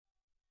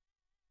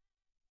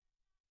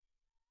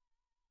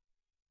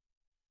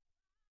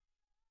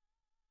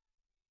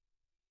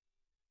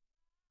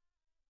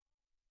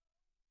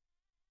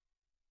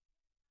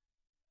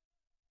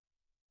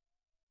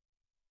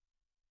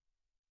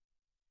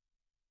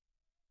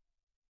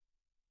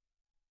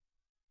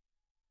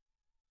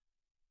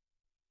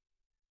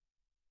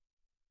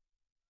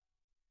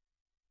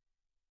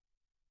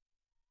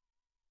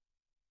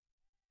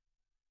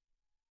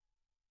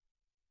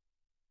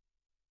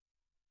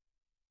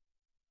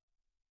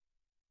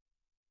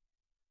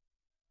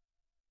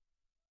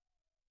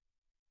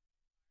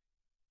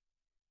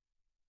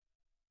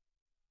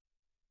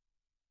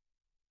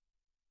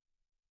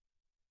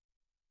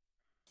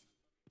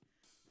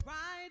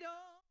I don't.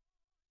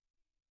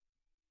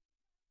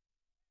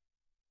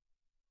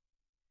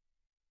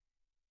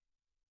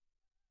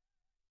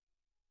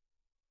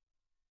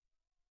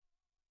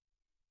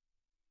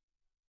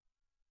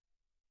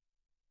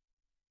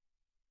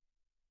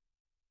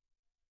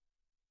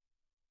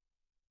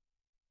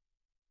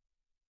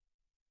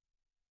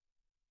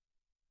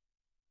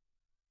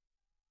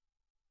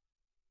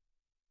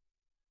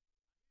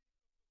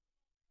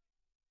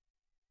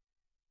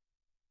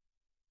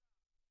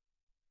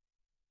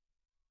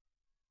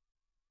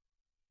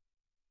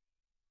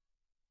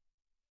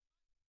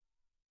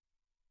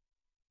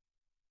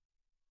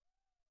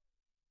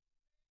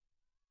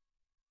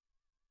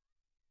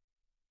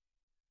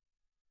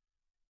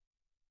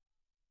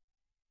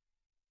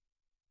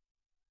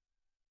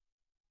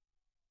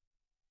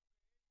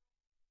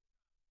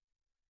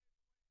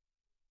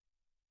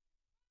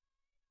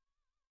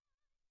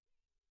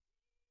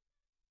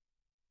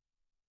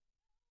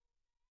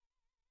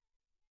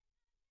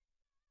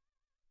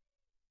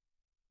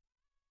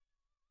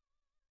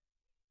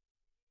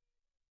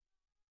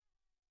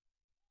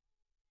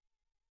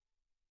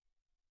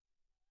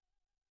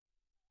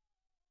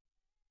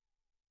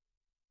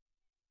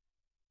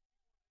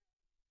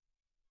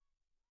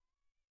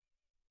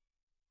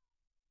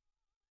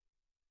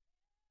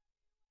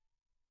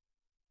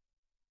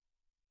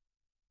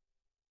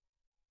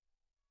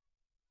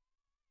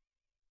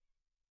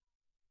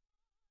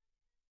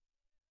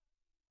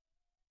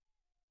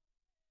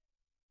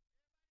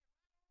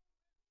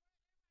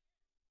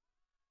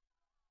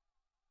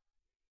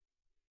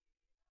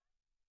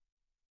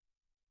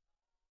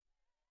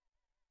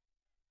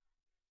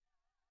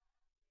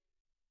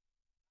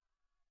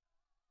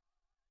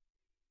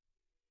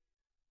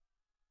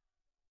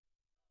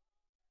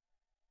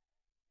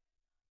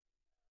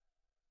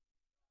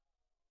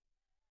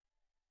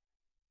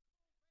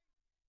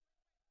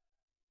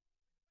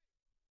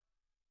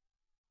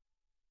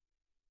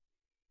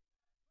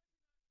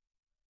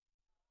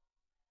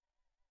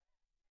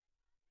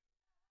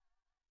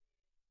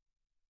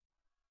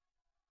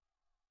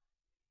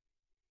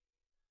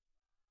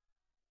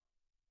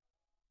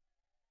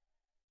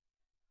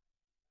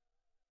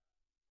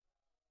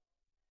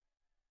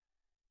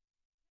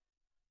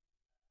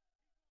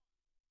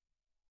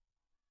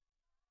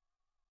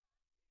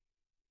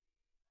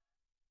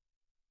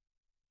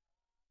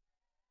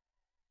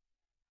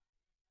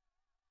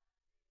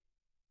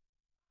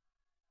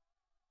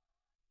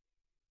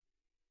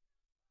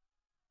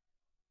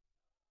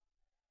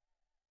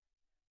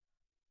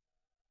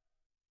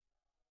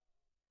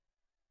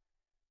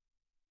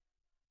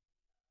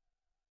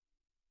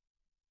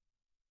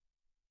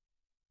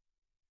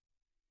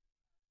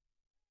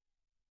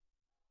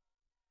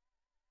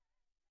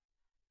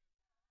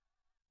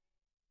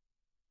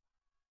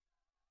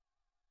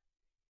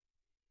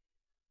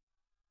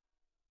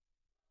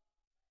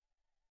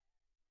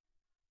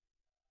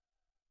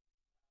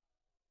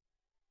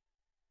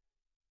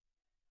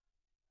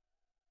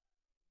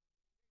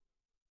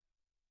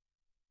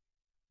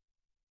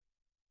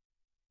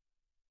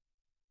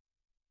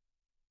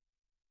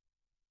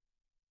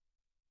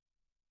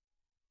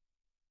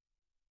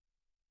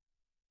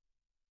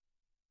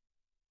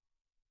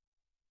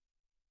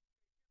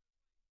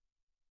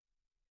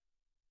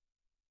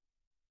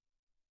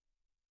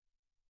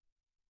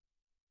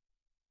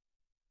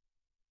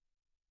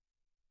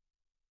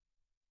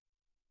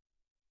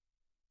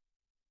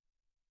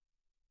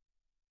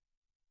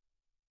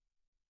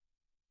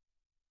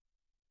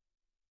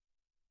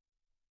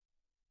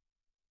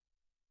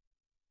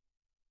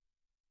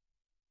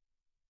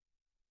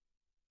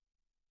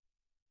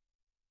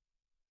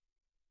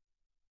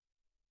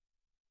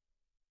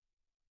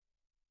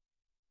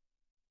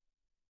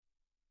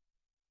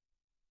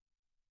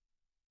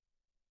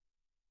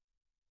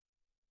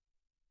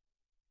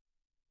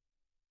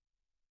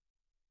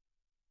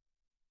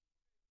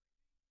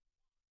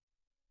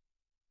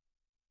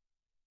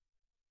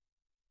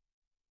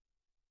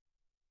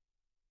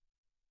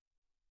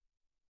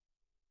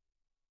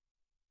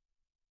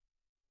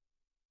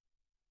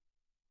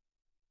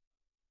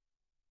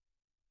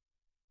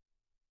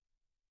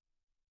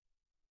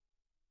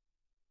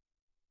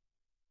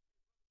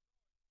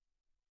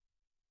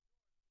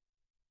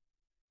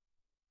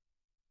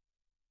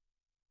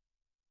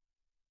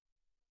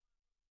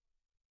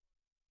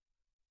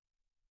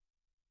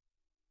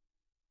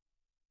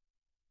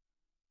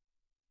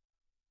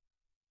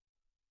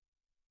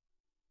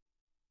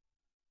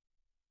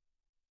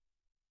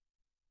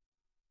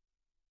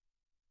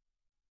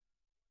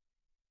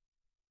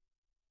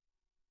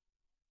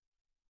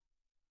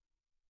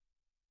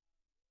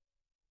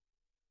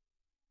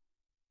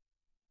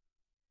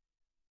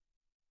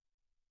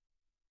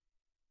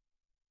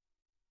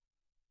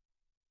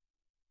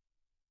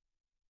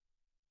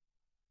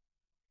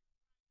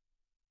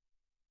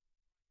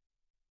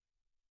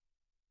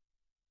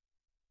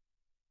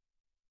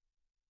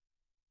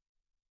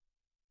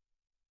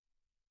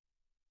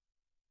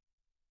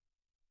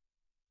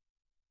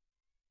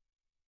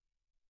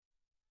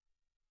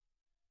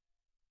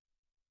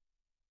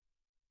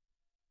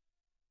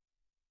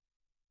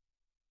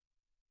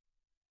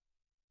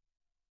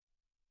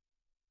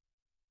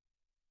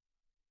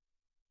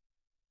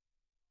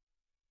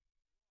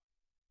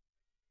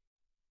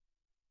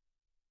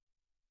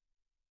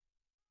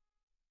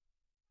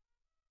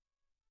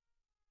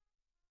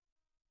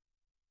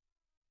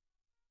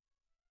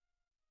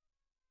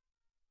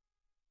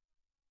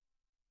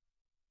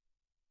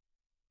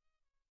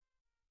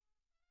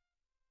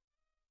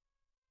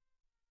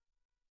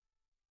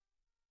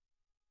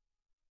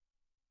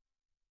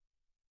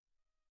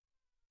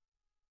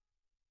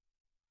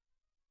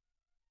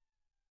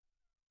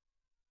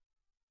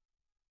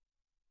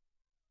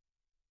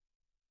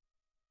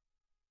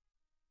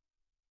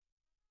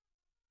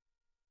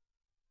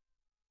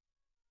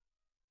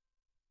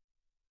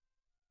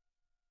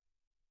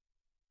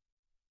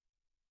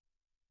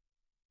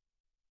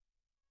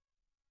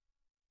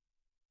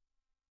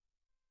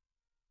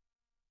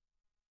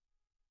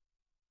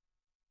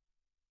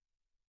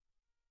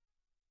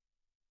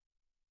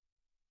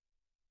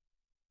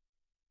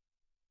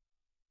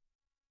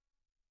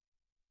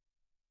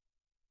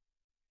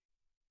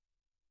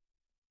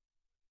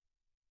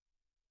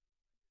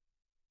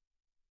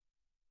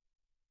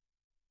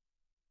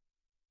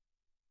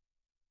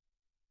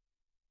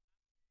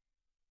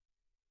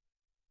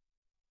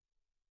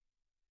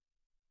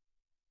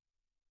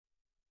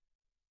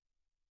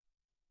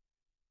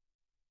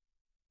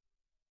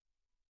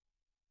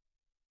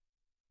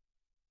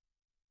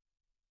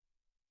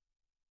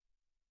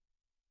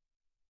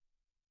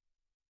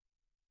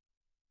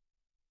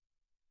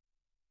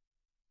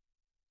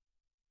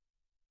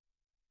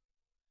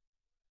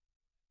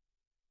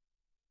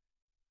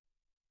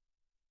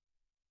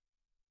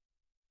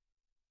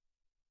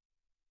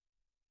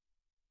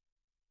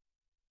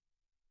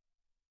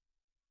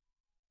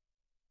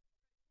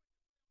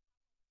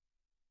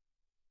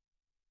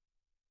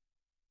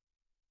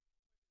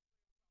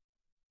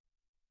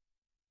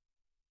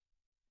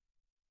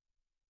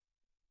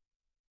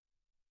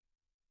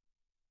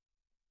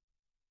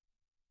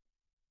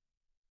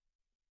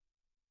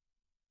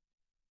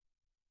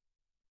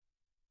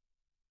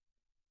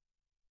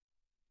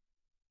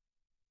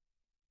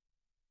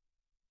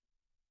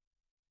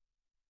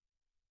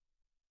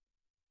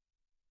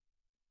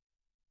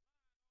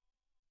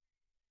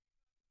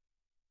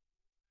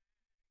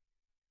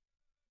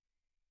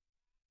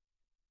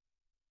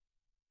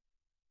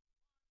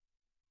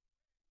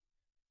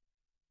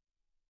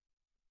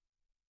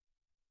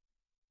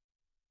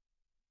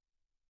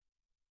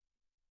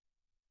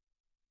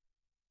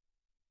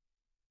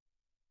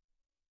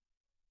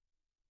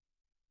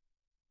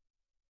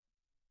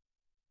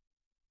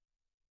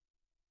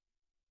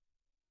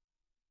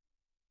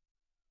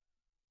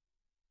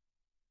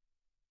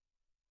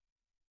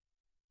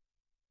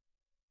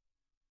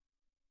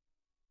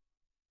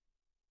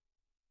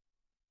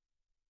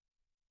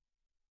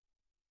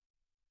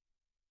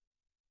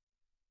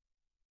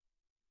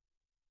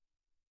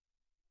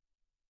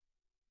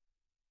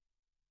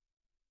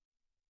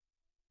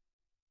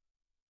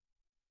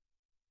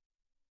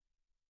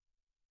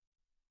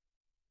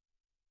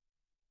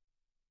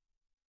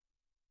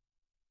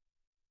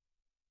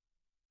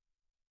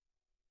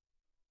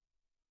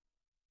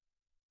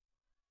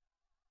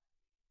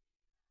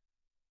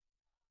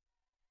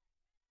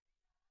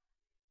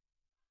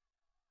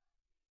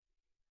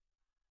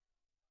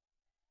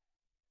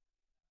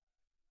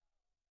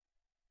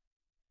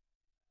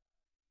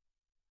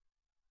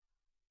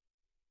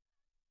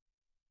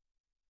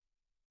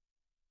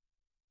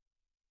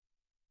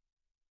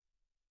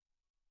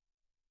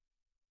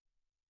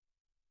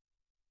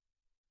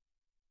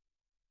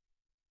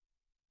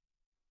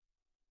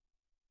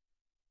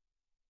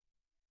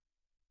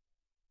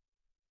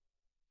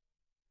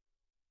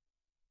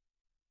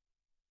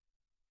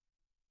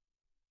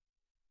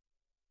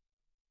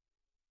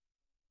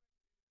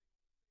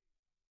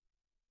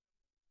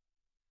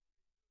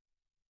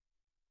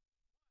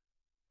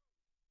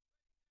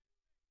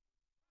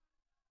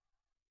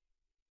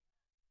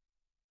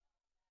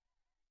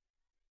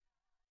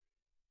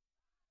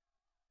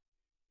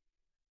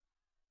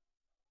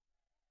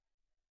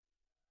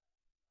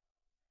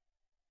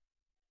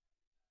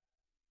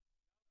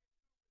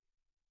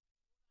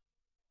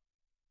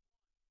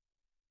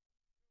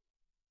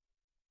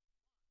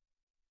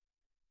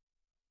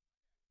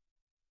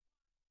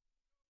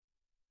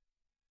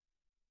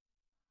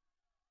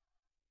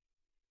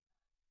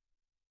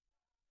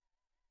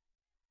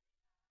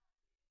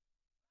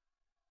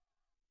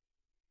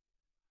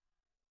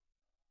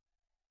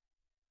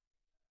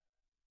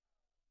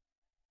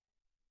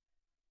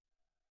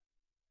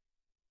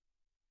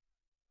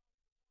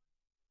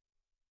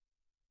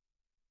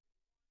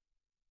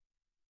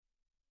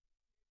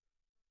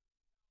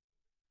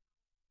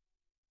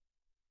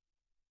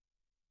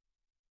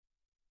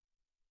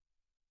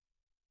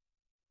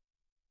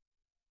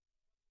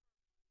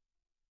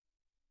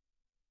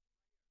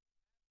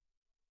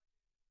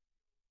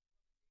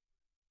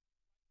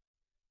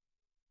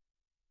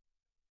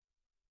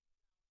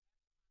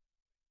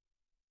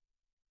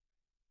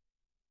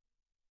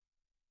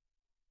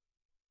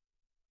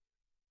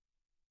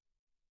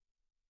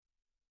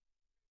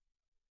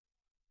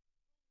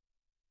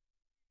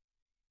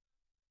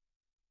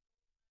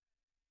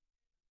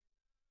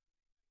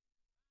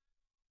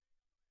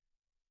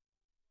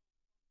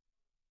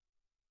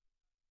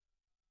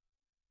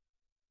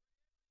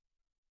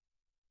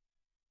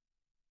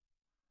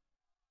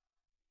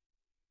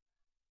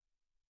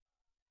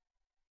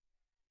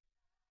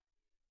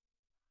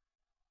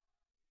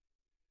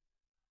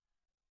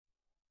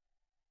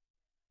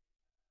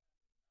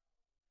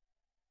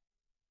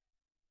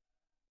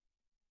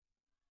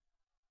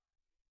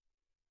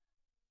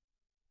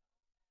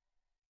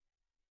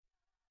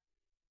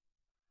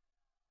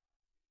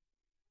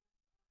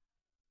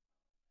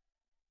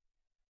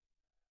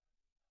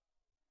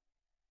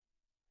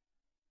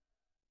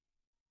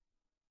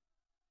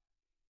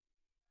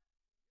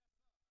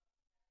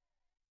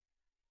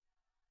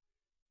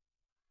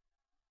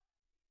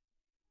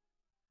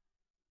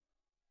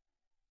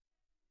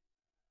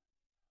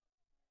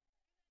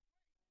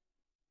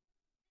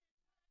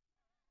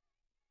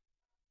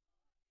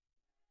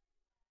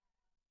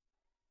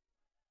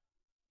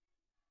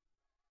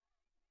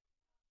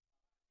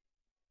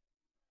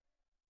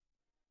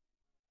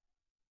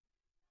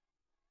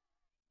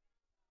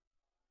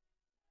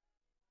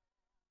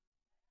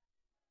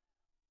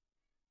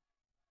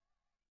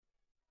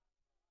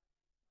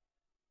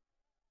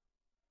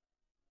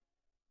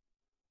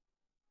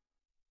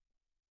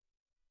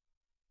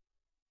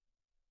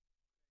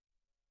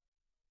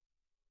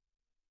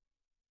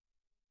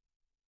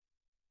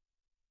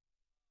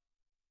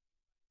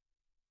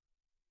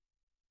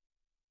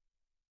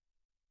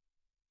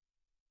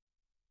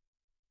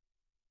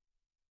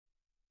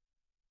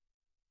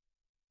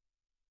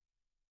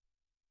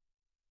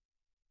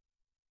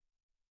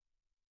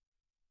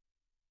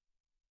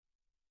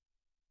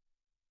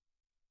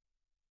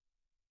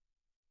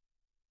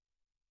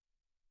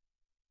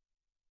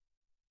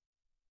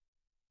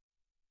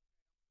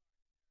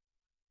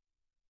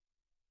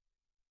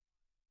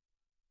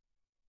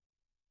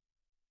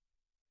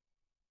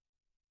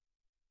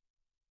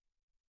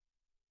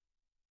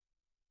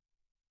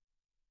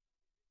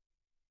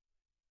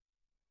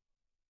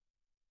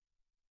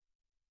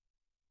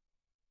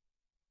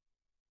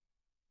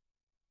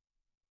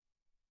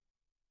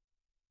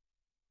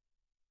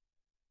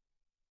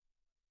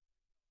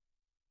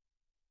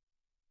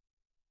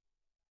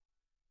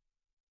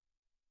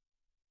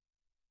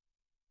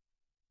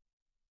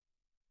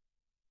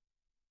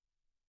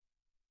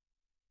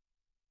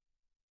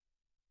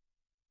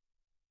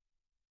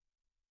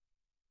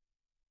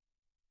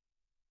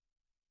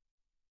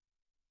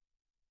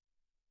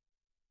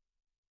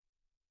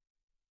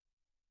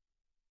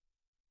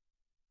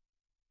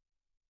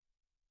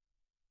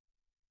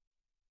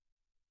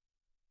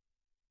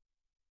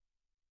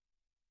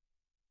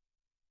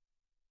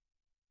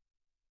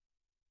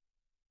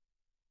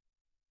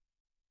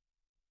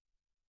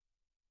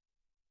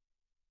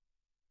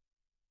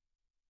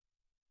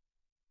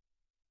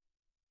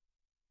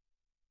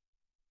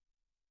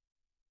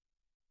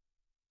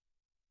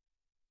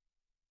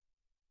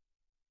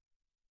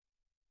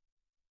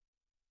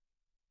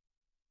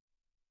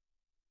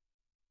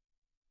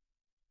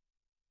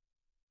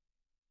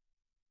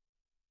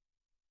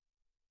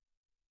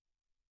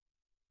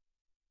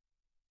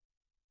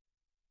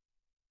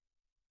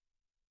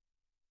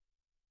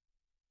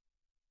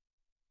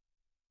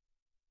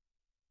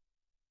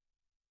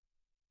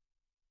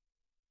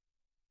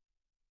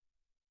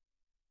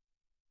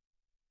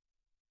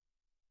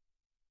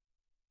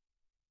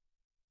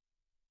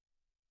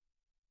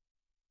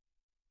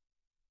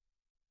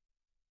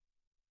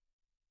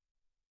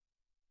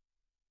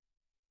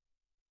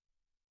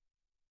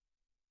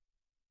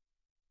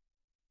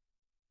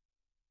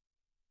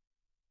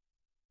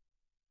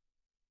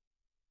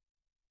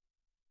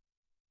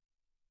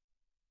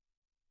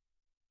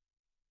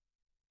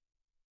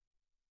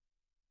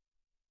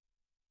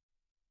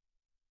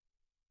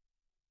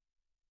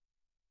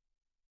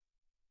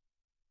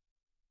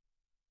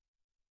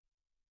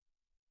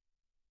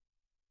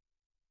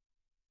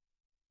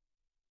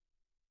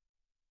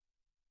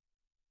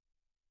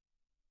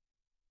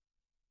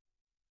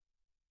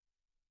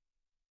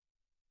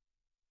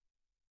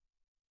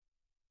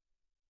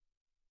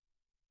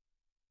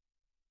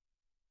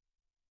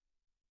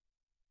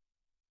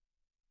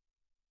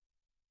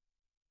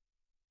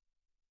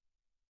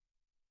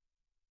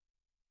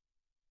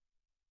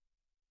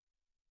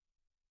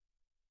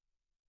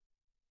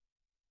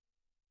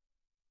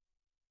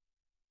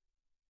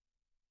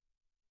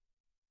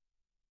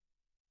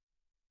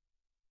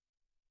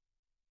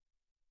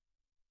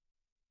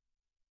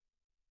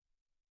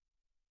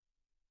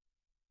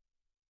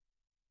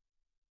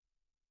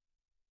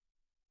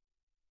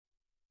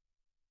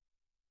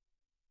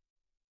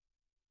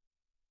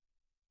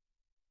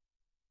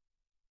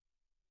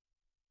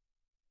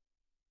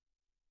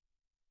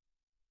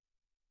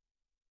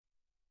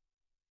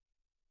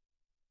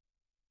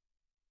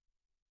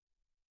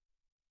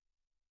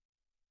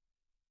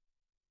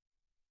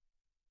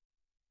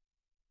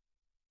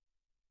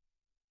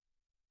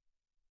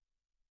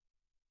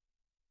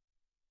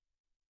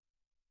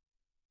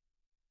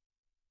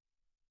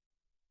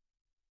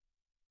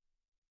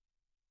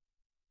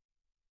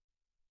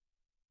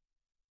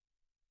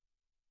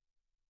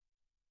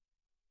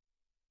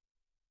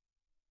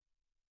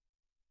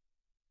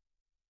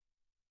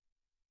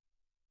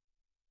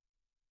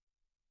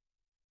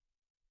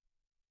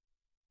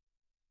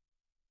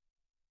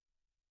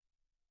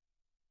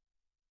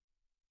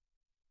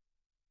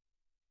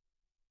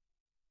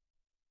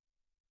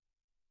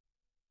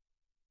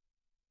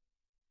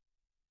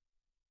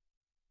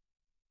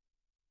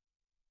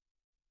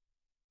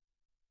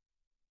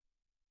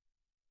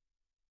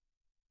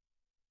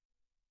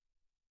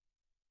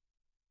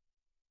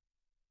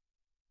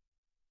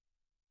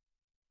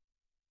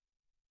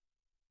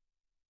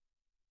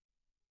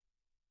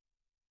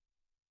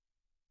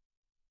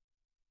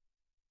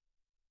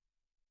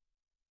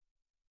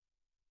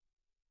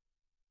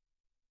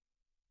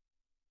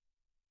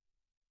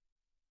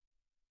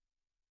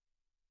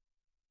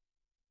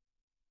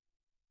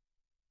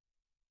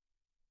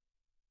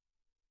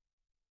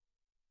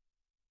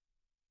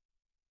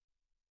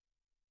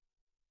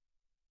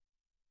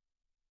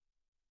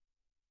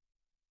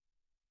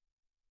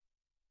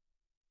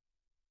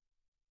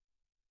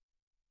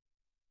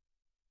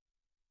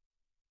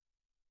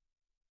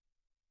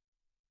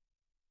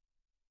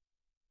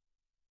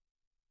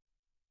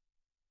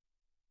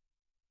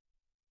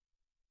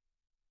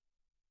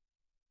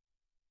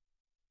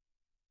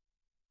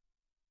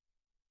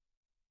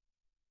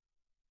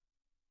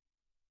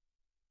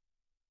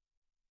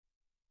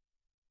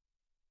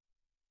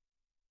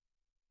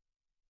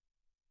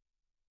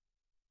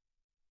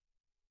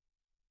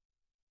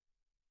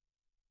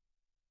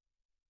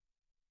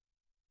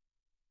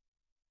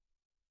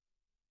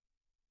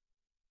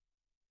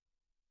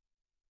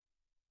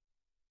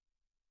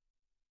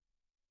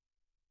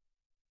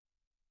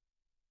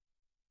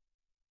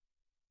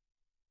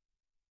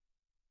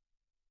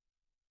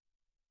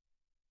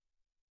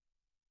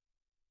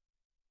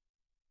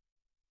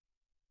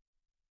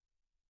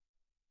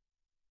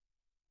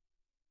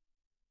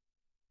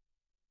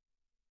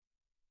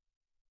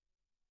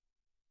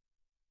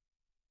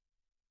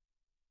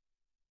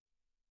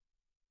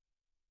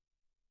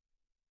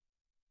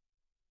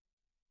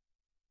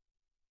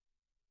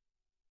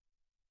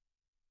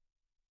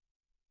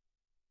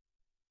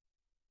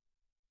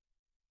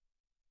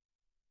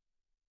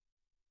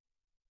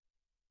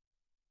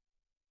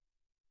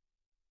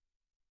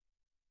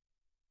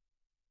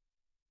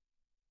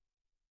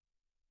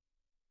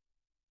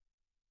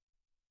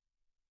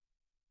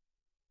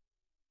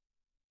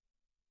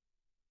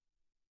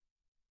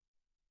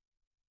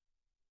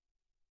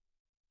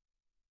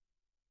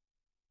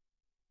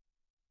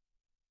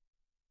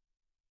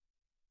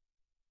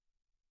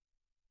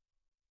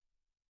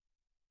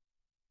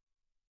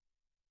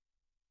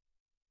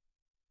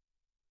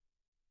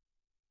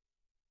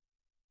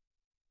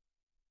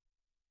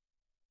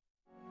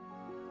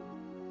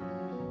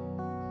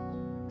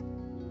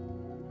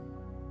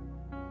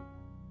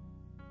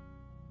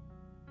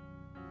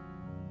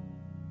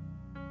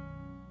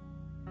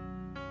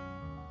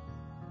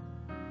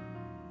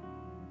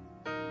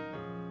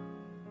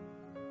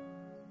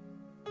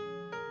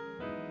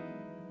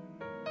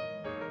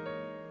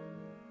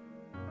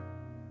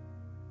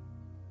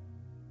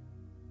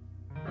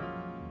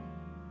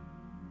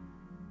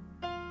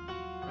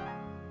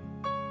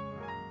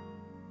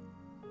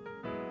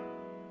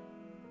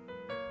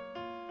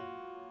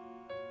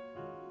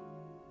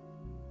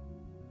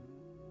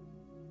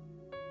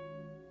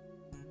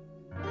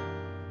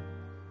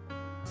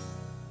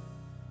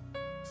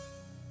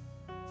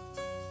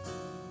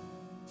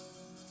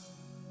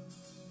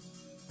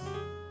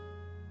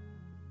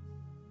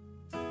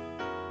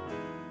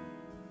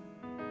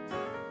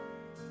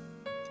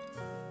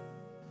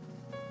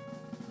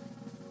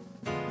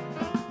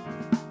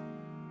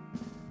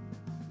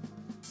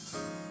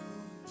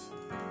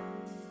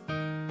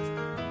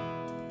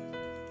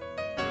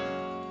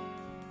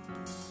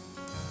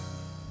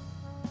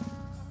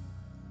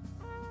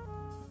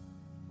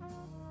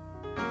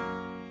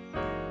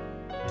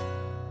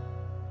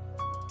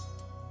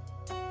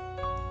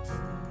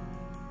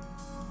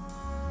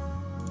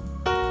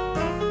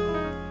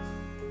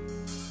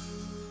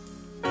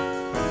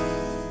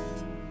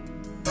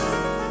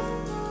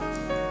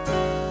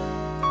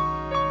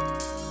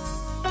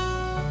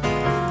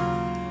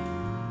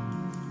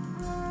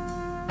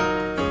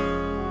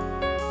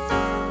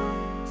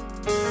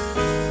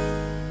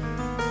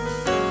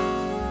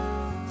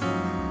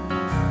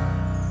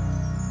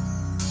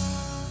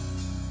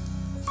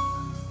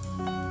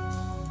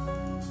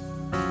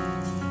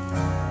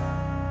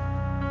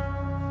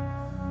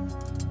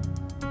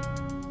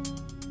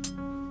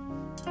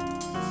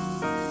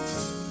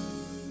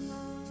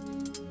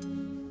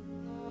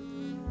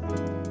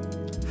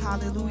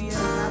 Hallelujah.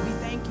 God, we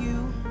thank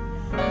you.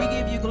 We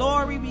give you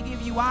glory. We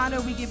give you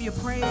honor. We give you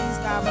praise,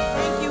 God. We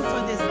thank you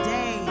for this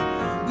day.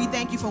 We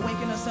thank you for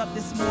waking us up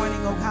this morning,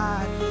 oh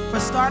God, for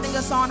starting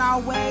us on our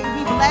way.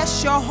 We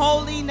bless your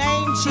holy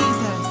name,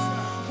 Jesus.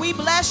 We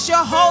bless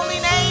your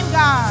holy name,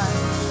 God.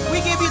 We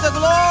give you the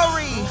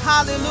glory.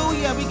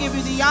 Hallelujah. We give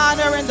you the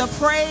honor and the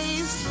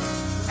praise.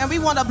 And we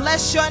want to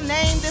bless your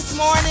name this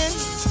morning.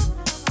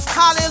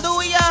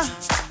 Hallelujah.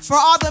 For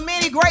all the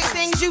many great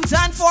things you've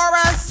done for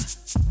us.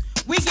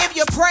 We give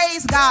you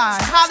praise, God.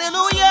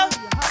 Hallelujah.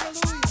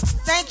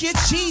 Thank you,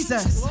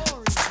 Jesus.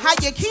 How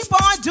you keep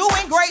on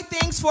doing great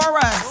things for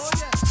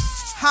us.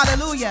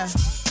 Hallelujah.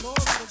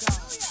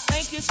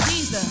 Thank you,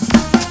 Jesus.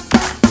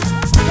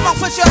 Come on,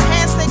 put your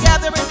hands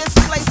together in this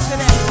place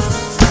today.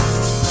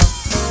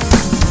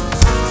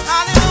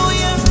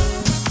 Hallelujah.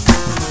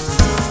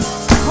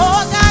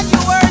 Oh, God,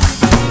 you're worthy.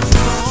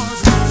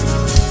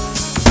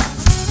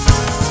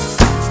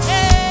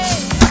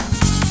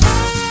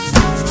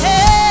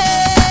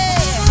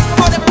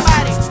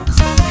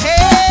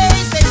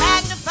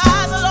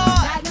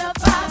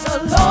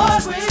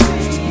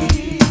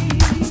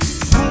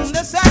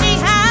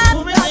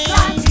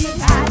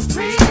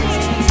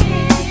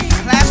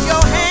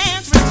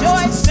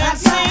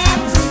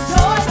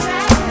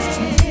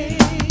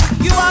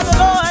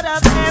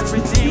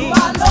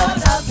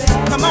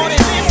 Come on and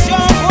lift your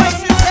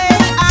voice and say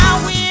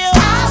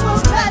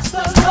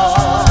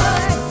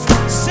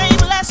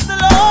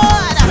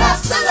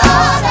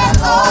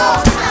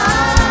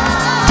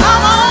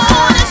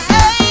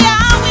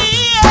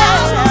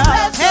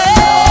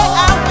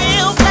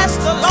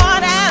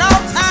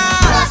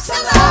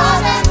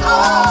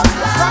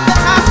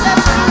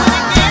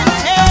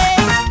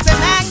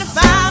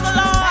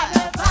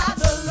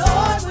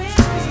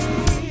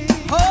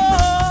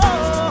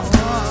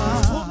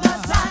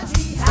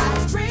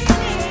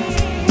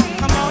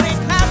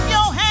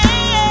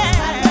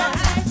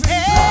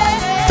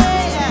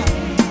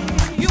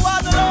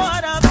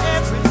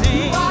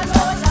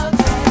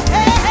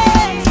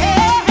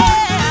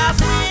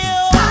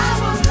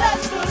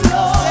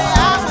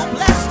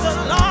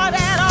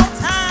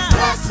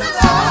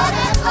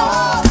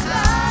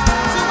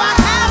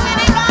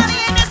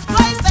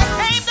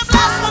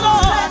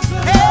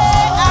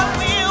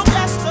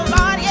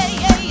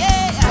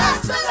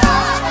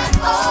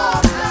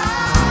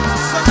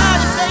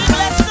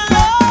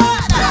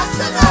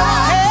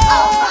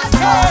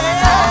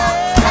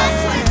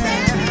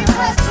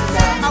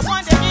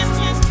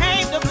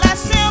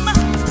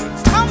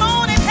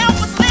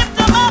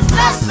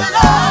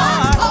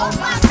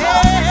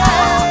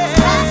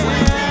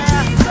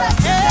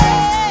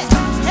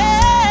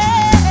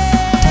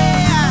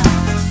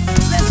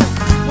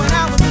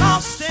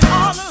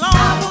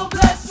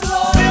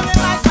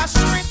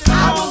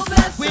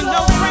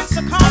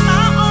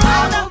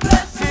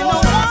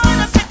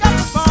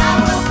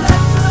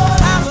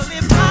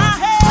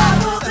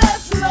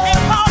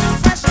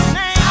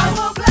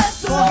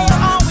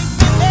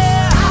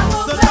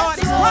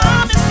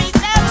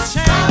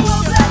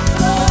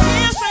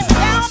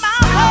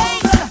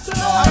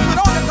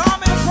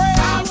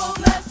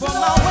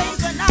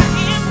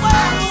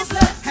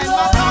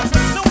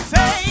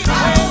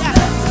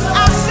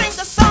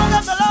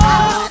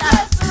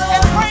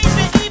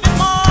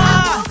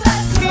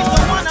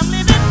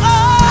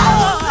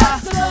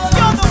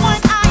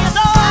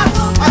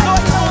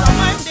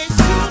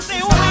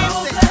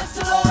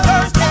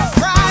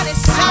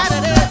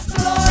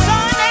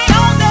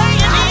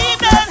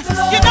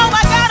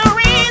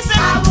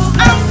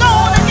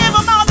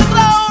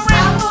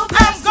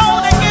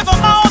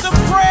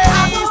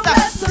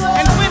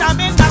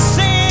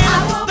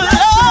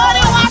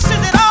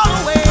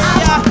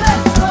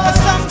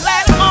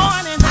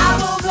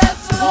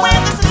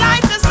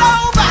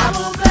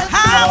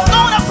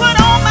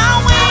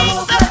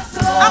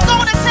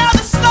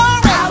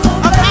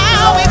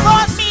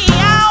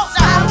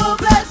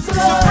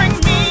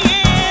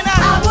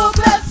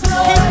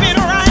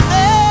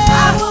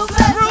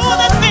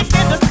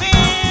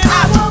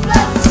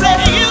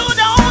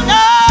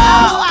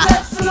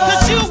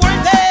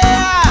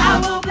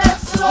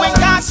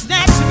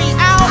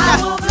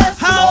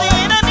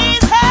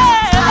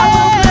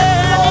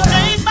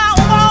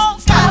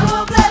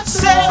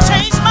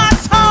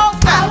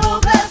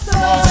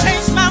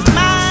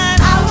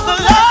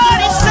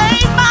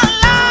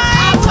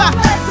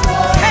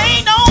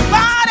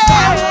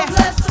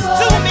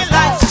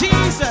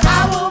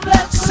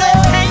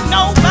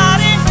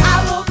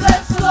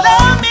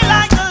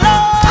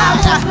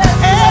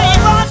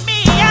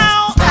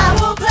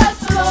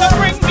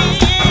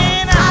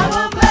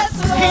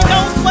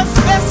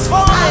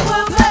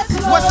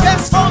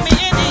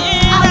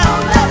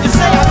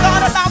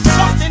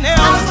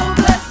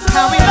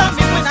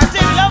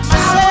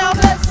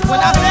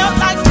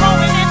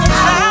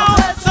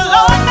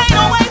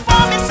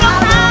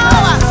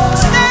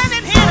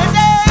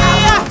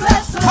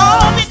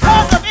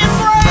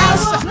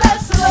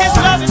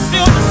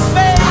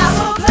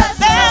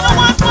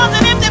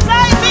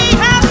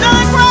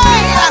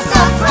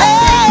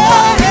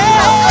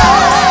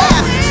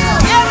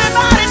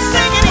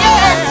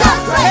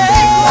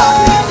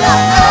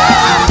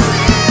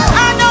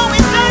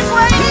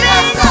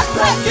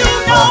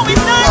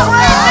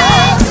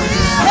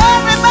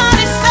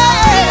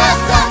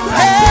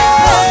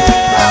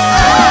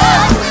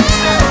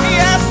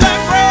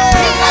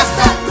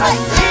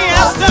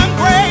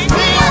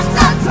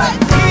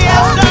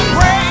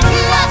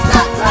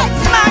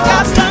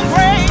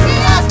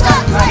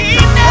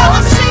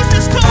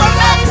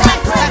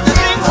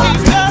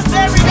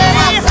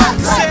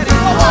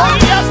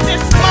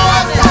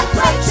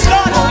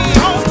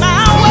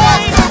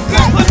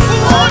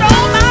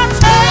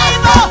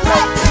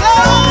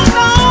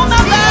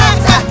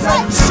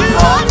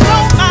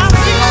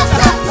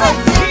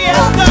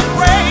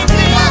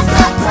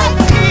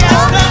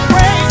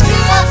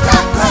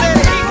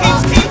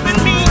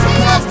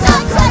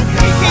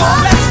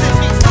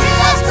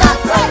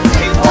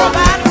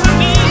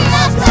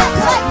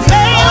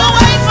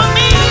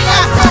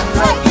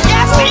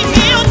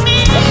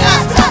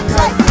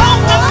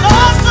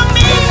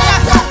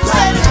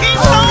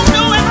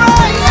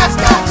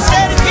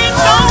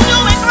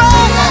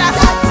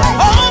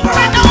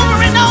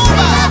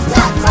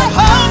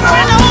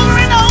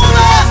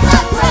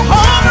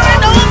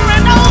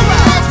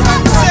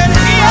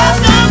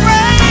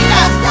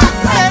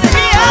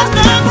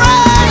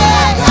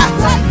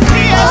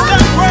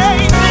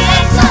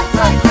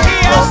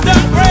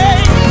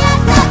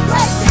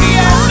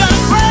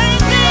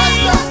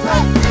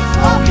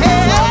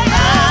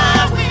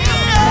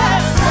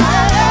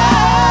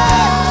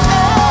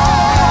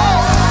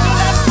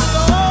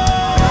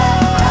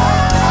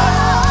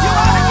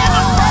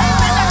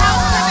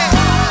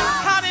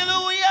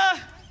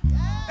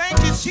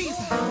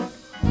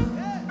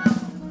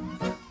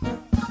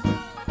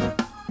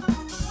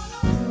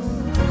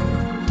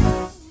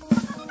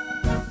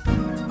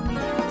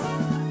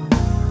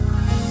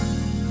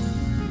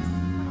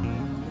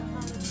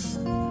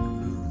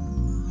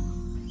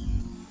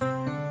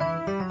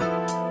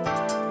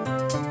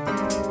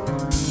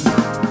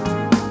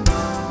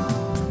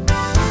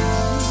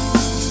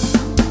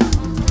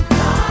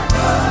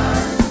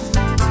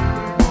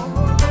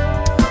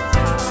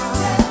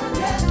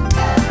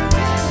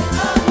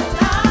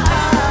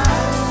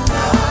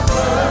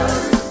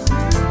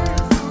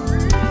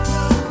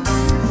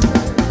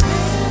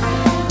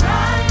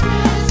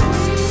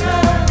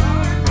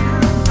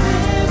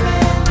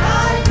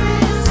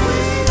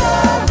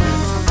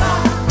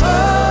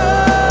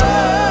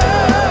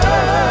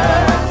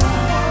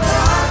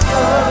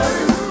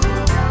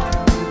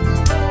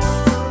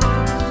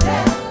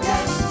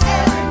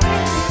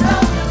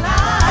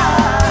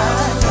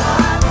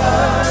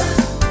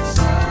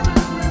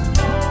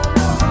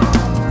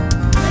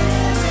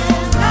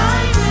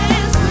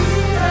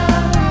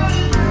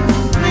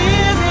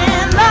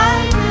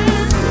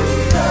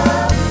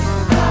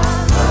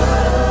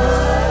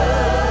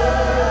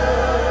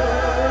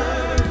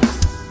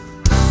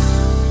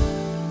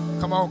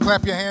Come on,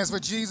 clap your hands for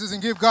Jesus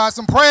and give God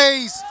some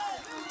praise.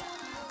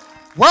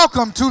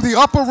 Welcome to the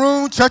Upper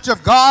Room Church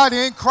of God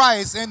in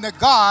Christ and the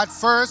God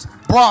First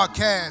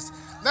broadcast.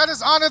 Let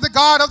us honor the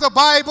God of the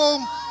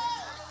Bible,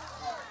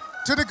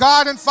 to the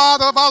God and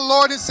Father of our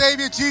Lord and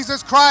Savior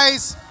Jesus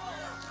Christ,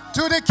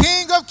 to the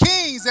King of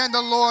Kings and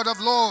the Lord of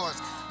Lords.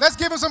 Let's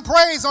give him some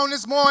praise on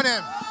this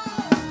morning.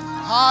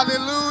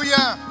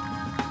 Hallelujah.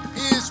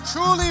 He is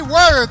truly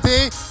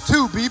worthy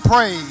to be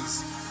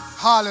praised.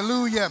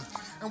 Hallelujah.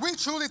 And we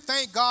truly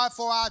thank God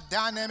for our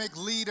dynamic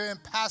leader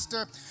and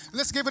pastor.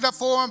 Let's give it up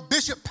for him,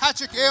 Bishop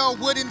Patrick L.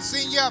 Wooden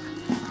Sr.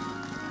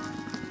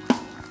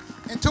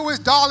 And to his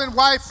darling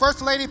wife,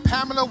 First Lady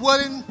Pamela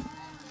Wooden.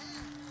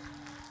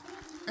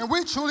 And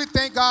we truly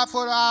thank God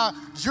for our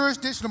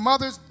jurisdictional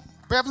mothers,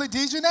 Beverly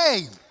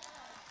DeJanae.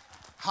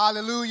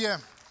 Hallelujah.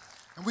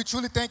 And we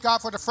truly thank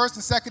God for the first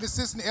and second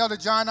assistant, Elder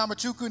John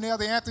Amachuku and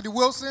Elder Anthony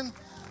Wilson.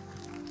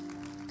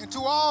 And to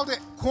all the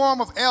quorum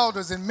of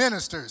elders and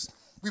ministers,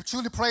 we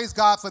truly praise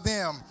God for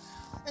them.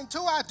 And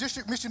to our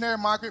district missionary,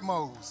 Margaret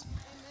Mose.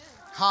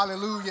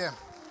 Hallelujah.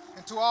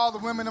 And to all the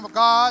women of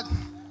God.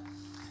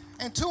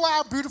 And to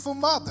our beautiful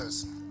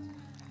mothers.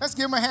 Let's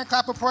give them a hand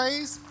clap of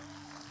praise.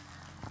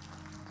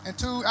 And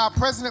to our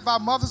president of our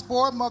Mothers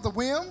Board, Mother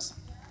Williams.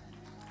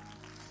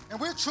 And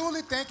we're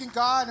truly thanking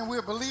God and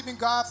we're believing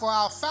God for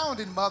our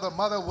founding mother,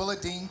 Mother Willa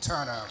Dean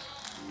Turner.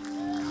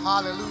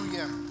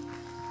 Hallelujah.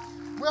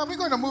 Well, we're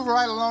going to move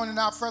right along in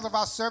our further of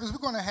our service. We're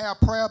going to have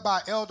prayer by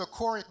Elder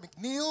Corey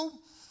McNeil.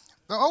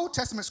 The Old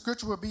Testament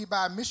scripture will be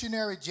by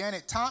missionary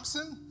Janet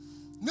Thompson.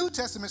 New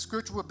Testament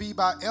scripture will be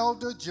by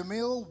Elder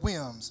Jamil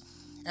Wims.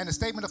 And the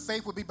statement of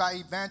faith will be by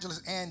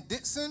Evangelist Ann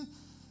Dixon.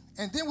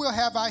 And then we'll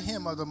have our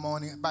hymn of the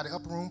morning by the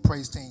Upper Room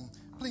Praise Team.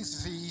 Please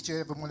see each and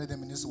every one of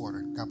them in this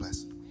order. God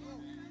bless.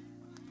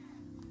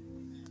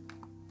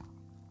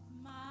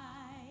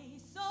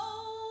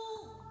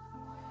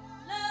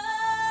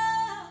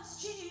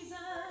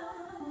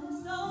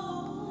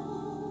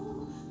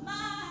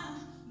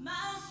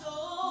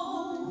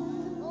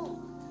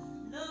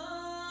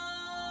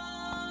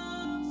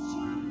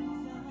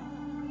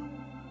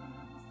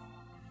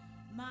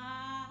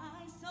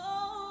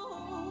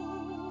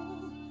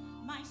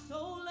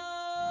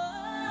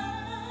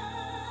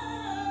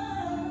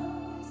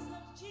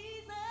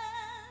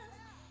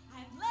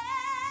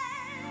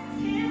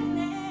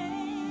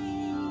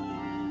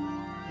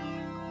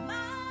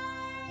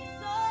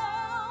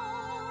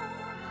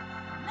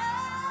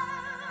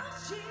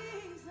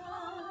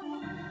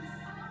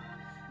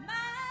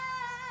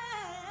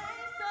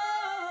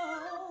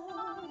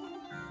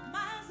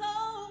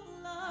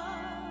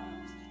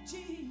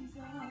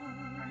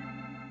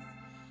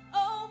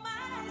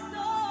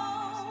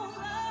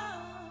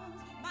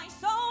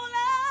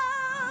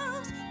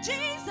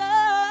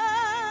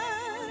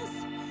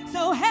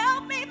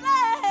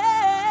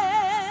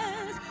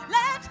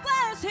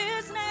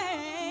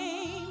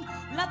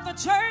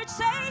 Church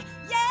say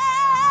yes,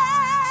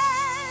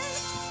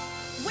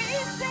 we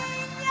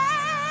sing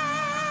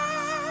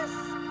yes,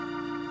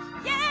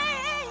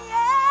 yes,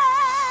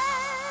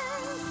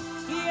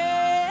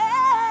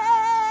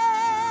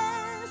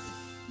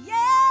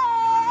 yes,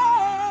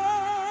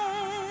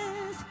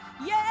 yes,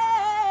 yes.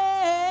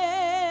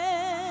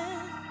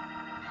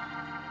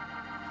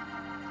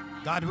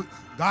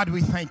 God,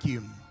 we thank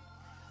you.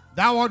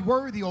 Thou art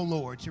worthy, O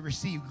Lord, to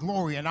receive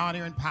glory and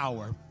honor and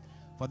power.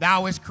 For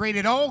thou hast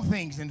created all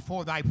things, and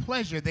for thy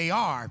pleasure they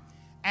are,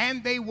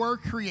 and they were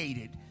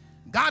created.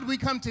 God, we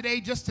come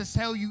today just to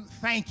tell you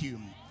thank you.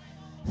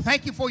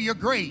 Thank you for your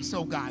grace,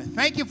 oh God.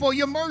 Thank you for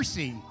your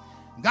mercy.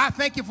 God,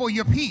 thank you for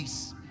your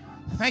peace.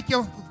 Thank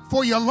you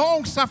for your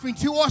long suffering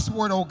to us,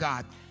 word, oh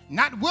God.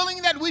 Not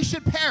willing that we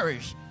should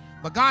perish,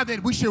 but God,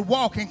 that we should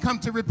walk and come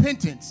to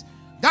repentance.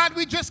 God,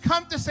 we just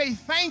come to say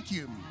thank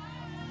you.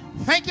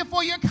 Thank you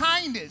for your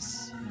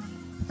kindness.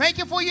 Thank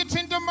you for your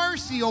tender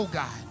mercy, oh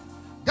God.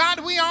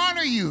 God, we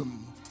honor you.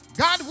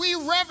 God, we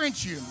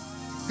reverence you.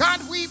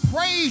 God, we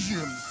praise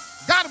you.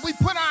 God, we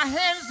put our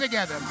hands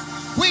together.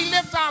 We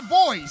lift our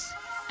voice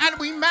and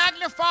we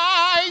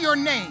magnify your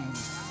name.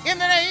 In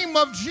the name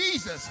of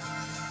Jesus.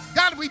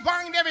 God, we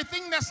bind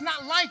everything that's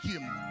not like you.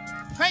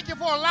 Thank you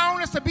for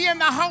allowing us to be in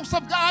the house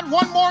of God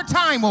one more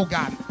time, oh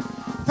God.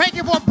 Thank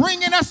you for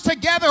bringing us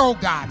together, oh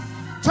God,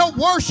 to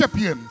worship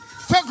you,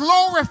 to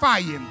glorify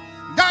you.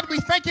 God,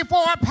 we thank you for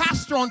our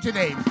pastor on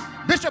today,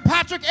 Bishop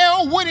Patrick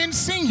L. Wooden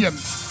Sr.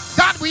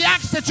 God, we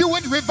ask that you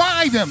would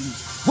revive him.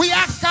 We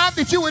ask, God,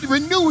 that you would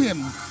renew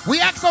him. We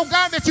ask, oh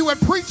God, that you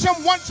would preach him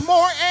once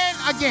more and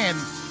again.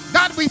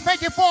 God, we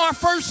thank you for our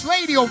First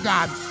Lady, oh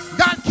God.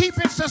 God, keep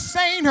and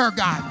sustain her,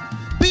 God.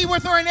 Be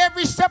with her in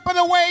every step of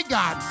the way,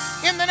 God.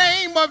 In the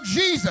name of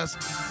Jesus.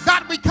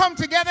 God, we come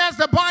together as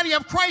the body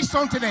of Christ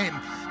on today.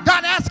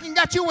 God, asking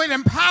that you would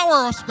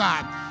empower us,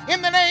 God.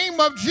 In the name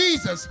of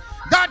Jesus.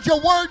 God, your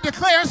word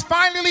declares,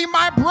 finally,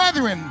 my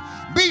brethren,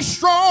 be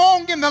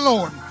strong in the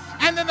Lord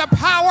and in the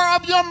power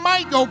of your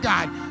might, oh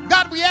God.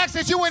 God, we ask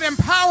that you would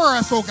empower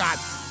us, oh God,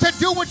 to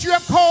do what you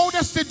have called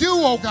us to do,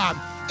 oh God.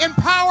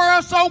 Empower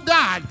us, oh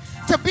God,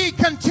 to be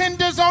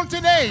contenders on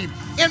today.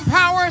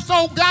 Empower us,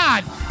 oh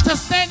God, to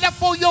stand up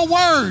for your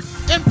word.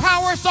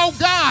 Empower us, oh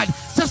God,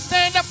 to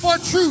stand up for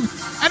truth.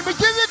 And we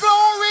give you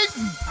glory.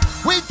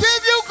 We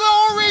give you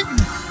glory.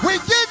 We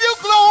give you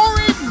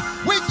glory.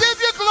 We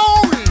give you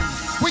glory.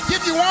 We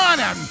give you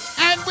honor.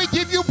 And we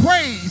give you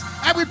praise.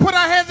 And we put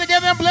our hands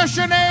together and bless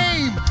your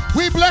name.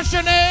 We bless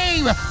your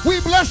name.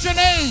 We bless your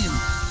name.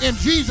 In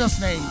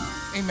Jesus' name,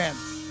 amen.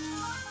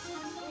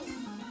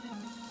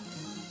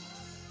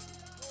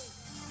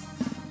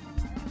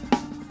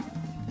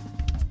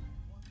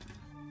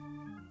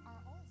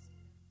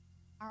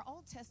 Our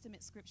Old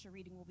Testament scripture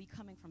reading will be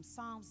coming from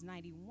Psalms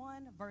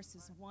 91,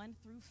 verses 1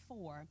 through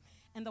 4.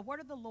 And the word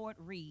of the Lord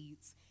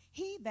reads,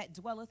 "He that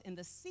dwelleth in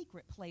the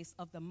secret place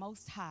of the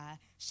Most High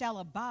shall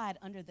abide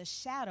under the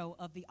shadow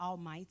of the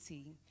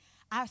Almighty.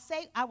 I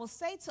will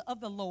say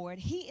of the Lord,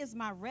 He is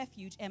my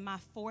refuge and my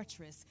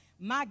fortress.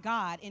 My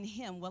God, in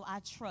Him will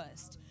I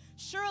trust.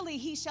 Surely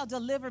He shall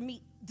deliver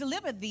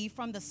thee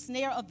from the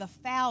snare of the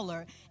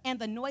fowler and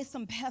the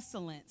noisome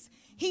pestilence.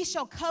 He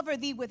shall cover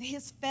thee with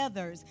His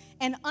feathers,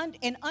 and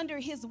under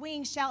His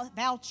wings shalt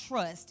thou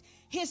trust.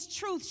 His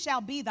truth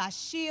shall be thy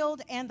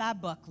shield and thy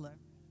buckler."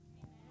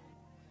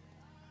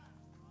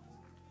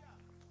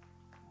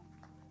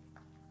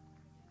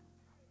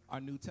 Our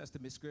New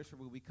Testament scripture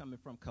will be coming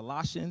from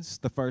Colossians,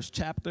 the 1st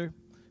chapter,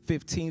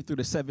 15 through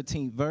the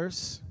 17th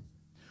verse.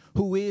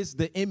 "Who is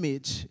the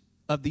image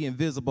of the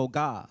invisible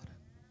God,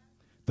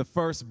 the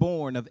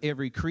firstborn of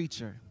every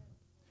creature?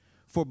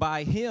 For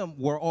by Him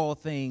were all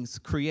things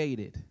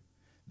created,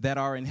 that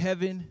are in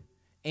heaven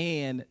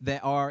and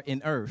that are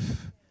in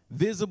earth,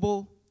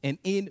 visible and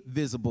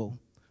invisible,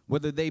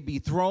 whether they be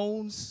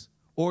thrones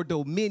or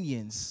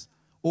dominions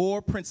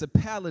or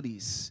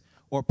principalities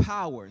or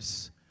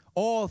powers.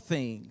 All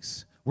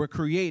things were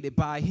created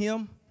by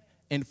Him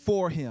and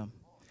for Him.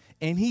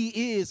 And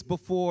He is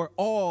before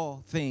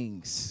all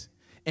things,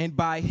 and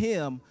by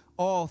Him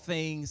all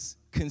things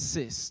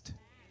consist."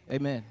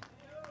 Amen.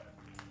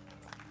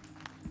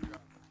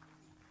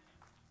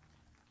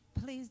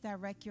 Please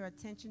direct your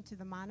attention to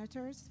the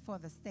monitors for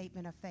the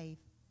statement of faith.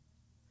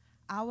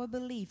 Our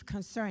belief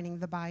concerning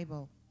the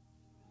Bible.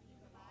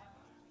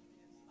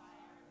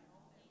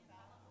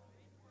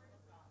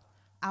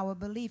 Our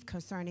belief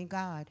concerning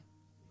God.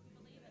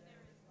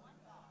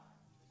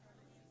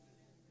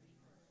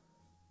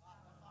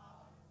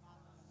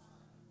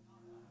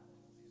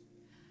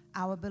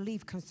 Our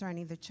belief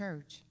concerning the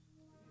church.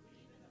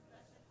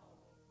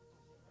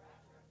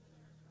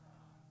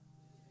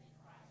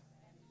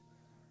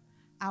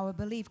 Our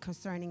belief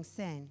concerning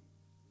sin.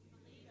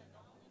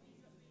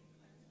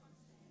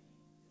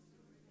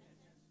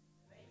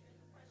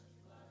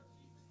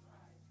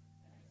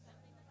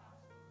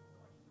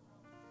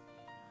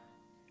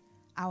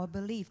 Our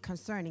belief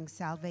concerning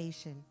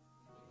salvation.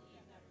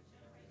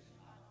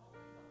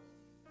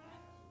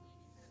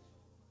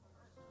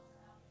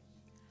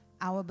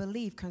 Our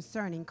belief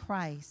concerning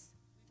Christ.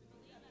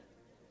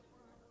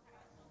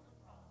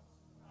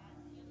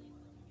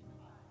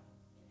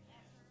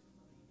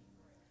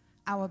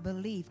 Our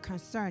belief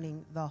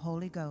concerning the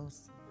Holy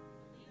Ghost.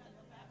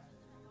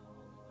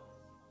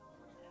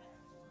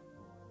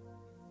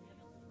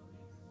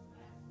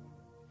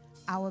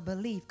 Our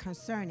belief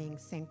concerning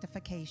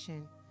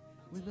sanctification.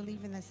 We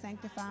believe in the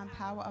sanctifying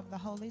power of the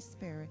Holy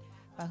Spirit,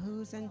 by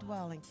whose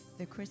indwelling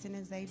the Christian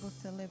is able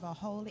to live a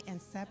holy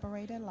and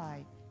separated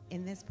life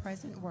in this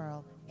present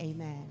world.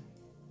 Amen.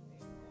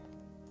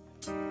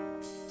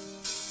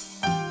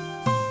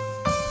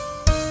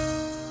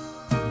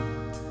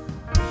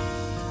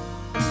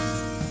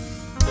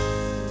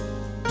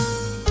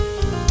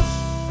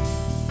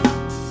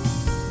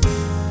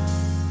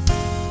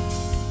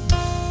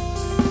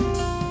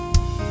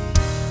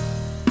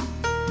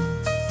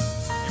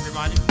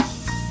 Everybody.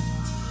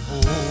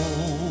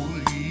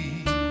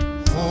 Holy,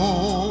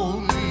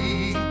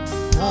 holy,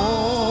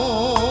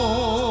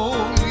 holy,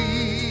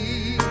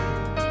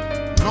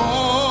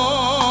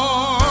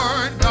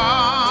 Lord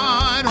God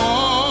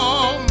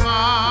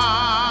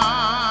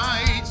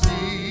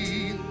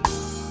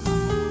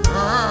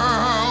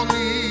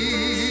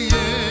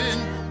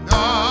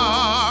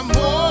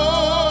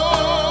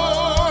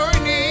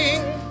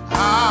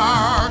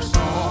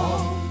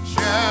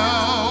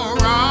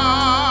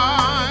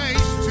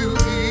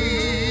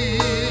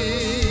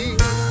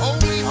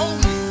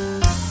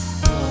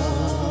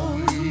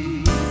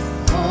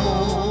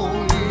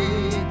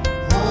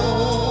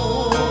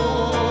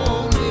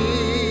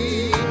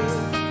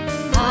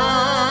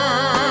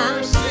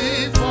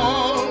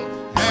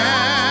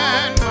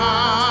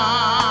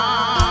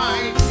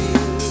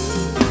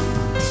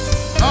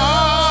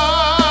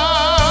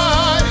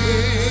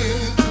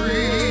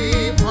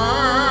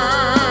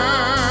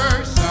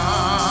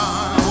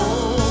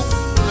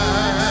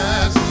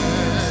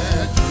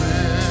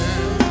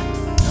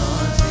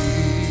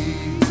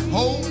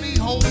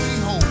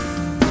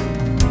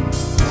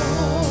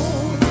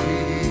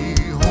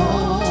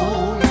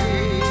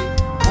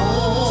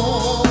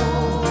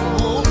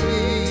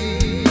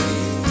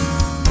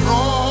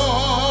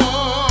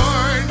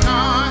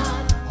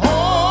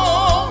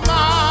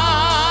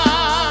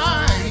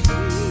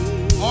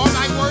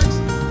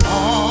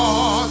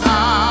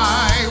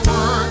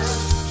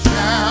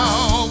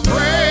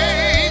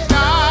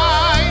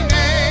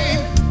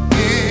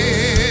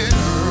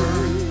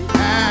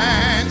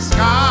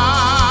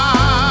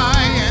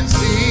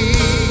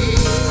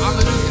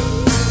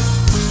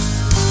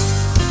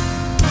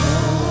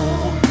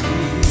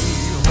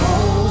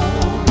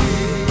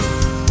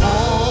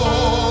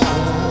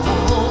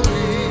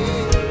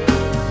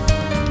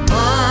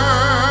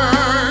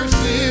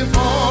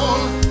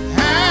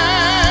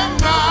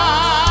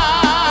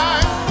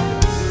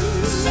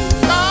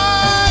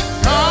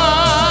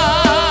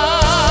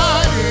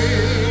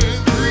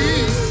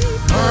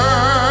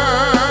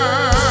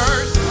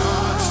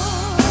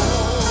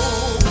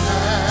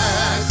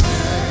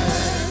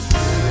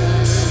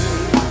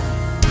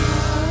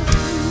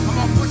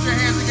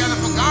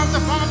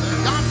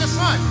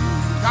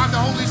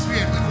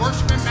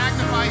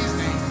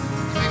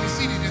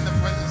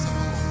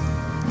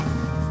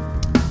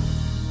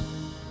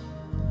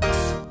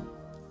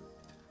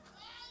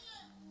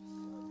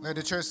Let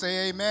the church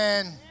say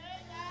amen.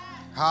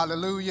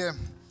 Hallelujah.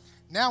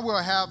 Now we'll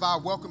have our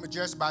welcome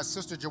address by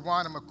Sister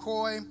Joanna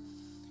McCoy.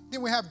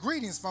 Then we have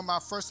greetings from our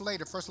First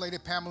Lady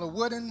Pamela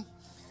Wooden.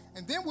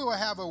 And then we will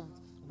have a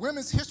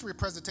women's history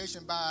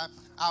presentation by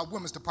our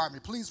women's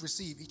department. Please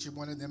receive each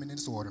one of them in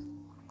this order.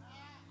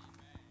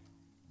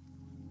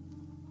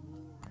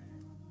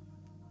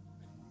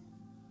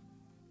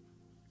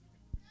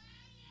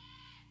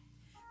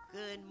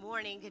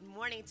 Good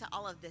morning to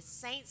all of the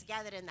saints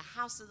gathered in the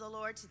house of the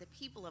Lord, to the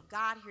people of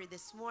God here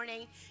this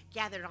morning,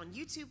 gathered on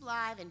YouTube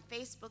Live and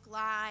Facebook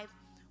Live.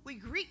 We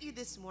greet you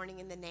this morning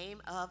in the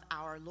name of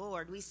our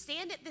Lord. We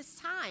stand at this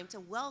time to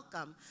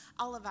welcome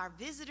all of our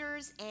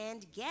visitors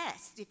and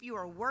guests. If you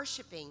are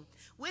worshiping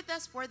with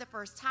us for the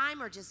first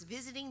time or just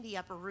visiting the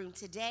upper room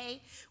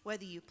today,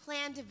 whether you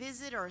plan to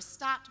visit or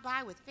stopped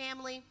by with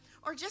family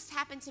or just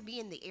happen to be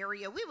in the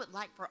area, we would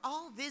like for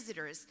all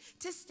visitors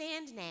to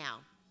stand now.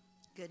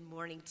 Good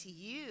morning to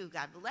you.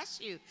 God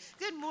bless you.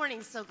 Good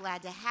morning. So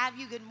glad to have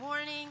you. Good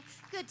morning.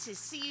 Good to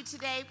see you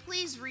today.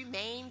 Please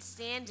remain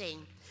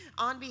standing.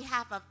 On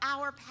behalf of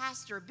our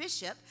pastor,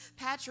 Bishop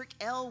Patrick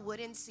L.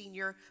 Wooden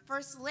Sr.,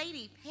 First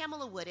Lady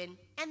Pamela Wooden,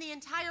 and the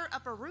entire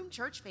Upper Room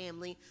Church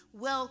family,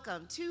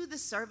 welcome to the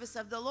service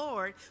of the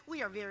Lord.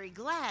 We are very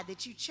glad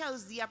that you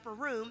chose the Upper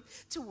Room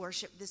to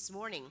worship this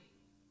morning.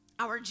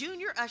 Our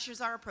junior ushers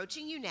are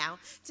approaching you now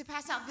to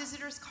pass out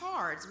visitors'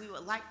 cards. We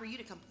would like for you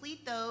to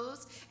complete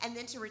those and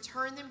then to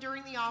return them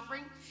during the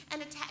offering.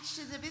 And attached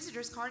to the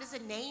visitor's card is a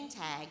name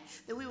tag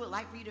that we would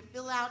like for you to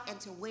fill out and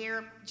to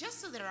wear just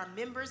so that our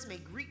members may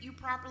greet you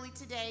properly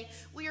today.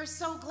 We are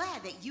so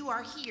glad that you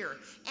are here,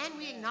 and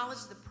we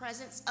acknowledge the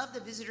presence of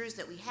the visitors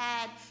that we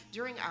had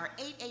during our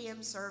 8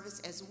 a.m. service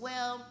as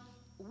well.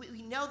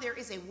 We know there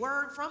is a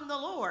word from the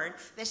Lord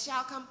that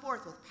shall come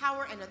forth with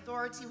power and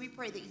authority. We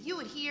pray that you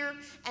would hear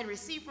and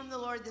receive from the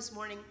Lord this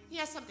morning. He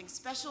has something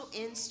special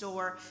in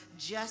store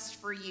just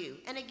for you.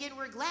 And again,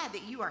 we're glad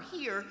that you are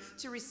here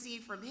to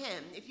receive from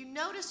him. If you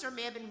noticed or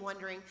may have been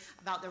wondering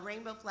about the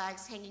rainbow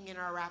flags hanging in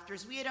our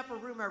rafters, we at Upper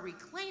Room are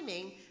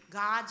reclaiming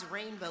God's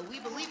rainbow. We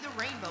believe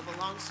the rainbow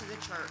belongs to the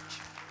church.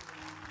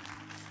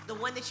 The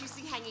one that you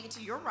see hanging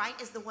to your right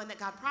is the one that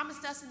God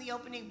promised us in the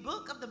opening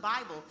book of the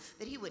Bible,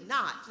 that he would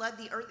not flood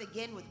the earth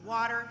again with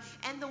water.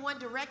 And the one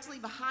directly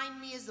behind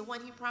me is the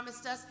one he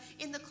promised us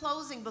in the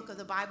closing book of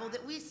the Bible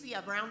that we see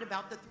around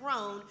about the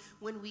throne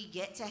when we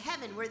get to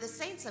heaven. We're the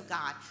saints of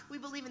God. We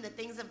believe in the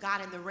things of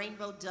God, and the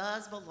rainbow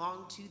does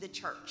belong to the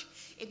church.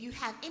 If you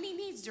have any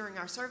needs during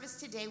our service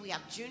today, we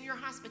have junior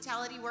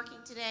hospitality working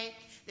today.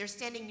 They're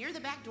standing near the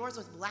back doors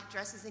with black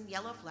dresses and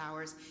yellow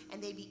flowers,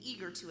 and they'd be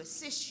eager to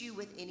assist you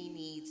with any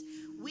needs.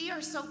 We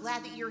are so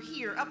glad that you're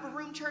here. Upper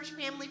Room Church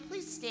family,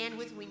 please stand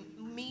with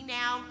me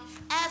now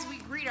as we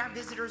greet our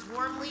visitors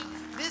warmly.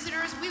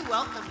 Visitors, we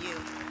welcome you.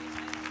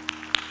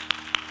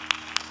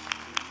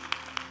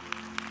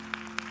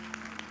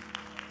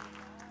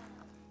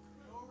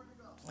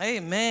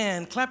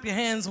 Amen. Clap your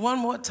hands one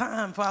more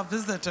time for our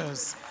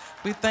visitors.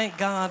 We thank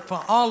God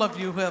for all of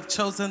you who have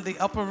chosen the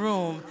upper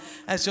room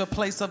as your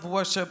place of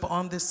worship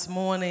on this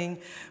morning.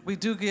 We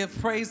do give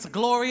praise,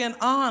 glory, and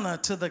honor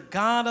to the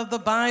God of the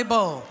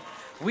Bible.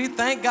 We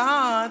thank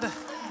God.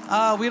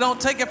 We don't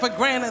take it for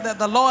granted that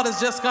the Lord is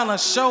just going to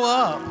show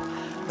up,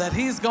 that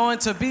he's going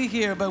to be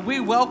here, but we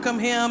welcome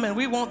him, and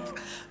we want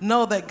to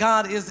know that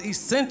God is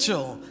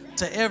essential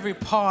to every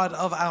part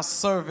of our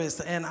service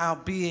and our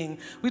being.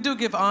 We do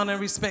give honor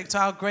and respect to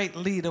our great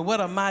leader.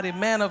 What a mighty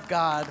man of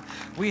God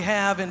we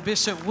have in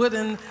Bishop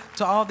Wooden,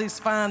 to all these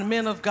fine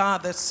men of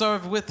God that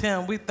serve with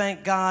him. We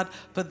thank God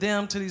for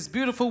them, to these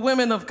beautiful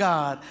women of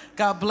God.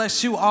 God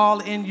bless you all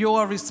in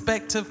your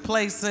respective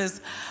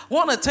places. I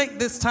want to take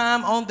this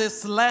time on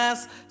this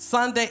last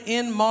Sunday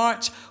in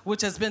March,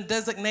 which has been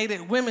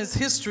designated Women's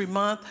History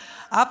Month.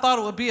 I thought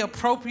it would be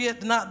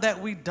appropriate, not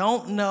that we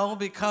don't know,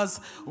 because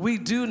we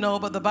do know,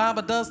 but the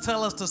Bible does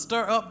tell us to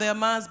stir up their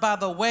minds by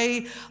the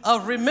way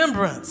of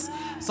remembrance.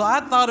 So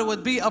I thought it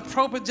would be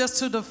appropriate just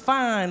to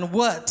define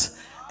what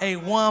a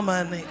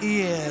woman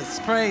is.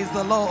 Praise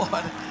the Lord.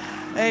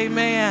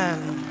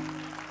 Amen.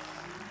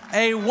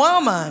 A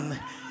woman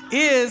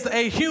is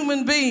a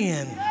human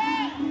being,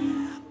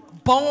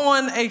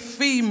 born a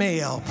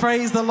female.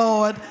 Praise the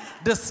Lord.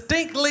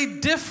 Distinctly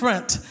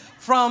different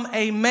from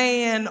a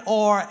man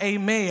or a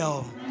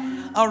male.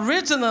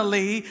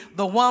 Originally,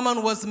 the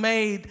woman was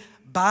made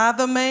by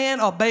the man,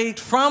 or made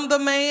from the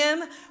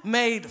man,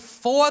 made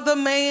for the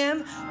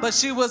man, but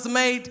she was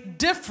made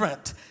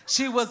different.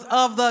 She is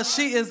of the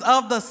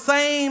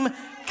same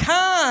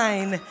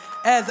kind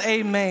as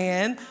a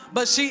man,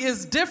 but she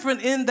is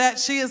different in that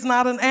she is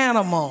not an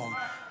animal.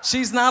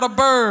 She's not a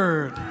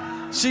bird.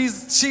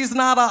 She's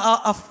not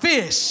a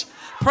fish.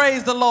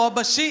 Praise the Lord.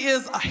 But she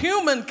is a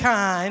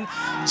humankind,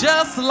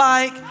 just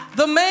like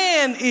the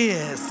man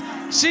is.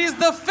 She's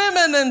the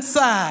feminine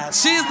side.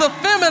 She's the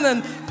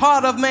feminine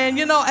part of man.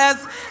 You know,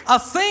 as a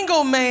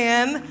single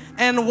man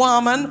and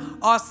woman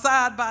are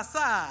side by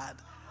side,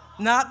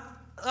 not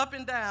up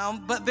and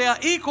down, but they are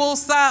equal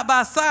side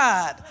by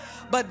side.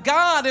 But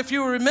God, if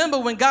you remember,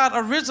 when God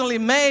originally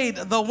made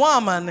the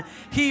woman,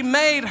 he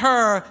made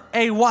her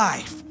a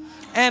wife.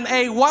 And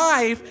a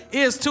wife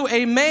is to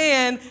a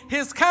man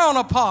his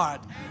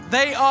counterpart.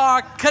 They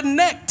are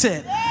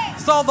connected.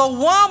 So the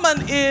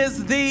woman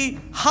is the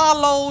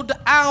hollowed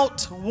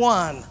out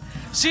one.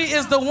 She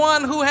is the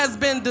one who has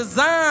been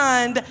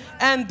designed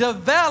and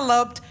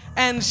developed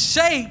and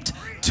shaped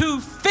to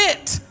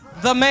fit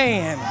the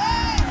man.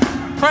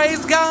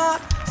 Praise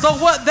God. So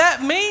what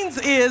that means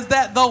is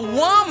that the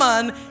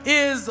woman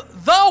is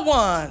the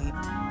one,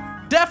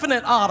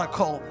 definite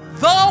article,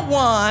 the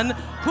one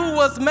who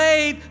was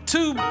made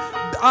to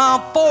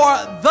for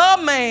the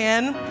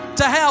man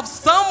to have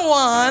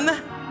someone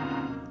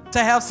to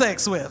have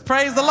sex with.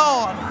 Praise the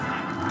Lord.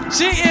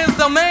 She is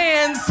the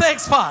man's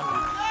sex partner.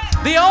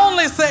 The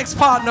only sex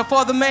partner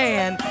for the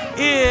man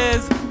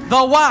is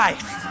the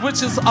wife,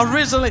 which is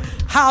originally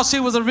how she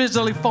was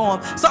originally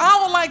formed. So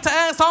I would like to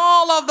ask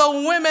all of the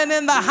women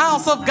in the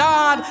house of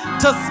God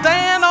to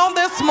stand on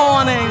this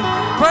morning.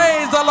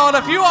 Praise the Lord.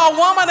 If you are a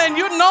woman and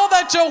you know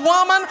that you're a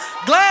woman,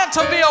 glad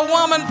to be a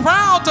woman,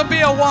 proud to be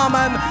a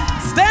woman,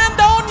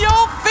 stand on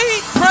your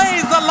feet.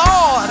 Praise the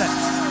Lord.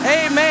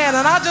 Amen.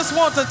 And I just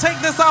want to take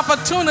this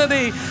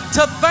opportunity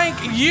to thank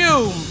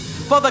you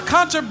for the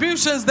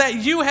contributions that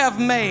you have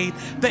made,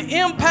 the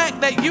impact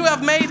that you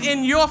have made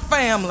in your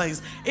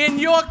families, in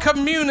your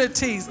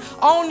communities,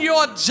 on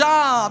your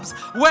jobs,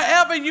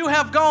 wherever you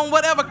have gone,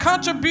 whatever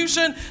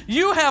contribution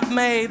you have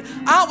made.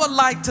 I would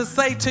like to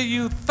say to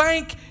you,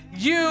 thank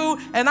you.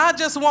 And I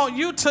just want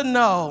you to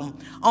know,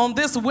 on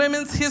this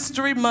Women's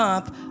History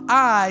Month,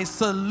 I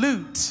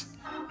salute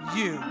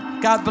you.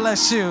 God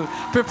bless you.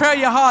 Prepare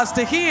your hearts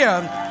to hear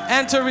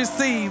and to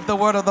receive the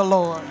word of the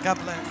Lord. God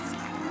bless.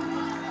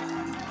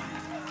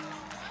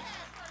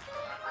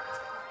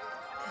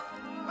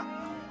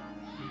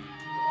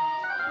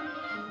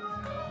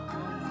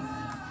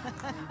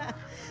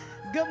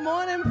 Good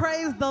morning,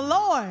 praise the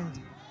Lord.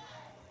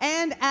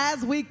 And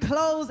as we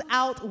close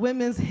out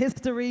Women's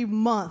History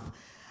Month,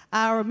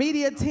 our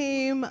media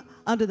team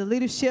under the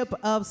leadership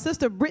of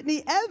Sister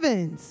Brittany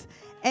Evans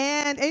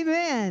and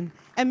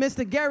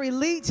Mr. Gary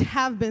Leach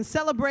have been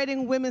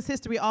celebrating women's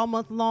history all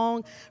month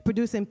long,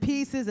 producing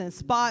pieces and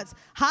spots,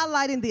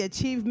 highlighting the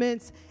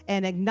achievements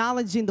and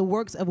acknowledging the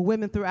works of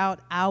women throughout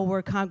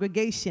our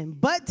congregation.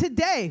 But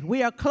today,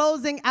 we are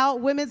closing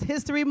out Women's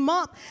History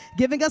Month,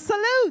 giving a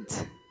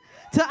salute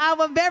to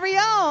our very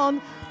own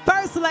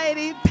First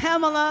Lady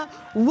Pamela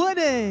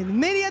Wooden.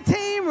 Media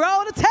team,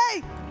 roll the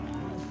tape.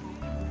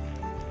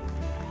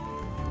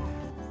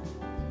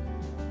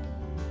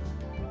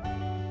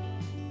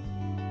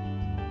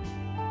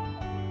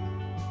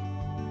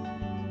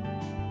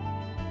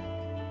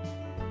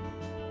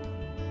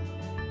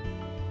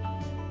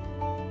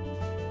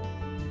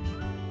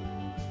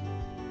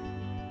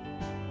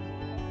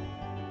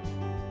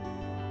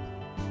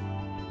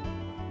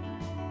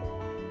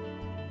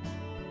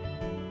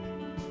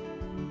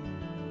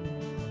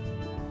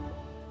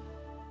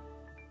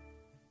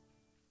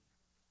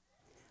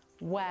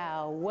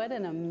 Wow, what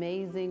an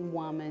amazing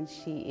woman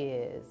she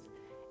is.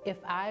 If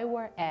I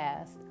were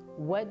asked,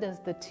 what does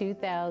the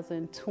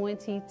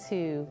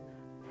 2022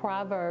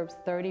 Proverbs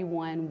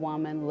 31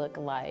 woman look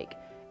like?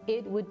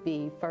 It would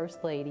be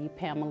First Lady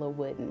Pamela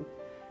Wooden.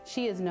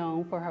 She is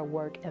known for her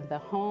work in the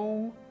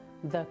home,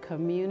 the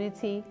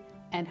community,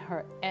 and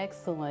her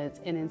excellence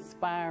in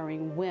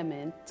inspiring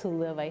women to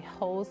live a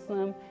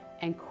wholesome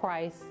and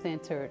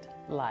Christ-centered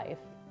life.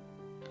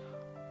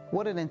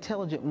 What an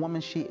intelligent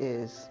woman she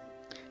is.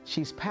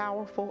 She's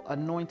powerful,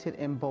 anointed,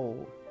 and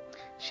bold.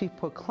 She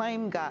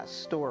proclaimed God's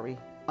story,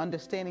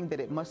 understanding that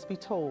it must be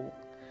told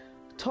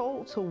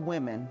to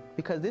women,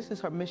 because this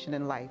is her mission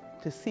in life,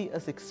 to see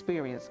us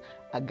experience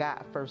a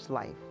God-first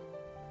life.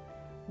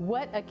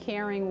 What a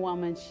caring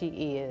woman she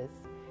is.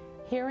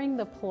 Hearing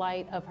the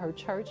plight of her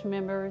church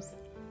members,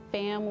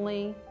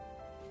 family,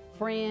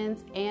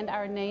 friends, and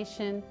our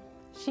nation,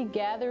 she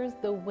gathers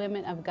the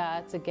women of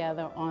God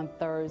together on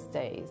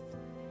Thursdays,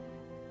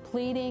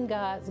 pleading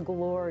God's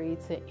glory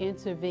to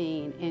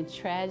intervene in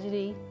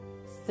tragedy,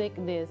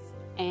 sickness,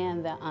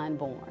 and the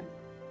unborn.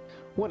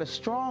 What a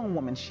strong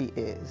woman she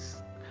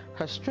is.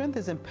 Her strength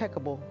is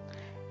impeccable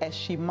as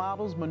she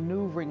models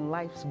maneuvering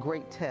life's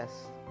great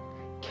tests.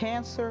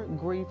 Cancer,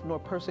 grief, nor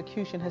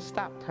persecution has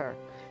stopped her.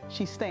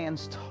 She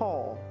stands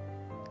tall,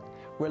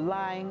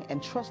 relying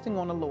and trusting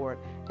on the Lord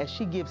as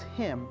she gives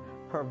Him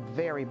her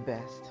very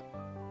best.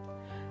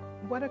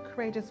 What a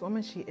courageous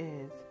woman she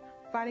is,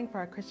 fighting for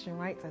our Christian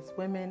rights as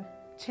women,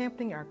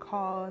 championing our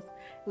cause,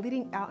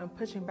 leading out and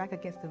pushing back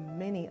against the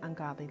many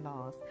ungodly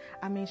laws.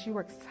 I mean, she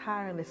works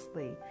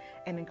tirelessly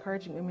and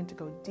encouraging women to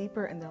go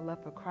deeper in their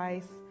love for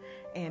Christ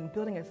and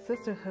building a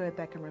sisterhood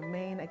that can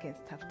remain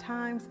against tough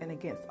times and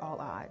against all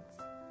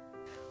odds.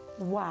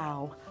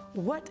 Wow,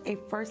 what a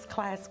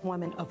first-class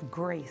woman of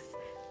grace,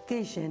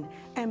 vision,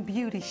 and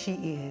beauty she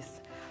is.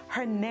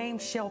 Her name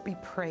shall be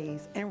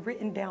praised and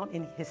written down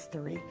in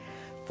history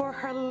for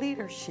her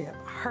leadership,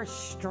 her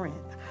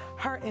strength,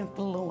 her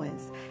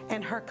influence,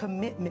 and her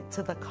commitment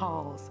to the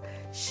cause.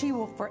 She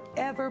will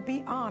forever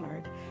be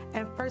honored.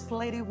 And First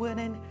Lady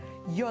Wooden,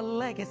 your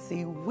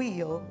legacy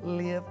will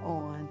live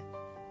on.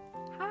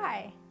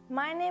 Hi,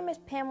 my name is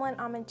Pamela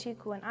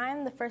Amantuku, and I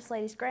am the First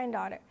Lady's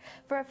granddaughter.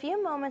 For a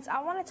few moments,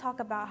 I want to talk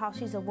about how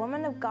she's a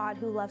woman of God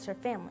who loves her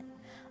family.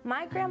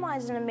 My grandma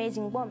is an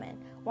amazing woman.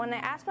 When I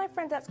ask my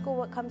friends at school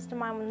what comes to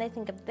mind when they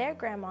think of their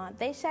grandma,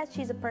 they said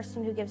she's a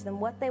person who gives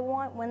them what they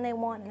want, when they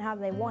want, and how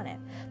they want it.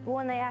 But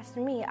when they asked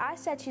me, I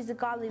said she's a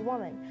godly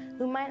woman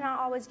who might not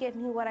always give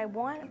me what I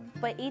want,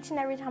 but each and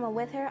every time I'm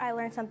with her, I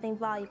learn something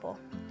valuable.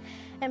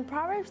 In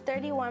Proverbs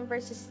 31,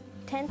 verses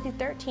 10 through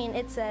 13,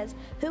 it says,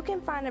 "Who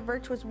can find a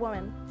virtuous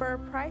woman? For her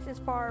price is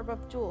far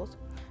above jewels.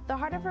 The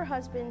heart of her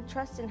husband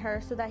trusts in her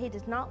so that he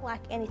does not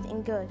lack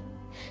anything good.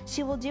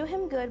 She will do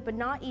him good, but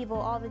not evil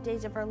all the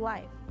days of her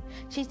life.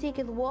 She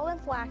seeketh wool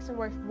and flax and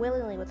works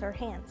willingly with her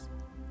hands."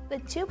 The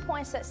 2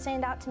 points that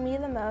stand out to me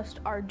the most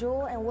are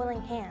jewel and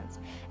willing hands.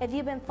 If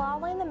you've been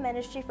following the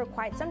ministry for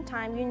quite some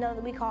time, you know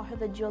that we call her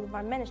the jewel of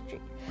our ministry.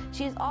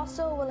 She is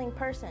also a willing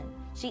person.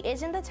 She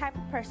isn't the type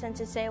of person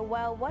to say,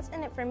 well, what's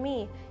in it for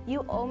me?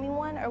 You owe me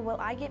one, or will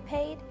I get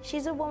paid?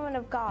 She's a woman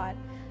of God.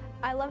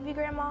 I love you,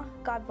 Grandma.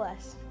 God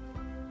bless.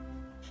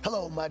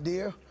 Hello, my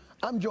dear.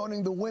 I'm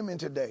joining the women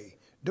today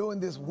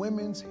during this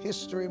Women's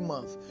History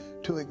Month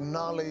to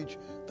acknowledge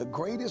the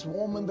greatest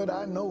woman that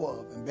I know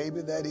of, and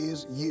baby, that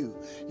is you.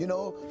 You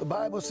know, the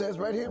Bible says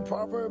right here in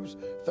Proverbs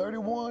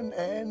 31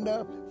 and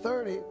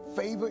 30,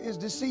 favor is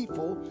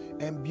deceitful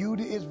and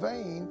beauty is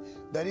vain.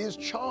 That is,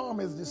 charm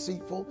is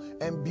deceitful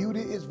and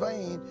beauty is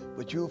vain,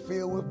 but you'll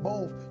feel with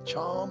both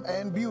charm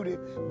and beauty.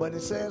 But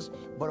it says,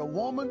 but a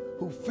woman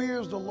who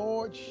fears the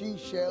Lord, she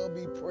shall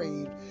be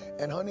praised.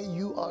 And honey,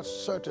 you are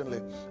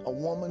certainly a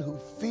woman who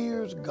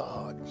fears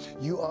God.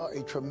 You are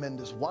a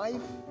tremendous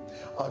wife,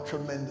 a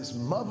tremendous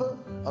mother,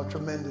 a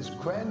tremendous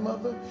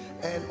grandmother,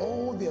 and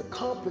all the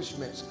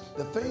accomplishments,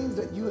 the things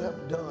that you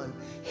have done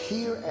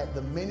here at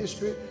the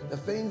ministry, the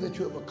things that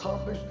you have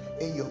accomplished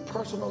in your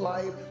personal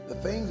life, the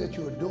things that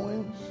you are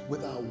doing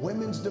with our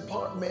women's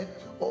department.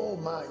 Oh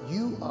my,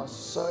 you are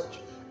such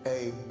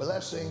a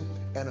blessing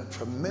and a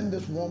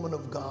tremendous woman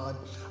of God.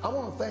 I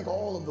want to thank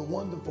all of the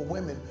wonderful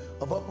women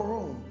of Upper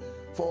Room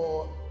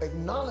for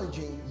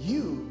acknowledging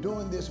you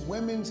during this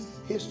Women's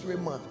History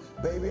Month.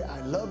 Baby,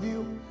 I love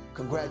you.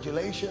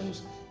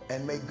 Congratulations.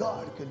 And may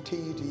God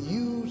continue to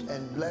use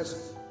and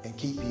bless and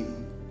keep you.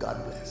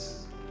 God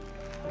bless.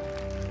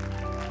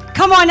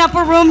 Come on,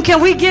 Upper Room.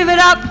 Can we give it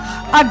up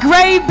a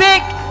great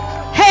big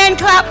hand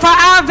clap for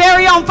our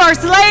very own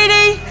First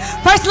Lady?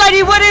 First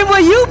Lady Wooden, will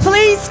you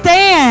please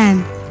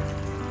stand?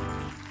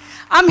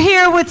 I'm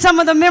here with some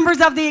of the members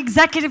of the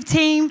executive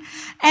team,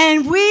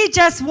 and we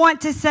just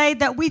want to say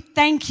that we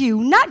thank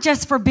you, not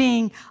just for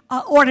being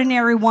an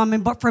ordinary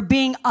woman, but for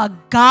being a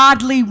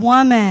godly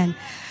woman.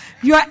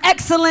 Your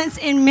excellence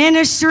in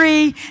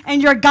ministry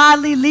and your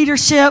godly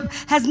leadership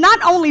has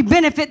not only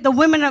benefited the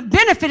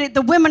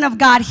women of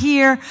God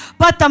here,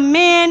 but the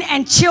men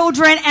and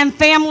children and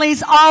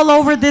families all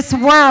over this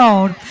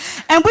world.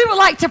 And we would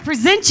like to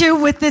present you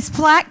with this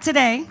plaque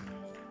today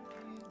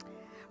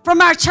from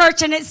our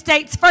church, and it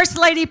states, First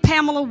Lady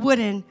Pamela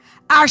Wooden,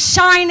 our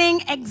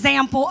shining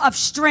example of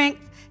strength,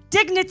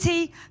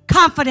 dignity,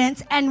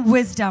 confidence, and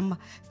wisdom.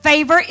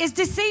 Favor is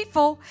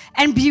deceitful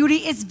and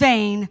beauty is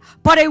vain,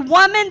 but a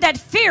woman that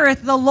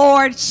feareth the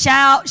Lord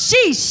shall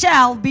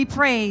be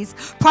praised.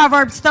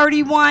 Proverbs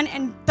 31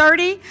 and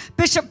 30,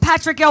 Bishop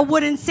Patrick L.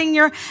 Wooden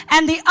Sr.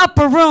 and the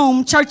Upper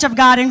Room Church of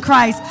God in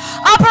Christ.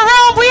 Upper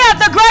Room, we have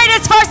the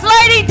greatest First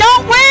Lady,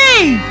 don't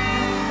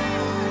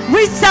we?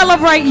 We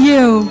celebrate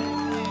you.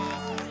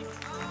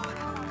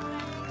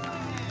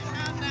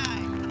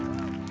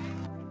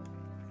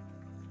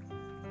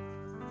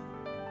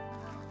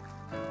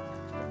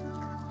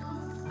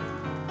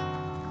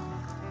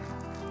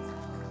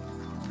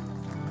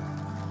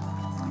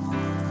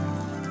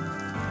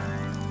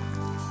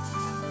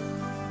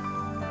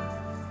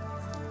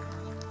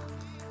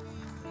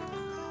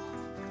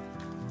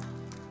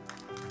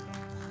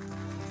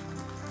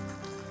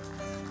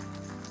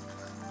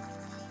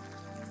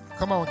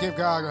 Come on, give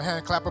God a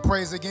hand clap of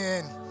praise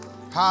again.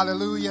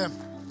 Hallelujah.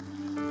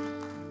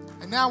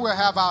 And now we'll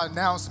have our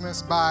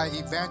announcements by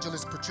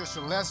Evangelist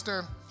Patricia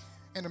Lester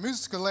and a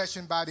music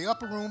collection by the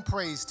Upper Room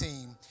Praise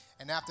Team.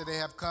 And after they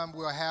have come,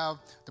 we'll have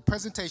the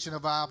presentation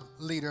of our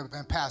leader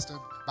and pastor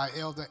by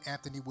Elder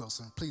Anthony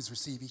Wilson. Please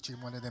receive each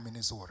and one of them in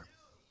this order.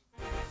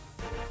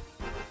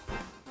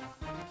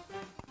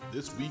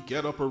 This week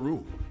at Upper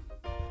Room,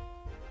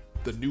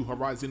 the New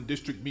Horizon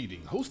District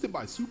meeting, hosted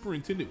by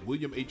Superintendent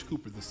William H.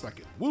 Cooper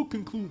II, will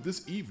conclude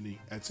this evening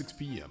at 6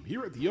 p.m.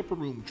 here at the Upper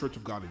Room Church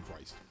of God in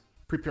Christ.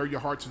 Prepare your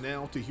hearts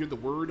now to hear the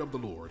word of the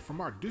Lord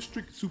from our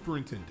district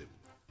superintendent.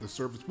 The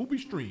service will be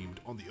streamed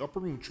on the Upper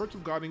Room Church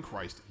of God in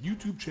Christ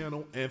YouTube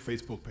channel and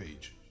Facebook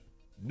page.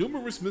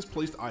 Numerous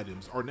misplaced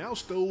items are now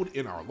stowed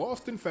in our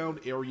lost and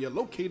found area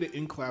located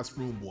in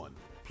Classroom 1.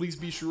 Please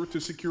be sure to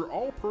secure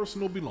all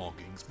personal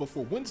belongings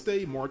before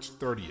Wednesday, March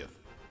 30th.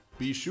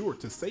 Be sure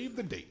to save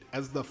the date,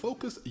 as the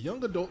Focus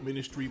Young Adult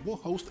Ministry will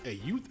host a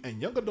youth and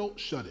young adult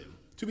shut-in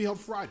to be held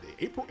Friday,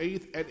 April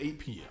 8th at 8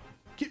 p.m.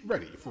 Get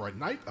ready for a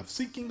night of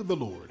seeking the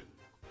Lord.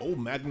 Oh,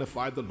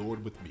 magnify the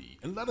Lord with me,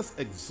 and let us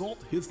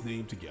exalt his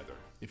name together.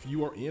 If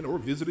you are in or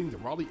visiting the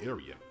Raleigh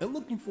area and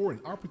looking for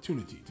an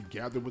opportunity to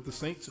gather with the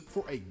saints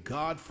for a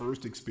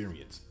God-first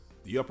experience,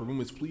 the Upper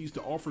Room is pleased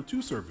to offer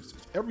 2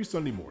 services every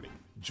Sunday morning.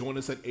 Join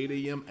us at 8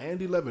 a.m.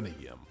 and 11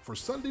 a.m. for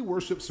Sunday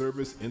worship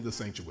service in the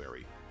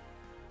sanctuary.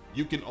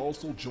 You can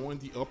also join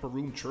the Upper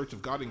Room Church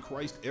of God in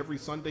Christ every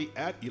Sunday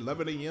at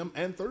 11 a.m.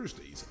 and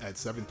Thursdays at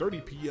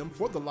 7:30 p.m.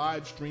 for the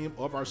live stream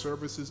of our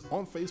services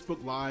on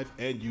Facebook Live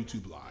and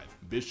YouTube Live.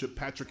 Bishop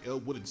Patrick L.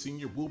 Woodard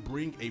Sr. will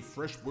bring a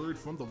fresh word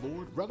from the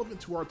Lord relevant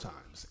to our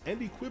times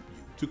and equip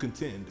you to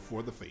contend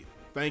for the faith.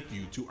 Thank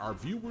you to our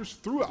viewers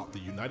throughout the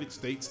United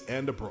States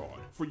and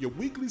abroad for your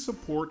weekly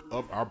support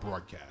of our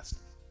broadcast.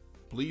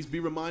 Please be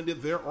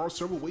reminded there are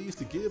several ways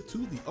to give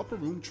to the Upper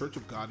Room Church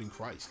of God in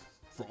Christ.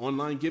 For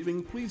online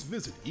giving, please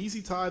visit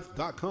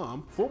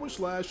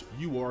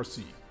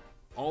easytithe.com/URC.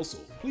 Also,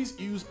 please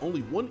use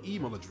only one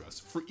email address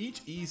for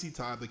each Easy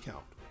Tithe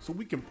account so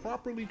we can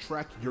properly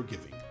track your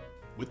giving.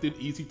 Within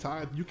Easy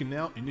Tithe, you can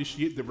now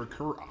initiate the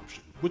Recur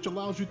option, which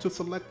allows you to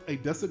select a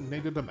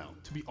designated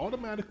amount to be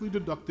automatically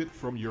deducted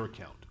from your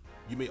account.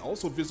 You may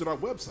also visit our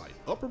website,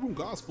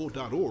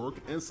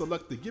 upperroomgospel.org, and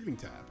select the Giving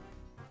tab.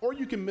 Or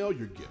you can mail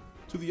your gift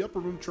to the Upper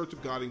Room Church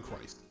of God in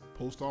Christ,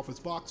 Post Office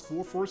Box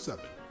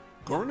 447,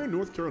 Garner,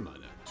 North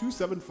Carolina,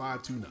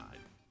 27529.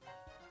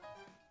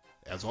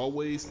 As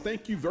always,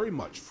 thank you very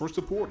much for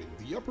supporting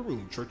the Upper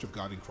Room Church of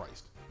God in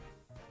Christ.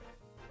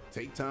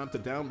 Take time to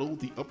download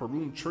the Upper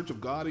Room Church of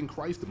God in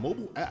Christ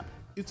mobile app.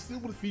 It's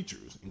filled with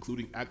features,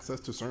 including access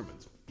to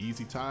sermons,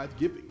 Easy Tithe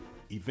giving,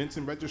 events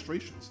and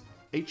registrations,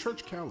 a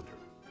church calendar,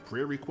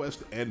 prayer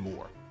requests, and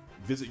more.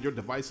 Visit your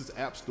device's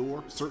app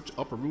store, search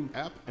Upper Room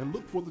app, and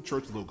look for the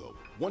church logo.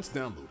 Once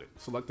downloaded,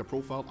 select the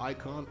profile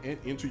icon and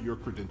enter your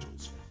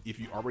credentials. If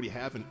you already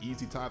have an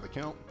Easy Tithe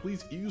account,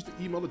 please use the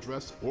email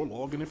address or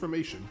login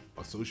information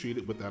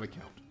associated with that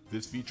account.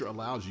 This feature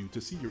allows you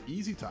to see your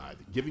Easy Tithe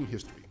giving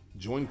history,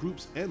 join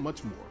groups, and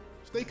much more.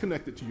 Stay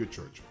connected to your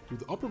church through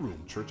the Upper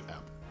Room Church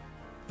app.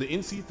 The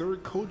NC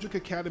Third Kojic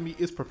Academy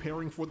is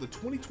preparing for the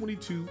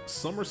 2022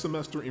 summer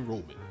semester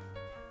enrollment.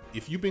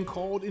 If you've been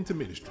called into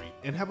ministry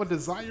and have a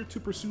desire to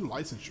pursue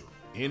licensure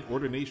and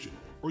ordination,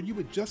 or you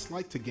would just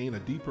like to gain a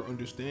deeper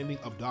understanding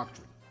of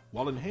doctrine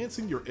while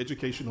enhancing your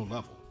educational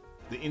level,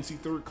 the NC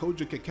Third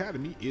Kojic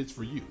Academy is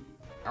for you.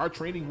 Our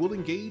training will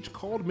engage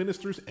called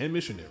ministers and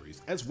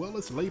missionaries, as well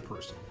as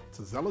laypersons,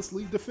 to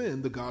zealously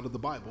defend the God of the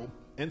Bible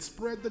and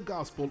spread the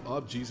gospel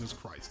of Jesus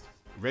Christ.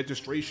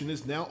 Registration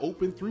is now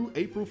open through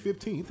April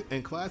 15th,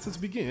 and classes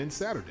begin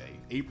Saturday,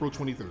 April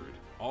 23rd.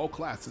 All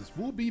classes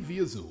will be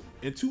via Zoom,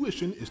 and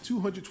tuition is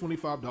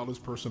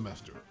 $225 per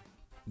semester.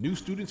 New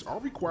students are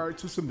required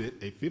to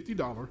submit a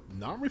 $50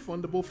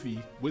 non-refundable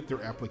fee with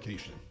their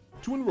application.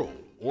 To enroll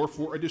or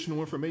for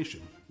additional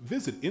information,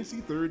 visit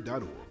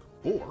ncthird.org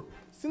or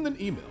send an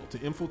email to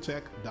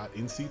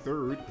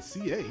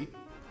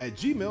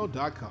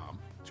infotech.ncthirdca@gmail.com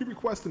to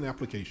request an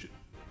application.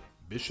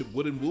 Bishop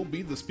Wooden will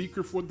be the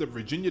speaker for the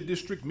Virginia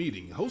District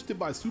Meeting, hosted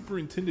by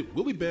Superintendent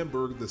Willie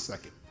Bamberg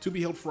II, to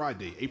be held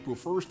Friday, April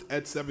 1st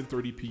at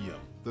 7:30 p.m.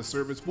 The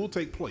service will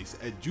take place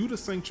at Judah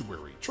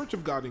Sanctuary, Church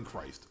of God in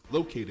Christ,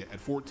 located at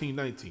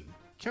 1419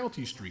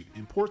 County Street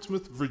in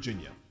Portsmouth,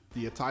 Virginia.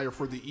 The attire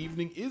for the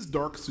evening is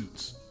dark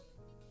suits.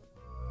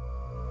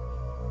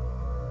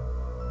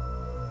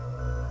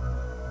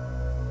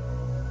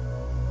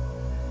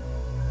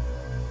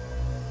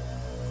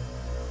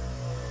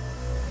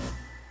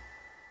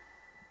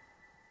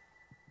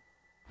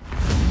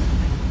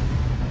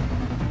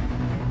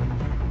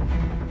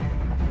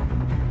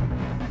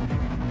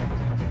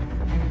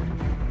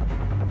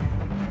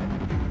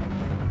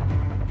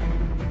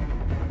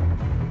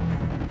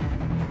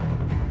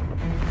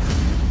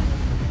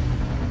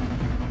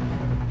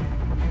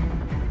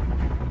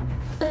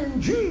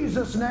 In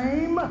Jesus'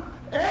 name,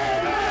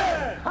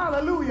 amen.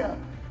 Hallelujah.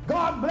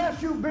 God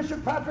bless you,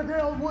 Bishop Patrick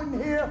L.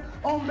 Wooden here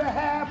on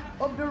behalf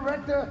of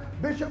Director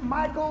Bishop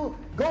Michael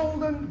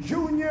Golden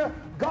Jr.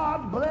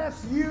 God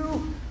bless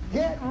you.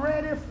 Get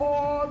ready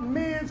for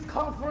men's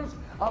conference,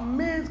 a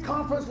men's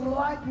conference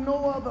like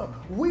no other.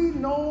 We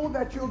know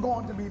that you're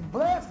going to be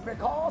blessed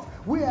because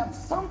we have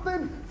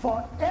something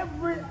for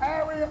every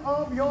area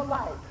of your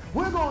life.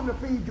 We're going to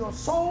feed your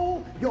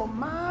soul, your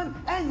mind,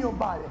 and your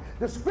body.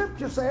 The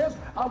scripture says,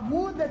 I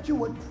would that you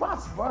would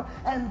prosper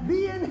and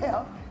be in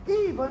health,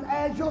 even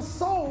as your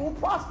soul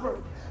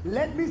prospers.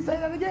 Let me say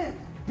that again.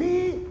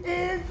 Be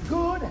in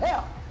good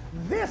health.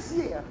 This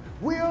year,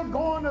 we're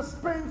going to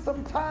spend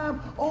some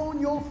time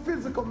on your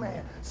physical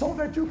man so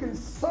that you can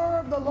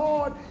serve the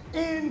Lord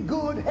in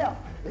good health.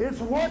 It's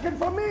working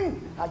for me.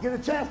 I get a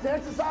chance to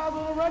exercise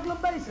on a regular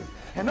basis.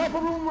 And Upper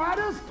Room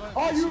Riders,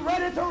 are you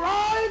ready to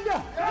ride?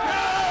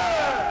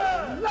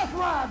 Yeah! Let's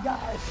ride,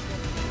 guys.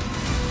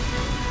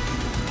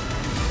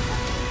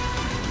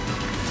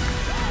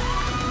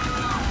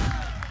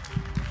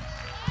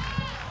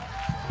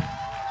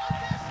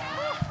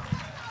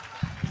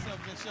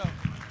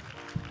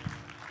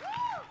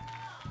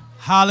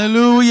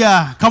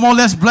 Hallelujah. Come on,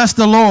 let's bless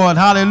the Lord.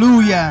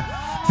 Hallelujah.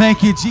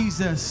 Thank you,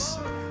 Jesus.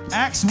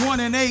 Acts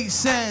 1:8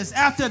 says,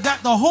 after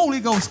that the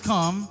Holy Ghost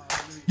come,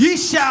 ye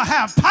shall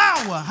have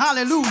power.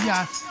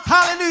 Hallelujah.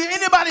 Hallelujah.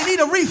 Anybody need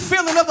a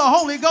refilling of the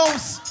Holy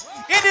Ghost?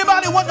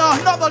 Anybody want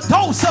another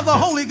dose of the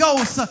Holy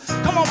Ghost?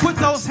 Come on, put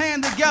those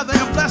hands together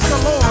and bless the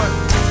Lord.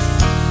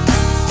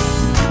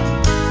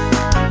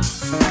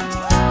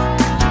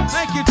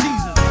 Thank you,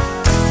 Jesus.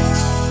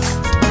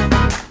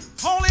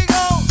 Holy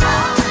Ghost,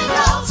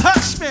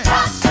 touch me,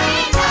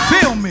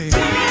 fill me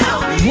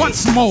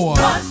once more.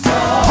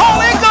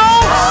 Holy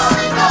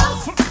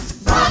Ghost,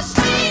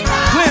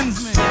 cleanse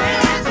me.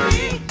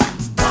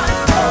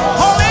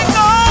 Holy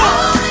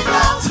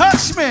Ghost,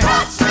 touch me,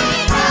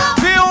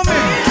 fill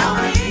me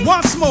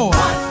once more.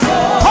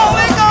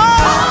 Holy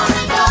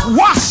Ghost,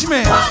 wash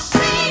me,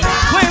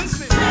 cleanse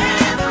me.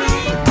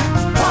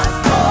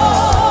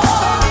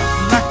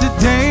 Like the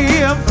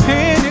day of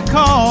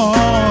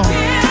Pentecost,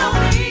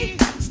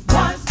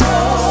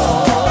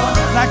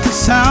 like the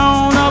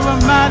sound of a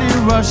mighty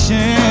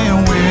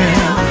rushing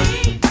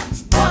wind.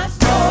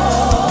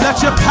 Let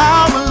your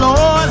power,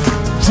 Lord,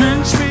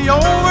 drench me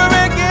over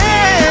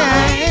again.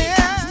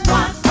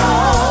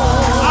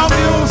 I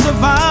will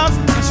survive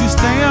if you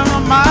stay in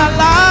my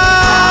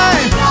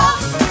life.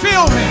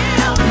 Feel me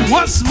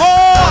once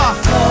more.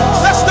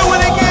 Let's do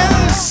it again.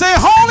 Say,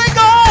 Holy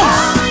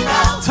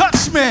Ghost,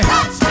 touch me,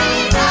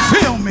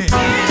 feel me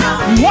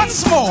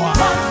once more.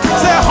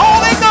 Say,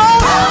 Holy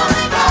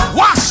Ghost,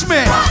 wash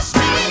me,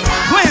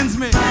 cleanse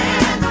me.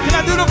 Can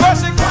I do the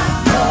verse again?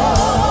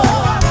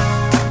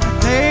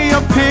 Day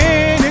of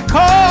Pentecost,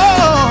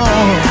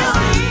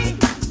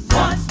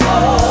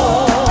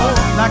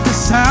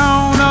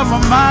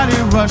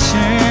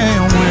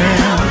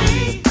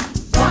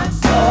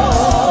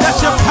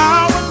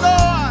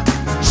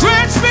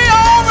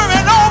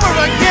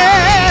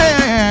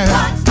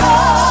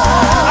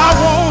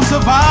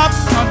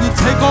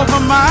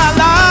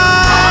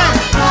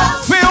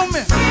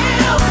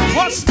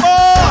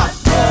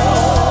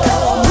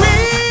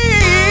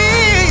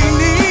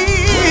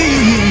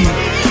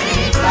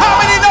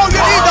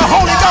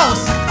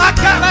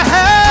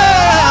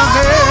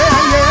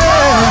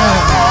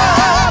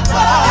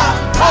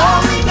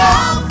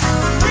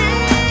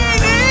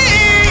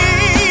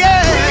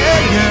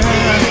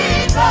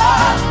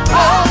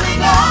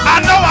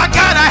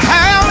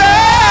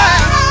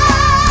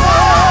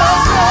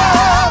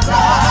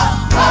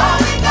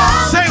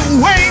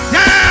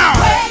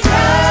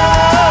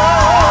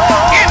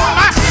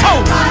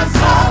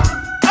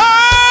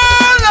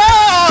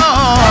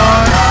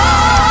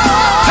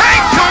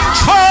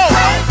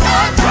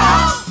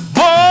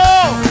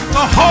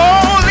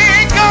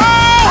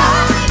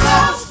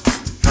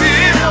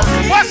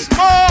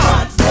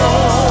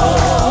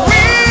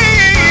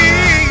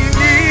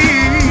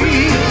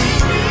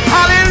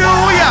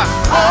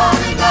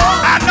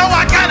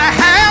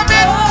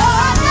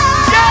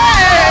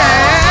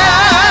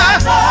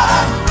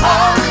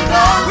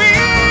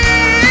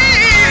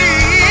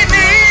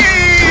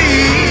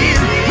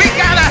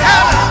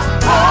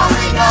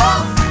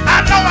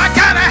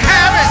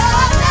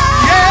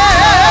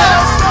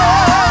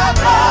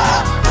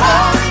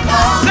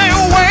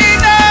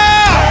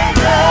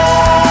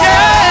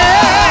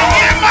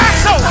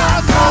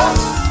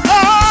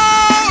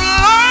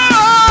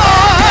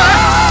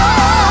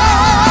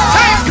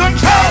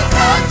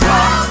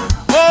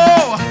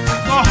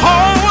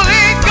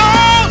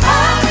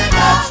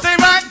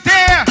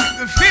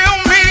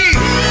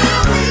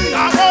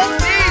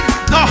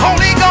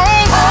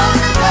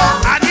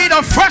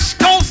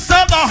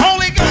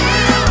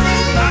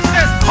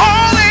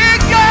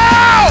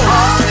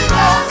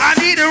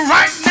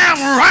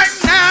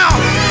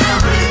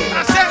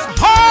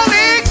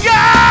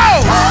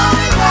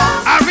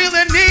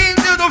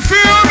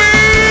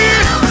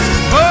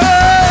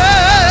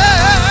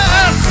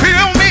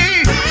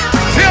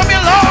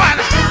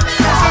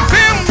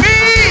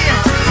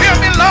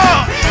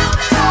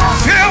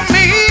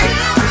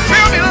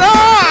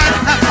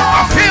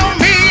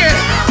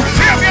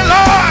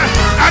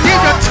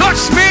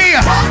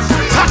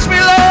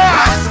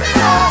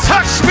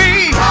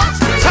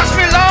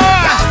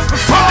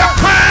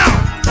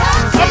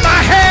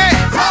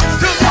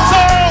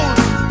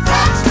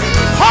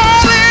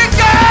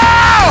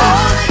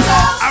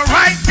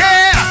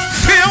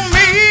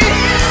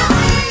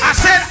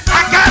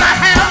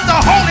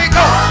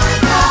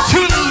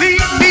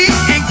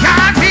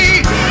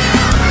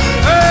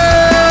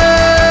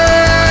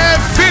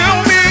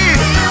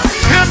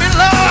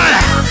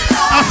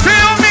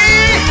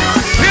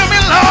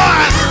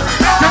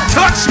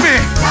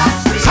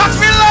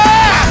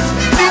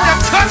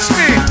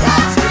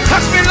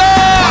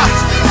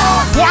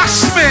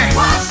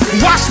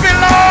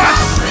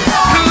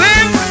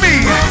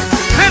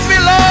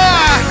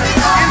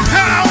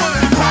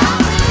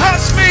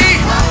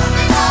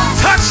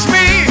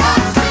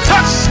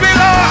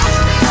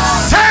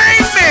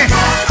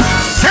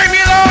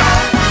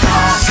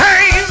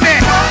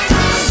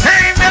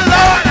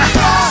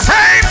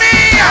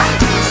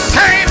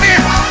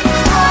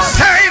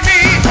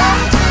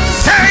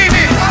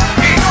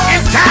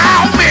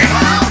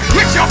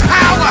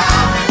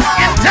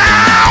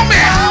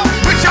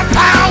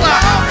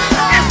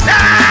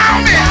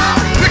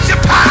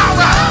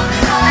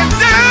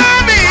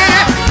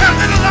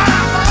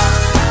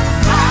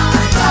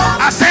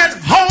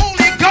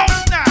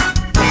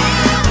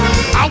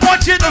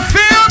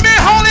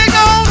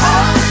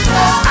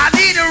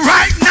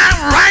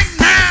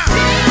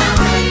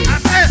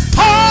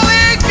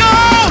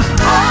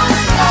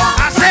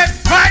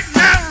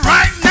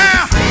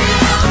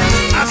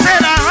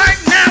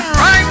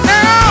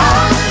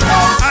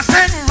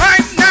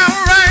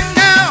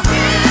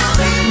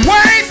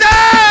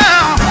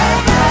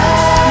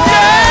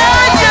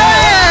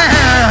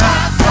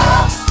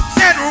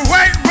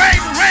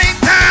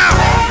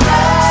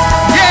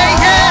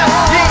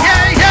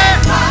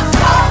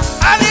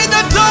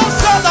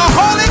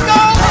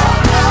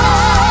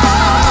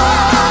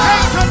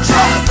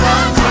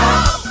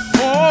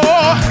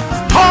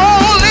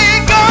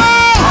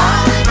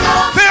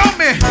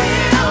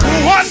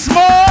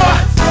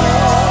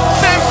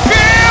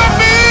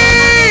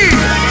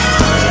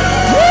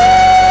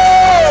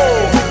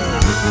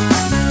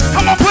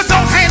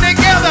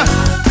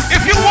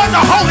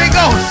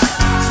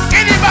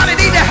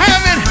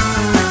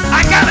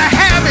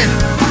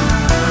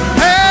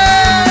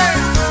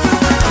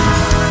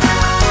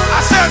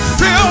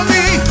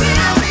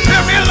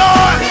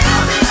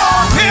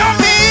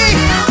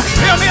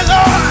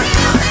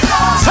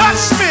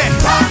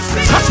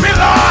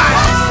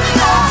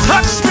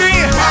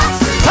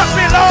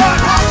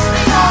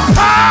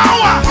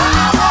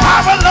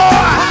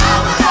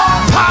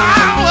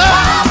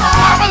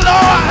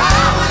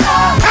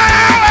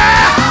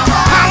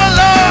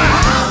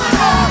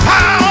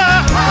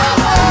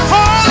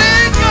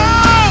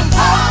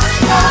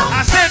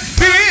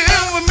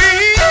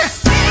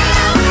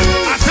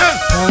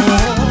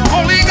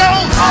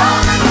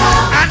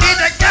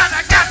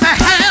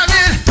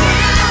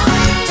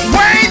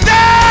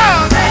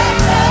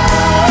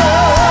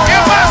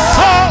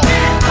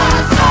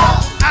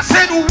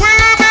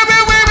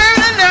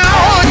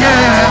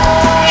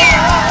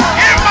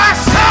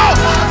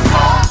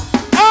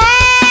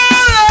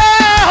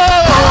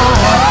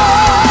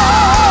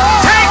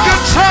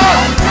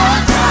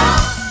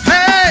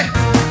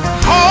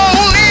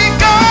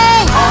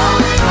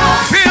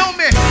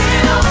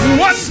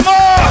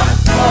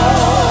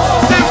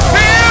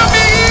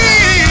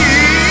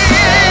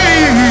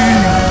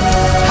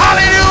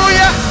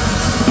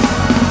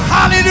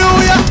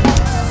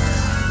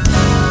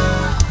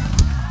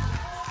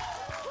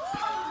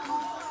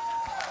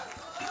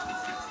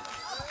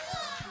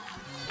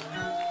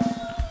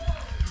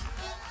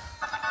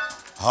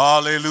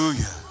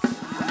 Hallelujah.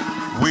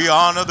 We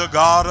honor the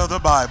God of the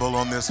Bible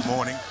on this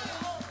morning.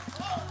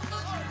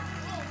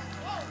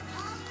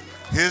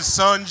 His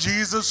son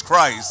Jesus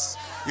Christ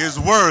is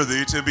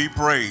worthy to be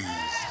praised.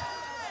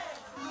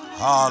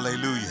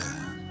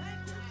 Hallelujah.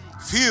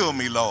 Fill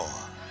me, Lord.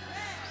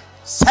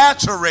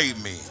 Saturate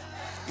me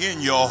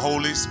in your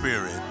Holy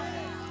Spirit.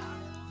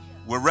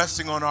 We're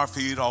resting on our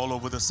feet all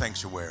over the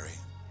sanctuary.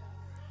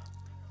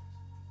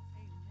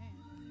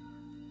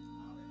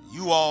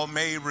 You all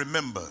may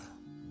remember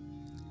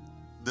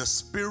the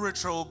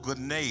spiritual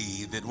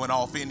grenade that went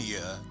off in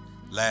here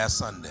last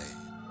Sunday.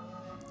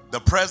 The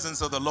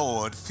presence of the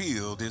Lord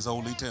filled his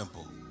holy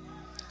temple.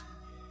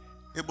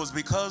 It was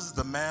because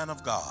the man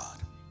of God,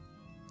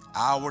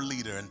 our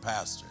leader and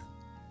pastor,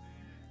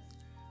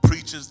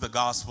 preaches the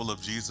gospel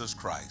of Jesus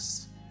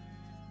Christ.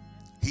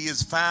 He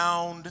is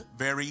found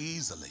very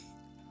easily.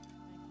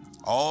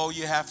 All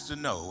you have to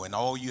know and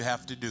all you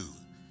have to do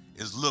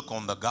is look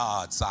on the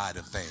God side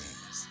of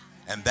things,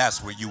 and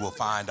that's where you will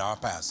find our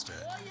pastor.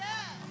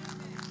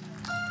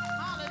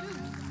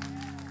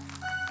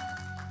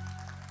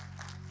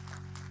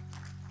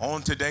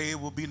 On today, it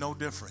will be no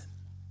different.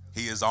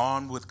 He is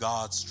armed with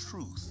God's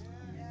truth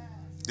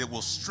that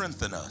will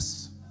strengthen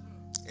us,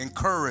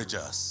 encourage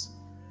us,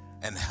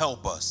 and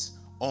help us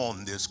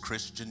on this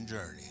Christian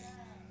journey.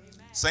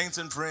 Saints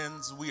and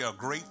friends, we are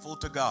grateful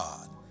to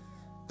God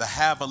to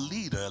have a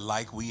leader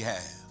like we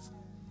have.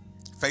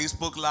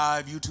 Facebook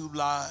Live, YouTube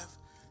Live.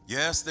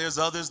 Yes, there's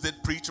others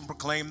that preach and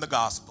proclaim the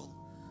gospel.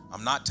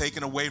 I'm not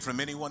taking away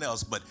from anyone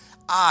else, but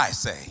I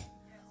say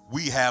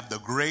we have the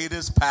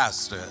greatest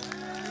pastor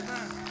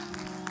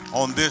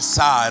on this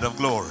side of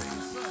glory.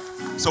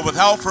 So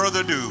without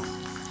further ado,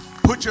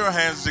 put your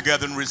hands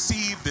together and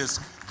receive this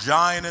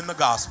giant in the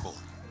gospel,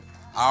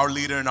 our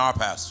leader and our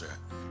pastor,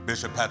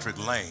 Bishop Patrick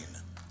Lane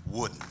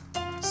Wooden,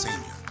 Sr.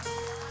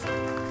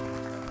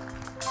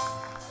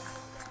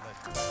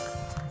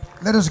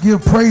 Let us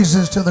give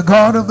praises to the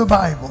God of the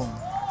Bible,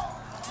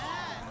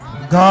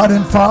 God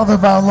and Father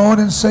of our Lord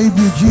and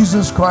Savior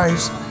Jesus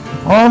Christ.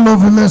 All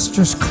over, let's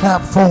just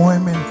clap for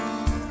him and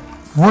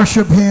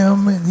worship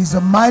him. And he's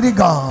a mighty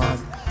God.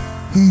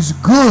 He's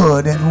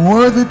good and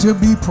worthy to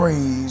be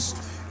praised.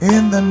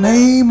 In the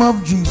name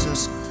of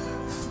Jesus.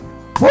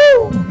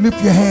 Woo!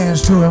 Lift your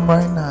hands to him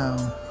right now.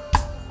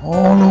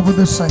 All over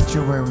the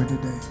sanctuary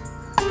today.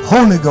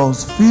 Holy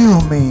Ghost,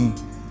 fill me.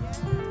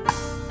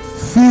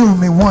 Fill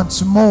me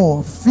once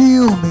more.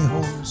 Fill me,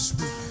 Holy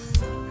Spirit.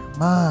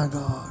 My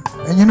God.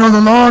 And you know the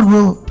Lord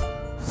will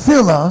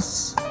fill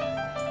us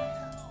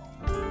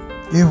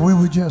if we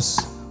would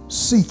just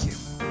seek him.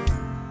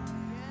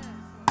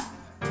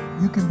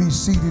 You can be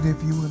seated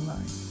if you would like.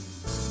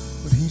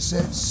 But he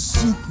said,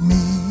 seek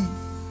me,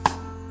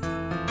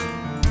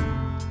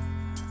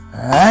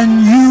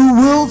 and you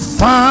will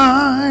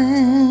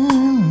find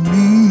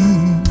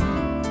me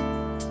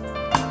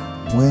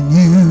when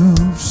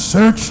you've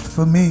searched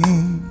for me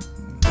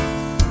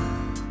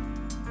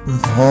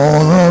with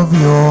all of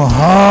your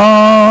heart.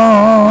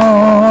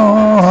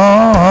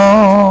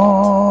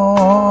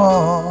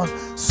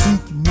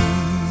 Seek me,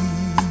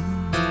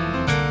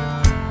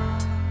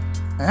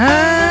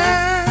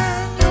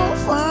 and you'll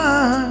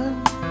find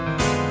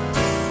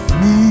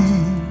me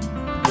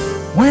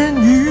when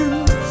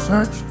you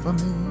search for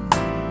me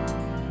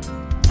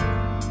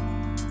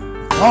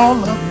with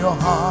all of your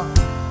heart.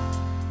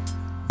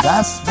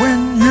 That's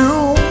when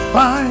you'll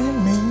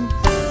find me,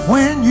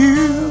 when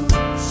you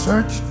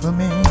search for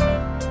me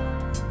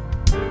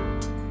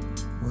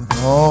with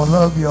all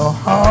of your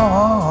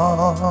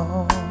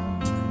heart.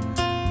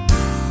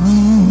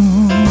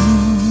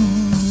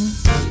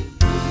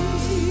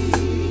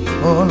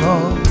 Oh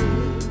Lord,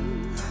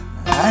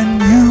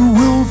 and you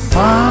will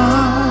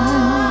find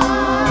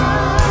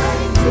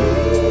me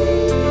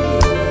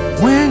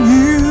when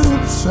you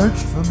search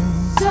for me.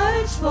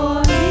 Search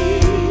for me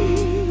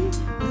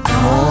with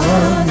all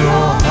of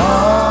your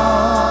heart.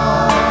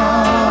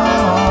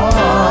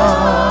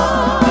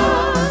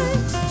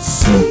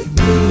 Seek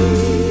me,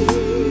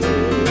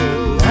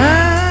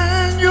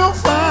 and you'll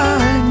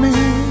find me.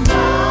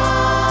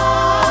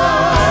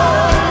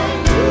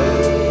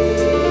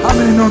 How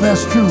many know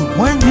that's true?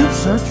 When you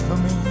search for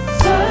me,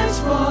 search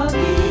for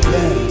me.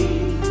 Yeah.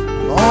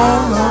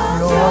 All of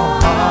your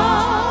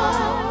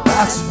heart.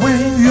 That's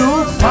when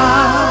you'll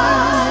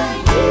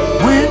find me.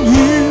 When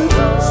you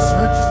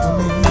search for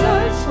me.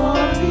 Search for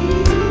me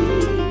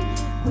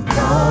with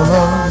all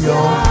of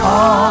your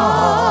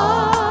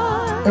heart.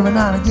 Every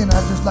now and again, I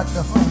just like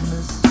to hum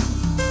this.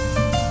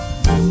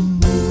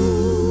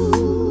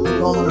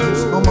 All of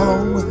us, come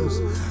along with us.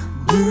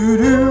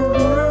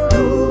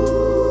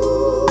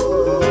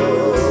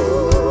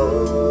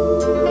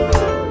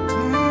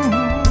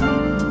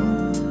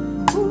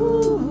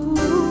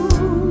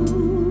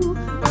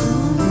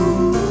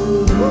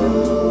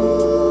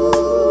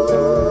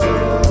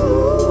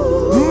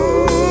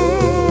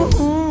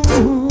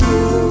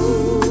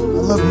 I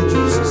love you,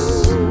 Jesus.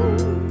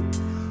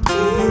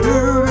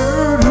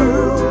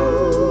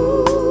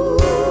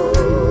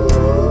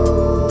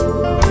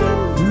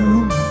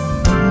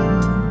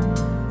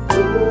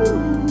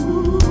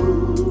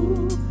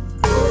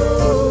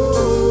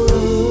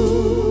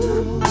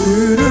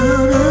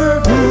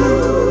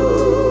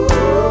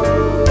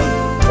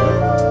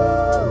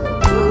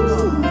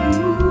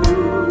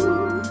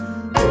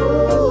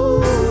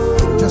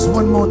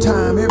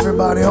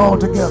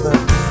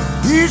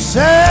 He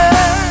said,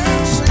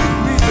 seek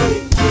me,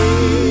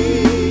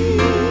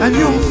 and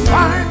you'll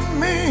find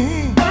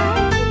me.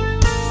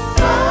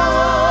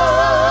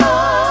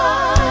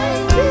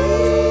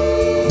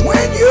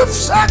 When you've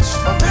searched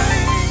for me,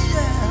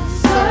 yeah.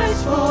 Search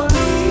for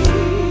me.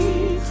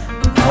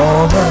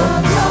 All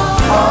of your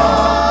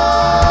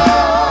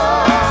heart.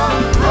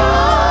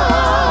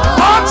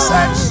 God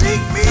said,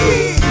 seek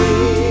me.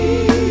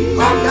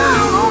 Go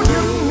down on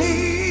your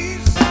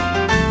knees.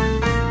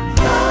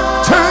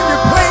 Turn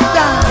your plate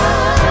down.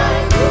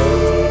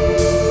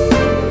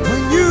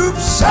 When you've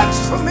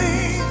searched for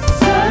me,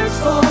 Search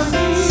for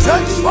me.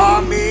 search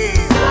for me.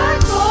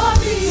 Search for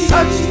me.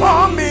 Search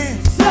for me.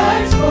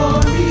 Search for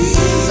me.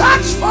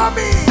 Search for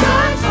me.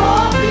 Search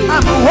for me.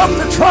 I'm worth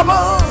the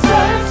trouble.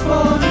 Search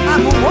for me.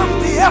 I'm worth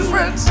the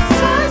efforts.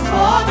 Search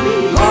for me.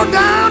 Go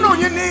down on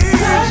your knees.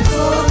 Search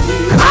for me.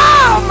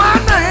 Call my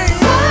name.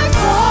 Search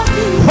for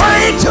me.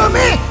 Pray to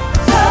me.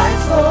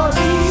 Search for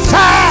me.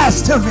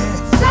 Fast to me.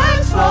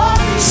 Search for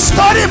me.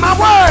 Study my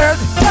word.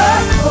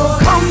 Search for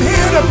me. Come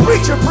here to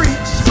preach or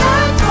preach.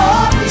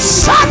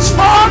 Search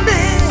for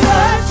me.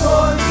 Search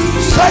for me.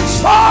 Search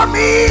for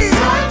me.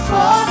 Search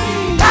for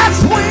me. Search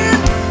for me.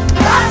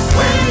 That's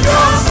when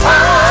you'll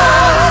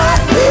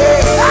find me.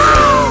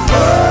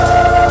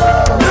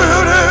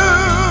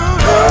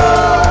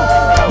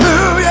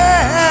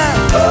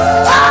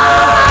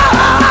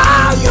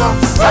 You'll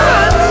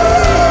find me.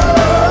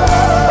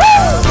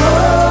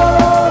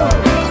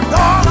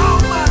 God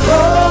Almighty.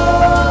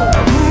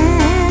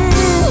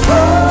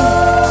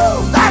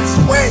 That's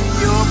when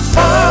you'll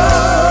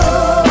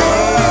find me.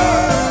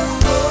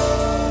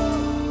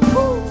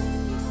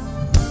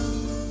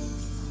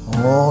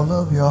 All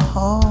of your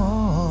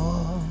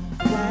heart.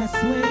 That's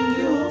when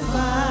you'll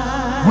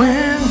find.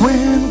 When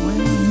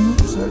you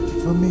search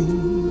for me,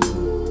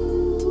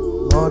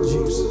 Lord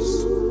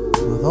Jesus,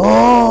 with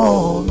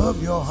all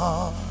of your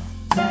heart.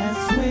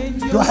 That's when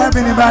Do I have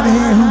anybody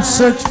here who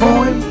searched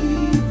for him?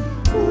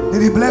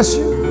 Did he bless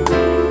you?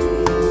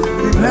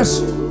 Did he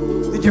bless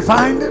you? Did you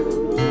find him?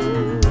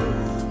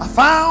 I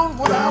found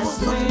what I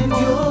was looking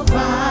for.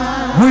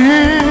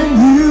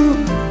 When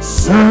you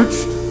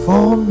searched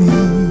for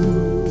me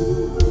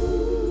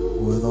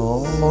with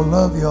all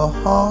of your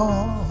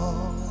heart.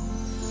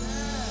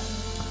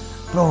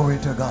 Glory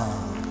to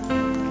God.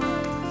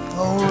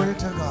 Glory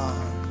to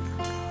God.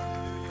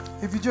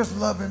 If you just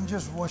love him,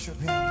 just worship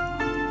him.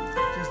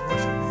 Just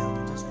worship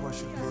him. Just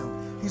worship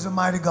him. He's a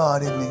mighty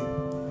God, isn't he?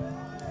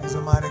 He's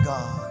a mighty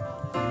God.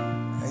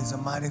 He's a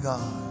mighty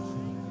God.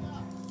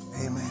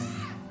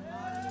 Amen.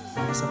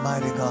 He's a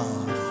mighty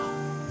God.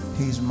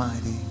 He's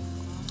mighty.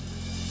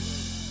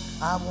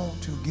 I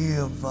want to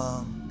give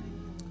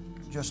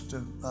just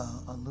a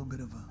little bit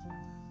of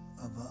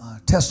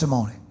a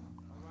testimony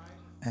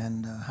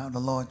and how the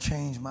Lord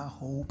changed my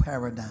whole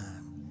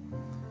paradigm.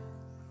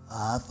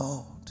 I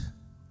thought,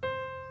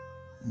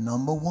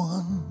 number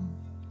one,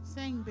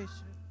 Sing,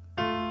 Bishop.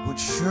 would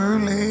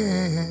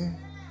surely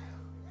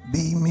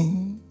be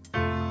me.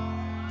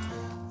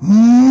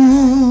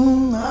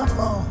 I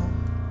thought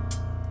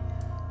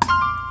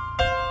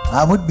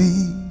I would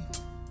be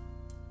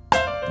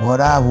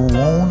what I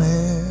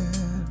wanted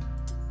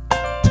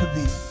to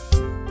be.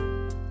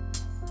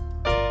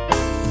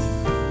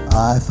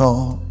 I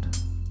thought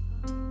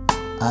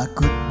I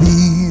could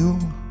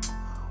build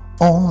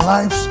on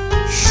life's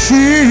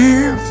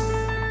shifting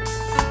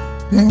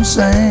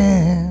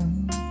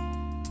sand,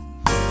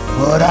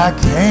 but I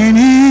can't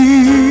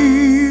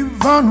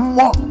even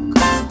walk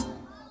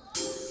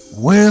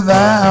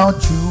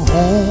without you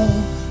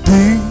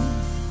holding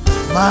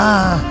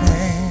my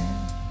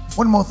hand.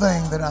 One more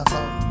thing that I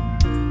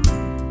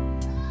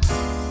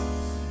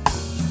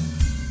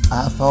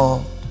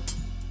thought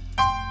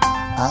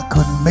I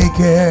couldn't make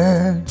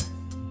it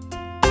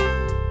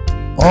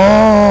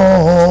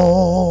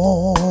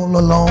all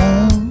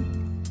alone.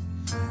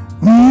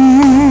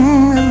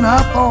 And I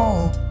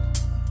thought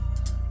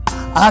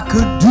I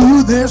could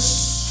do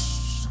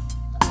this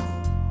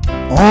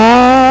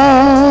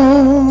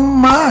on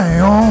my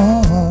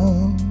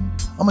own.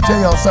 I'm gonna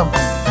tell y'all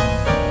something.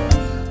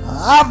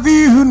 I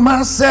viewed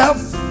myself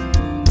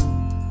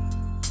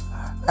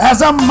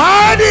as a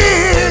mighty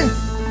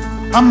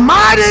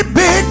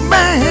big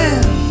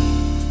man,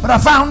 but I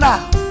found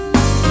out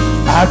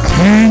I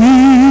can't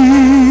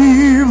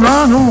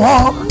even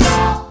walk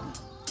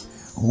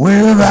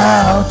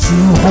without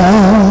you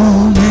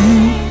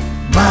holding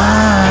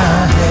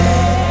my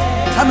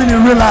hand. How many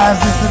realize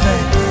this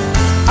today?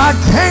 I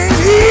can't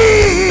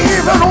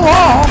even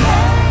walk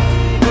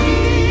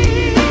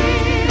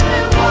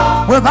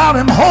without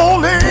him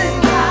holding.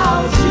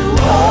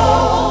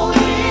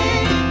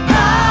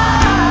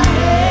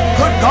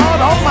 Good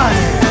God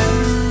Almighty.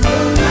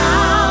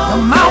 The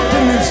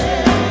mountain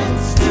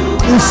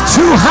is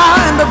too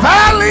high and the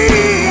valley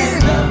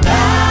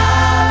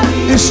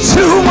is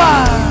too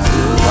wide.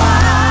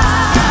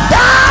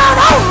 Down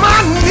on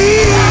my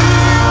knees,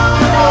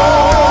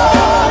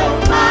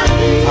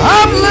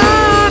 I've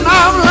learned,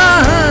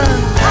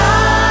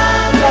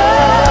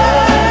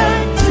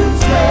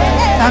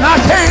 and I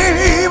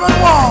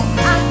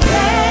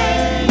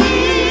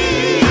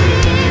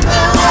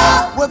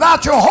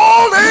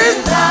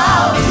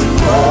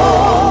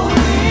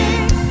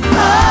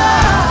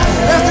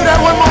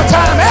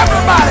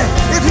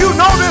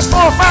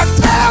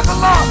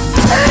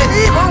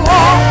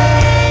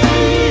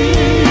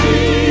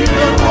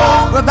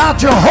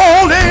without your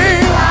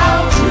holding.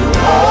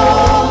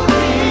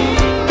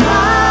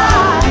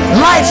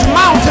 Life's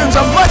mountains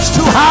are much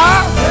too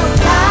high.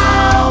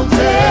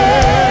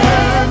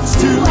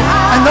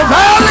 And the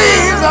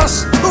valleys are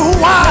too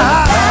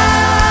wide.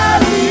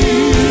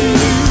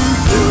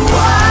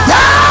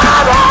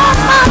 Down on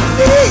my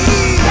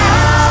knees.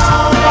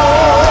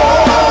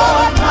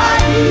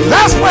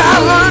 That's where I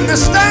learned to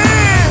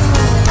stand.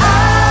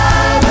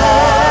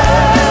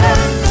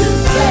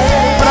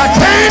 But I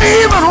can't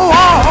even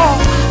walk.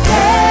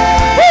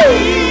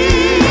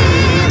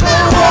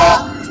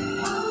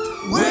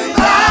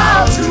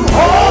 Without you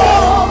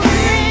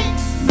holding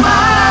my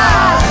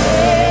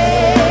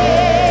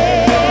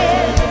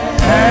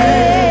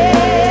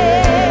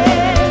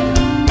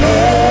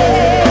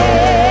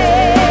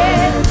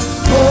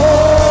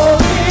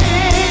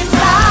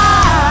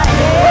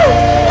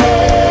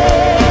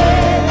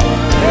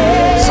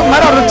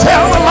somebody ought to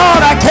tell the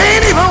Lord, I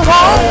can't even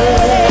walk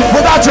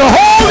without you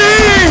holding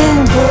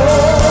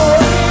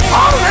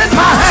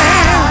my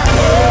hand.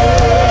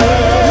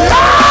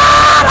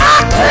 Lord, I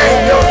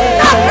can't do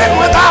nothing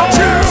without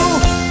you.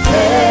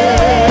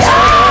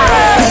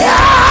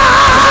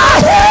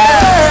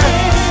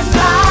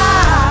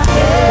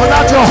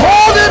 Without you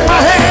holding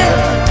my hand,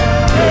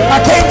 I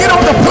can't get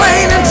on the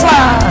plane and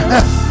fly.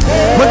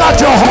 Without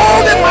you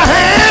holding my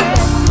hand,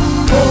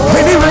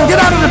 can't even get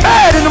out of the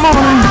bed in the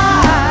morning.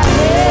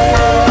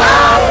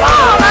 Oh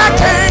Lord, I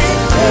can't.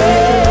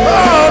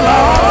 Oh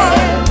Lord,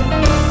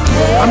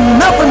 I'm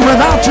nothing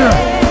without you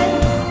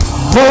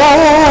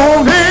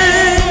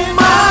holding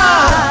my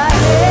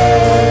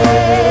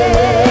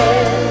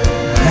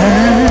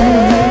hand.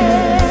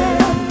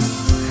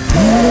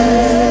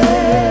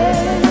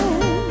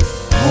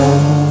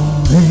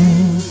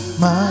 Holding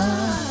my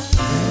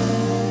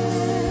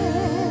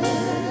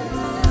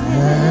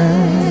hand.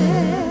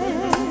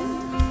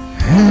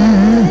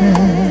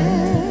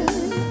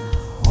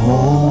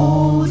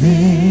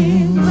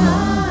 Holding my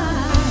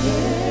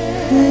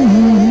hand.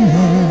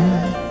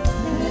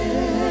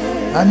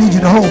 I need you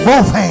to hold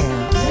both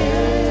hands.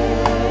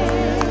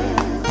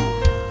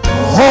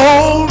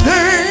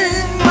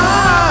 Holding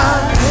my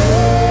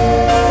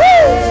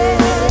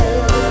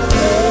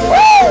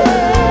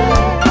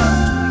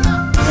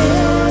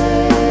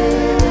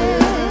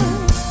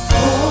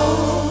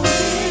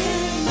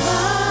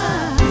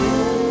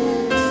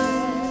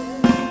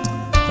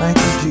thank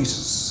you,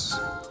 Jesus.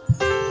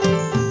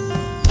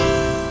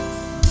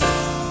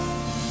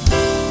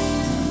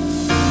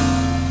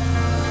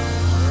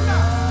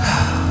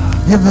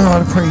 Give the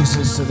Lord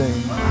praises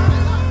today.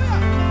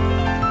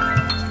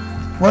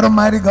 What a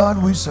mighty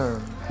God we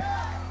serve.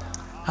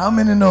 How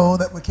many know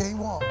that we can't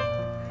walk?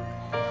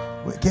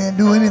 We can't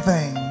do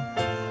anything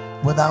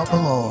without the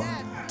Lord.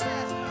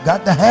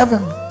 Got to have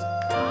Him.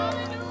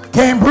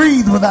 Can't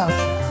breathe without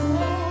you.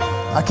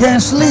 I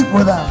can't sleep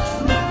without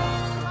you.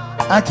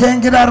 I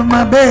can't get out of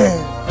my bed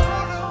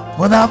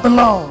without the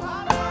Lord.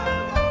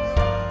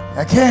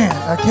 I can't.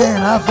 I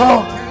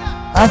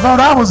thought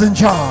I was in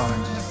charge.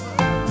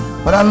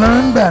 But I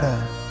learned better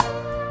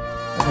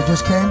that we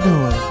just can't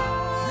do it.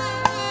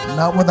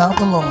 Not without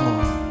the Lord.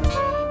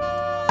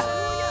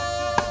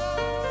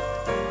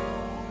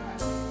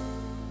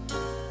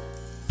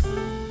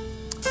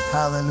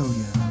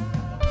 Hallelujah.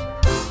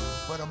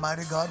 What a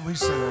mighty God we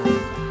serve.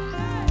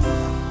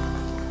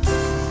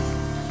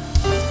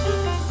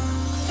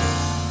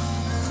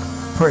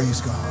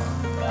 Praise God.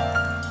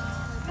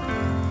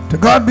 To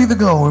God be the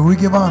glory. We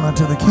give honor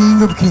to the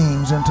King of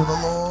Kings and to the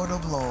Lord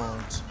of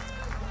Lords.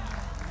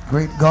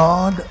 Great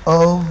God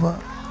of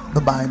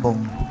the Bible.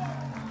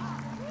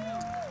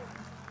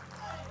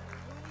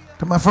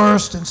 To my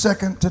first and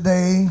second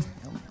today,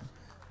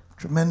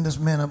 tremendous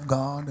men of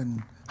God.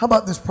 And how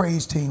about this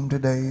praise team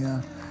today?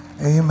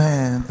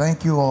 Amen.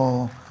 Thank you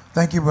all.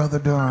 Thank you, Brother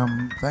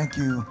Durham. Thank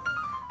you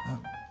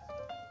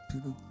to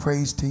the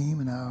praise team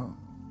and our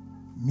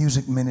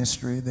music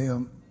ministry. They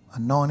are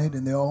anointed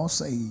and they're all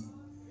saved,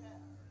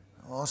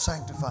 all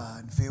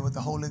sanctified, filled with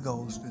the Holy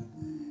Ghost, and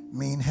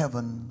mean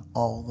heaven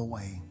all the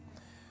way.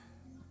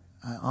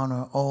 I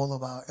honor all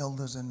of our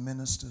elders and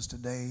ministers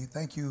today.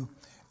 Thank you,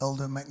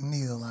 Elder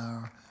McNeil,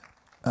 our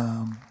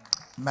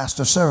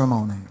master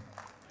ceremony.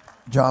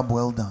 Job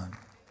well done.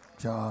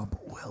 Job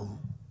well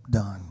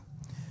done.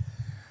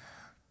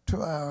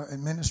 To our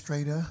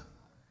administrator,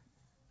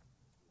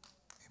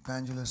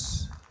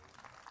 Evangelist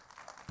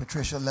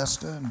Patricia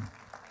Lester, and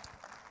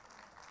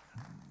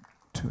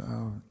to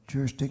our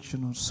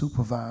jurisdictional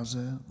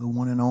supervisor, the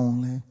one and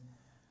only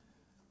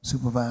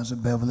Supervisor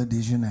Beverly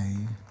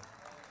Dejanay.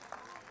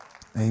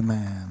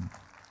 Amen.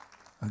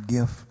 A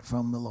gift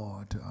from the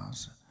Lord to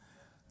us.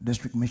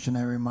 District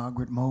Missionary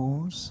Margaret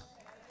Mose.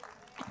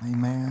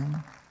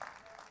 Amen.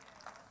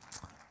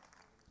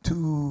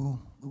 To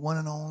the one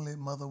and only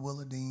Mother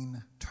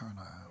Willardine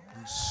Turner.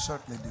 We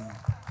certainly do.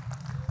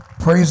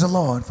 Praise the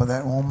Lord for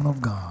that woman of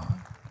God.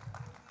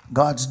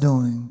 God's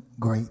doing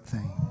great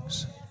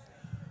things.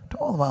 To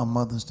all of our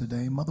mothers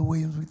today, Mother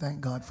Williams, we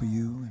thank God for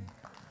you and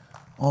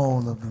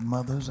all of the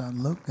mothers. I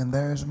look and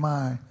there's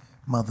my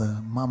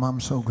mother. Mama, I'm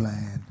so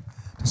glad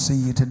to see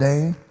you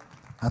today.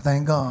 I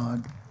thank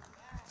God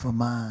for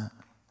my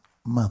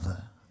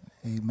mother.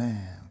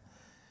 Amen.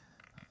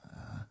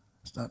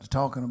 Started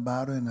talking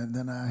about her, and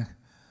then I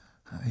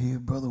hear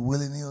Brother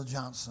Willie Neal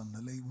Johnson,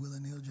 the late Willie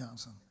Neal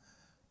Johnson,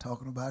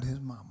 talking about his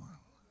mama.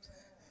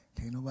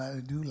 Can't nobody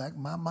do like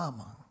my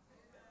mama.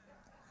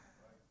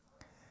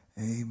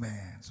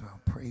 Amen. So I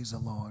praise the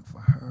Lord for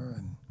her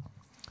and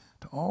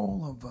to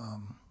all of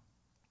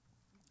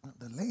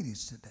the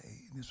ladies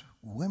today. This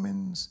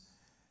Women's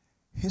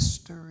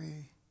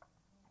History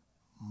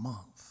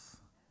Month.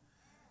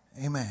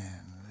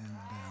 Amen. And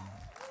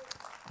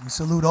we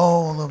salute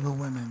all of the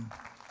women.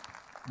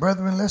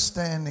 Brethren, let's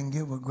stand and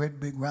give a great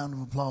big round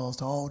of applause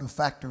to all the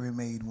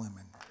factory-made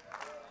women.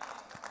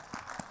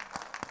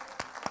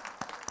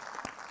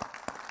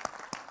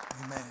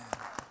 Amen.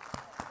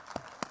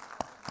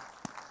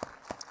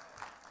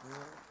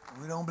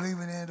 We don't believe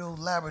in any of those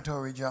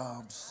laboratory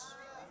jobs.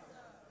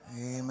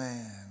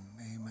 Amen.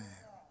 Amen.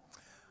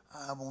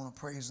 I want to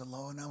praise the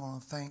Lord, and I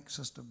want to thank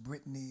Sister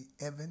Brittany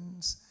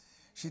Evans.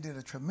 She did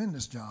a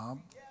tremendous job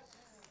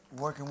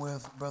working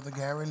with Brother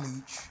Gary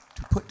Leach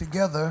to put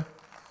together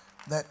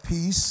that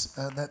piece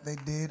that they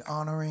did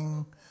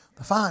honoring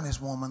the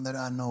finest woman that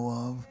I know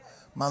of,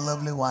 my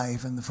lovely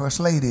wife and the First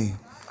Lady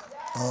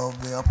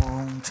of the Upper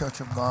Room Church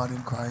of God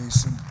in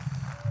Christ. And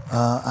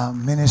our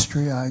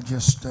ministry, I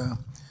just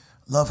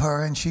love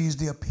her, and she's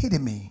the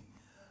epitome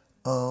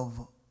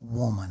of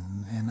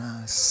woman, and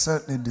I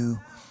certainly do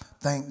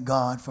thank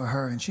God for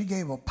her. And she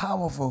gave a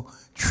powerful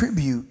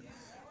tribute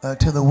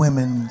to the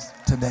women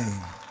today.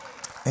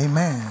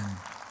 Amen.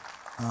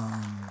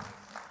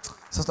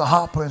 Sister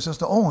Harper and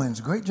Sister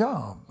Owens, great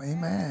job.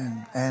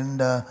 Amen. And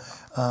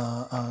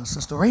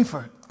Sister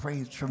Rayford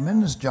prayed a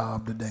tremendous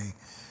job today.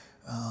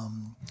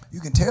 You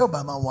can tell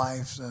by my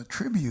wife's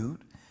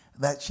tribute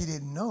that she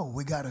didn't know.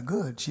 We got her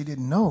good. She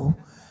didn't know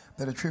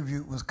that a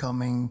tribute was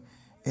coming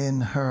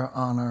in her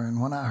honor. And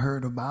when I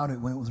heard about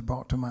it, when it was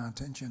brought to my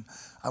attention,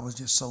 I was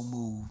just so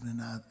moved. And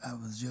I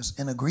was just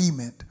in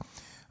agreement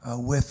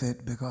with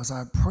it, because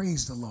I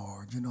praise the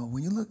Lord. You know,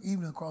 when you look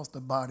even across the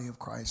body of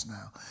Christ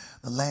now,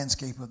 the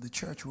landscape of the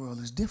church world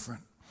is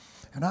different.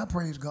 And I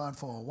praise God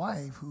for a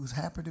wife who's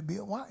happy to be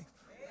a wife.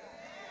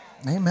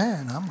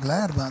 Amen. I'm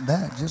glad about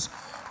that. Just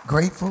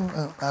grateful.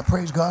 I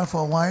praise God for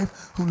a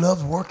wife who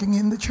loves working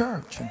in the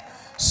church and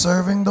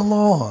serving the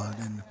Lord.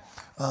 And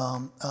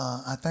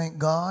I thank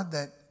God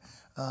that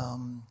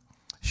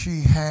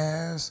she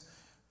has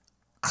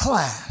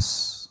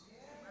class.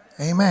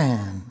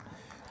 Amen.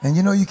 And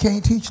you know, you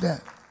can't teach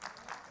that.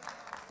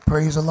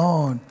 Praise the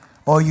Lord.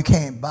 Or you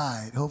can't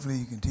buy it. Hopefully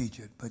you can teach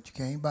it, but you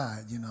can't buy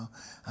it, you know.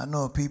 I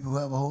know of people who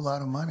have a whole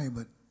lot of money,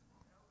 but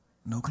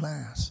no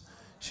class.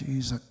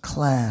 She's a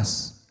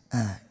class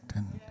act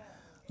and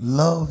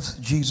loves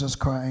Jesus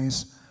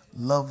Christ,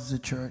 loves the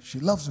church. She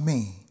loves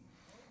me,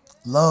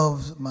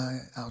 loves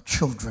our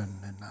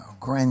children and our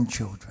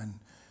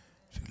grandchildren.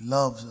 She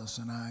loves us,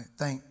 and I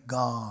thank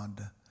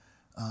God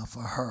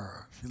for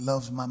her. She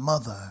loves my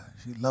mother.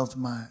 She loves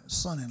my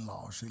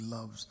son-in-law. She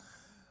loves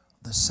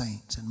the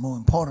saints. And more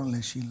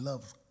importantly, she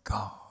loves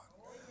God.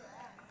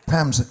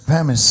 Pam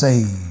is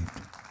saved.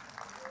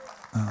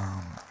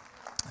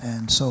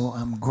 And so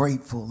I'm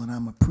grateful and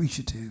I'm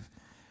appreciative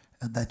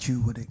that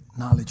you would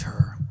acknowledge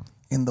her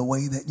in the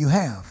way that you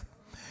have.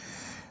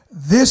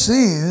 This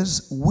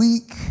is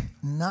week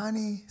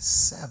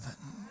 97.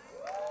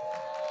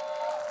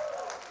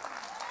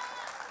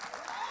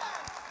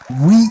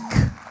 Week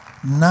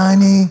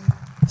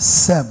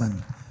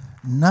 97.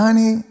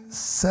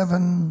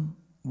 97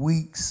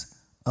 weeks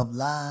of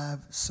live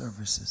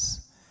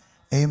services.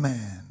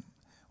 Amen.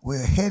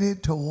 We're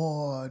headed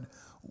toward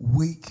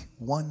week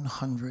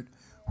 100,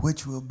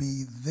 which will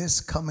be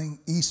this coming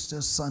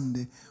Easter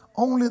Sunday.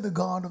 Only the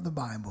God of the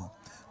Bible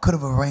could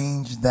have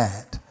arranged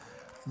that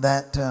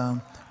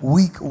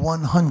week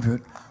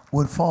 100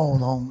 would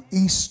fall on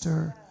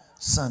Easter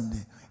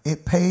Sunday.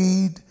 It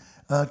paid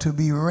to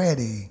be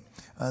ready.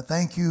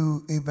 Thank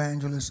you,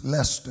 Evangelist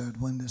Lester.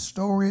 When the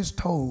story is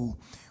told,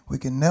 we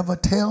can never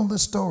tell the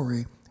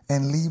story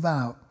and leave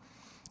out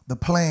the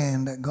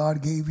plan that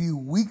God gave you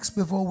weeks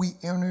before we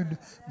entered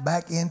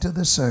back into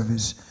the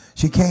service.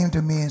 She came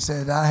to me and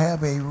said, I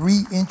have a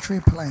re-entry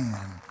plan.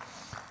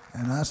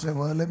 And I said,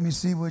 well, let me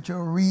see what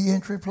your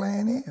re-entry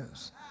plan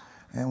is.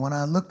 And when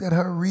I looked at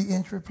her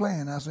re-entry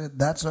plan, I said,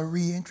 that's a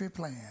re-entry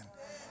plan.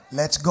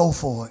 Let's go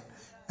for it.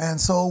 And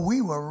so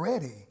we were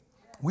ready.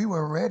 We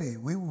were ready.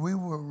 We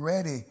were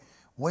ready,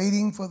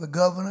 waiting for the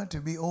governor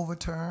to be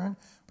overturned,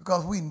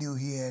 because we knew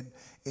he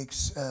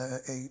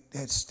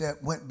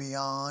went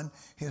beyond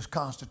his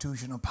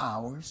constitutional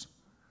powers.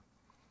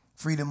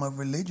 Freedom of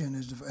religion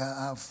is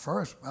our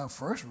first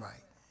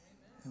right.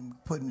 And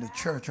putting the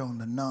church on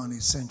the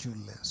non-essential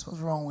list. What's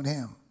wrong with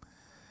him?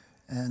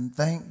 And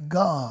thank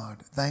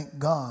God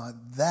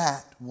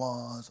that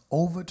was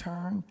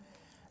overturned,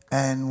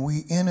 and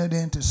we entered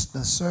into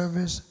the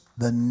service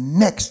the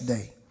next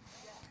day.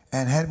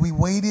 And had we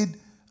waited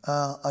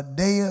a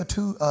day or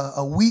two,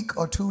 a week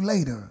or two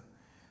later,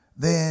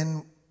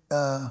 then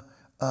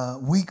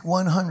week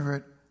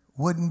 100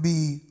 wouldn't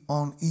be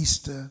on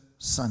Easter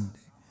Sunday.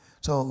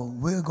 So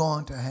we're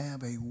going to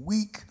have a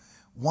week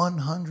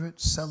 100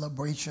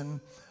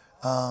 celebration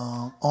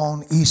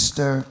on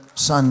Easter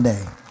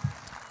Sunday.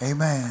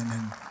 Amen.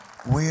 And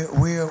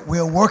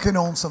we're working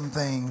on some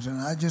things, and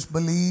I just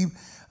believe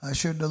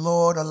should the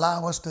Lord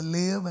allow us to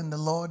live and the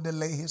Lord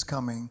delay his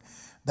coming,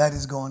 that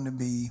is going to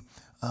be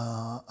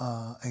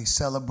a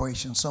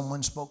celebration.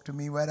 Someone spoke to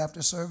me right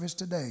after service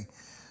today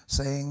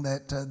saying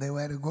that they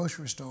were at a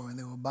grocery store and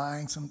they were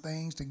buying some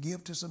things to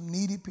give to some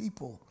needy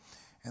people.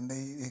 And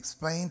they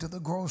explained to the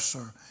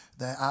grocer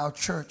that our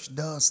church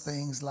does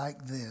things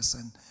like this.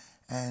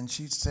 And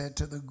she said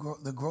to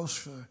the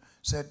grocer,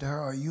 said to her,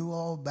 "Are you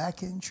all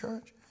back in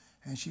church?"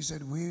 And she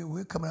said,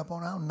 we're coming up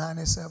on our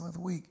 97th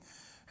week.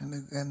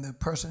 And the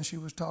person she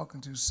was talking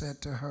to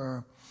said to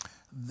her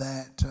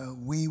that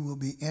we will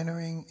be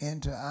entering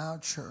into our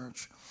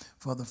church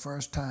for the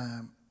first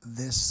time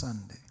this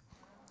Sunday.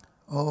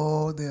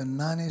 Oh, they're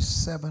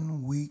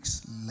 97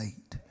 weeks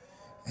late.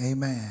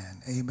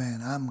 Amen.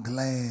 Amen. I'm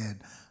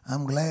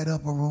glad,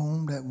 Upper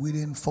Room, that we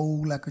didn't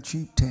fold like a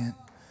cheap tent.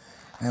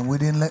 And we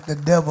didn't let the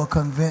devil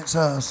convince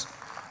us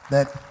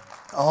that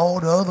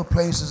all the other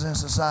places in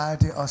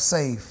society are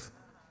safe.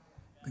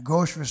 The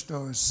grocery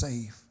store is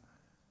safe.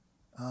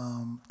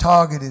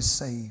 Target is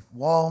safe.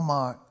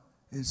 Walmart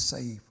is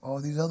safe. All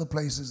these other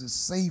places is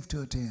safe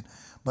to attend.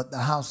 But the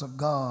house of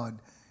God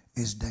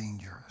is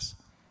dangerous.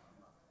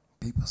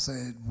 People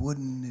said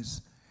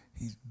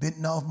he's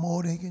bitten off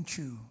more than he can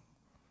chew.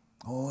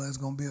 Oh, there's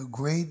going to be a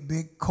great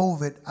big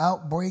COVID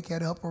outbreak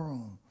at Upper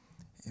Room.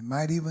 It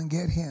might even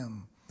get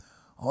him.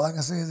 All I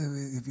can say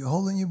is if you're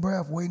holding your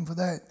breath waiting for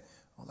that,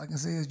 all I can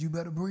say is you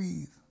better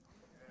breathe.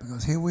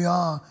 Because here we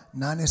are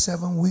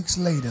 97 weeks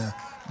later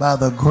by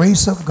the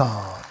grace of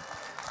God.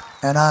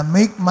 And I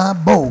make my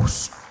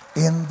boast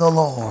in the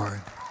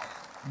Lord.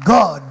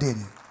 God did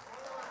it.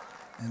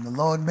 And the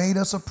Lord made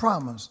us a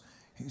promise.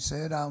 He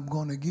said, I'm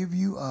going to give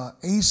you an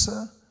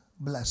Asa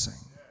blessing.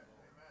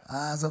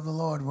 Eyes of the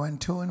Lord run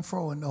to and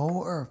fro in the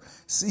whole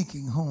earth,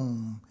 seeking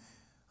whom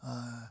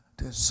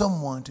to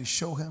someone to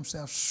show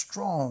himself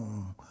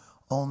strong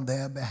on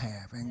their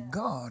behalf. And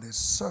God is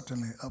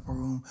certainly, Upper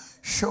Room,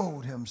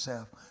 showed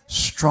himself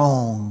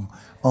strong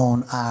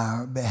on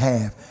our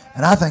behalf.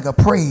 And I think a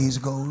praise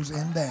goes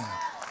in there.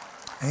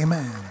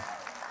 Amen.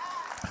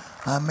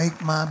 I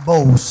make my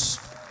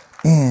boast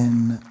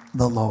in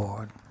the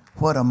Lord.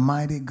 What a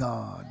mighty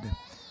God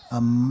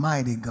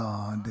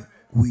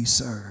we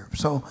serve.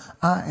 So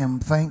I am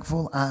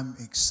thankful. I'm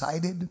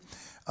excited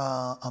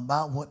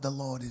about what the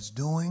Lord is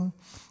doing.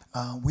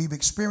 We've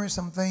experienced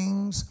some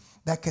things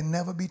that can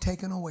never be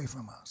taken away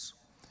from us.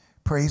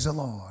 Praise the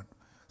Lord.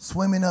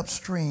 Swimming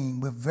upstream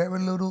with very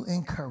little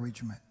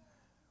encouragement,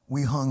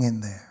 we hung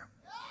in there.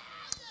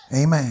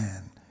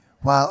 Amen.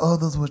 While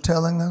others were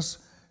telling us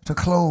to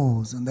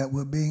close and that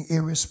we're being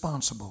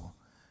irresponsible,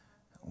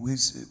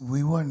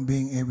 we weren't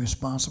being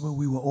irresponsible.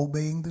 We were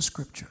obeying the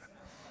scripture.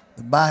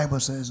 The Bible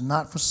says,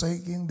 not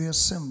forsaking the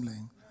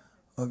assembling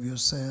of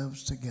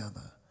yourselves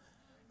together,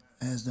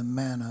 as the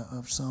manner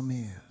of some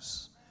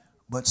is,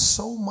 but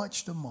so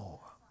much the more.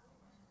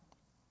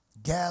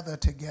 Gather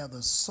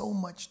together so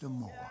much the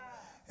more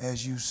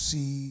as you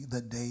see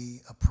the day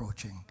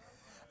approaching.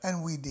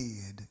 And we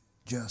did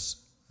just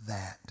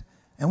that.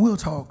 And we'll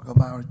talk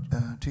about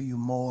to you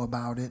more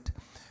about it.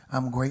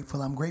 I'm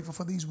grateful. I'm grateful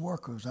for these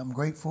workers. I'm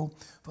grateful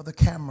for the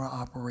camera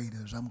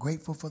operators. I'm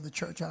grateful for the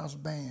church house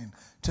band,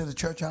 to the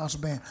church house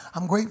band.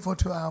 I'm grateful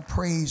to our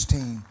praise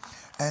team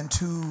and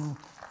to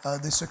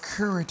the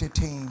security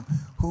team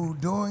who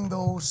during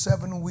those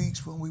 7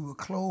 weeks when we were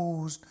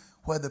closed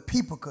where the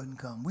people couldn't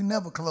come. We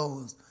never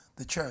closed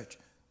the church.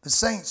 The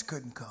saints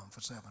couldn't come for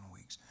 7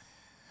 weeks.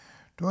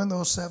 During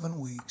those 7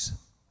 weeks,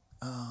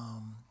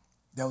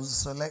 there was a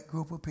select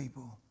group of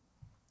people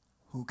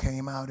who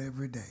came out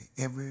every day,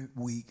 every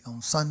week,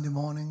 on Sunday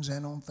mornings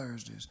and on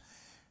Thursdays,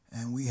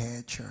 and we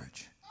had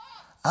church.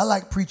 I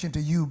like preaching to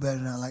you better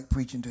than I like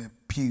preaching to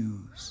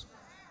pews.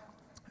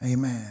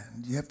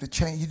 Amen. You have to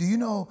change. Do you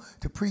know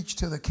to preach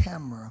to the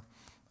camera,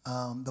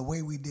 the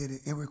way we did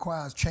it, it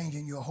requires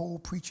changing your whole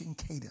preaching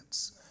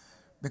cadence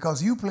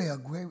because you play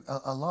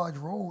a large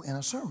role in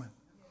a sermon.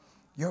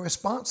 Your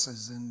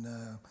responses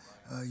and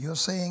your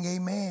saying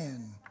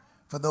amen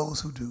for those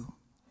who do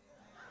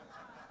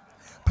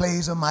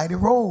plays a mighty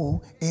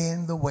role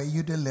in the way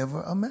you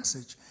deliver a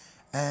message.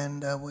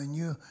 And when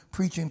you're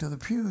preaching to the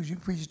pews, you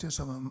preach to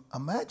some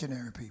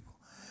imaginary people.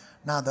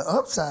 Now, the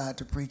upside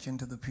to preaching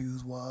to the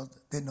pews was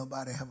didn't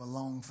nobody have a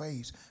long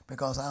face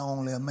because I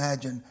only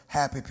imagined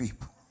happy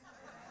people.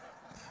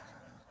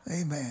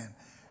 Amen.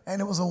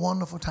 And it was a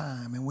wonderful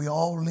time, and we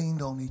all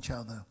leaned on each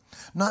other,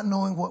 not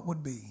knowing what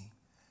would be,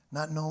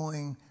 not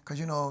knowing, because,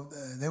 you know,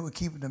 they were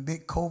keeping the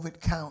big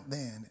COVID count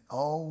then.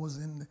 All was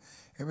in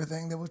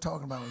everything they were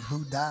talking about was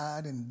who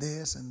died and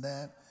this and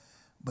that,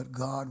 but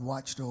God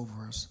watched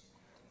over us.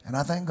 And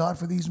I thank God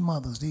for these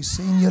mothers, these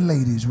senior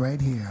ladies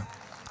right here.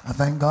 I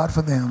thank God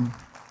for them.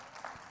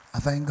 I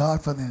thank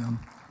God for them.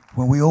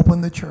 when we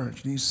opened the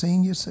church, these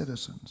senior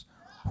citizens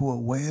who are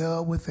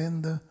well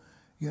within the,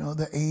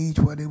 the age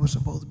where they were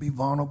supposed to be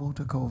vulnerable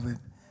to COVID,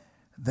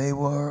 they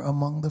were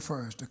among the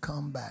first to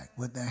come back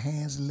with their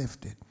hands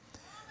lifted.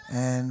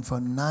 And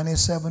for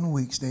 97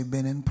 weeks, they've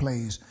been in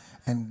place,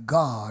 and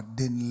God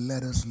didn't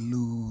let us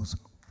lose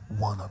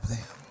one of them.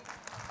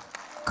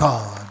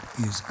 God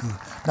is good.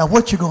 Now,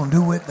 what you going to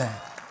do with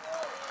that?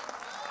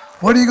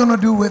 What are you going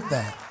to do with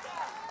that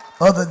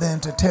other than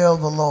to tell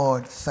the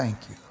Lord,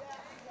 thank you?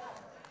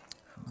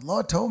 The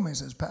Lord told me, he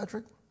says,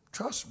 Patrick,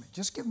 trust me.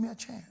 Just give me a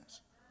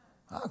chance.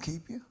 I'll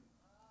keep you.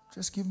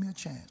 Just give me a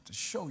chance to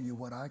show you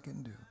what I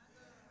can do.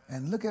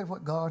 And look at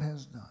what God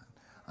has done.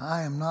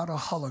 I am not a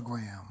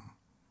hologram.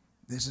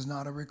 This is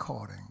not a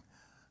recording.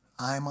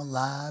 I am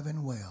alive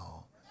and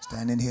well,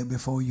 standing here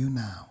before you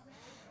now,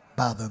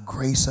 by the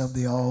grace of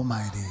the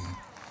Almighty.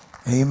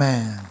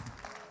 Amen.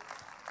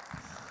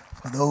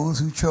 For those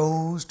who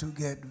chose to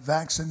get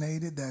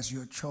vaccinated, that's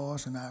your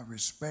choice, and I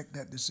respect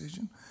that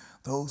decision.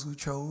 Those who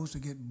chose to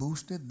get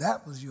boosted,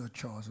 that was your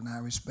choice, and I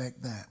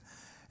respect that.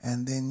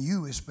 And then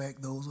you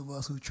respect those of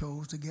us who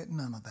chose to get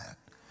none of that.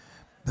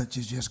 But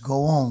you just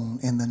go on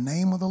in the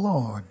name of the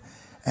Lord.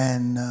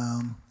 And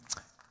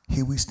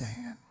here we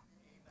stand.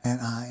 And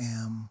I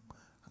am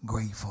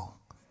grateful.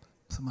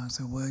 Somebody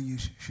said, well, you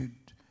should.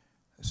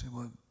 I said,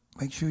 well,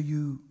 make sure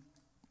you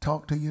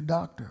talk to your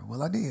doctor.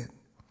 Well, I did.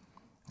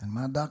 And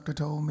my doctor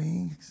told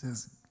me, he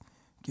says,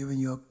 given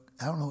your,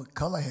 I don't know what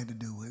color had to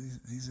do with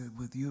it. He said,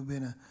 with you've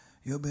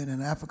been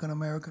an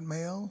African-American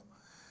male,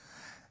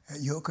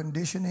 at your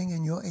conditioning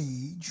and your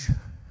age,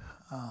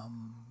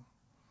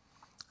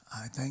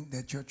 I think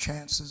that your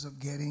chances of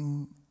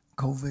getting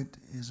COVID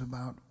is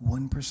about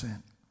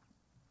 1%.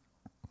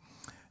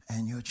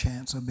 And your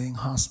chance of being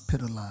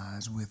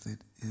hospitalized with it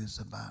is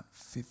about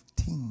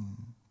 15%.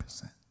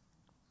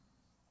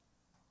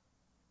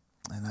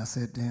 And I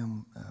said to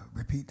him,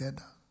 repeat that,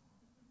 Doc.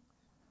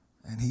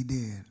 And he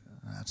did.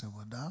 And I said,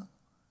 well, Doc,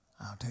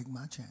 I'll take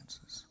my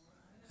chances.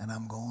 And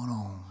I'm going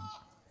on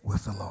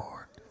with the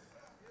Lord.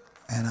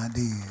 And I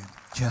did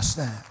just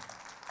that.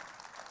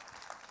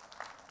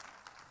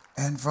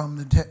 And from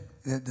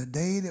the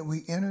day that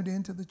we entered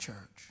into the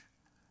church,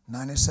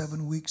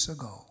 97 weeks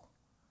ago,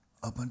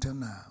 up until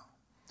now,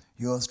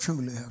 yours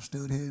truly have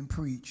stood here and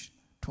preached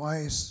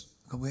twice,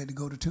 because we had to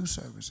go to 2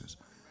 services,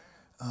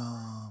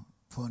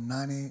 for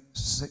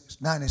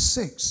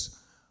 96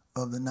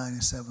 of the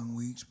 97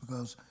 weeks,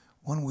 because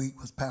 1 week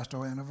was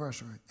pastoral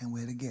anniversary, and we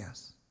had a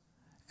guest.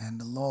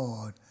 And the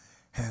Lord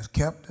has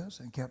kept us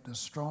and kept us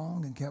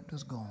strong and kept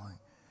us going.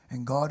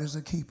 And God is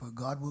a keeper.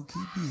 God will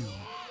keep you.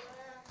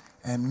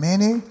 And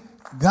many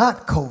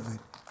got COVID,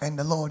 and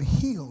the Lord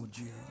healed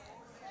you.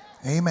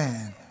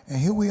 Amen. And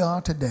here we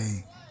are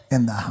today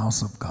in the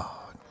house of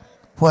God.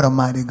 What a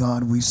mighty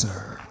God we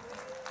serve.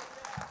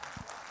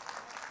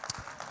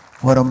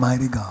 What a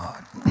mighty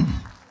God.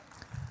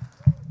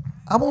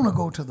 I want to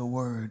go to the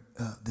word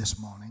this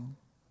morning.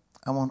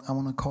 I want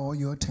to call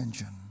your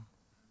attention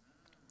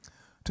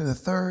to the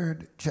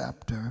 3rd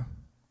chapter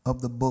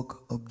of the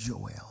book of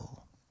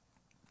Joel.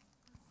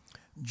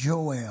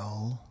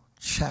 Joel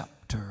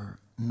chapter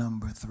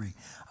number 3.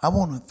 I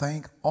want to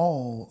thank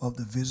all of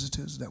the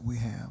visitors that we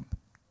have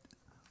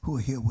who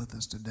are here with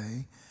us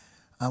today.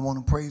 I want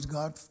to praise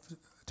God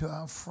to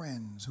our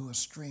friends who are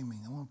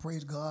streaming. I want to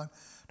praise God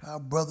to our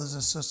brothers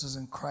and sisters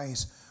in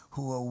Christ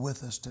who are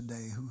with us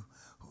today.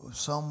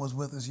 Some was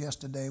with us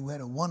yesterday. We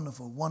had a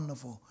wonderful,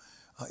 wonderful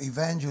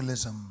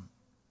evangelism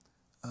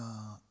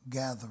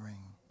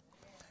gathering.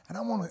 And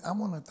I want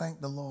to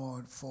thank the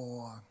Lord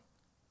for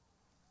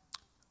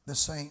the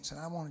saints. And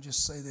I want to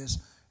just say this,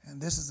 and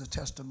this is a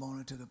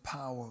testimony to the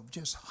power of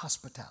just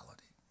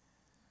hospitality.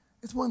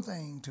 It's one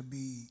thing to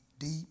be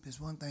deep. It's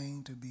one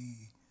thing to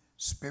be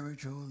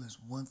spiritual. It's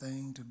one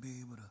thing to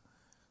be able to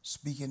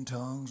speak in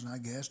tongues, and I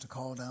guess to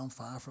call down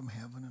fire from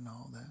heaven and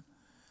all that.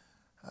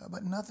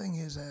 But nothing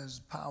is as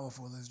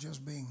powerful as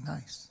just being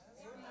nice.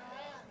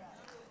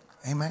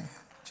 Amen.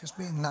 Just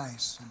being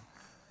nice and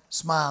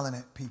smiling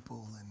at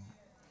people, and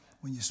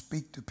when you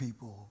speak to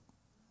people,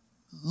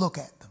 look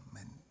at them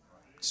and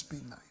just be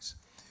nice.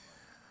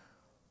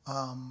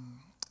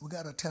 We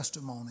got a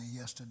testimony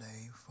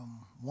yesterday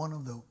from one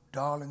of the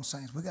darling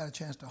saints. We got a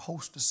chance to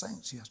host the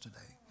saints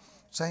yesterday.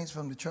 Saints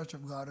from the Church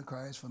of God in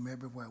Christ from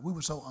everywhere. We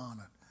were so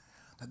honored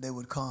that they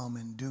would come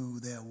and do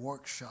their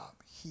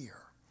workshop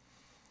here.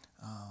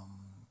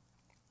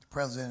 The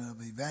president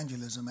of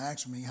evangelism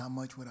asked me how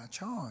much would I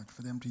charge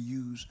for them to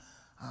use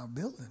our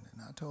building.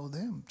 And I told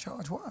them,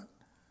 charge what?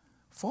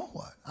 For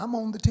what? I'm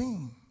on the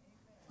team.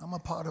 I'm a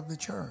part of the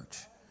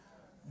church.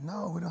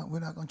 No, we're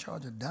not going to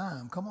charge a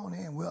dime. Come on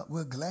in.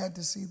 We're glad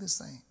to see the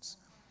saints.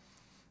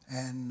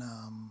 And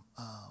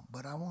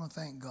but I want to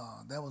thank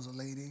God. There was a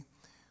lady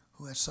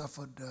who had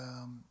suffered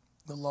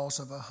the loss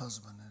of her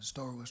husband. And the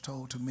story was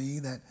told to me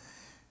that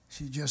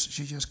she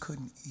just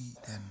couldn't eat,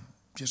 and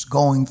just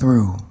going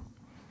through.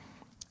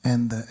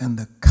 And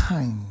the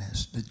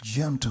kindness, the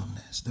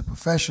gentleness, the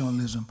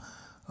professionalism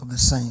of the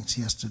saints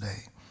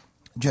yesterday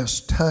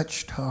just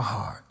touched her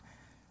heart.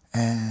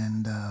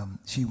 And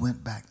she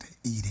went back to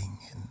eating.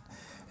 And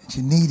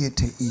she needed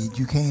to eat.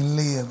 You can't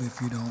live if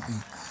you don't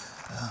eat.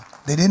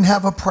 They didn't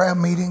have a prayer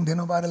meeting. Didn't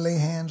nobody lay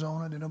hands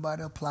on her. Didn't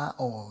nobody apply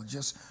oil.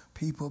 Just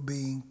people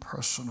being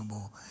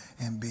personable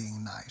and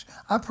being nice.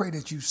 I pray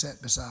that you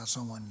sat beside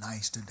someone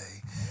nice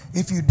today.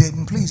 If you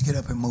didn't, please get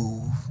up and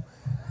move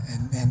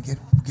and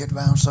get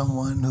around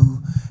someone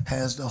who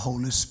has the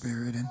Holy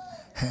Spirit and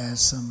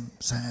has some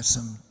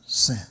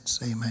sense.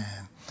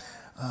 Amen.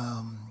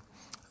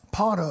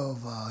 Part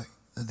of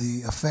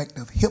the effect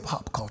of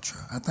hip-hop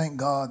culture, I thank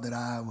God that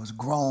I was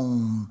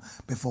grown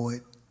before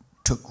it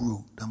took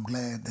root. I'm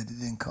glad that it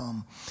didn't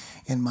come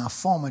in my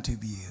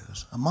formative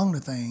years. Among the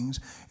things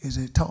is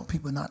it taught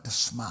people not to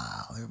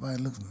smile.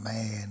 Everybody looks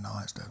mad and all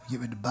that stuff. Get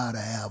ready to buy the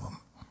album.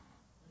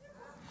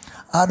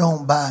 I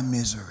don't buy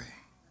misery.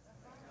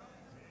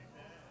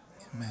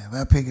 Man, if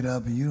I pick it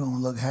up and you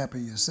don't look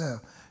happy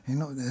yourself, you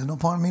know, there's no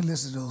point in me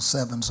listening to those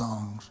 7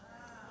 songs.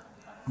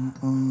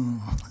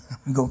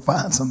 Go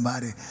find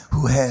somebody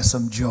who has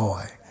some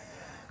joy.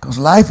 Because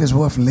life is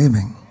worth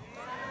living.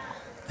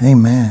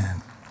 Amen.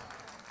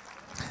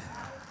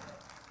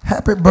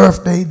 Happy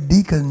birthday,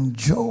 Deacon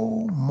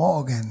Joe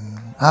Morgan,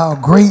 our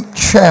great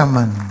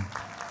chairman.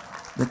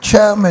 The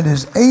chairman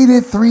is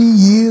 83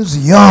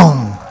 years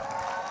young.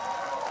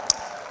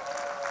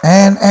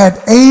 And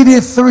at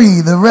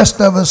 83, the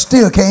rest of us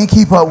still can't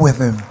keep up with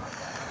him.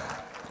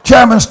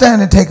 Chairman,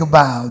 stand and take a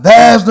bow.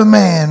 There's the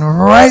man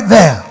right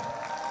there.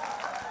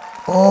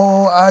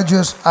 Oh,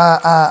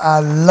 I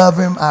love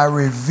him. I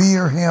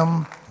revere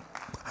him.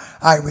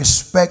 I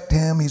respect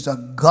him. He's a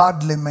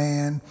godly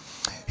man.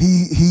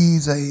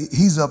 He's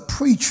a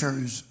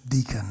preacher's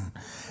deacon,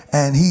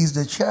 and he's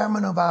the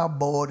chairman of our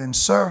board. And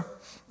sir,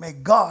 may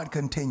God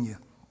continue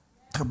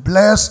to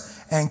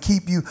bless and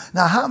keep you.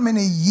 Now, how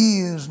many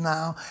years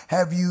now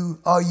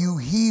are you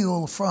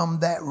healed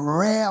from that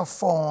rare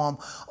form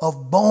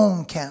of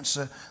bone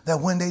cancer that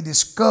when they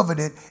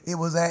discovered it, it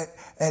was at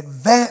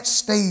advanced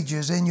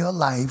stages in your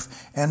life?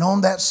 And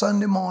on that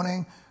Sunday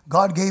morning,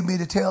 God gave me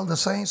to tell the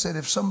saints that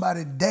if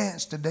somebody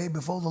danced today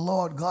before the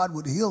Lord, God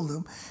would heal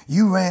them.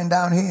 You ran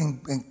down here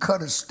and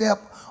cut a step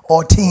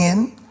or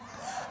 10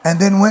 and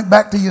then went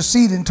back to your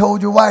seat and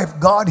told your wife,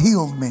 God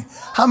healed me.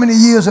 How many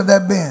years have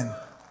that been?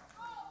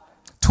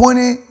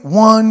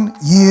 21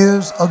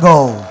 years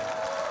ago.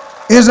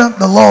 Isn't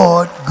the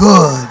Lord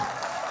good?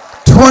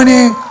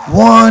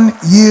 21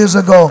 years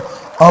ago.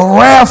 A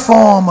rare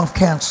form of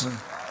cancer.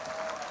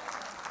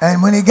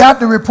 And when he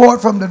got the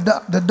report from the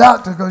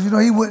doctor, because you know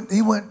he went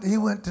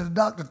to the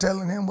doctor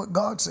telling him what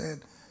God said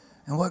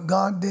and what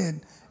God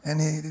did, and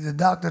the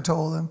doctor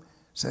told him,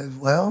 says,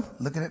 well,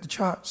 looking at the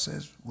chart,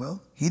 says,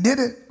 well, he did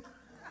it.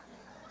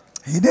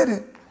 He did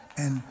it.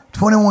 And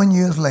 21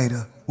 years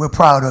later, we're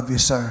proud of you,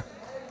 sir.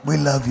 We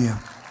love you.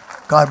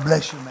 God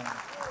bless you, man.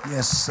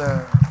 Yes,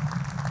 sir.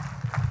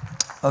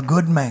 A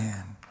good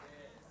man.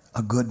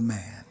 A good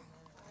man.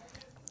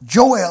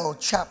 Joel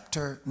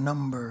chapter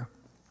number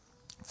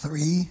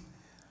 3,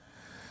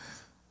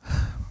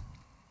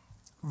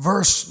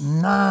 verse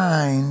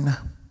 9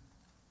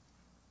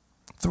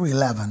 through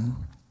 11,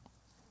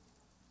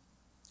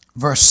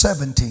 verse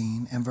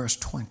 17, and verse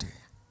 20.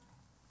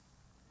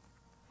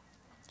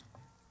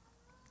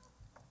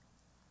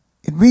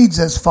 It reads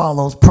as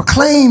follows: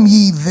 proclaim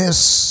ye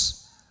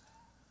this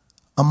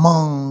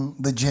among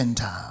the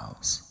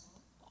Gentiles.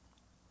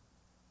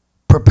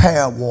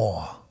 Prepare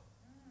war.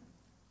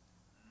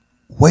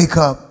 Wake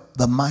up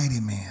the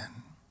mighty men.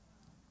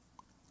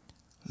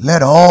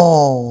 Let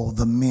all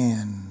the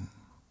men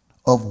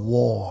of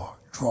war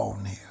draw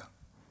near.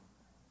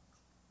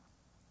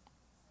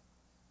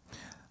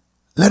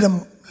 Let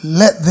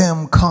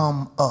them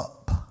come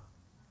up.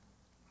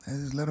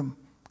 Let them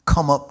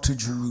come up to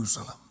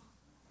Jerusalem.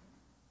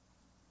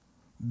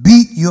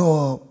 Beat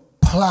your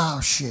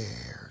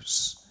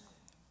plowshares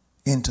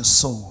into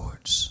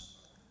swords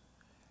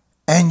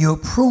and your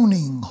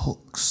pruning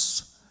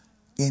hooks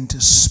into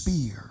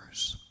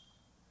spears.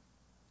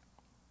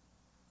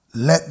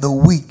 Let the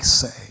weak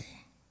say,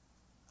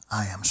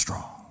 I am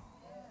strong.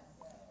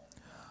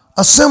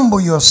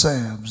 Assemble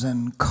yourselves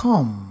and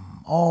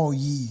come, all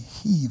ye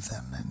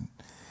heathen, and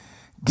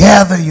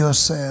gather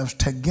yourselves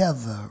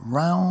together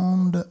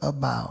round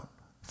about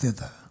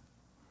thither.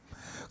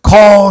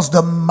 Cause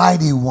the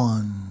mighty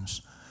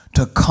ones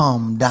to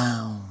come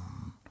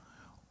down,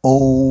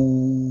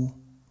 O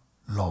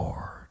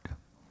Lord.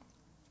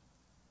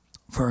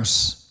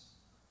 Verse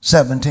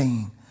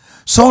 17.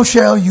 So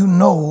shall you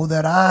know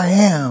that I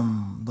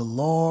am the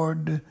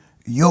Lord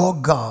your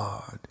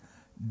God,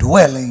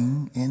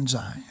 dwelling in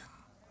Zion,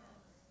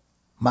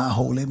 my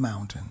holy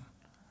mountain.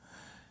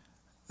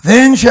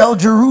 Then shall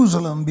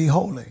Jerusalem be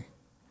holy,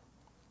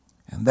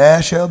 and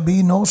there shall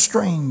be no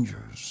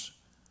strangers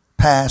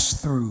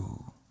pass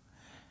through,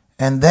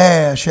 and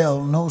there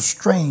shall no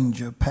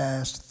stranger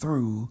pass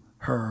through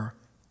her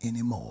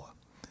anymore.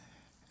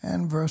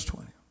 And verse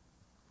 20.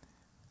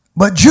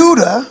 But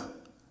Judah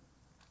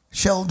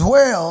shall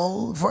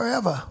dwell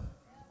forever,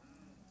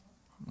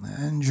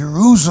 and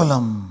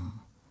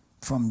Jerusalem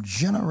from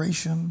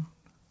generation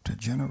to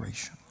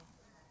generation.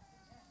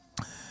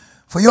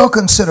 For your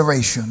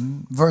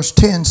consideration, verse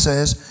 10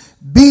 says,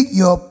 beat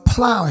your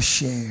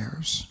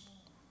plowshares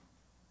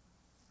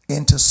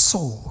into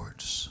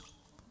swords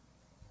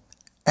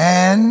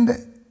and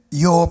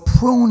your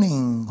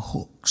pruning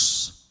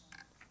hooks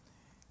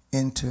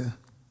into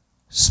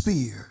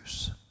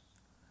spears.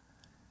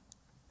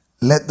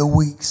 Let the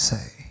weak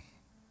say,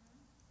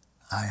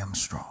 I am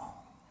strong.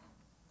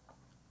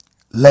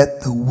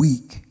 Let the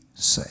weak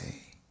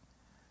say,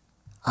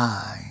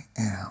 I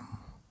am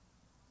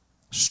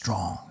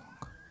strong.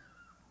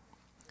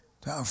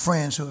 To our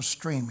friends who are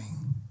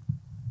streaming,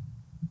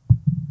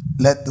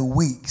 let the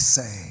weak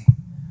say,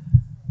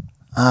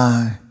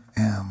 I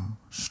am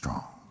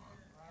strong.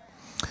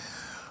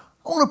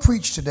 I want to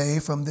preach today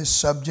from this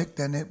subject,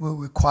 and it will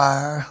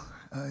require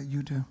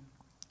you to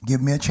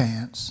give me a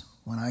chance.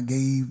 When I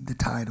gave the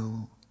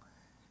title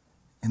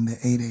in the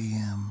 8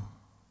 a.m.,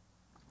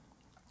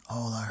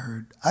 all I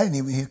heard, I didn't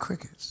even hear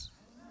crickets.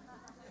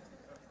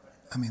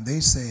 I mean,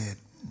 they said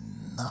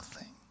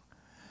nothing.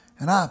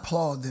 And I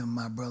applaud them,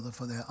 my brother,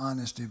 for their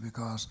honesty,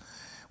 because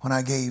when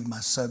I gave my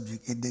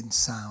subject, it didn't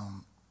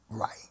sound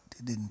right.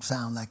 It didn't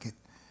sound like it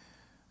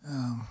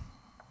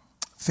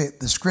fit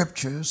the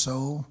scripture.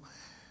 So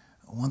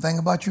one thing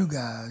about you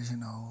guys, you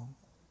know,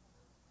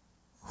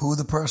 who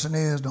the person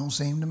is don't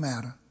seem to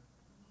matter.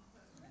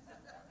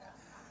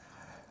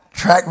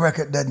 Track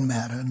record doesn't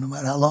matter, no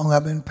matter how long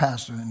I've been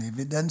pastoring. If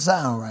it doesn't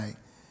sound right,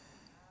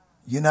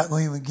 you're not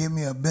going to even give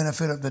me a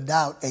benefit of the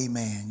doubt,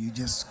 amen. You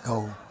just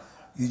go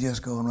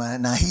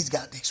now he's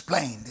got to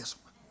explain this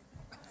one.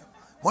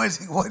 What is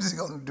he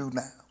going to do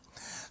now?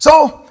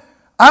 So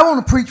I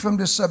want to preach from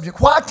this subject.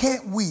 Why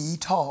can't we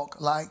talk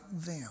like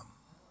them?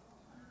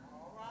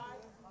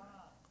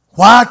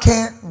 Why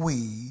can't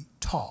we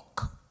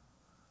talk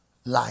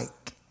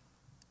like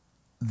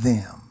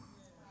them?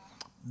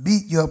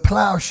 Beat your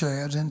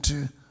plowshares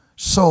into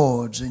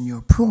swords and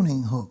your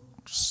pruning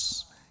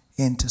hooks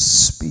into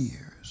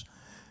spears.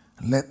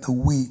 Let the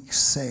weak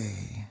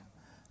say,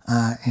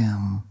 I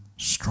am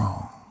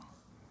strong.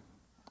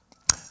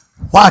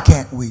 Why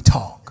can't we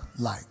talk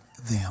like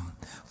them?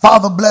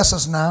 Father, bless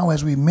us now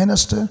as we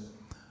minister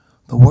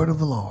the word of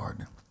the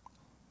Lord.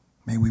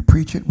 May we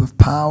preach it with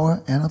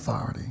power and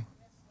authority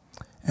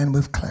and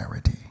with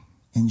clarity.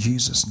 In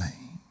Jesus'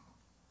 name,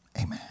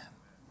 amen.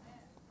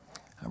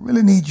 I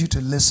really need you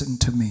to listen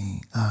to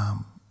me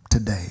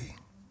today.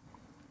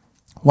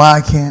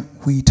 Why can't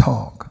we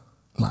talk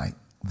like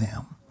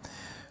them?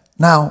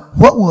 Now,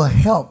 what will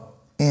help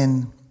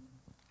in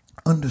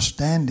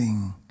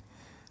understanding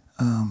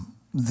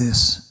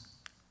this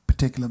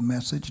particular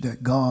message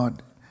that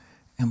God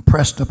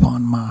impressed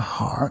upon my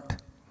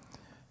heart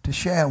to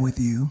share with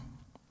you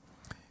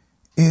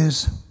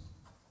is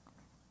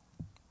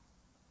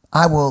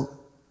I will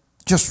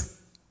just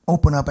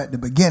open up at the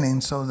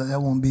beginning so that there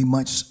won't be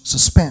much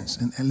suspense,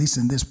 at least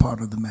in this part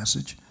of the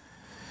message.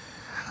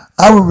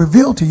 I will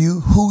reveal to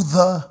you who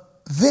the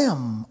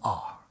them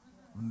are.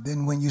 And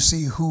then when you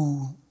see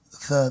who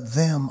the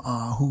them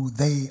are, who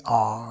they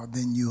are,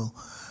 then you'll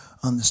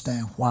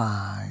understand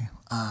why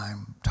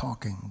I'm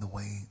talking the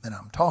way that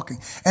I'm talking.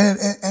 And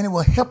it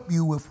will help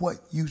you with what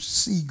you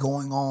see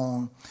going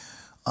on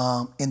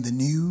in the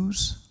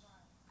news,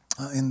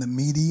 in the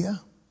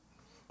media,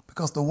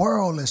 because the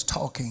world is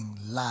talking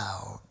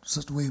loud.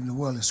 Sister Williams, the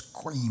world is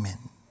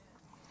screaming.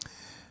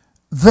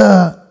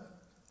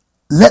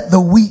 Let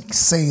the weak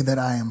say that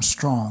I am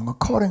strong,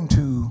 according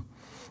to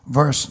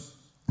verse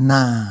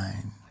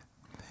 9.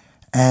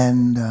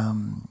 And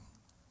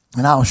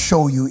I'll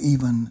show you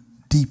even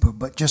deeper,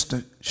 but just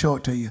to show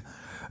it to you.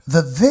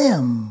 The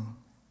them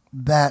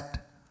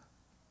that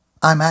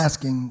I'm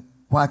asking,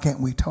 why can't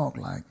we talk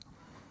like,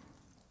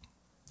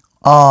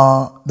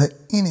 are the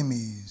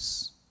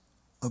enemies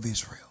of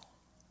Israel.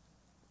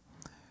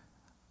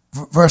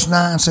 Verse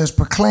 9 says,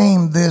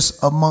 proclaim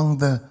this among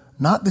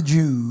not the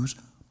Jews,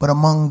 but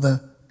among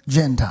the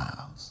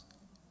Gentiles.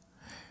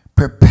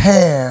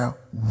 Prepare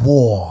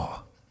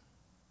war.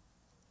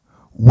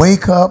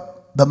 Wake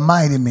up the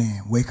mighty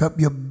men. Wake up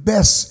your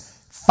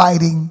best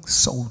fighting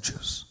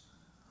soldiers.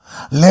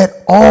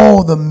 Let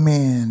all the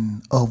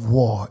men of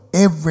war,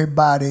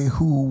 everybody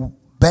who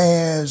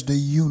bears the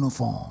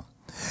uniform,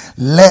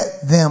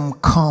 let them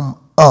come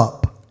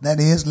up. That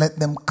is, let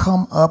them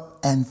come up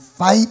and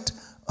fight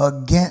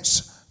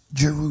against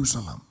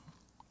Jerusalem.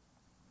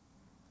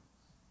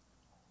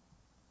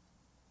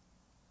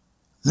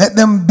 Let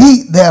them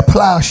beat their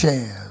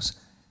plowshares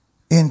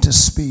into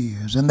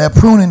spears and their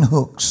pruning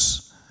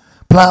hooks,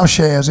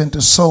 plowshares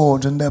into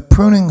swords and their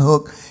pruning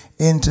hook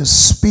into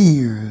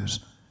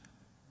spears.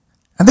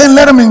 And then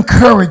let them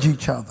encourage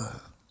each other.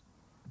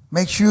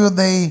 Make sure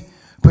they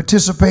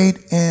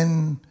participate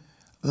in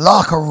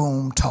locker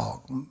room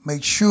talk.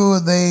 Make sure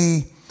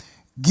they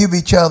give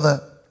each other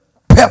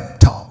pep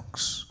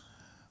talks.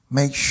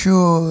 Make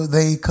sure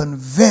they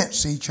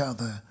convince each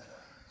other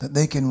that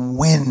they can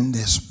win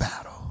this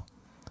battle.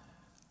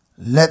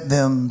 Let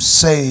them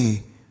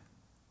say,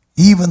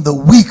 even the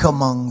weak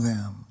among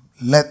them,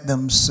 let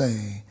them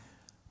say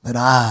that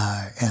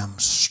I am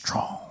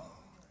strong.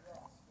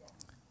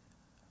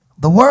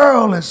 The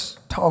world is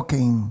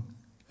talking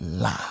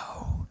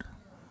loud.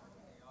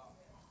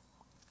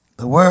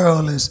 The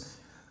world is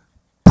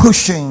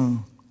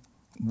pushing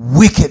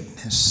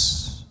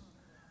wickedness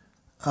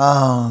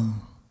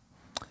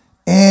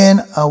in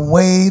a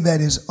way that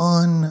is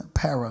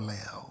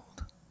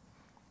unparalleled.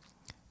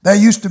 There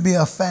used to be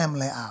a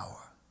family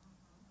hour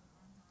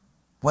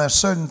where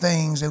certain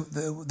things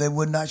they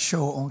would not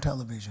show on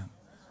television.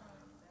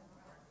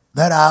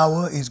 That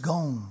hour is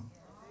gone.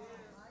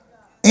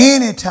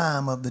 Any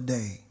time of the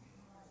day,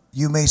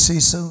 you may see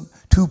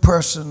two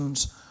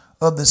persons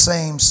of the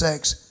same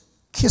sex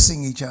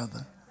kissing each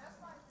other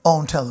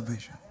on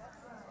television.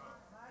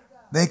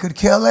 They could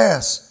care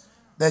less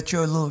that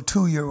your little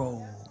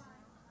 2-year-old,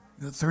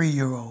 your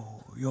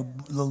 3-year-old, your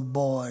little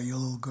boy, your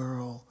little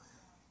girl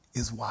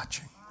is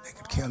watching. They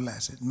could care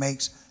less. It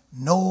makes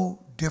no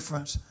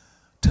difference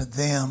to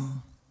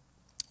them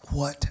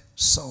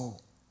whatsoever.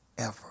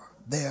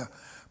 They're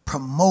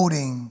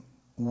promoting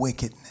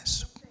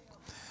wickedness.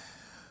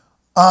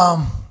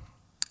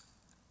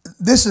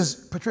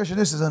 Patricia,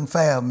 this is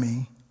unfair of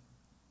me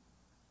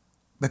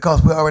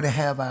because we already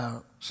have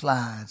our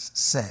slides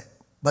set.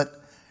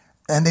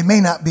 And they may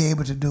not be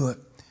able to do it.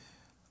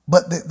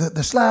 But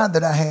the slide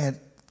that I had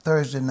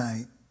Thursday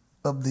night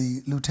of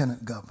the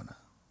lieutenant governor,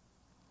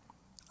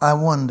 I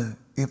wonder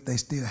if they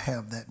still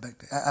have that back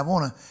there. I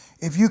want to,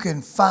 if you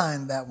can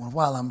find that one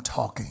while I'm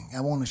talking,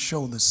 I want to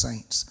show the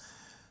saints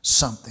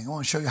something. I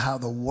want to show you how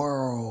the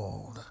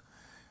world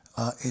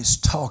is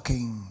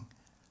talking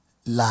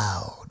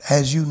loud.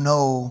 As you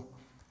know,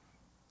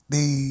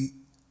 the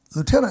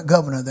lieutenant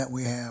governor that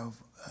we have,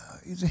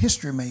 he's a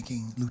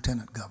history-making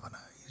lieutenant governor.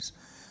 He's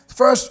the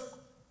first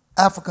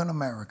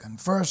African-American,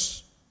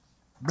 first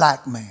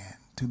black man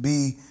to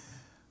be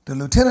the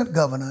lieutenant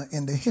governor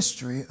in the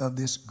history of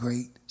this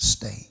great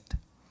state.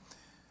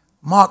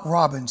 Mark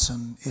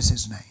Robinson is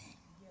his name.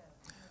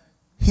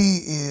 He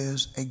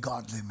is a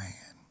godly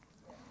man.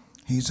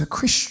 He's a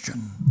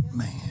Christian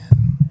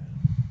man.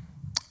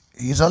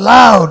 He's a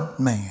loud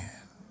man.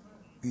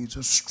 He's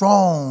a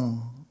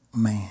strong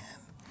man.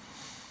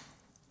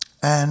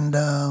 And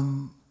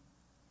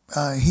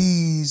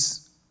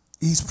he's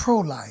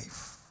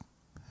pro-life.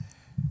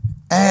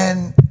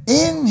 And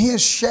in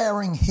his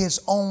sharing his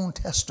own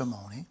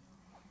testimony,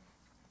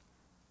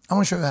 I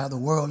want to show you how the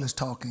world is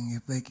talking,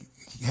 if they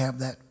have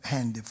that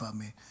handy for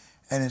me.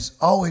 And it's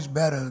always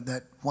better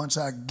that once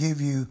I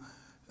give you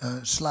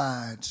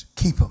slides,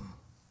 keep them,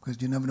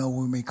 because you never know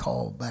when we may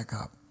call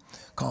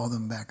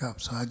them back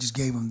up. So I just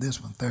gave them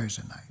this one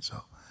Thursday night,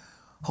 so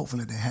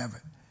hopefully they have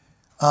it.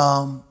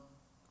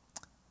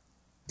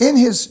 In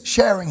his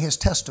sharing his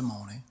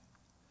testimony,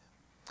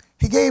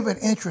 he gave an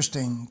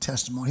interesting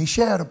testimony. He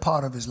shared a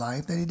part of his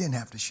life that he didn't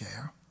have to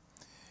share.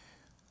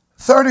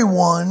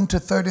 31 to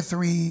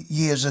 33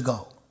 years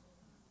ago.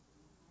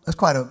 That's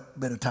quite a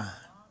bit of time.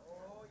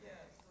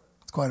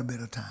 It's quite a bit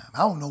of time. I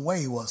don't know where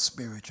he was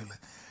spiritually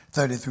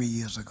 33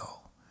 years ago.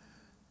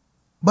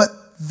 But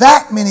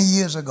that many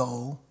years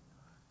ago,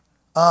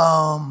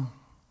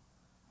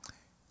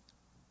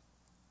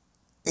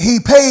 he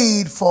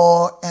paid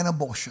for an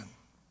abortion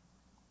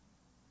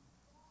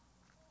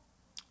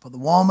for the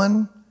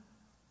woman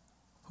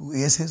who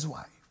is his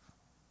wife.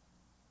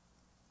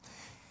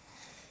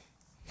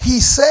 He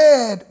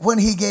said when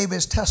he gave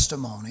his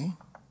testimony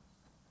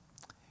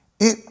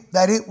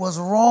that it was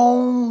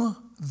wrong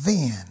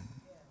then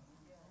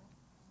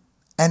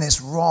and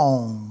it's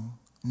wrong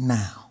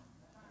now.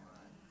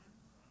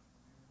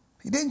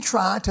 He didn't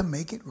try to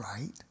make it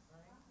right.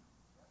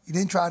 He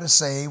didn't try to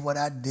say what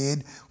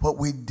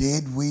we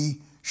did,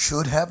 we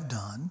should have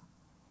done.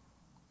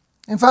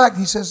 In fact,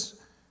 he says,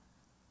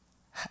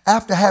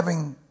 after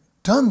having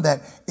done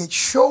that, it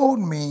showed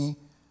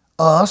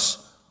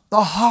us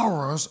the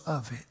horrors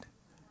of it.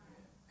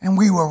 And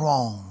we were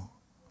wrong.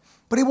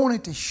 But he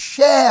wanted to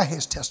share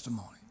his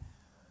testimony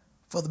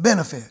for the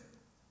benefit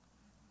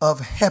of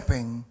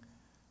helping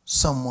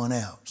someone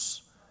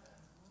else.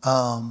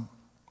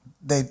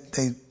 They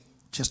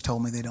just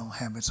told me they don't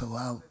have it, so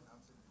I'll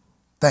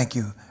thank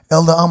you.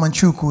 Elder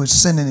Amanchukwu is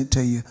sending it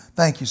to you.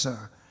 Thank you,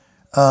 sir.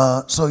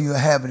 So you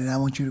have it, and I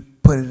want you to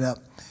put it up.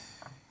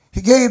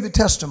 He gave the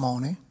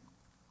testimony,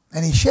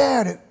 and he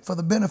shared it for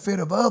the benefit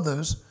of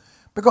others,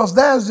 because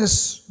there's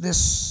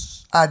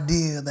this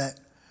idea that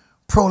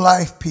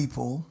pro-life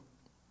people,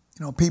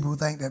 people who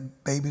think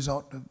that babies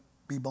ought to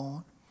be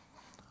born,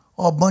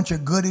 or a bunch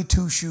of goody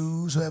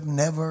two-shoes who have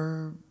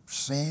never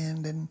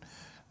sinned and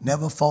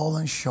never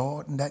fallen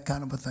short and that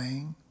kind of a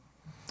thing.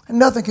 And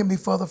nothing can be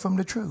further from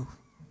the truth.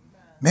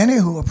 Many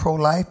who are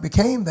pro-life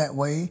became that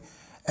way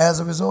as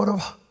a result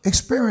of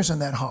experiencing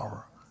that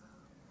horror.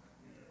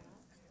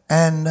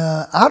 And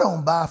I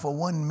don't buy for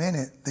 1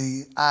 minute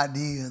the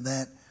idea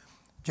that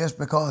just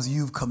because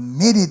you've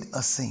committed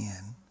a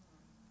sin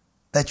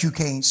that you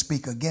can't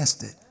speak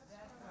against it.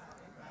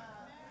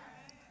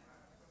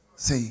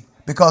 See,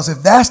 because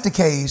if that's the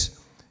case,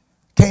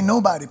 can't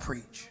nobody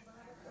preach.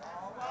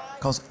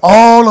 Because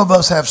all of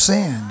us have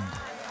sinned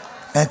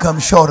and come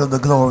short of the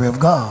glory of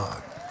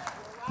God.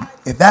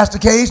 If that's the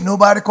case,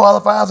 nobody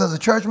qualifies as a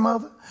church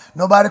mother.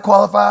 Nobody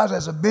qualifies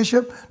as a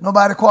bishop.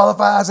 Nobody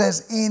qualifies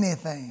as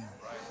anything.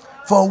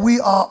 For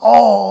we are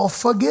all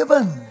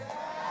forgiven.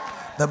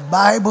 The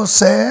Bible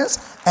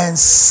says, and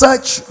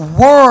such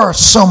were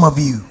some of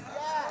you.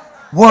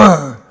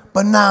 Were.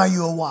 But now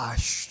you are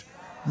washed.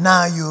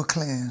 Now you are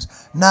cleansed.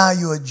 Now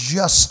you are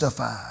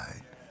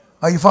justified.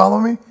 Are you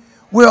following me?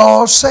 We're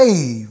all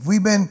saved.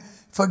 We've been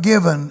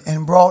forgiven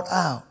and brought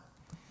out.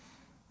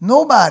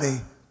 Nobody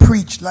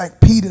preached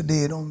like Peter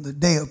did on the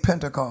day of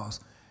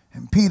Pentecost.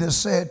 And Peter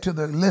said to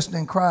the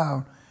listening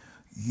crowd,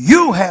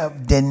 you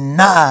have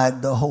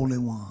denied the Holy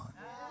One.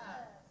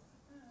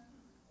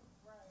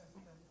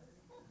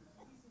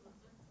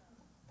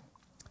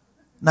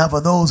 Now,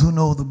 for those who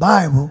know the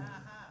Bible,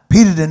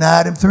 Peter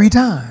denied him 3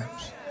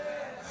 times.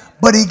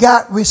 But he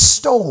got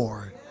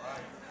restored.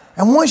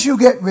 And once you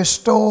get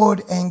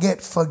restored and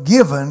get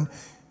forgiven,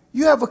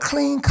 you have a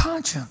clean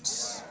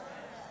conscience.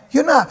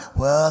 You're not,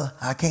 well,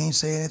 I can't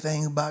say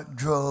anything about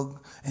drug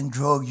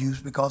use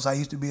because I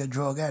used to be a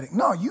drug addict.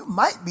 No, you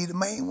might be the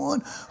main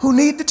one who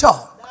need to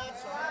talk.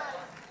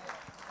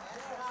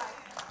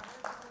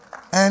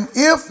 And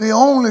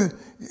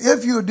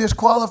if you're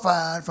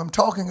disqualified from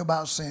talking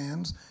about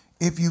sins,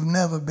 if you've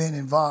never been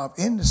involved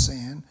in the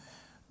sin,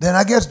 then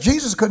I guess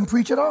Jesus couldn't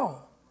preach at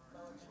all.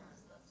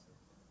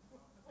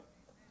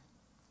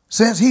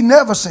 Since he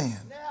never sinned.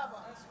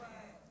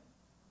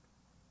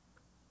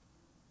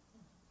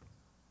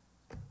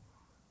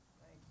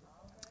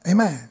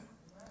 Amen.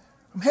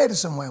 I'm headed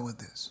somewhere with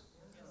this.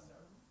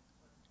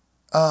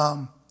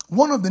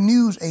 One of the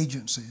news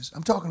agencies,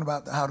 I'm talking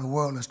about how the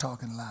world is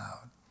talking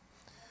loud,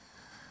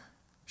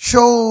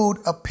 showed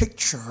a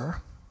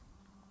picture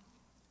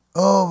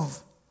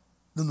of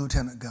the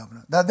lieutenant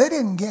governor. Now, they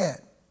didn't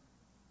get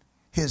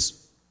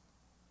his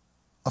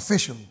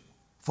official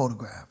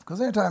photograph, because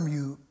every time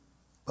you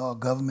are a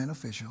government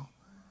official,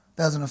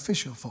 there's an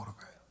official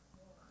photograph.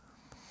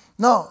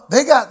 No,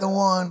 they got the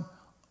one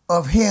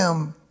of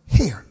him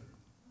here,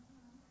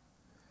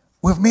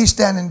 with me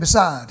standing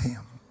beside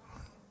him.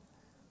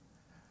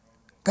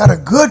 Got a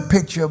good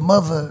picture of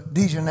Mother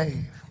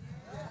Dejanay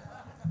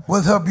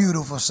with her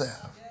beautiful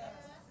self,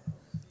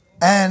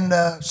 and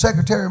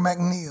Secretary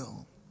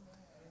McNeil.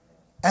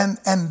 And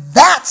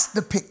that's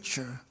the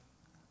picture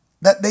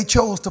that they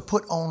chose to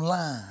put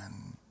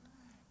online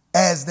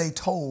as they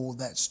told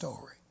that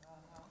story.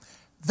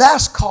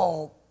 That's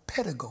called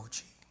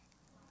pedagogy.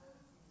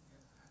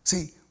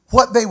 See,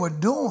 what they were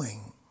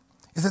doing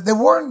is that they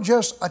weren't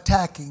just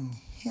attacking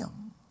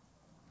him,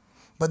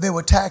 but they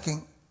were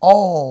attacking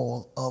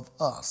all of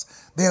us.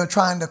 They were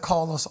trying to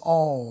call us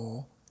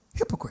all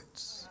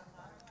hypocrites.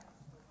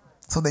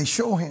 So they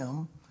show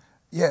him,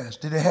 yes,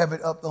 did they have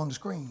it up on the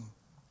screen?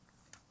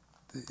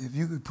 If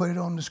you could put it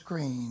on the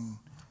screen,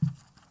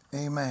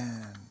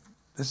 amen.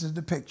 This is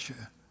the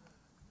picture.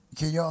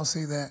 Can y'all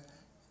see that?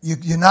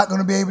 You're not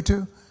going to be able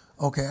to?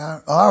 Okay,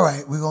 all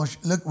right. We're going to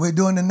look. We're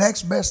doing the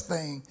next best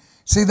thing.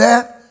 See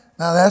that?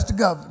 Now that's the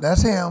governor.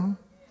 That's him.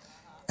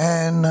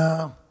 And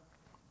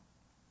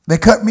they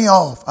cut me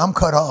off. I'm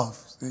cut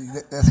off.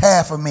 That's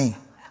half of me.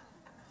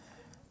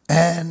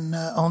 And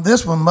on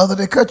this one, Mother,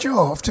 they cut you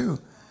off too.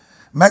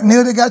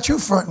 McNeil, they got you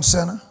front and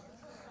center.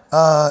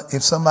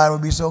 If somebody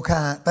would be so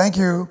kind. Thank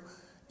you.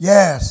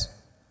 Yes.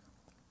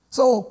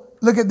 So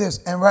look at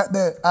this. And right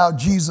there, our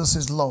Jesus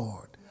is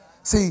Lord.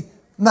 See,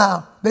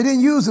 now, they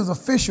didn't use his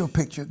official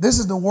picture. This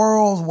is the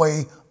world's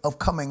way of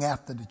coming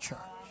after the church.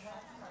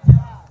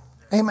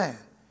 Amen.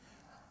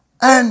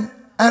 And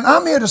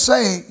I'm here to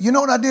say, you know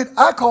what I did?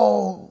 I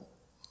called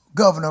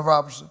Governor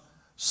Robertson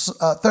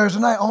Thursday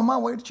night on my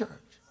way to church.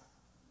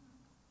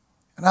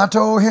 And I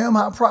told him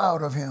how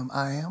proud of him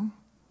I am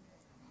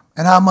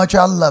and how much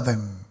I love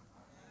him.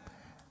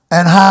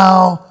 And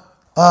how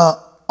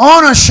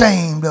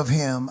unashamed of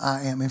him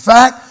I am. In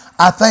fact,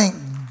 I thank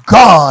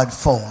God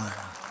for him.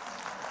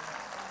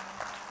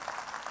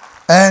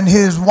 And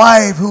his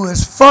wife, who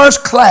is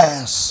first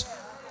class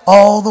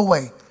all the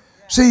way.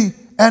 See,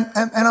 and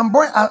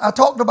I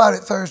talked about it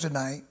Thursday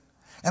night,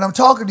 and I'm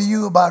talking to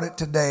you about it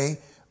today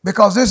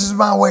because this is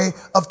my way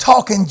of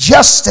talking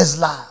just as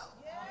loud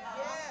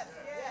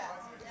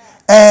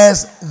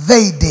as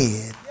they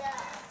did.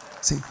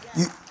 See,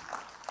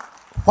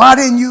 why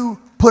didn't you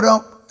put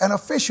up an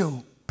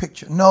official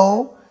picture?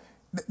 No,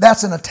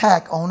 that's an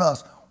attack on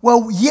us.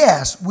 Well,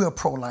 yes, we're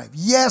pro-life.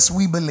 Yes,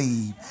 we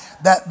believe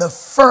that the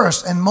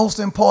first and most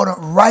important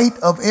right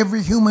of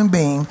every human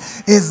being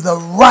is the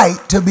right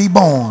to be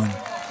born.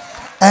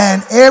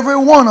 And every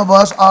one of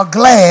us are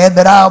glad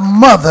that our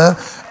mother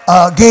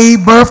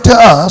gave birth to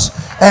us.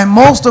 And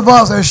most of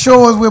us, as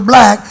sure as we're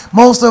black,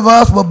 most of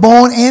us were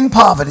born in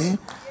poverty.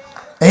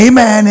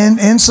 Amen.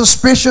 In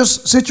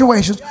suspicious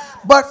situations.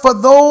 But for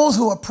those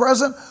who are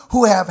present,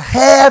 who have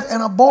had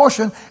an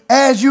abortion,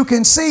 as you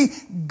can see,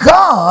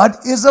 God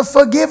is a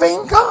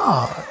forgiving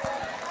God.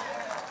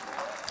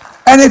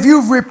 And if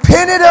you've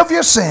repented of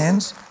your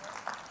sins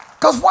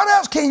Because what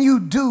else can you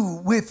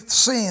do with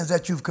sins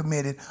that you've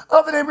committed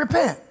other than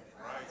repent?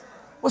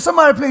 Well,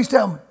 somebody please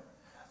tell me.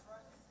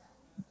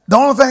 The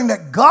only thing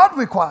that God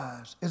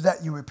requires is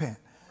that you repent.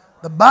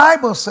 The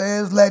Bible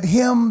says, let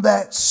him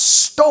that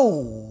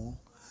stole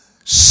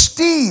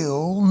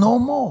steal no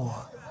more,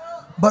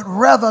 but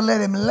rather let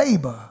him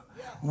labor,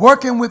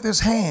 working with his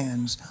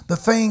hands the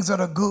things that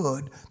are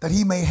good, that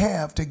he may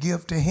have to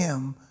give to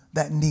him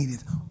that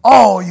needeth.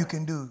 All you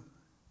can do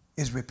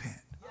is repent.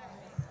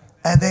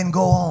 And then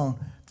go on.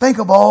 Think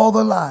of all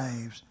the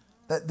lives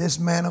that this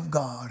man of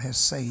God has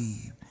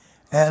saved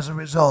as a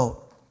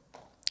result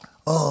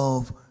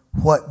of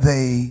what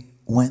they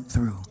went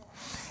through.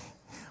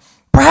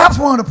 Perhaps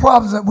one of the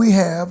problems that we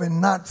have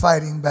in not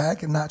fighting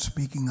back and not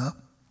speaking up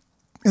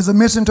is a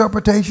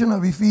misinterpretation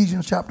of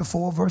Ephesians chapter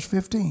 4, verse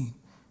 15.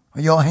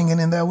 Are y'all hanging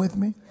in there with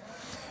me?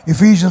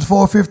 Ephesians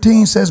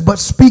 4:15 says, but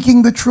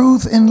speaking the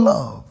truth in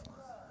love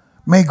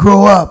may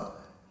grow up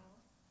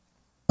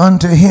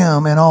unto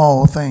him in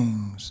all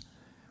things,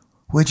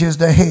 which is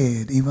the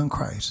head, even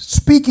Christ.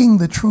 Speaking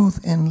the truth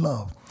in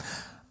love.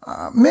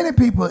 Many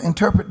people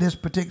interpret this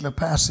particular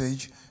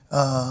passage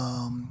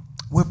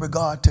with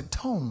regard to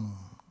tone.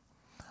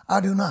 I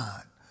do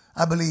not.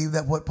 I believe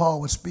that what Paul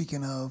was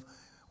speaking of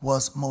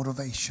was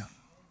motivation.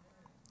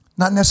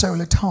 Not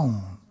necessarily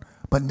tone,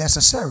 but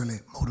necessarily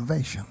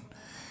motivation.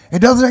 It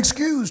doesn't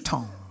excuse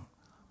tone,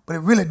 but it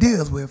really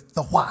deals with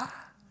the why.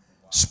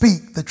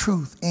 Speak the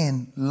truth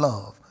in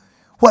love.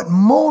 What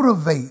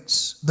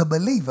motivates the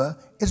believer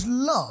is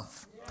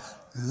love.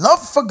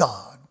 Love for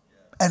God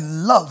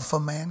and love for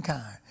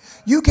mankind.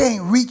 You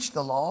can't reach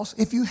the lost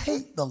if you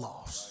hate the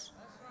lost.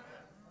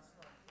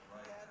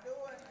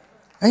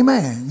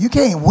 Amen. You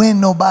can't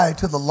win nobody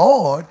to the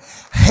Lord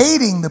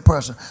hating the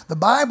person. The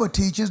Bible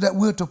teaches that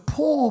we're to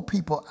pull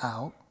people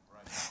out,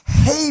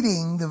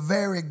 hating the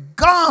very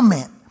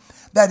garment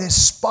that is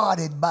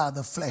spotted by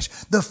the flesh,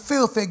 the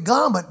filthy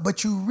garment,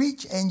 but you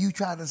reach and you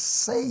try to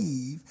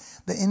save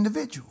the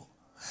individual.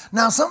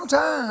 Now,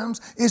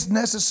 sometimes it's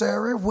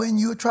necessary when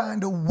you're trying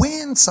to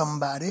win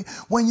somebody,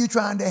 when you're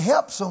trying to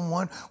help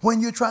someone,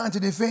 when you're trying to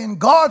defend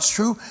God's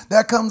truth,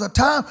 there comes a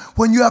time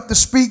when you have to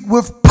speak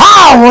with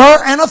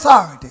power and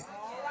authority.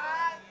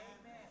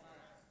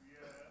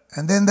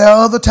 And then there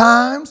are other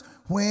times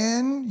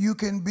when you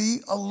can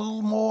be a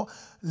little more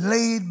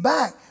laid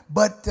back.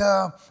 But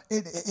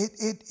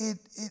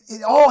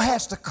it all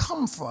has to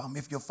come from,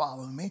 if you're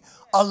following me,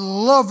 a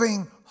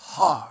loving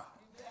heart.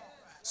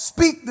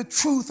 Speak the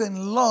truth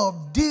in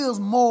love deals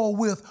more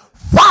with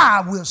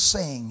why we're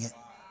saying it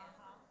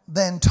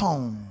than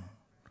tone.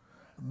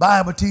 The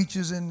Bible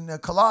teaches in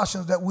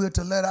Colossians that we're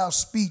to let our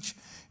speech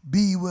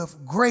be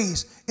with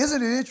grace.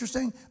 Isn't it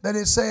interesting that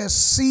it says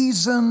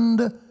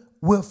seasoned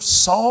with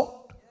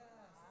salt?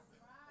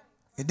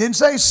 It didn't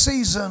say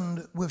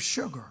seasoned with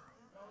sugar.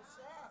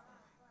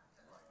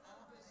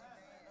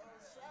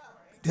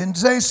 It didn't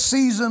say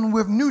seasoned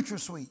with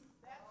NutraSweet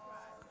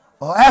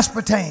or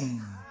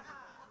aspartame.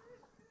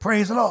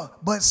 Praise the Lord.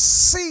 But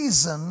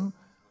season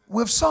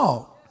with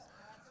salt.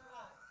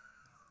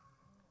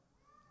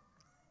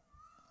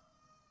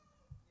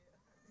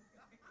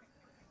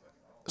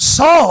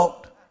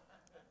 Salt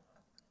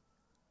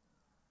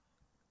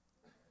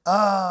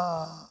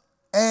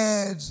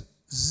adds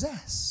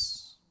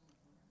zest.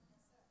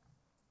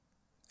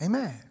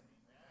 Amen.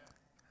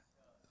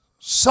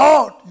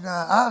 Salt, you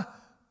know,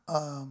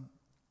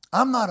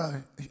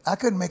 I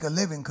couldn't make a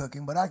living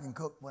cooking, but I can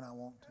cook when I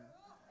want to.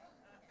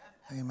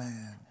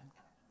 Amen.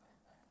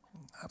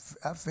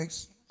 I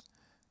fixed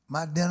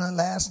my dinner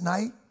last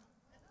night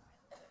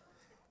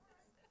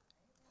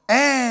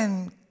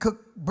and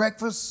cooked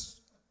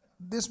breakfast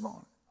this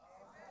morning.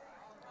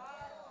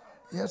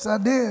 Yes, I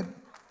did.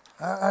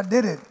 I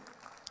did it.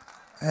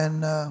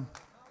 And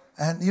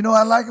you know,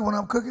 I like it when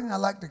I'm cooking. I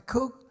like to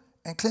cook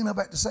and clean up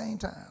at the same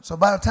time. So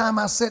by the time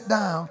I sit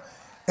down,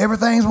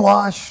 everything's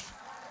washed,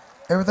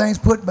 everything's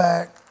put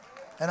back,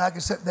 and I can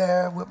sit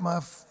there with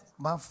my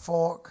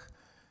fork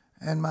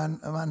and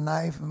my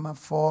knife and my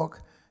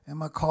fork and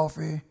my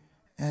coffee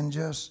and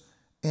just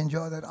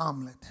enjoy that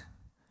omelet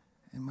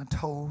and my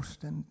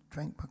toast and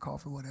drink my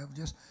coffee, whatever.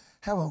 Just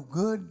have a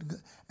good,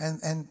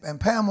 and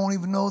Pam won't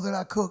even know that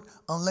I cooked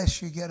unless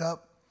she get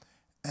up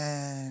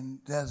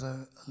and there's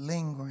a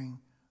lingering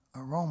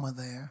aroma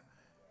there.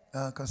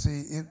 Because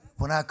see,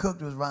 when I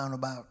cooked, it was around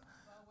about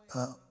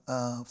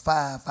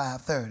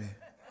 5:30.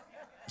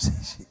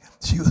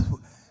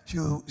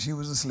 She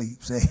was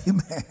asleep. Say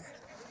amen.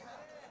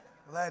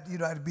 Glad you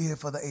don't have to be here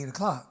for the 8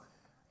 o'clock.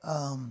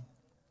 I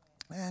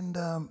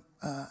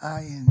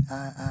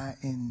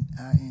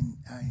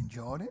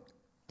enjoyed it.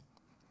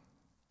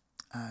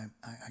 I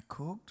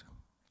cooked.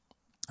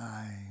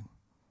 I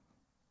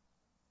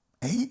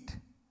ate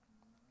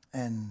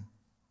and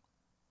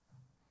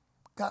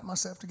got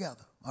myself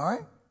together. All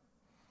right.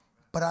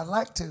 But I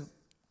like to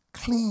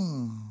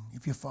clean,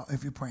 if you're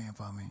praying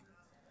for me,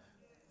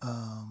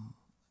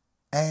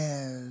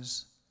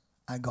 as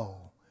I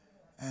go,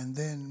 and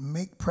then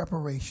make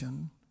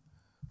preparation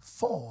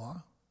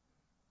for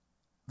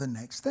the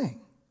next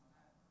thing.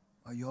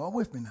 Are you all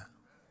with me now?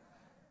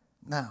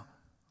 Now,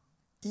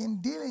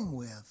 in dealing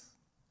with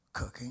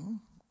cooking,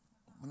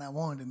 when I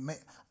wanted to make,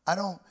 I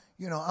don't,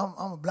 you know,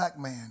 I'm a black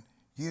man.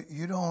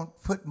 You don't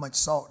put much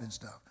salt in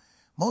stuff.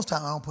 Most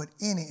time I don't put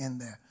any in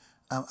there.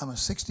 I'm a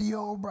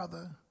 60-year-old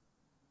brother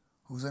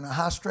who's in a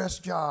high-stress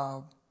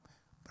job,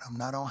 but I'm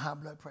not on high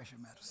blood pressure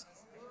medicine.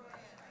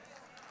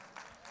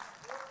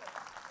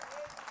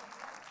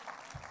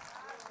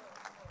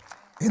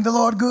 Isn't the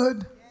Lord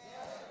good?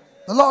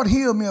 The Lord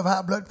healed me of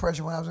high blood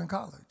pressure when I was in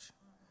college.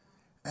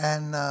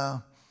 And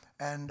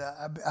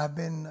I've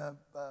been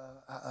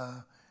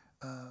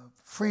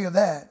free of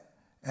that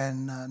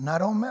and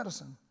not on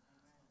medicine.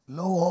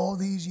 Low all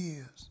these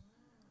years.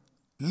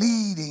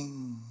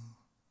 Leading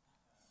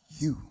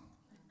you.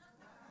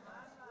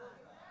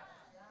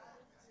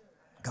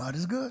 God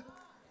is good.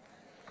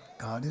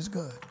 God is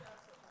good.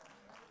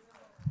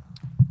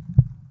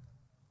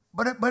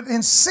 But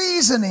in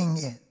seasoning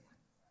it,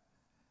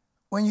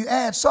 when you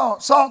add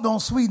salt, salt don't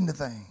sweeten the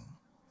thing.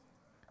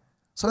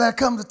 So there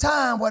comes a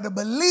time where the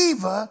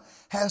believer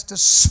has to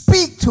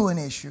speak to an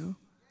issue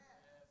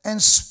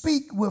and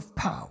speak with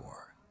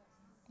power.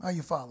 Are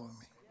you following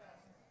me?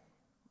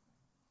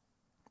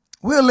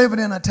 We're living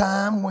in a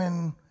time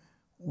when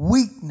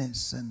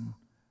weakness and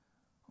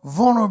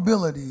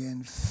vulnerability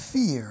and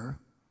fear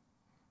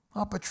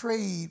are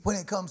portrayed when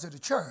it comes to the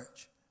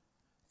church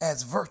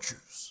as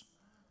virtues.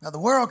 Now, the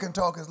world can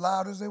talk as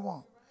loud as they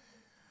want.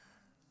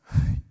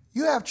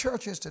 You have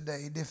churches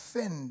today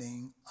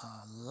defending a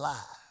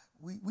lie.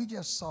 We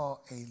just saw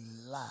a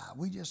lie.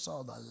 We just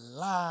saw the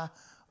lie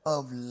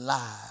of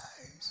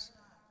lies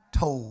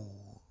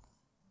told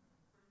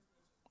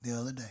the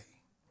other day.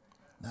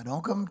 Now,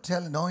 don't come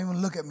telling, don't even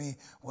look at me,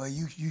 well,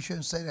 you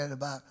shouldn't say that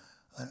about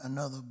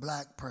another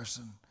black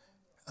person.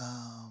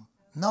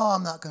 No,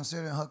 I'm not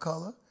considering her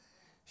color.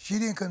 She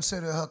didn't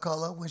consider her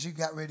color when she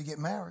got ready to get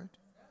married.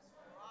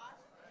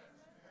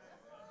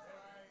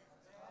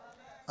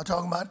 I'm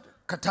talking about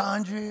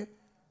Ketanji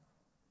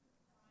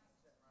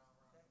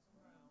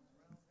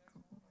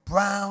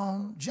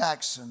Brown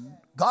Jackson,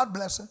 God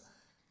bless her,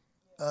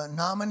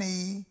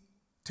 nominee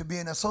to be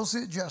an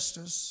associate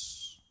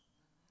justice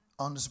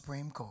on the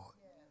Supreme Court.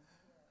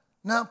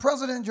 Now,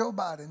 President Joe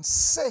Biden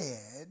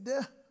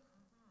said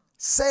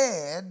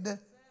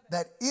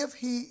that if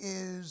he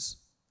is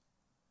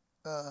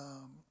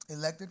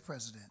elected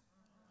president,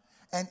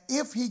 and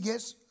if he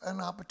gets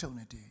an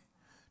opportunity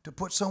to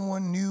put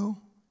someone new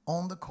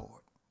on the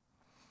court,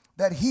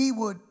 that he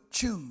would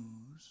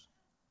choose,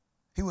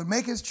 he would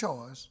make his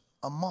choice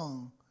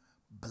among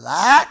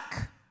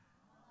black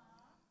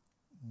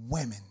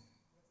women.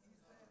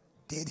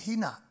 Did he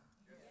not?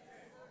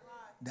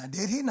 Now,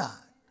 did he not?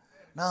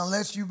 Now,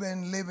 unless you've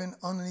been living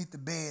underneath the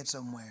bed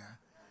somewhere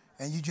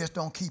and you just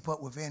don't keep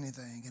up with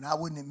anything, and I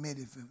wouldn't admit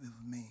it if it was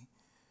me,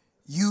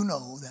 you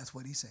know that's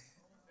what he said.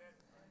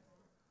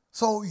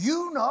 So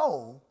you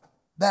know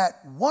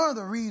that one of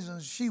the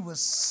reasons she was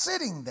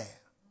sitting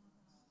there,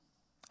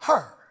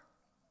 her,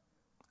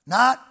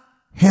 not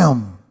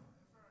him,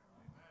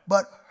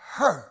 but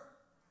her,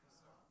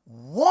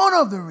 one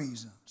of the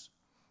reasons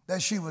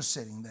that she was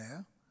sitting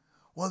there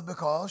was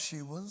because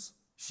she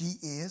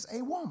is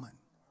a woman.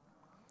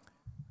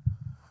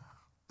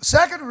 The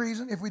second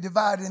reason, if we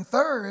divide it in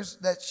thirds,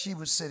 that she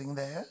was sitting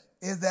there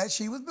is that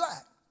she was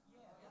black.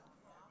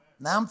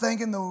 Now I'm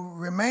thinking the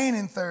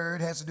remaining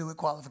third has to do with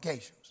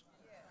qualifications.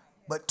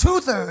 But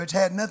 2/3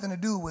 had nothing to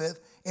do with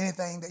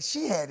anything that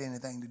she had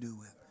anything to do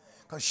with.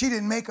 Because she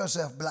didn't make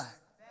herself black.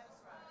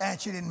 And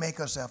she didn't make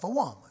herself a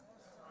woman.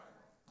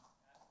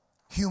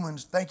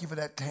 Humans, thank you for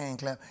that hand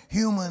clap.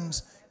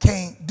 Humans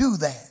can't do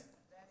that.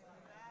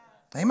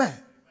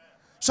 Amen.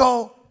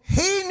 So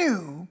he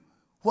knew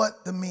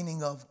what the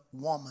meaning of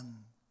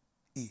woman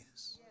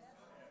is.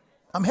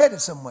 I'm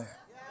headed somewhere.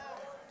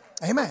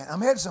 Amen.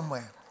 I'm headed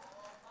somewhere.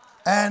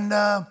 And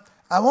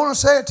I want to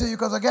say it to you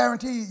because I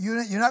guarantee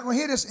you, you're not going to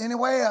hear this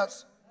anywhere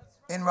else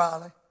in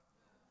Raleigh.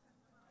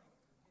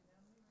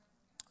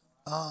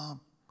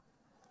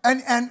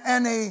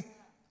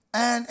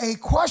 And a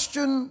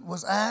question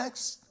was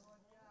asked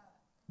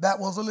that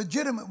was a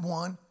legitimate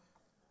one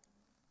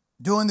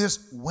during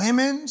this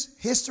Women's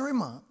History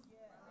Month.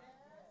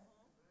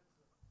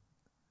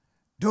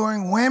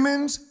 During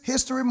Women's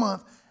History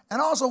Month,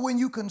 and also when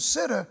you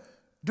consider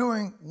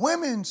during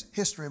Women's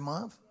History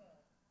Month,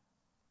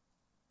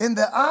 in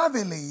the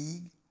Ivy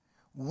League,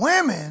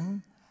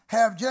 women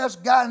have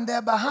just gotten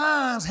their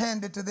behinds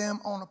handed to them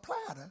on a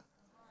platter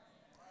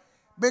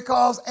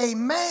because a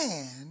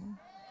man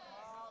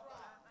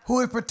who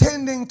is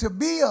pretending to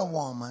be a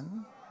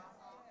woman,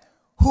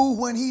 who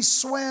when he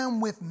swam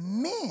with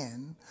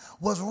men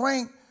was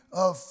ranked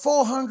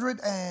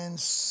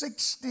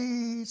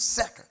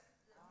 462nd.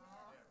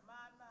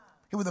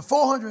 He was the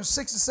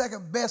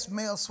 462nd best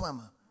male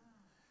swimmer.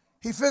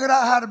 He figured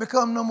out how to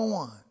become number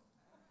one.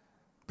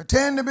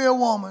 Pretend to be a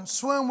woman,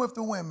 swim with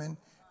the women,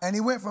 and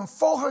he went from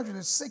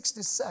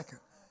 462nd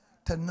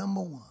to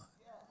number one.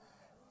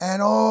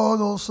 And all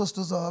those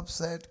sisters are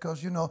upset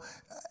because, you know,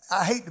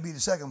 I hate to be the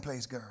second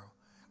place girl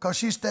Because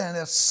she's standing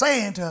there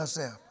saying to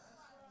herself,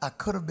 I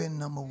could have been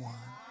number one.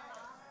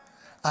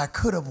 I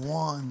could have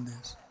won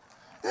this.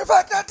 In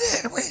fact, I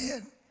did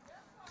win.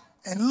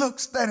 And look,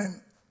 standing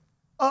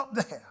up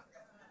there,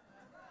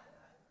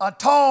 a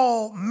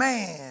tall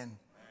man.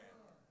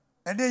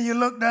 And then you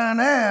look down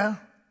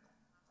there,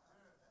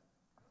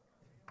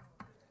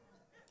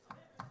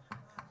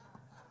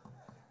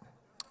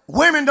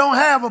 women don't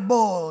have a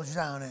bulge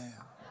down there.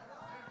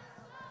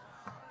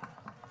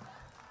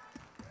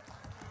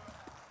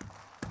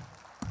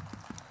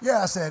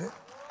 Yeah, I said it.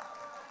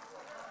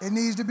 It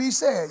needs to be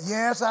said.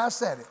 Yes, I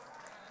said it.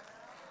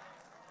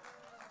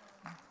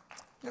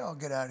 Y'all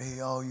get out of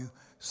here, all you.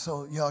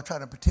 So y'all trying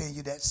to pretend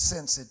you're that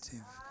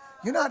sensitive.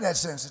 You're not that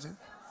sensitive.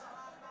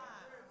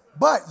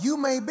 But you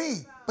may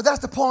be. But that's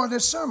the point of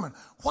this sermon.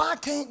 Why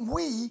can't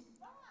we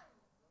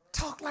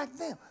talk like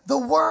them? The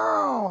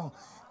world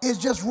is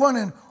just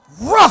running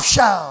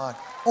roughshod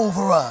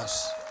over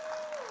us.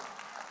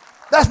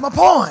 That's my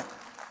point.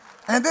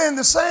 And then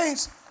the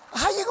saints,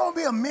 how you going to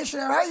be a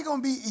missionary? How you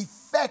going to be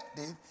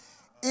effective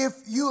if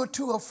you are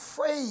too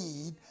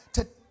afraid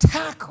to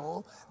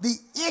tackle the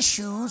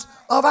issues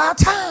of our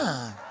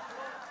time?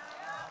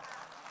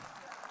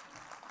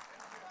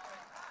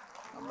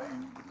 I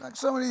mean, like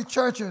some of these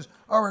churches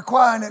are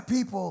requiring that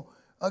people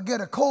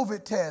get a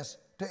COVID test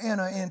to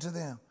enter into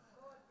them.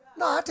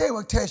 No, I tell you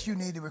what test you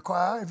need to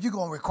require. If you're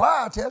going to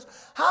require a test,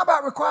 how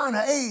about requiring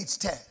an AIDS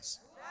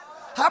test?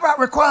 How about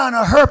requiring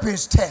a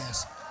herpes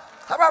test?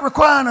 How about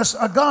requiring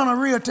a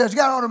gonorrhea test? You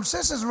got all them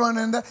sisters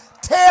running there.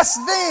 Test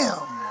them.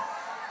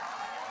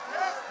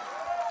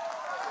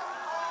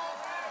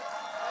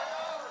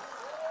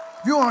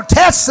 If you want to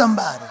test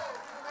somebody,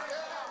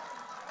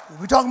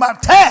 we're talking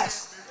about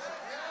tests.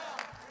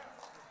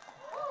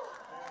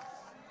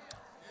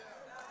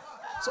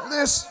 So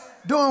this,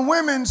 during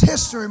Women's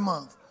History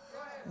Month,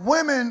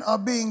 women are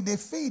being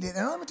defeated.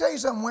 And let me tell you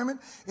something, women.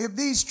 If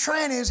these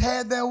trannies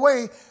had their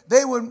way,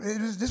 this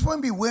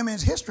wouldn't be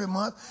Women's History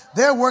Month.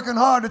 They're working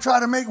hard to try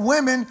to make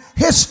women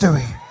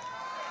history.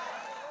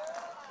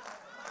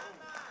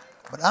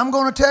 But I'm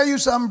going to tell you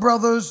something,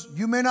 brothers.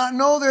 You may not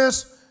know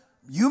this.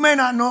 You may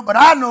not know it, but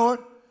I know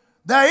it.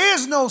 There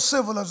is no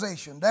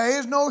civilization. There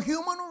is no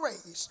human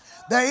race.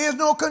 There is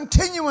no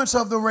continuance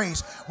of the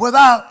race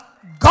without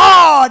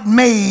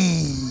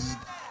God-made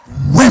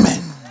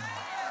women.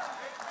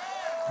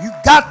 You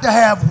got to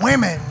have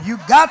women. You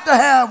got to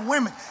have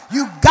women.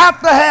 You got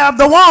to have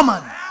the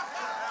woman.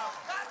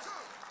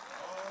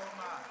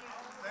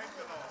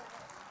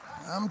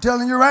 I'm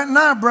telling you right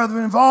now,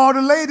 brethren, if all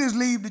the ladies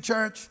leave the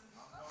church,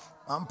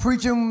 I'm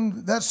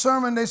preaching that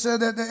sermon they said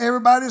that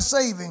everybody's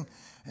saving,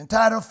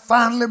 entitled,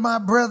 Finally, My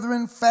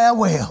Brethren,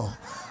 Farewell.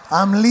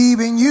 I'm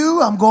leaving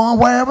you. I'm going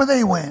wherever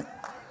they went.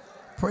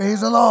 Praise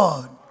the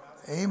Lord.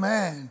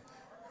 Amen.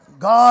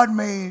 God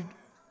made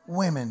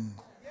women.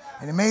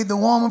 And he made the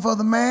woman for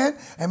the man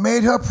and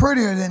made her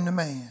prettier than the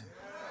man.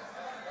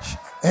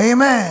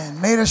 Amen.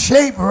 Made her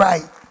shape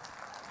right.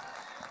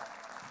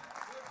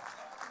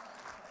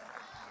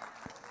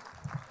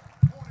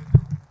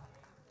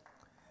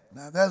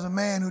 Now, if there's a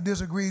man who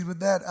disagrees with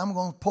that, I'm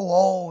going to pour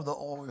all the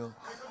oil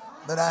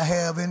that I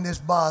have in this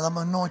bottle. I'm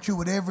going to anoint you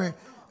with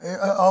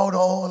all the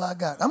oil I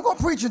got. I'm going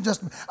to preach it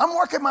just, I'm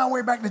working my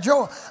way back to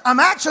Joel. I'm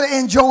actually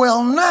in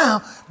Joel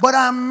now, but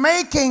I'm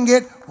making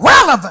it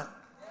relevant.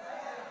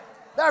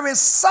 There is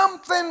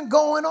something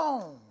going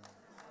on.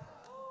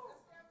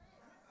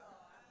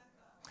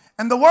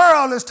 And the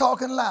world is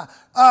talking loud.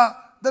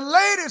 The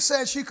lady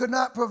said she could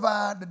not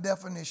provide the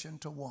definition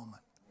to woman.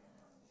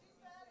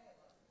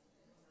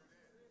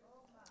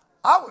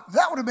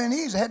 That would have been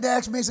easy. Had they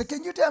asked me, he said,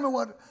 can you tell me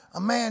what a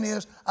man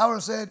is? I would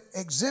have said,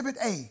 Exhibit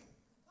A,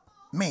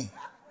 me.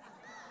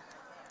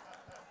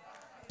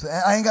 So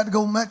I ain't got to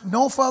go much,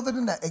 no further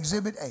than that.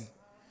 Exhibit A.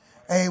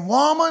 A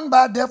woman,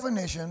 by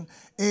definition,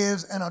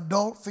 is an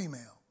adult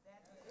female.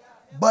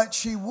 But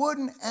she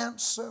wouldn't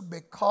answer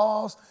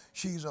because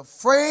she's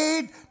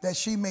afraid that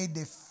she may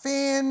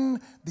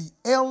defend the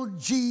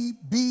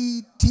LGBTQ,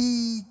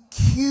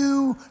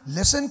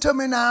 listen to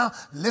me now,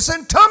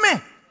 listen to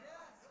me,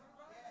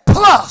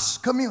 plus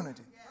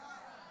community.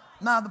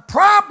 Now the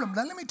problem,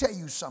 now let me tell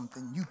you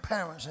something, you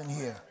parents in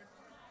here.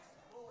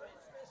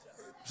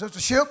 Sister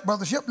Ship,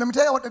 Brother Ship, let me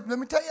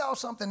tell y'all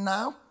something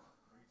now.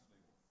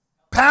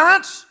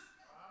 Parents,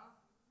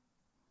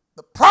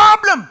 the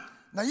problem,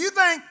 now you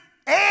think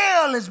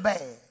L is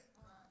bad,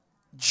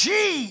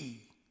 G,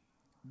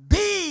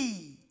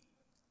 B,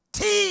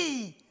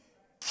 T,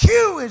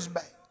 Q is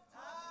bad.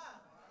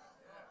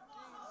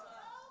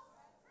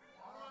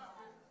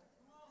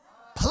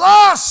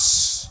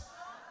 Plus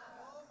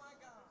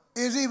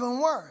is even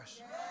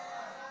worse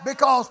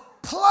because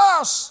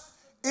plus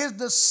is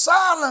the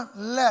silent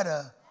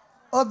letter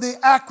of the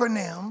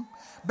acronym,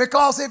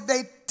 because if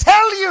they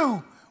tell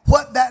you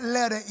what that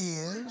letter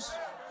is,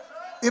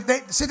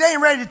 they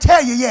ain't ready to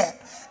tell you yet.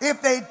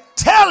 If they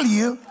tell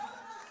you,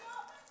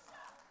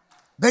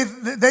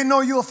 they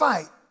know you'll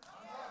fight.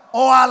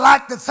 Or I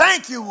like to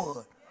think you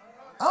would.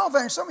 I don't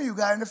think some of you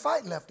got any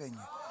fight left in you.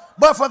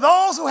 But for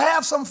those who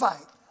have some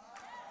fight,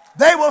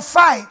 They will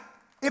fight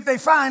if they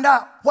find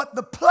out what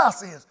the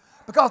plus is,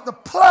 because the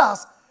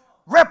plus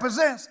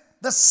represents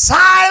the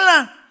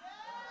silent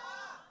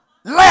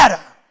letter.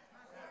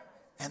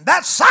 And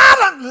that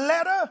silent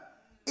letter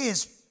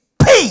is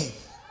P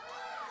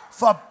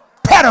for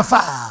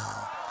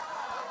pedophile,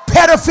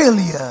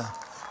 pedophilia.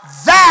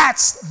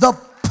 That's the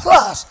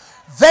plus.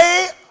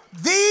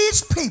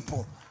 These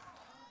people,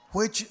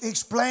 which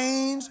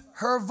explains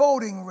her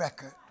voting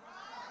record,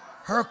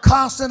 her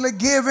constantly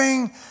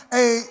giving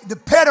the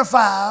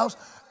pedophiles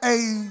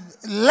a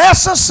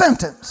lesser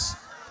sentence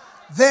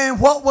than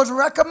what was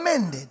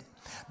recommended.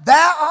 There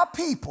are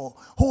people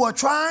who are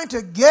trying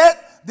to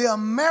get the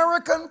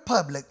American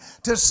public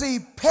to see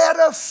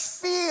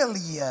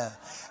pedophilia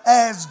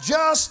as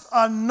just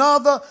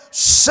another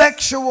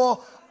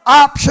sexual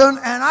option,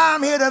 and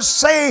I'm here to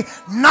say,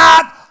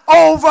 not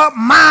over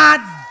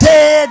my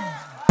dead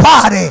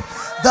body.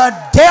 The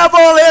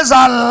devil is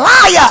a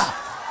liar.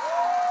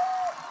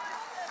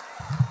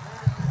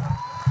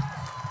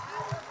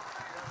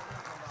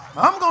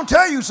 I'm going to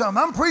tell you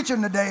something. I'm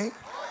preaching today.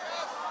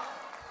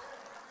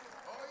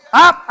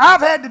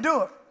 I've had to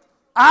do it.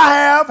 I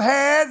have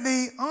had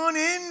the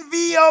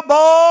unenviable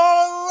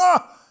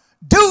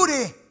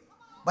duty,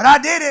 but I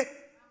did it.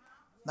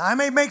 Now, I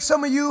may make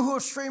some of you who are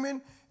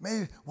streaming,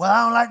 maybe, well,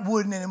 I don't like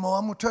Wooden anymore.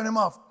 I'm going to turn him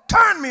off.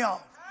 Turn me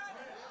off.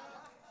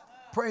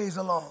 Praise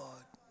the Lord.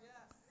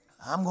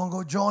 I'm going to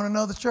go join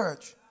another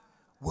church.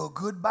 Will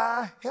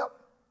goodbye help?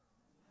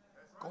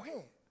 Go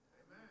ahead.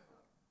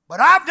 But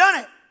I've done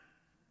it.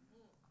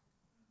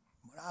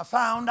 When I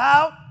found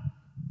out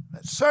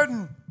that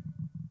certain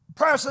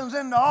persons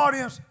in the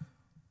audience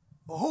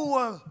who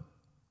were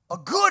a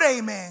good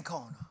amen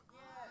corner,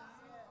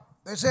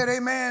 they said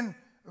amen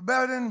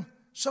better than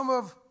some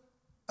of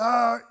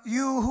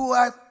you who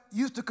I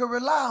used to could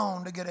rely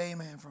on to get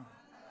amen from.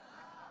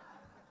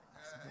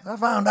 I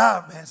found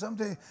out, man, some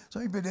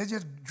people, they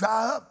just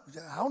dry up.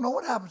 I don't know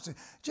what happens to you.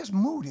 Just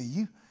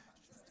moody.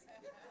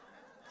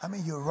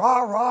 You're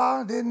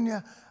rah-rah,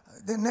 then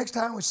next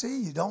time we see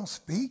you, you don't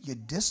speak, you're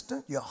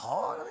distant, you're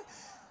hard.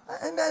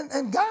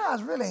 And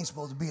guys really ain't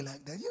supposed to be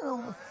like that.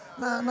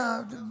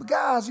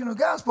 Guys,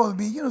 guys supposed to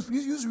be, you're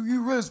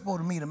really supposed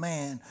to meet a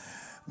man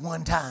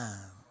one time.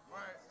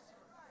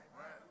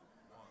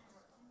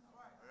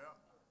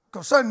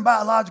 Because certain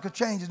biological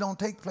changes don't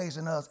take place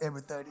in us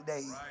every 30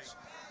 days.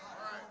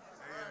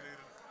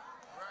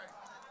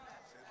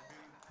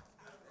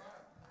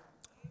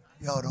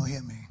 Y'all don't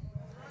hear me.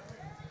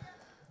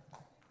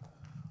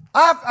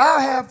 I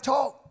have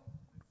talked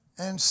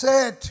and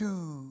said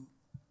to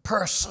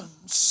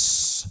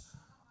persons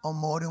on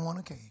more than one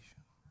occasion,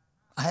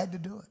 I had to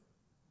do it.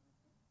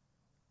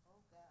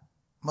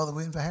 Mother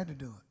Williams, I had to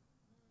do it.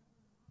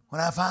 When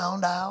I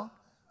found out,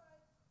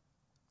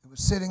 it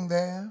was sitting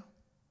there,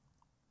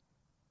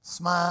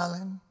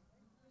 smiling,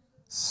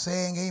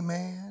 saying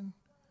amen,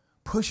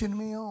 pushing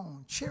me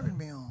on, cheering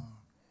me on,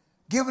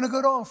 giving a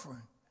good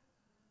offering,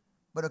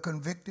 but a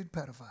convicted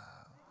pedophile.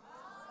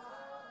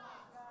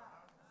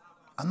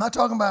 I'm not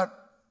talking about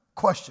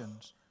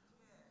questions.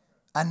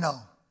 I know.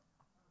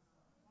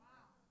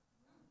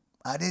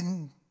 I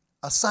didn't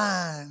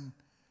assign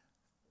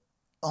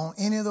on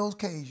any of those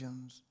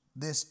occasions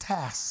this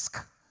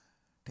task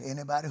to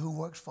anybody who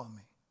works for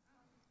me.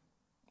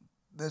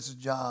 This is a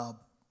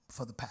job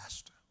for the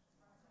pastor.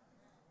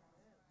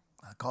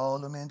 I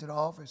called them into the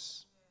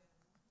office.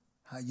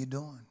 How you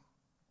doing?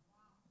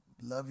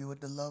 Love you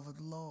with the love of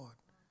the Lord.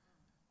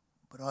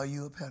 But are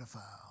you a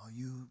pedophile? Are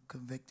you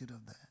convicted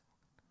of that?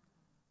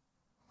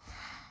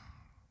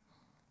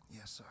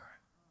 Yes, sir.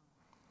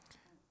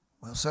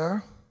 Well,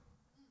 sir,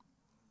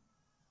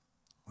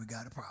 we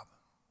got a problem.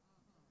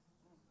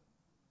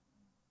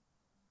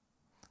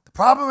 The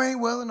problem ain't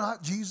whether or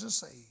not Jesus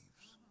saves,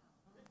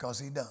 because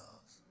he does.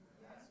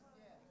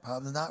 The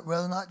problem is not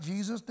whether or not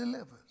Jesus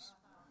delivers,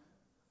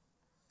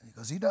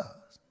 because he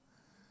does.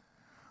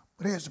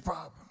 But here's the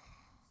problem.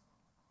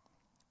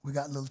 We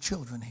got little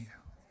children here.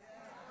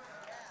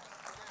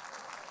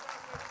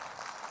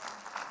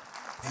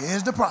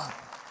 Here's the problem.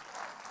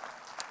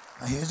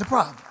 Now here's the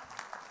problem.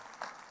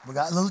 We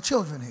got little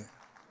children here.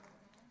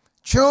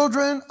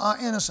 Children are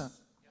innocent.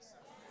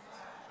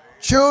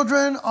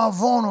 Children are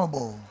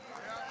vulnerable.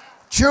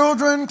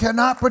 Children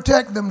cannot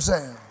protect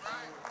themselves.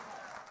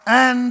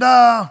 And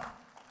Brother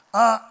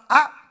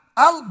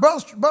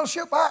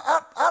Ship,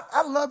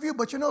 I love you,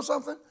 but you know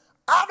something?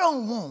 I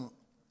don't want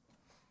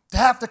to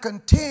have to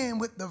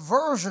contend with the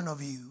version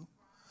of you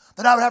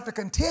that I would have to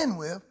contend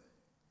with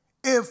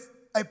if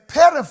a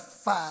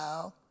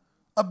pedophile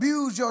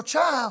abused your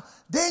child,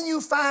 then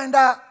you find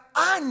out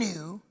I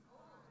knew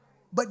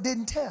but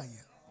didn't tell you.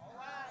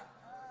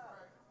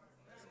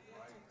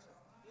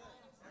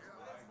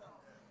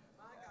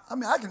 I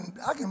mean,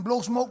 I can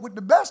blow smoke with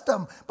the best of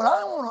them, but I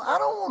don't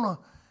want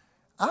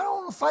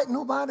to fight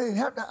nobody and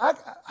have to.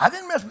 I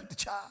didn't mess with the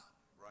child.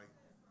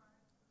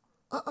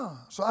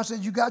 So I said,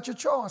 you got your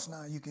choice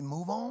now. You can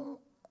move on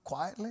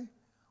quietly,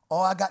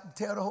 or I got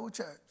to tell the whole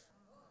church.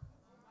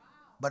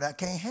 But I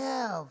can't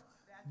have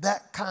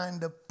that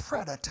kind of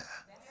predator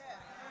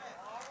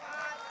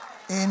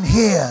in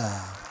here.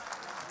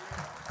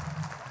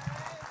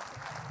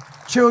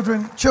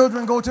 Children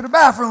go to the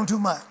bathroom too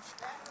much.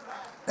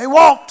 They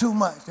walk too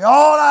much. They're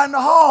all out in the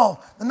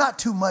hall. Not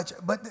too much,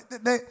 but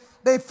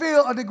they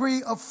feel a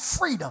degree of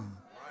freedom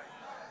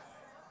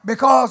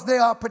because they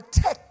are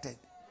protected.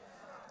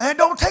 And it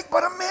don't take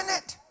but a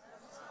minute.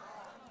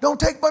 Don't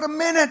take but a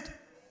minute.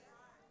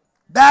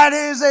 That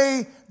is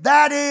a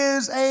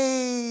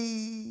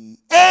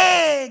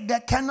egg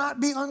that cannot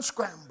be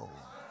unscrambled.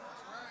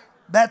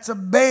 That's a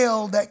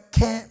bell that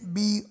can't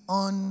be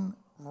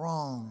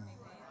unrung.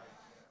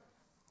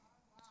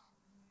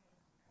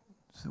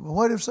 So, well,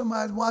 what if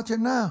somebody's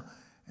watching now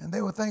and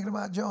they were thinking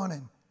about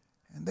joining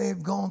and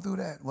they've gone through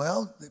that?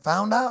 Well, they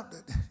found out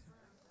that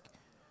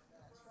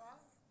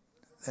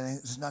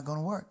it's not going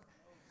to work.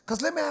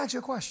 Because let me ask you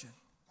a question.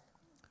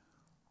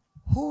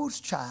 Whose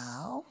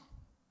child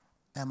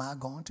am I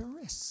going to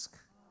risk?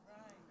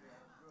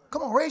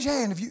 Come on, raise your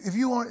hand if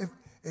you want.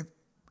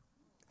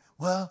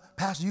 Well,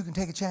 Pastor, you can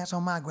take a chance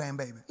on my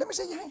grandbaby. Let me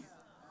see your hand.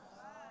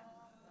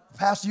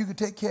 Pastor, you can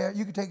take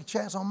a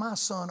chance on my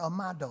son or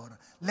my daughter.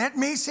 Let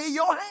me see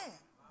your hand.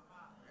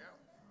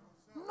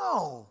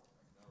 No.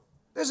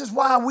 This is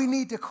why we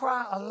need to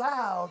cry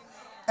aloud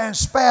and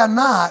spare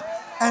not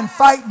and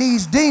fight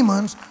these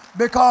demons,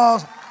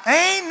 because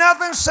ain't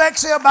nothing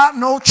sexy about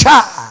no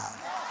child.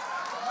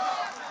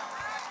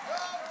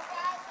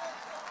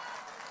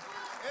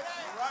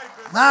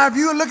 Now, if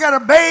you look at a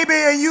baby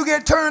and you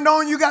get turned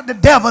on, you got the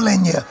devil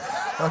in you.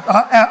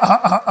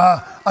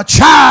 A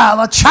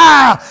child,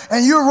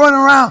 and you're running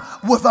around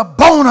with a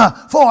boner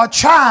for a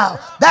child.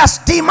 That's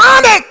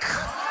demonic.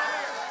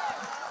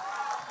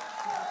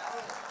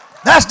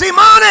 That's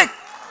demonic.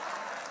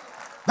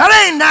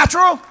 That ain't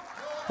natural.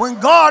 When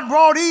God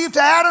brought Eve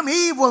to Adam,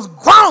 Eve was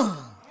grown.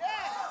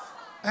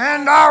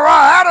 And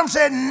Adam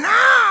said,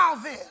 now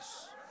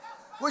this.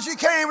 When she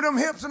came with them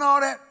hips and all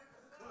that.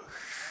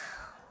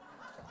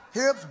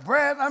 Hips,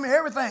 breasts, I mean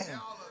everything.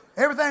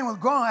 Everything was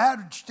growing. I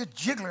had to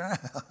jiggle it.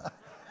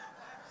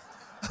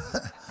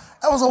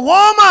 That was a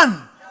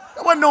woman.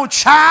 That wasn't no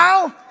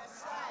child.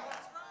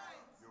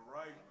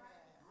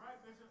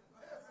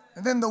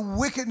 And then the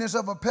wickedness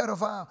of a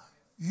pedophile.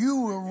 You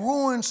will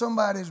ruin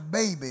somebody's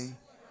baby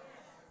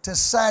to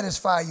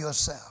satisfy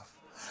yourself.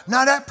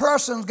 Now that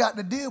person's got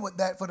to deal with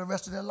that for the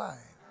rest of their life.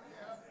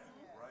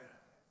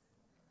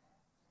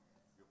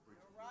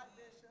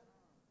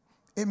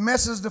 It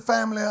messes the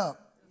family up.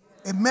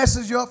 It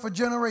messes you up for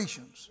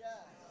generations.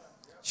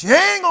 She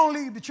ain't going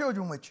to leave the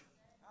children with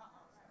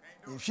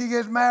you. If she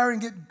gets married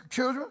and get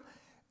children,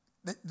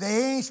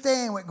 they ain't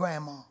staying with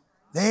grandma.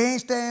 They ain't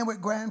staying with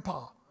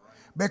grandpa.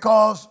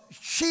 Because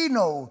she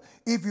knows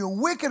if you're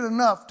wicked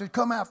enough to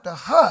come after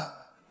her,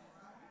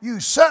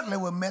 you certainly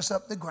will mess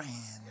up the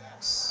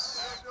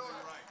grands.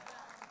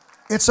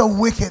 It's a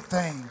wicked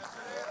thing.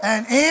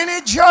 And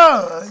any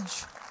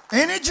judge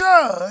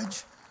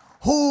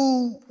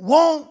who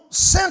won't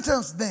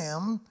sentence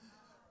them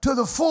to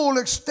the full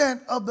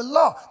extent of the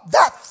law,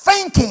 that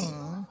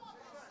thinking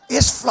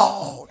is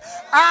flawed.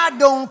 I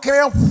don't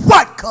care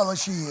what color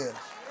she is.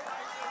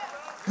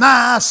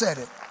 Now I said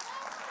it.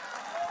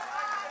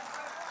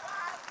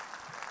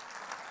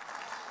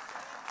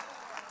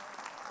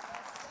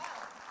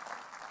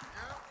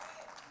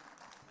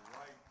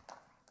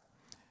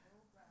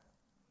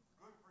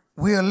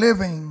 We are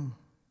living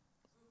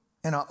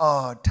in an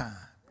odd time.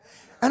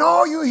 And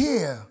all you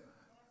hear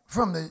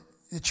from the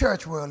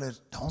church world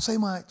is, don't say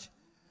much.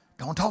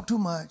 Don't talk too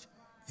much.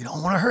 You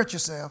don't want to hurt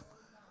yourself.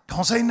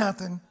 Don't say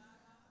nothing.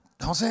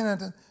 Don't say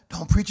nothing.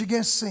 Don't preach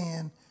against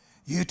sin.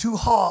 You're too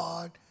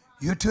hard.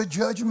 You're too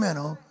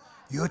judgmental.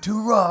 You're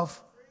too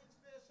rough.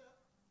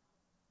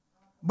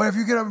 But if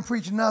you get up and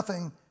preach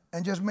nothing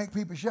and just make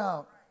people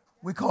shout,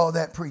 we call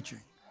that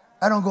preaching.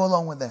 I don't go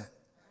along with that.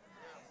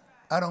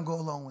 I don't go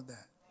along with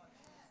that.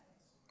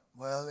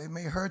 Well, it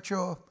may hurt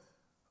your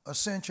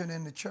ascension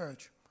in the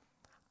church.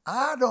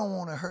 I don't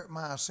want to hurt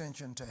my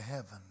ascension to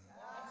heaven.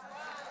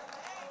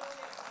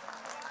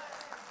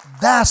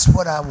 That's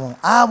what I want.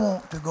 I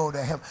want to go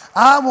to heaven.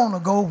 I want to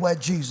go where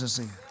Jesus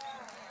is.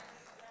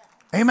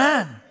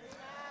 Amen.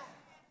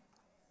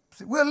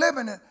 See, we're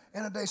living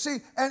in a day. See,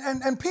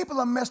 and people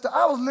are messed up.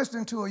 I was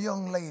listening to a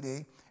young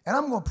lady, and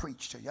I'm going to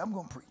preach to you. I'm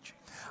going to preach.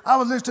 I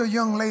was listening to a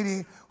young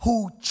lady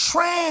who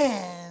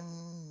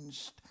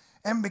transed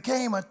and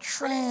became a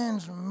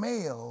trans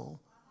male.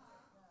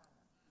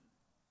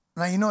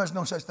 Now, you know there's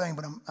no such thing,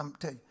 but I'm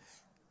telling you.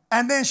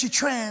 And then she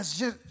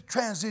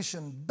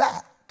transitioned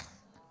back.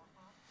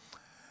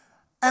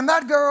 And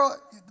that girl,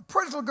 the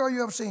prettiest little girl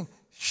you ever seen,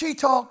 she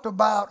talked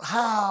about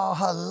how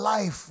her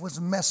life was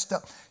messed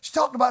up. She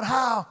talked about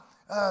how,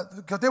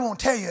 because they won't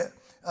tell you,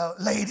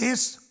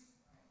 ladies,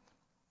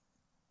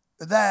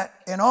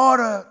 that in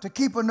order to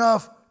keep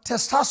enough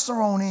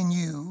testosterone in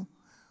you,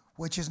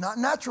 which is not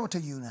natural to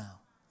you now,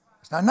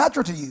 it's not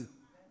natural to you.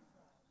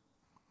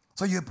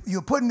 So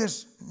you're putting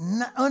this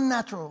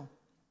unnatural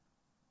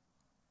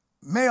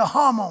male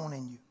hormone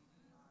in you.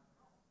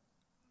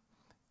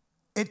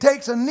 It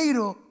takes a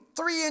needle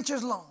 3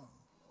 inches long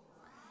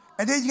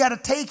And then you got to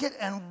take it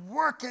and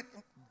work it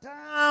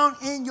down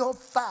in your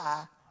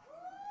thigh,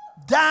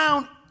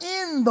 down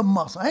in the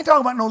muscle. I ain't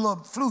talking about no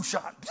little flu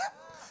shot,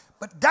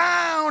 but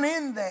down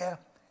in there,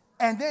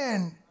 and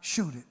then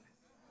shoot it.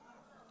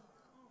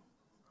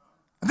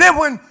 And then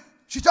when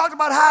she talked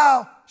about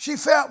how she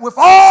felt with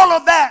all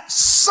of that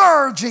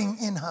surging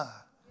in her,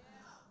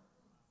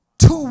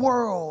 two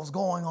worlds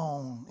going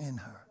on in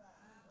her.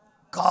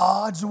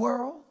 God's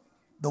world,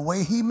 the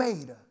way he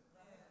made her,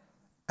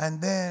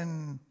 and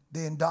then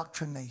the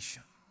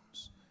indoctrinations,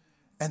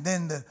 and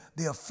then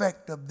the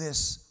effect of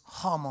this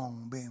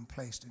hormone being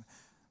placed in.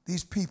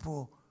 These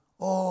people,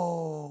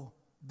 oh,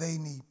 they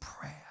need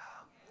prayer.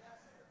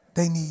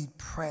 They need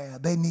prayer.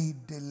 They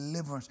need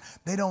deliverance.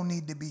 They don't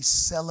need to be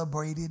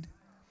celebrated.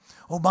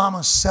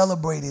 Obama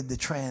celebrated the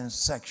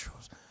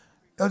transsexuals.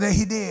 Oh,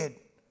 he did.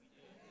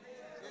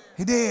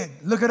 He did.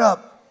 Look it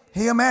up.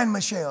 Him and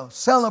Michelle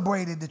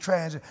celebrated the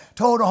trans,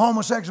 told the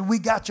homosexuals, we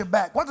got your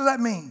back. What does that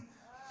mean?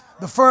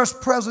 The first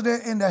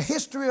president in the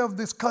history of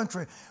this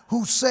country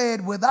who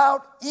said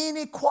without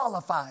any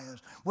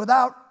qualifiers,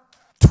 without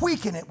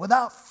tweaking it,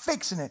 without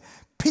fixing it,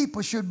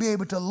 people should be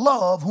able to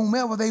love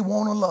whomever they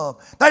want to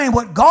love. That ain't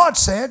what God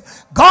said.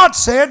 God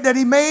said that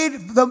he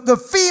made the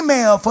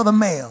female for the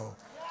male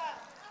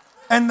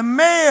and the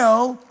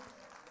male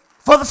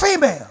for the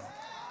female.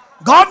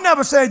 God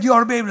never said you ought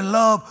to be able to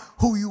love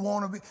who you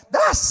want to be.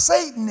 That's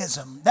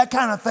Satanism, that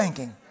kind of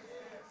thinking.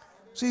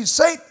 See,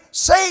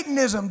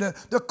 Satanism,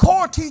 the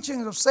core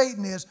teachings of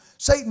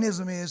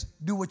Satanism is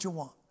do what you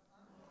want.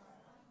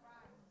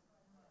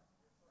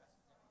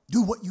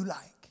 Do what you like.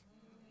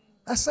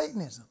 That's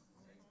Satanism.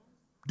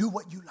 Do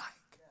what you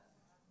like.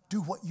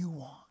 Do what you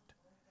want.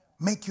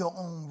 Make your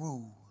own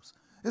rules.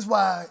 This is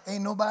why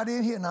ain't nobody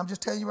in here, and I'm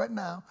just telling you right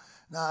now.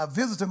 Now, a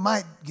visitor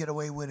might get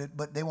away with it,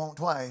 but they won't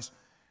twice.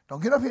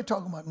 Don't get up here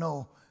talking about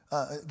no.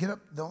 Get up.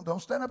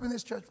 Don't stand up in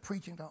this church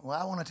preaching. Well,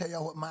 I want to tell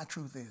y'all what my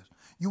truth is.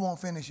 You won't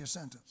finish your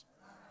sentence.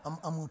 I'm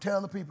going to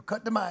tell the people,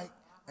 cut the mic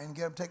and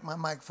get them take my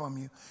mic from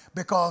you.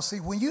 Because, see,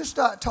 when you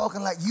start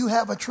talking like you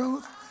have a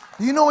truth,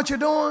 do you know what you're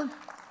doing?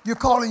 You're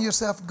calling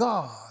yourself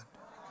God.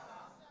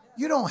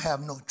 You don't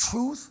have no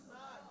truth.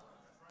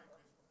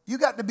 You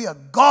got to be a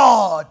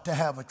God to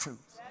have a truth.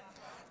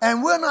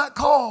 And we're not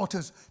called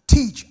to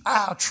teach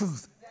our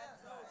truth.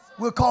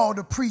 We're called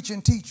to preach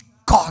and teach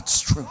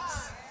God's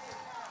truth.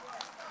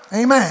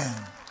 Amen.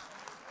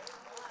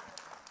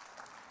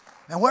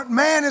 And what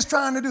man is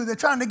trying to do, they're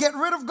trying to get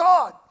rid of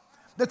God.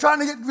 They're trying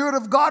to get rid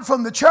of God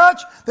from the church.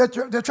 They're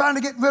trying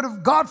to get rid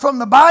of God from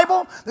the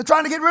Bible. They're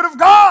trying to get rid of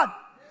God.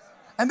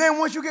 And then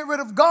once you get rid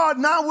of God,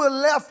 now we're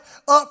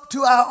left up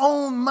to our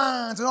own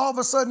minds. And all of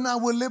a sudden now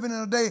we're living in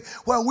a day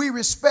where we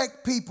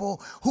respect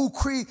people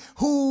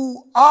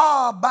who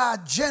are by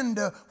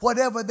gender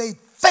whatever they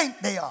think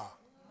they are.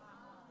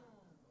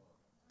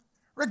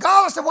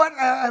 Regardless of what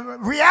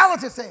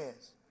reality says.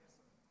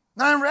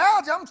 Now, in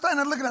reality, I'm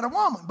standing there looking at a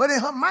woman, but in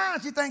her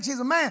mind, she thinks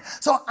she's a man.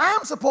 So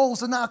I'm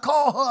supposed to now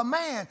call her a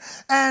man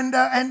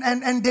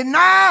and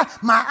deny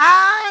my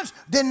eyes,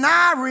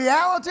 deny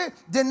reality,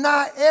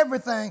 deny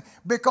everything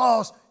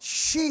because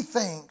she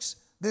thinks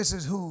this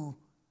is who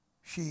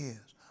she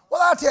is.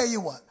 Well, I'll tell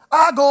you what.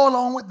 I'll go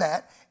along with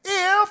that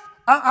if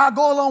I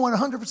go along with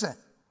 100%.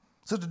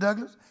 Sister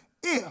Douglas,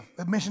 if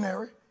a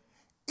missionary,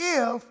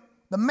 if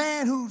the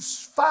man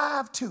who's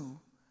 5'2"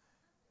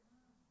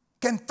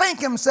 can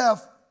think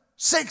himself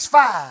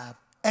 6'5",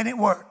 and it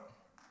worked.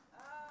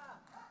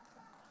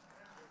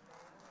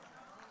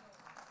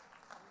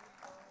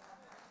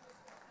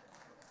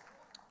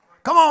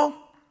 Come on,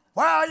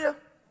 where are you?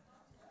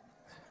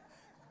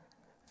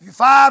 You're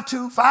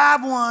 5'2",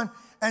 5'1",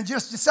 and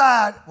just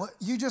decide, well,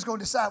 you just go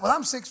decide, well,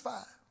 I'm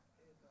 6'5".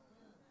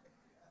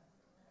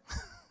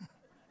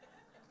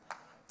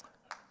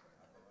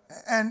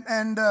 And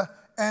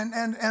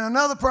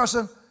another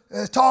person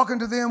is talking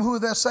to them who are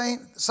the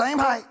same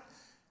height,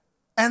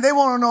 and they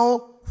want to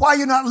know why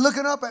you're not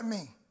looking up at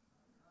me.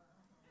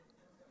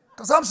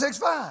 Because I'm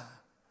 6'5".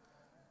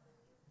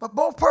 But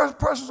both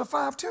persons are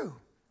 5'2".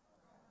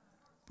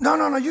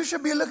 No, you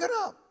should be looking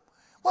up.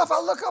 Well, if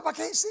I look up, I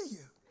can't see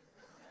you.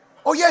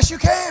 Oh, yes, you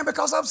can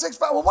because I'm 6'5".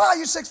 Well, why are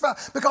you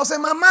 6'5"? Because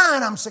in my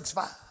mind, I'm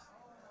 6'5".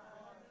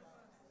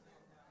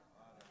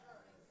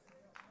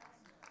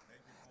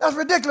 That's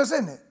ridiculous,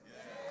 isn't it?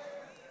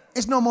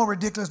 It's no more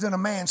ridiculous than a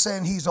man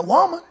saying he's a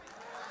woman.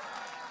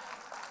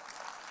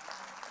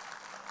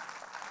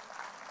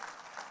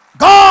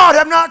 God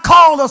have not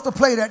called us to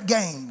play that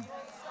game.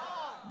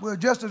 We're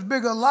just as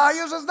big of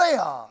liars as they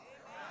are.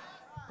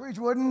 Preach,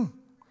 wouldn't?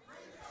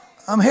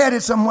 I'm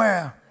headed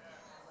somewhere.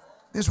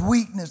 This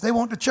weakness. They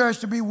want the church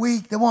to be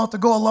weak. They want to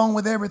go along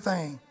with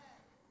everything.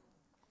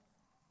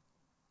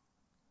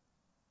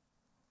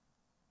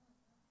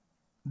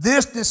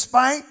 This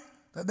despite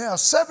that there are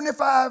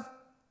 75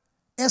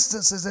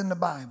 instances in the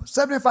Bible,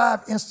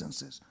 75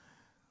 instances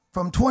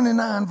from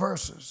 29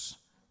 verses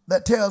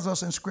that tells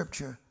us in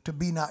Scripture to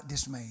be not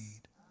dismayed.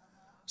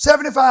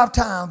 75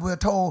 times we're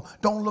told,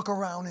 don't look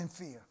around in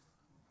fear.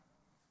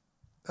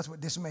 That's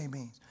what dismay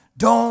means.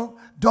 Don't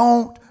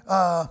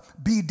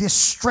be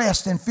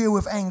distressed and filled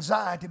with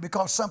anxiety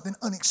because something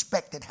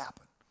unexpected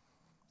happened,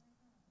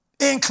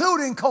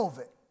 including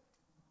COVID.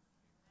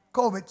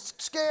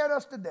 COVID scared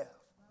us to death.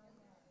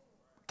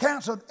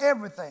 Canceled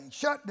everything,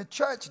 shut the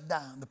church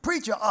down. The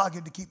preacher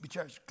argued to keep the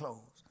church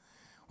closed.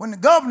 When the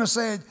governor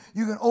said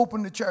you can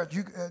open the church,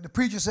 the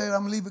preacher said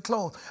I'm going to leave it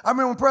closed. I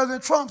remember when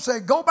President Trump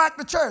said go back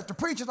to church, the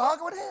preachers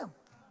argued with him.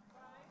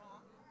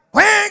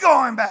 We ain't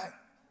going back.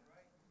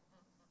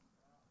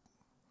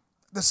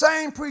 The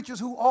same preachers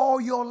who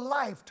all your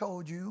life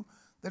told you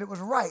that it was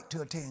right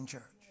to attend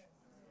church.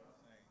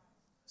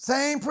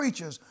 Same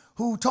preachers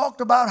who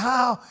talked about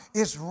how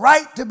it's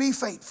right to be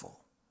faithful.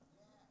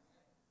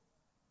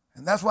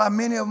 And that's why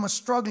many of them are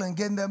struggling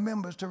getting their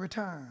members to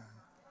return.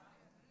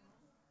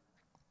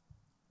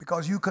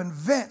 Because you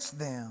convinced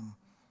them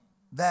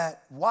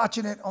that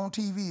watching it on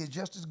TV is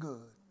just as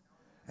good.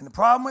 And the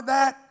problem with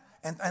that,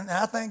 and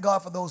I thank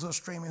God for those who are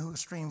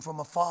streaming from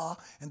afar,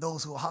 and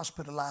those who are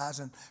hospitalized,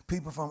 and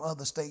people from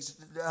other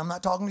states. I'm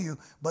not talking to you,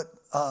 but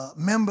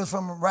members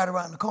from right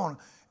around the corner.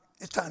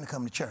 It's time to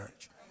come to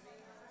church.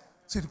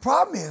 See, the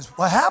problem is,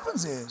 what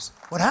happens is,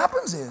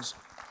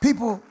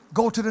 people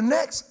go to the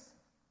next,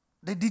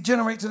 they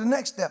degenerate to the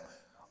next step.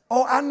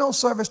 Oh, I know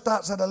service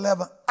starts at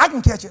 11. I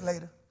can catch it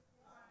later.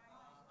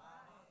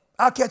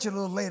 I'll catch it a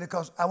little later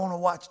because I want to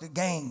watch the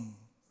game.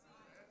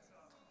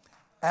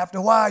 After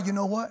a while, you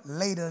know what?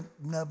 Later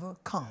never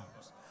comes.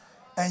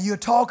 And you're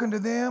talking to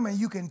them, and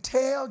you can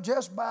tell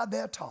just by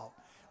their talk,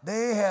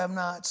 they have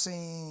not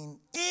seen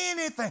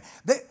anything.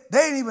 They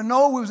didn't even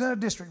know we was in a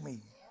district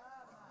meeting.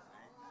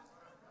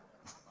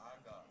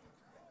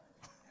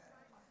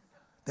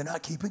 They're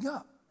not keeping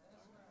up.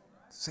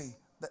 See,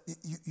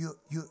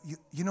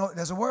 you know,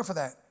 there's a word for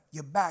that.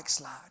 You're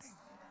backsliding.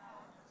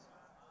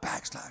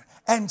 Backsliding.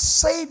 And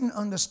Satan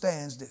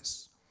understands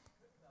this.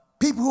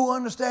 People who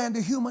understand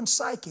the human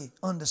psyche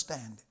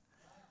understand it.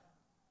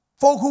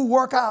 Folk who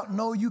work out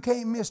know you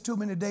can't miss too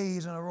many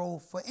days in a row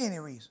for any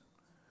reason.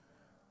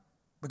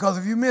 Because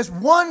if you miss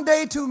one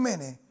day too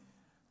many,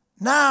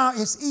 now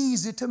it's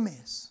easy to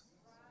miss.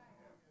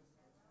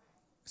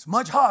 It's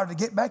much harder to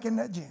get back in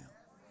that gym.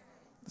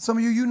 Some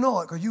of you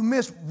know it because you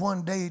missed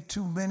one day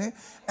too many,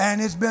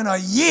 and it's been a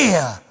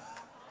year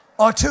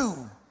or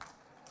 2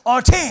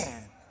 or 10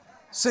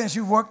 since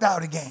you worked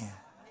out again.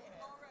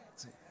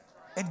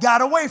 It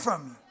got away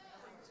from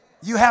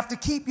you. You have to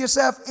keep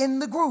yourself in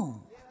the groove.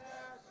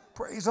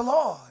 Praise the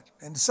Lord.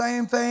 And the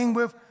same thing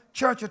with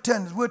church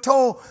attendance. We're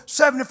told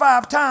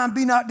 75 times,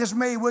 be not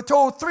dismayed. We're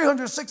told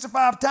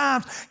 365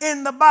 times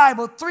in the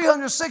Bible,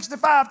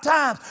 365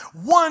 times,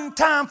 one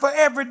time for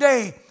every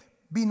day,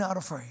 be not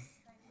afraid.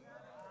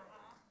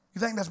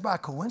 You think that's by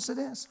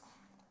coincidence?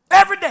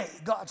 Every day,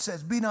 God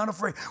says, be not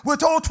afraid. We're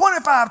told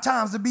 25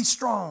 times to be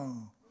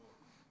strong.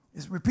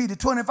 It's repeated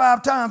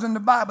 25 times in the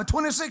Bible,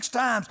 26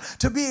 times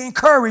to be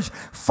encouraged.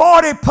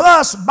 40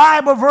 plus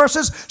Bible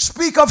verses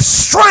speak of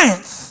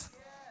strength.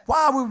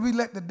 Why would we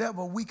let the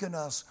devil weaken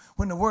us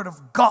when the word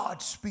of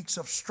God speaks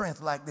of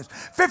strength like this?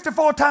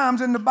 54 times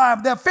in the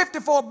Bible. There are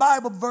 54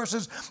 Bible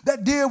verses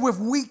that deal with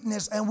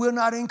weakness, and we're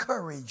not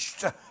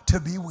encouraged to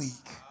be weak.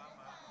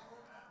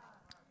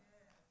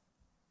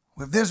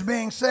 With this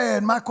being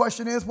said, my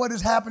question is, what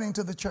is happening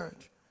to the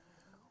church?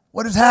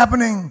 What is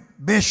happening,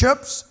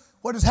 bishops?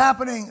 What is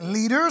happening,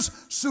 leaders,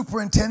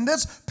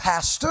 superintendents,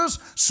 pastors,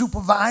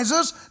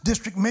 supervisors,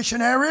 district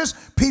missionaries,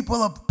 people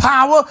of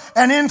power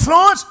and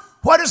influence?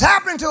 What is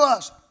happening to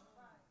us?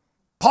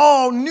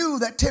 Paul knew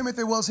that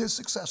Timothy was his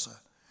successor.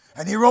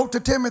 And he wrote to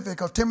Timothy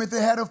because Timothy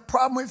had a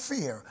problem with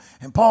fear.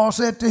 And Paul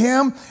said to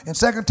him in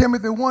 2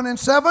 Timothy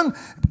 1:7,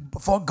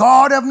 for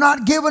God hath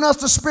not given us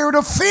the spirit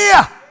of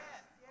fear,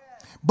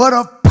 but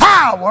of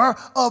power,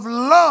 of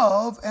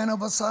love, and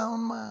of a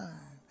sound mind.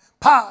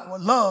 Power,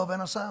 love,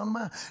 and a sound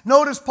mind.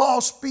 Notice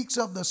Paul speaks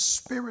of the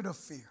spirit of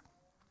fear.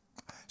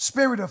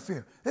 Spirit of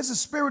fear. This is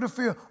spirit of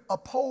fear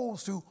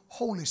opposed to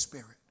Holy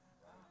Spirit.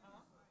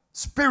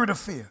 Spirit of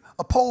fear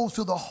opposed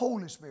to the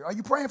Holy Spirit. Are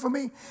you praying for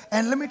me?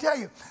 And let me tell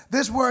you,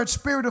 this word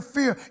spirit of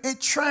fear, it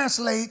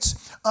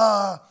translates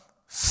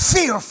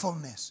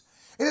fearfulness.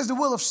 It is the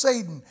will of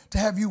Satan to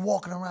have you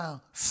walking around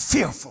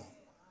fearful.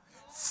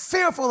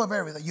 Fearful of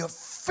everything. You're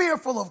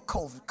fearful of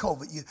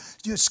COVID.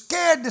 You're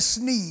scared to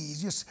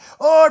sneeze.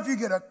 If you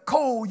get a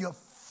cold, you're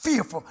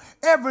fearful.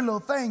 Every little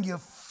thing, you're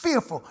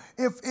fearful.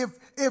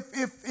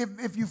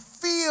 If you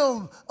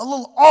feel a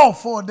little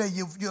off for a day,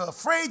 you're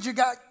afraid you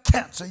got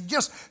cancer. You're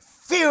just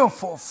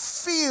fearful.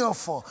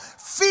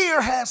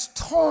 Fear has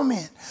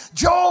torment.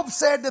 Job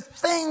said, the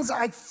things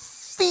I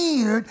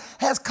feared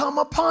has come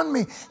upon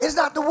me. It's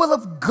not the will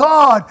of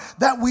God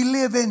that we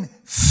live in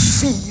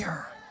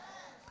fear.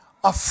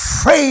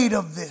 Afraid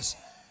of this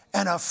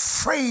and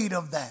afraid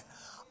of that.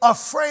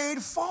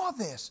 Afraid for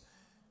this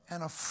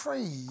and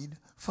afraid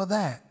for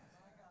that.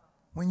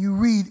 When you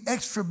read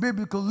extra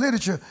biblical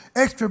literature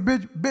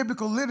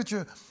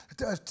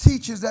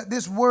teaches that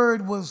this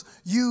word was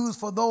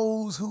used for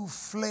those who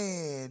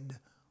fled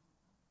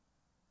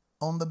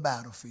on the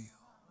battlefield.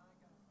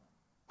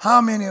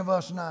 How many of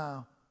us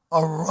now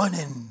are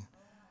running,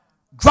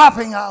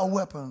 dropping our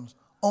weapons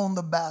on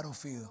the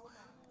battlefield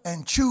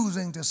and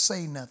choosing to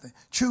say nothing,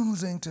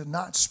 choosing to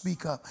not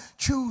speak up,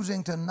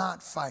 choosing to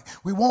not fight.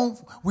 We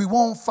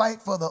won't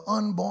fight for the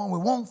unborn. We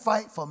won't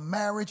fight for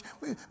marriage.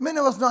 Many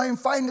of us not even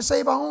fighting to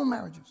save our own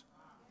marriages.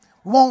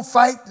 We won't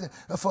fight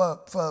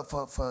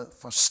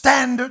for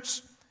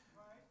standards,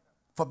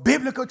 for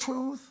biblical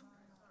truth.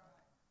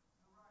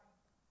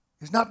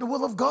 It's not the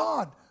will of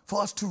God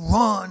for us to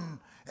run,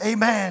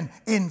 amen,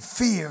 in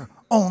fear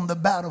on the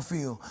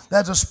battlefield.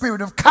 There's a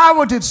spirit of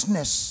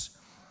cowardice.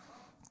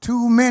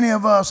 Too many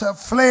of us have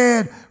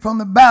fled from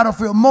the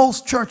battlefield.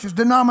 Most churches,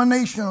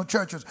 denominational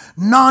churches,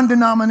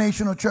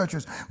 non-denominational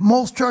churches,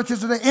 most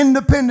churches are the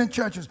independent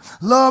churches,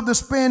 love to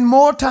spend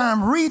more time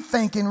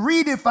rethinking,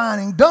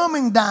 redefining,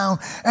 dumbing down,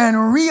 and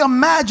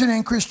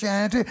reimagining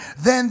Christianity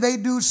than they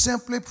do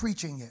simply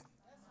preaching it.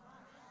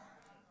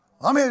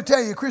 I'm here to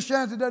tell you,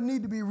 Christianity doesn't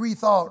need to be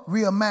rethought,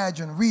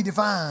 reimagined,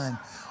 redefined.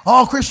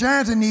 All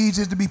Christianity needs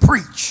is to be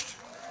preached.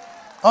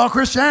 All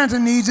Christianity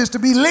needs is to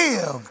be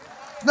lived.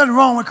 There's nothing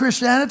wrong with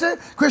Christianity.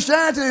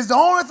 Christianity is the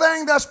only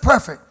thing that's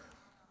perfect.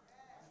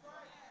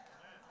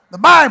 The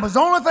Bible is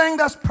the only thing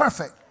that's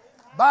perfect.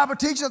 The Bible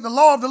teaches that the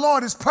law of the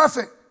Lord is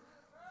perfect.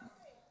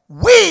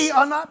 We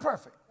are not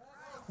perfect.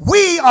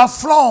 We are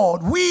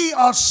flawed. We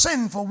are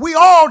sinful. We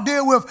all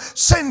deal with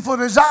sinful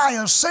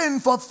desires,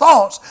 sinful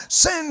thoughts,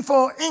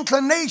 sinful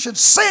inclinations,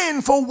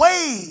 sinful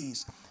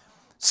ways.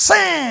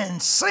 Sin.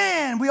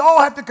 We all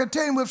have to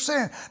contend with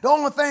sin. The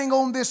only thing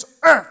on this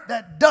earth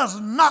that does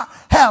not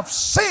have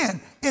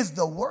sin is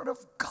the Word of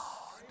God.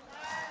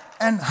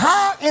 And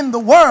how in the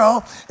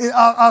world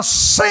are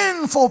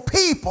sinful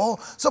people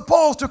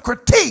supposed to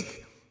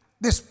critique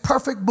this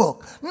perfect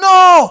book?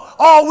 No,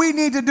 all we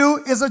need to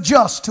do is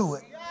adjust to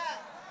it.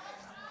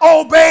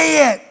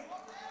 Obey it.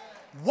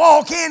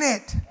 Walk in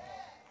it.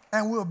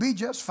 And we'll be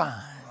just fine.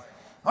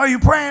 Are you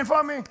praying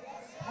for me?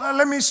 Well,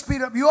 let me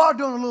speed up. You are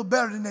doing a little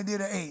better than they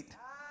did at 8.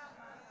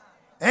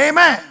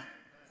 Amen.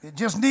 It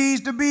just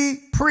needs to be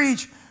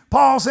preached.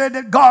 Paul said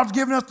that God's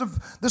given us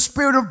the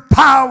spirit of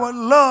power,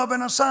 love,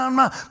 and a sound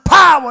mind.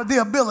 Power,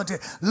 the ability.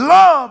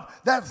 Love,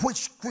 that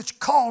which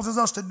causes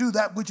us to do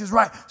that which is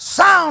right.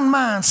 Sound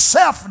mind,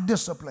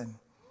 self-discipline.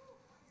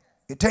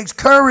 It takes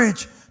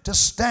courage to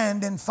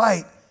stand and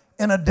fight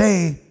in a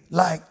day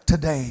like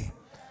today.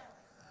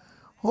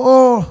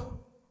 Oh,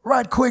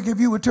 right quick, if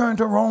you would turn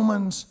to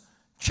Romans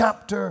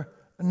chapter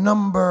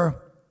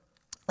number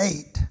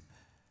 8. I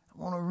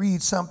want to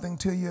read something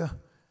to you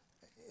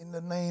in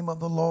the name of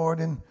the Lord,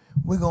 and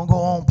we're going to go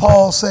on.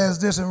 Paul says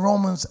this in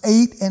Romans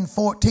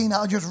 8:14.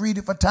 I'll just read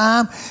it for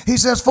time. He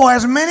says, "For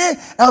as many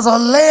as are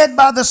led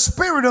by the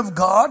Spirit of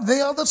God,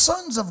 they are the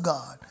sons of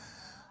God."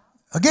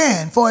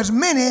 Again, for as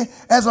many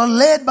as are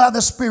led by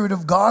the Spirit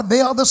of God, they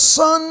are the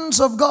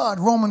sons of God.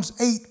 Romans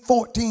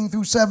 8:14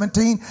 through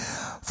 17.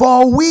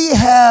 For we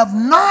have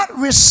not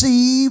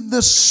received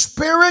the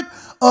spirit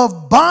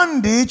of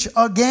bondage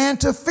again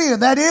to fear.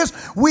 That is,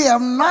 we have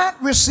not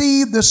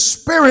received the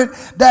spirit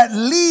that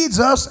leads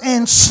us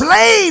in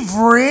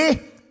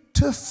slavery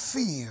to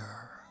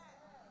fear.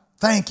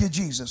 Thank you,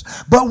 Jesus.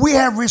 But we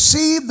have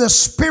received the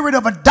spirit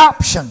of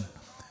adoption.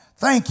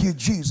 Thank you,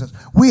 Jesus.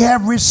 We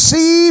have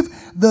received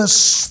the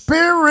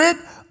spirit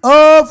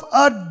of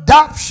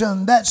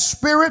adoption. That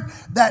spirit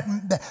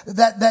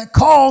that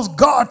calls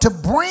God to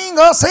bring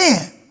us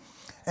in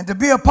and to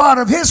be a part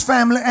of his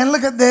family. And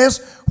look at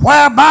this,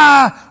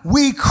 whereby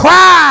we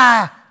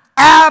cry,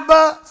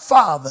 Abba,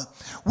 Father.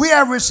 We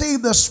have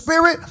received the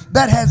spirit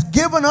that has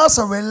given us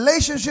a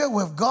relationship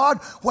with God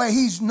where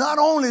he's not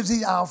only is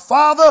he our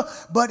Father,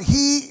 but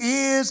he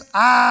is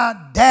our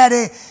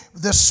Daddy.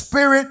 The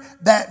spirit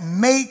that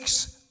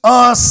makes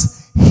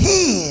us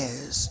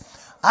his.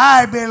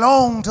 I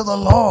belong to the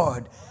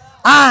Lord.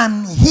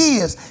 I'm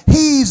his.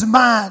 He's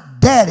my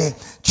daddy.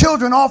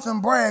 Children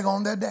often brag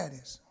on their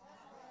daddies.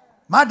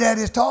 My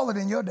daddy is taller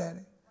than your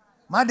daddy.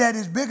 My daddy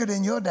is bigger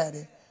than your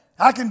daddy.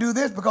 I can do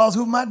this because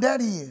who my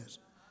daddy is.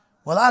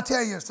 Well, I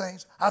tell you,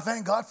 saints, I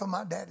thank God for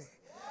my daddy.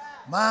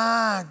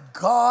 My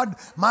God,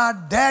 my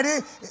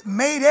daddy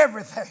made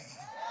everything.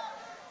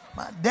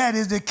 My daddy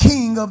is the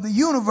king of the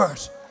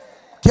universe.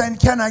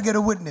 Can I get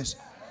a witness?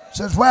 It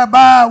says,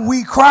 whereby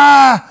we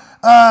cry,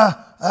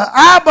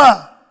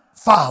 Abba,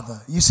 Father.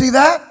 You see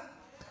that?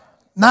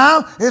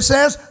 Now it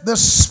says the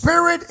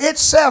Spirit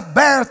itself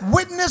beareth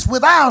witness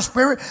with our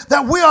spirit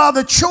that we are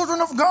the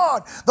children of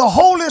God. The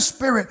Holy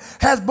Spirit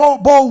has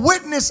bore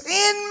witness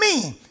in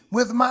me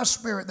with my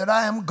spirit that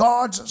I am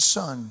God's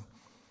son.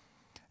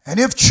 And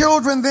if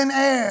children, then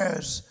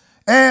heirs,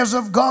 heirs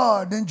of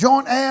God, then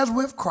joint heirs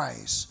with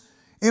Christ.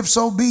 If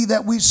so be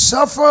that we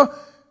suffer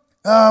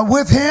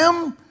with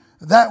him,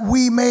 that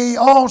we may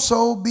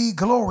also be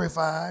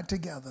glorified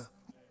together.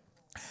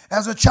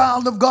 As a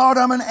child of God,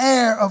 I'm an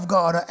heir of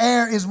God. An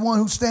heir is one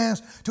who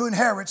stands to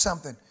inherit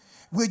something.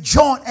 We're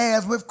joint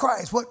heirs with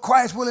Christ. What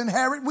Christ will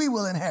inherit, we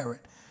will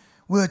inherit.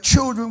 We're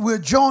children, we're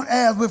joint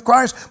heirs with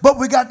Christ, but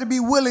we got to be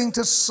willing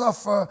to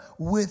suffer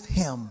with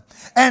him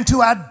and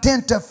to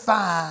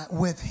identify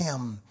with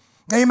him.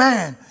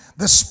 Amen.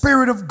 The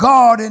Spirit of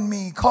God in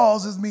me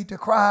causes me to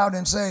cry out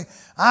and say,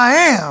 I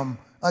am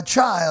a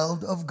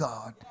child of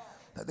God.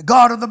 That the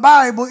God of the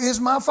Bible is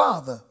my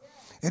Father.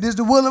 It is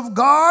the will of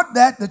God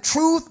that the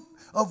truth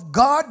of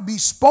God be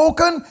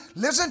spoken,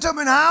 listen to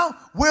me now,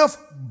 with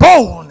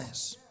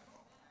boldness.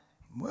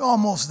 We're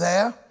almost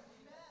there.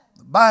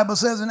 The Bible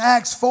says in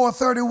Acts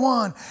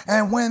 4:31,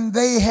 and when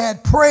they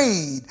had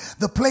prayed,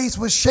 the place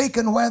was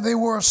shaken where they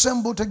were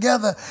assembled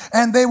together,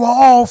 and they were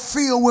all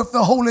filled with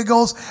the Holy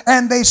Ghost,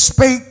 and they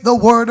spake the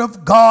word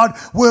of God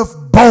with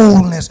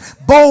boldness.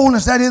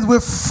 Boldness, that is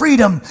with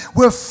freedom,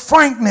 with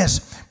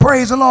frankness.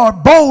 Praise the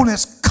Lord.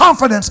 Boldness,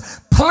 confidence,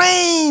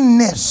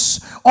 plainness,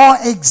 or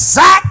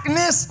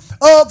exactness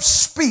of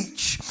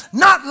speech.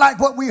 Not like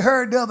what we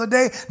heard the other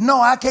day.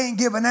 No, I can't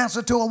give an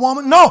answer to a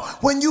woman. No,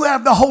 when you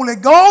have the Holy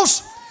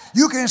Ghost,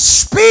 you can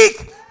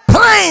speak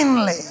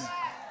plainly.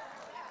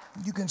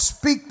 You can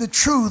speak the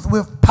truth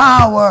with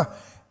power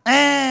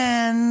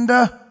and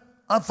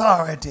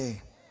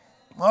authority.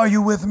 Are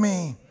you with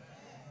me?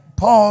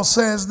 Paul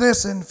says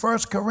this in 1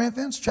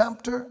 Corinthians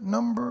chapter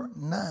number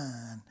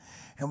 9.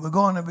 And we're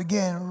going to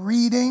begin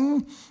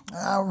reading.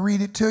 I'll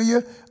read it to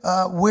you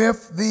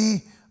with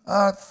the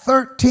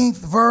 13th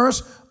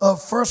verse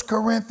of 1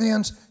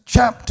 Corinthians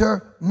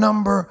chapter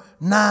number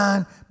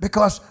 9,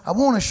 because I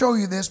want to show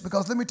you this,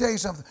 because let me tell you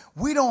something.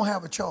 We don't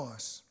have a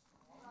choice.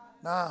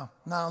 Now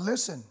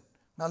listen.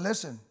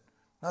 Listen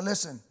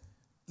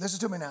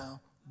to me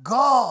now.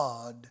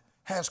 God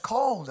has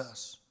called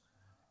us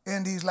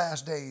in these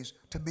last days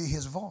to be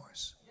his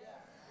voice.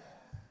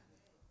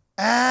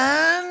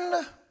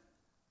 And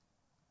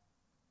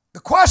the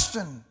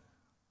question,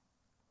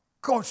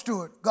 Coach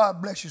Stewart,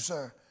 God bless you,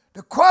 sir.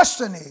 The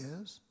question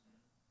is,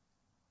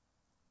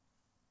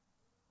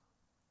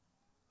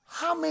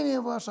 how many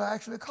of us are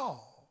actually called?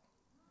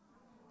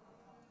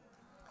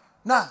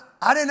 Now,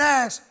 I didn't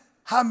ask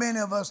how many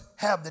of us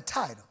have the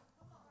title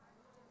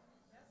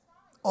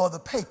or the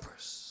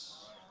papers.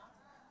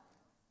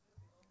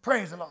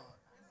 Praise the Lord.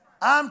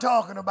 I'm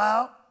talking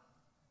about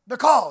the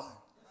calling.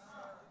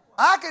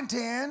 I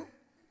contend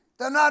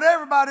that not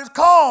everybody's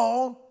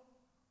called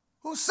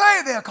who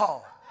say they're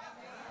called.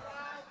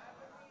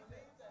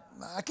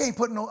 I can't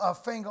put a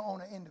finger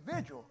on an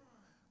individual,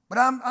 but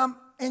I'm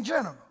in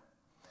general.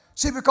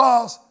 See,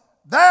 because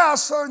there are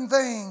certain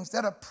things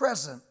that are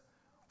present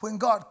when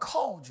God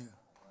called you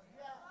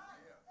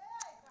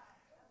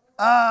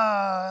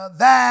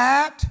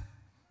that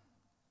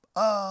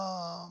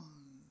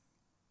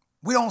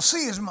we don't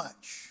see as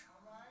much.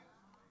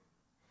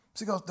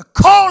 See, because the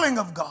calling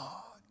of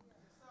God,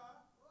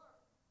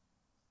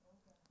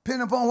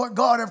 depending upon what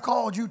God have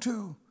called you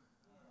to,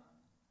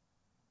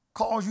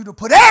 calls you to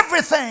put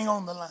everything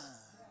on the line.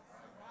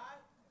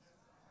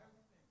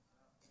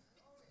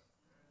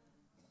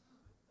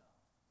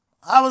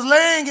 I was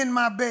laying in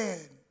my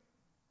bed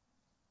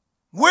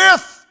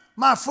with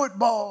my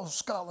football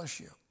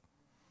scholarship,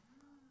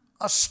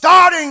 a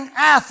starting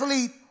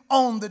athlete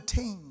on the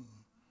team,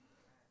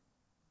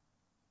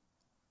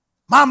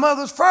 my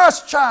mother's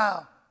first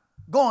child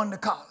going to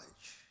college,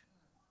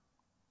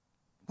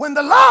 when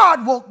the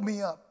Lord woke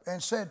me up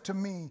and said to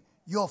me,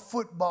 your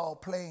football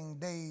playing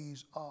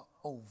days are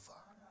over.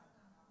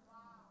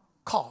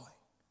 Calling.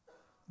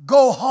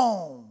 Go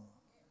home.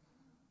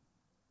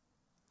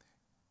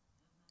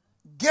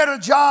 Get a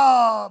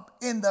job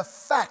in the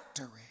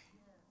factory.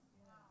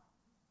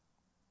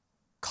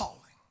 Calling.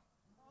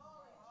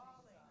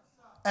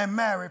 And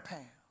marry Pam.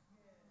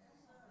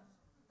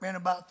 In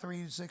about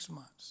 3 to 6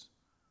 months.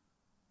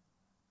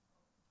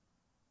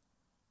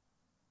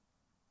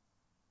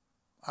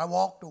 I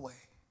walked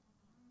away,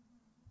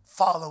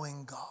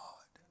 following God.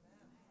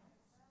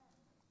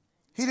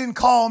 He didn't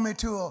call me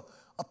to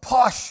a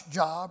posh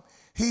job.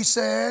 He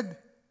said,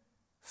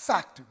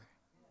 factory.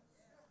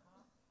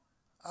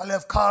 I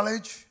left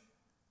college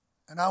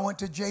and I went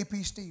to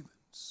J.P.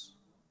 Stevens.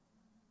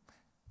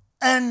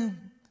 And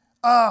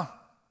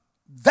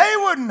they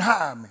wouldn't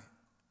hire me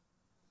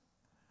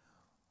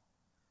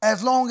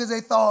as long as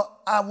they thought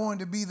I wanted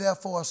to be there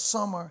for a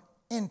summer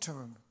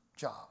interim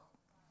job.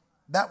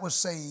 That was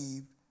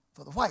saved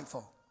for the white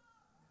folk.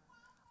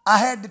 I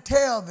had to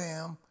tell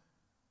them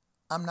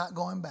I'm not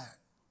going back.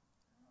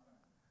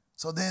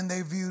 So then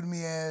they viewed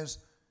me as,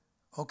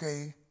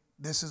 okay,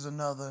 this is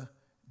another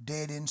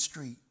dead-end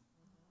street.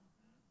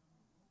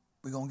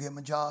 We're going to get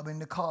my job in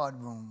the card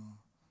room.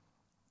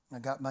 I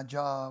got my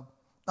job.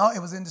 No,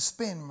 it was in the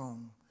spin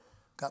room.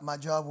 Got my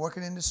job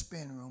working in the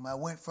spin room. I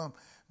went from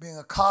being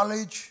a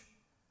college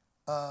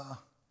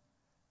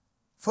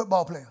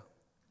football player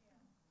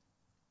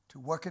to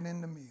working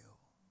in the mill.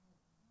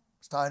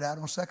 Started out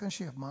on second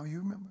shift, Mom, you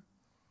remember?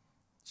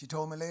 She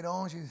told me later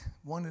on, she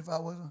wondered if I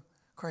wasn't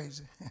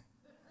crazy.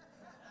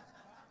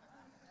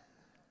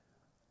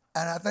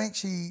 And I think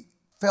she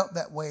felt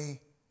that way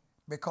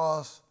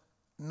because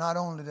not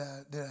only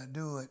did I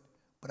do it,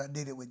 but I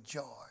did it with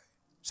joy.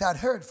 See, I'd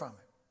heard from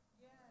it.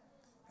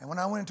 And when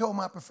I went and told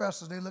my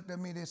professors, they looked at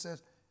me, they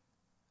said,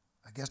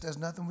 I guess there's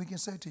nothing we can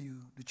say to you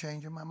to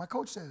change your mind. My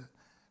coach said it.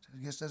 I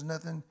guess there's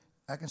nothing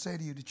I can say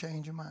to you to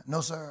change your mind.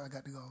 No, sir, I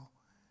got to go.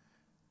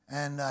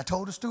 And I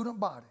told the student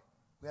body.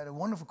 We had a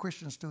wonderful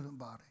Christian student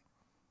body.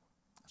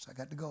 So I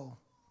got to go.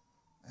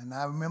 And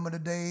I remember the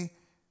day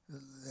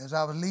as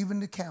I was leaving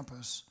the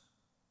campus,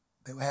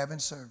 they were having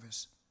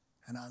service.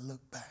 And I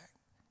looked back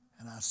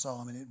and I saw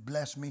them and it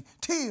blessed me.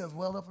 Tears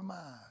welled up in my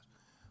eyes.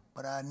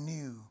 But I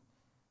knew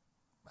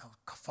I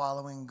was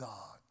following God.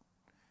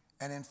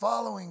 And in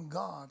following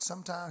God,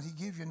 sometimes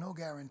he gives you no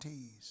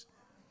guarantees.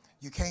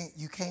 You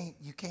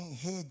can't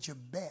hedge your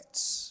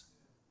bets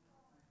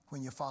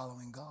when you're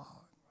following God.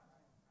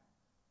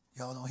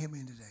 Y'all don't hear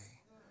me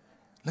today.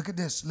 Look at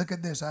this. Look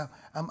at this.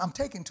 I'm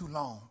taking too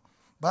long.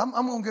 But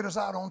I'm going to get us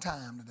out on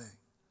time today.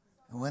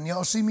 And when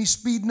y'all see me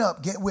speeding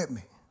up, get with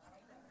me.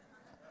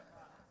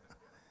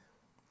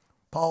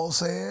 Paul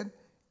said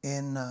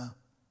in 1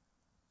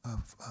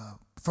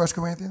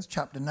 Corinthians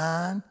chapter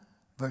 9,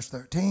 verse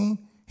 13,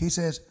 he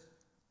says,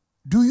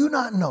 do you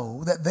not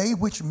know that they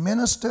which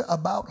minister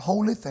about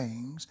holy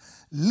things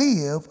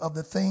live of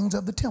the things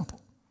of the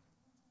temple?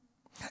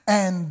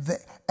 And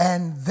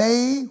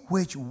they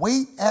which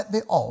wait at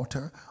the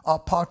altar are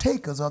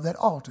partakers of that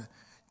altar.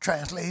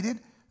 Translated,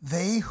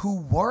 they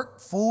who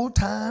work full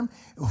time,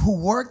 who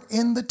work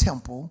in the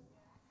temple,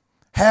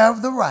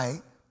 have the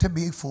right to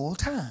be full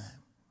time.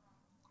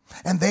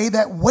 And they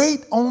that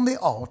wait on the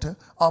altar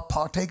are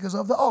partakers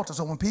of the altar.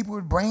 So when people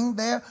would bring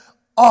their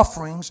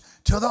offerings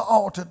to the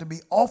altar to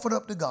be offered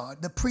up to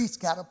God, the priest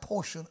got a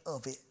portion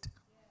of it.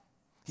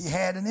 He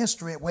had an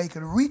instrument where he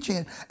could reach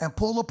in and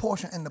pull a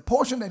portion, and the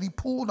portion that he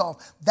pulled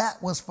off,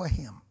 that was for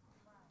him.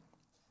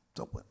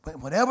 So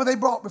whatever they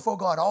brought before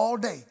God all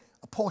day,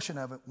 a portion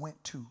of it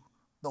went to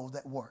those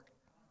that worked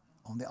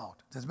on the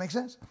altar. Does it make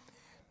sense?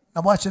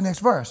 Now watch the next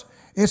verse.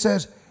 It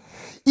says,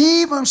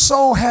 even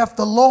so hath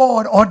the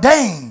Lord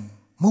ordained,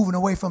 moving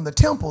away from the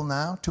temple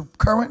now to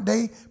current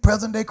day,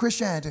 present day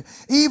Christianity.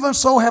 Even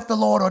so hath the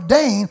Lord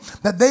ordained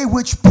that they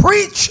which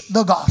preach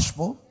the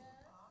gospel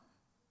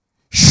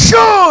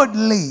should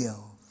live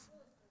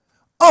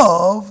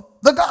of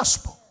the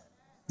gospel.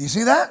 You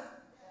see that?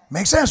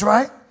 Makes sense,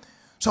 right?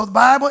 So the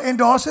Bible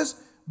endorses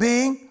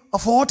being a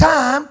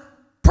full-time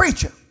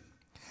preacher.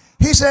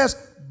 He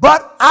says,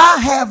 but I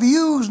have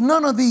used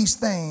none of these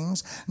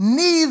things,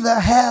 neither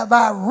have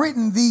I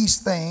written these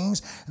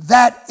things,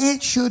 that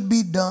it should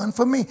be done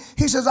for me.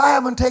 He says, I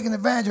haven't taken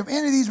advantage of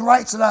any of these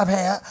rights that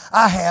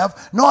I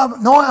have,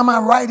 nor am I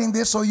writing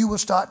this so you will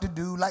start to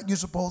do like you're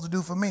supposed to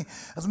do for me.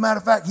 As a matter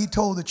of fact, he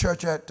told the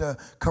church at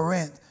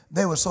Corinth,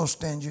 they were so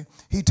stingy.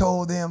 He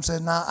told them,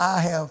 said, now I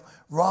have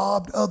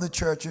robbed other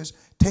churches,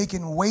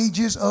 taken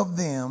wages of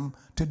them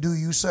to do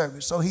you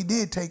service. So he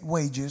did take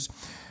wages.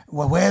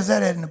 Well, where's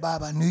that at in the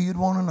Bible? I knew you'd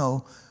want to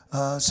know.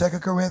 2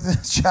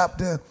 Corinthians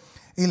chapter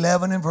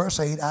 11 and verse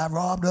 8. I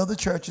robbed other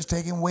churches,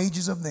 taking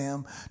wages of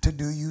them to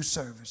do you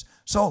service.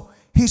 So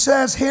he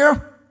says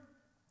here,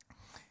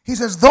 he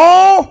says,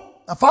 though,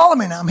 now follow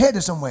me now, I'm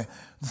headed somewhere.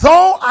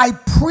 Though I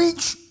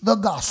preach the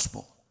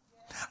gospel,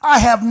 I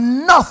have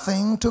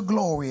nothing to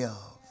glory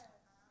of.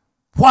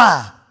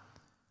 Why?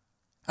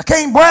 I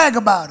can't brag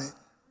about it.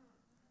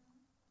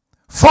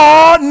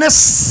 For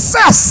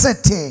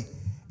necessity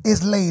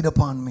is laid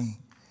upon me.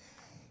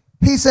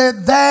 He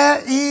said,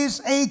 there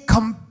is a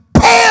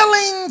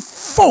compelling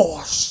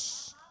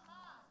force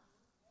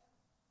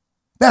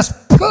that's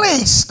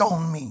placed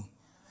on me.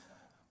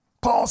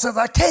 Paul says,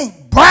 I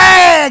can't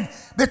brag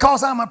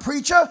because I'm a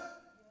preacher.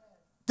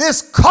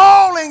 This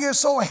calling is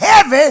so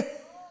heavy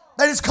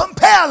that it's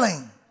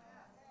compelling.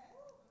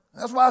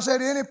 That's why I say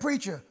to any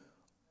preacher,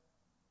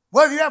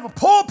 whether you have a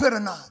pulpit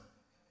or not,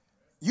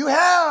 you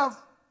have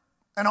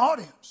an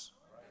audience.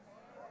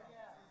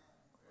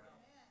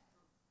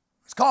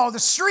 It's called the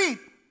street.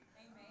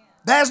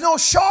 There's no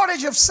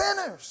shortage of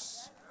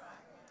sinners.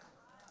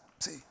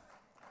 See,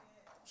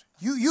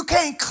 you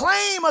can't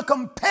claim a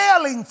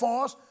compelling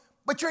force,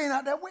 but you ain't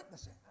out there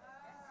witnessing.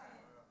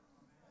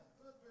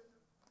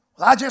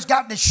 Well, I just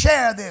got to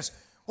share this.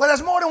 Well,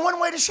 there's more than one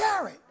way to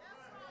share it.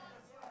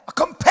 A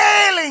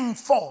compelling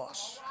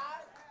force.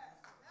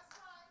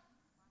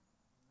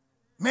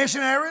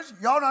 Missionaries,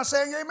 y'all not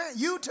saying amen?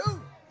 You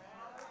too.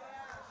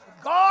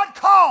 God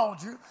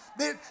called you,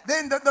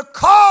 then the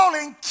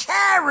calling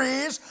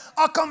carries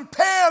a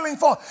compelling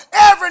force.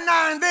 Every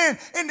now and then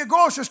in the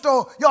grocery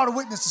store, you ought to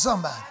witness to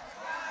somebody.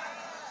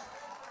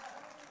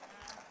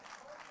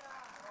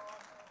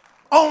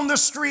 On the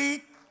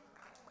street,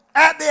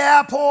 at the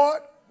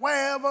airport,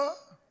 wherever.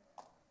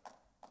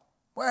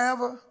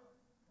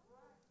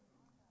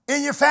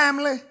 In your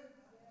family,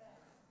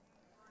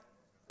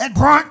 at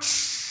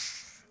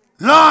brunch,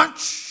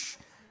 lunch,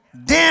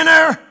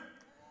 dinner.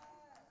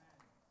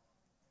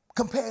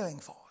 Compelling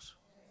force.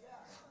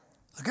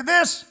 Look at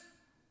this.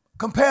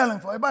 Compelling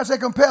force. Everybody say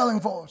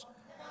compelling force.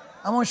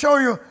 I'm going to show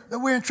you that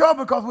we're in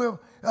trouble because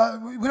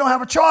we don't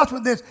have a choice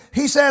with this.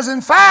 He says, in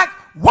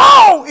fact,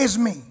 woe is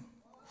me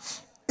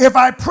if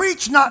I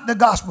preach not the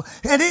gospel.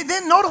 And he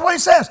didn't notice what he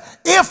says.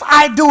 If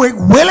I do it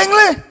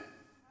willingly,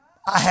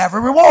 I have a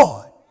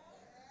reward.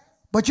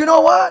 But you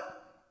know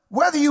what?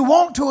 whether you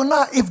want to or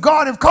not, if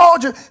God have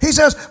called you, he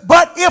says,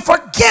 but if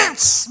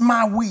against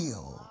my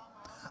will,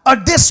 a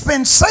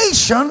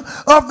dispensation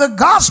of the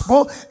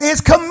gospel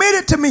is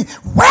committed to me.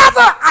 Whether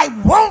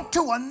I want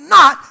to or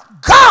not,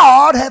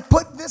 God had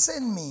put this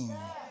in me.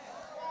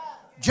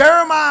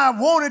 Jeremiah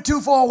wanted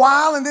to for a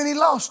while, and then he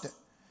lost it.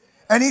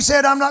 And he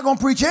said, I'm not going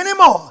to preach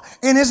anymore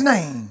in his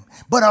name.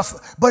 But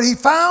he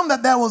found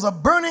that there was a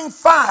burning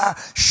fire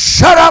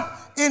shut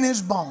up in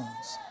his bones.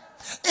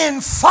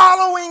 In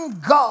following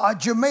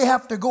God, you may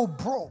have to go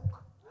broke.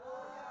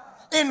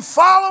 In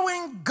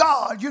following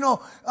God,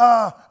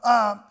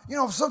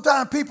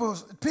 sometimes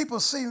people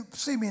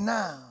see me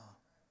now.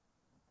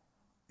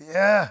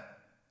 Yeah,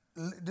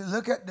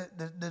 look at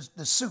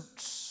the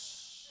suits.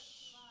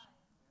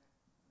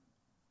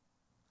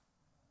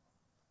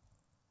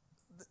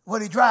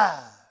 What he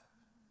drive.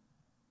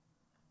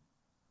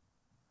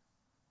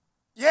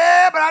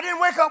 Yeah, but I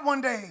didn't wake up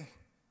one day.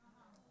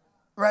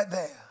 Right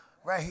there,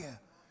 right here.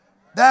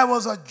 That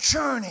was a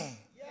journey.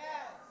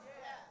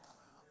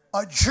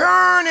 A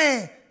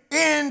journey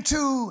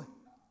into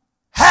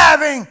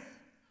having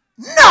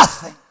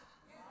nothing.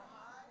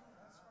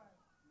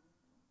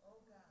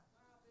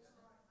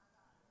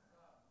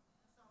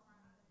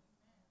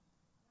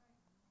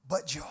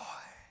 But joy.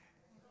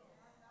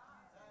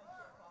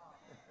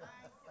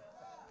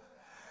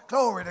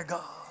 Glory to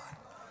God.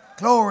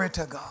 Glory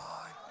to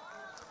God.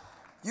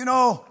 You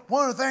know,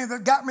 one of the things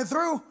that got me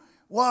through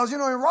was, in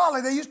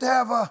Raleigh, they used to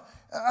have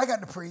I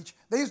got to preach.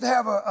 They used to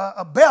have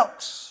a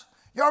belts.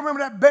 Y'all remember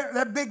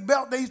that big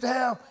belt they used to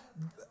have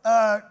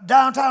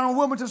downtown on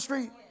Wilmington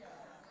Street?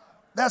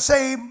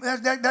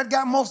 That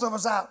got most of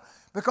us out.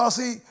 Because,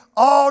 see,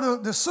 all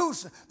the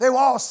suits, they were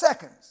all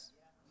seconds.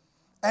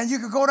 And you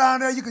could go down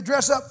there, you could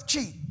dress up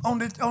cheap, on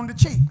the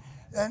cheap.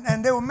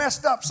 And they were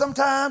messed up.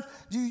 Sometimes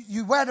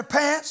you wear the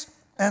pants,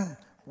 and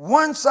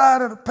one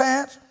side of the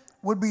pants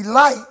would be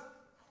light,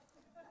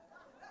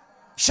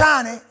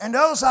 shiny, and the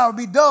other side would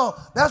be dull.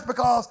 That's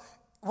because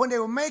when they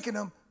were making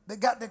them, they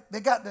got the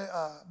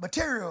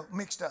material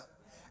mixed up,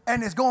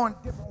 and it's going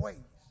different ways.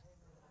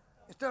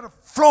 Instead of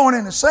flowing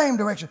in the same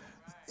direction,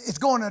 it's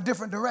going in a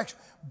different direction.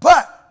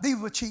 But these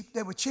were cheap.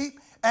 They were cheap,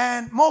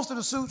 and most of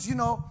the suits,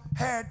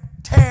 had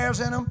tears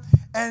in them,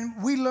 and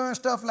we learned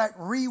stuff like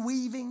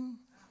reweaving.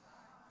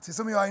 See,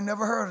 some of y'all ain't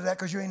never heard of that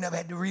because you ain't never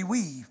had to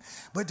reweave.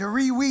 But to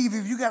reweave,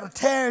 if you got a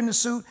tear in the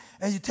suit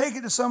and you take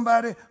it to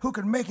somebody who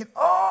can make it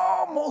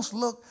almost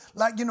look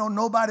like,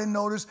 nobody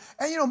noticed.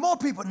 And, more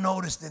people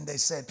noticed than they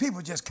said.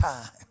 People just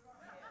kind.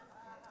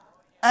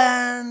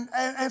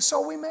 And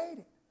so we made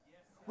it.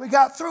 We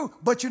got through.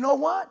 But you know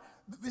what?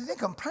 We didn't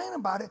complain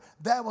about it.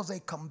 That was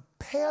a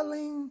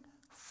compelling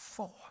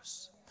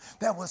force.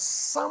 There was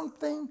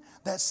something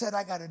that said,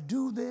 I got to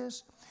do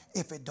this.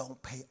 If it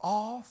don't pay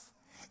off,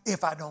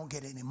 if I don't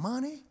get any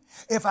money,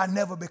 if I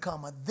never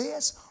become a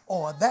this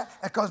or that,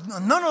 because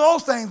none of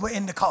those things were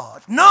in the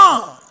cards.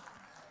 None.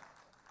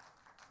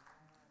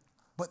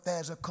 But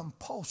there's a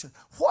compulsion.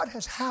 What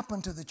has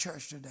happened to the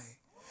church today?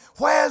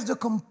 Where's the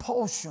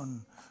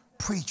compulsion,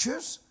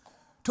 preachers,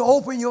 to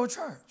open your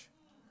church?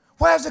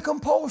 Where's the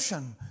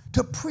compulsion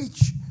to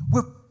preach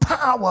with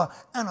power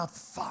and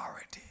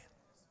authority?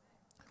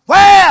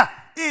 Where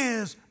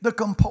is the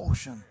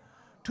compulsion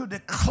to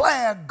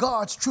declare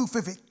God's truth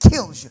if it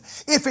kills you,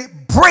 if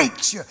it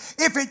breaks you,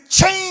 if it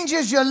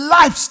changes your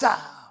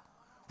lifestyle?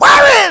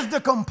 Where is the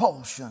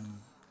compulsion?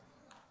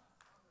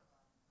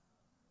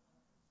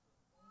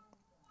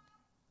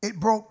 It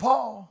broke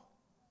Paul.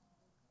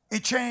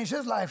 It changed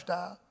his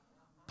lifestyle.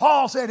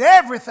 Paul said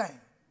everything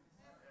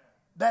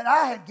that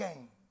I had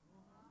gained,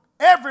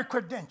 every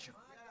credential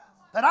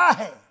that I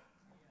had,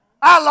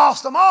 I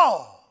lost them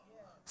all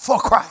for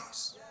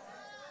Christ.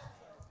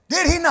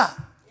 Did he not?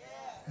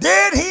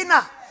 Did he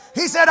not?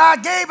 He said, I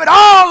gave it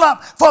all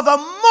up for the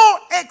more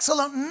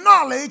excellent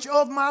knowledge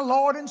of my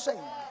Lord and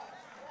Savior.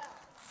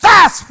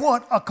 That's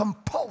what a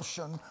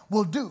compulsion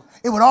will do.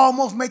 It would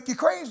almost make you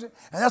crazy.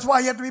 And that's why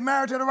you have to be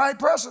married to the right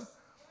person.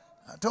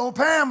 I told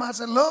Pam, I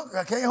said, look,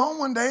 I came home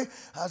one day.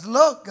 I said,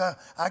 look,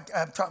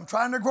 I'm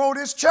trying to grow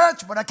this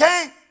church, but I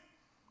can't.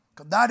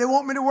 Because now they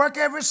want me to work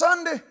every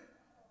Sunday.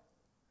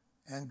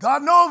 And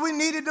God knows we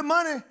needed the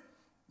money.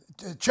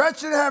 The church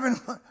didn't have any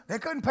money. They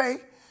couldn't pay.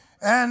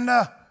 And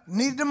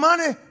needed the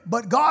money,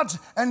 but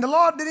the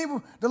Lord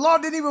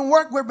didn't even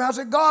work with me. I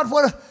said, God,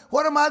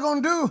 what am I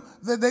going to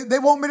do? They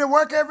want me to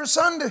work every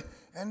Sunday.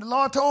 And the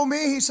Lord told me,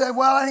 he said,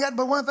 well, I ain't got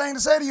but one thing to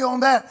say to you on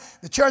that.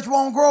 The church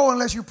won't grow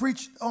unless you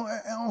preach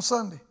on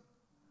Sunday.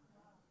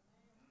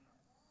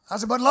 I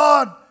said, but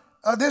Lord,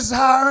 this is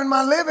how I earn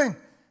my living.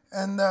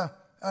 And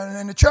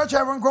the church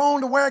haven't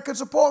grown to where it could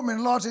support me.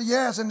 And the Lord said,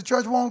 yes, and the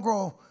church won't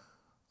grow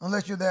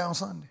unless you're there on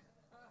Sunday.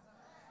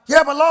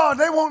 Yeah, but Lord,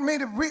 they want me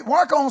to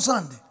work on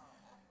Sunday.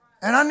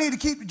 And I need to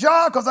keep the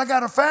job because I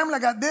got a family, I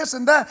got this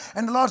and that.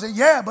 And the Lord said,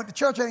 yeah, but the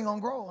church ain't going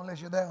to grow unless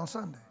you're there on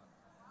Sunday.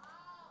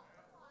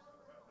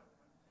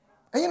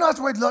 And that's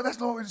the way to look. That's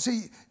the way to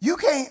see. You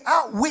can't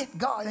outwit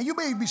God. And you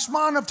may be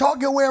smart enough to talk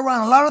your way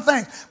around a lot of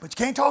things, but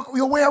you can't talk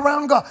your way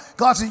around God.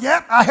 God said,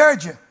 yep, I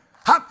heard you.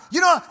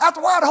 You know, after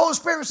a while, the Holy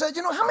Spirit said,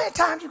 you know, how many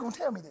times you going to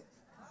tell me that?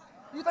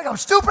 You think I'm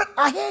stupid?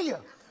 I hear you.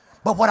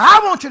 But what I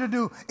want you to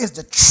do is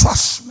to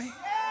trust me.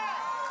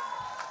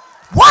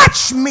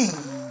 Watch me.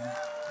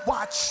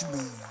 Watch me.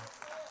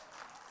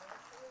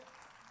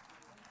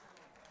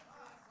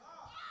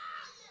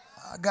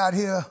 I got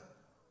here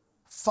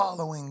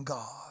following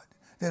God.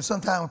 Then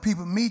sometimes when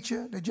people meet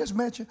you, they just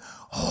met you.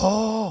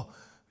 Oh,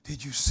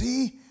 did you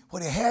see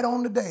what he had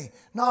on today?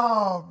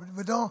 No,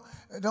 but don't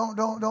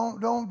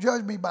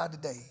judge me by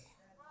today.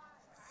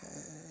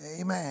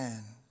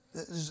 Amen.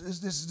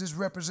 This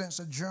represents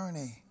a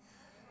journey,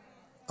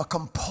 a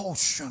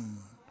compulsion.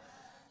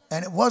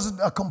 And it wasn't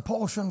a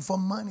compulsion for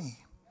money.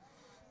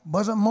 It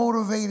wasn't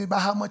motivated by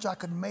how much I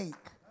could make.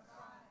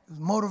 It was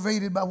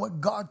motivated by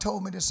what God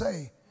told me to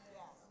say.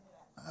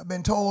 I've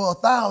been told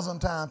 1,000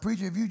 times,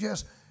 preacher, if you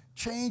just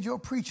change your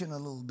preaching a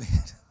little bit,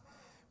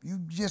 you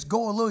just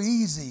go a little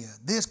easier,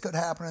 this could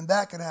happen and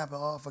that could happen.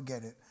 Oh,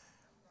 forget it.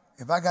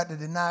 If I got to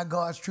deny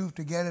God's truth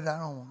to get it, I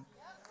don't want it.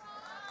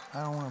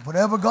 I don't want it.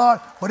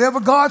 Whatever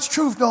God's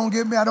truth don't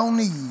give me, I don't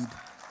need.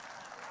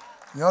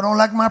 Y'all don't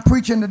like my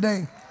preaching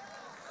today.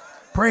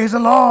 Praise the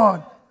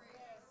Lord.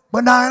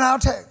 But now in our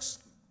text,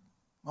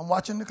 I'm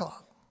watching the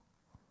clock.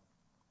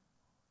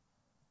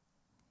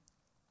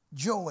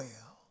 Joel,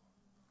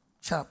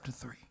 chapter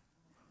 3.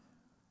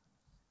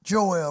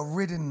 Joel,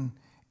 written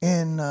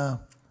in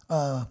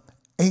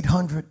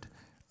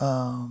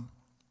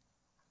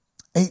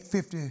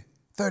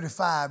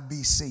 835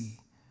 BC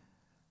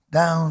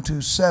down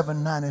to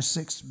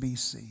 796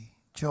 BC.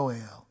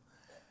 Joel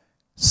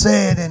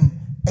said in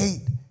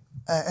 8,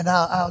 and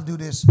I'll do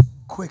this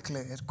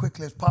quickly as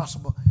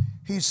possible.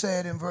 He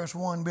said in verse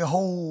 1,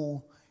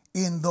 behold,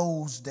 in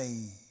those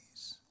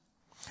days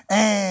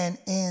and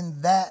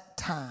in that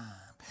time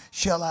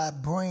shall I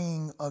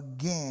bring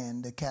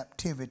again the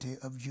captivity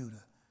of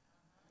Judah.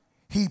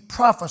 He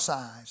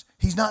prophesies.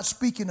 He's not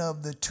speaking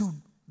of the two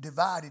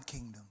divided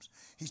kingdoms.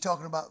 He's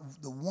talking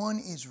about the one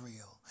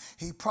Israel.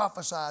 He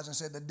prophesies and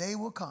said, the day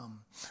will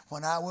come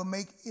when I will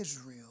make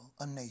Israel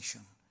a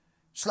nation.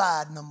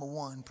 Slide number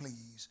 1,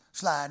 please.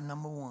 Slide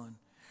number 1.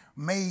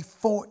 May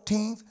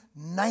 14th,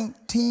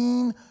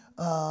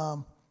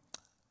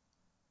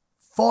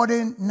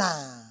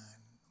 1949.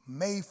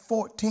 May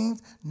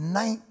 14th,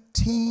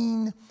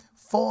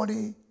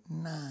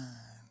 1949.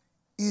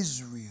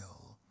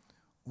 Israel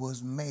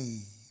was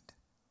made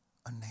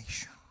a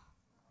nation.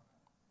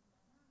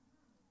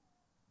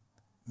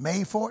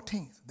 May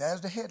 14th,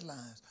 there's the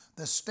headlines.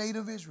 The state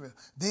of Israel.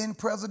 Then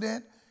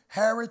President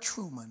Harry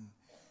Truman,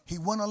 he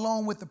went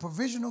along with the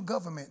provisional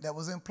government that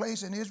was in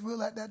place in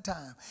Israel at that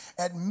time.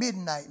 At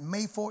midnight,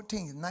 May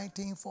 14th,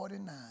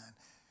 1949,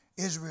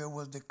 Israel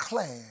was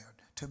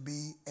declared to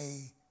be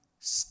a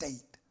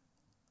state,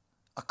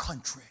 a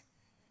country.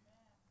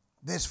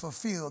 This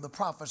fulfilled the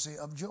prophecy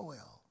of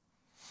Joel.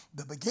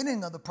 The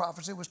beginning of the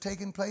prophecy was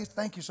taking place,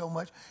 thank you so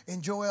much,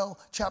 in Joel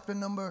chapter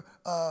number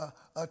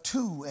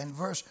 2 and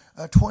verse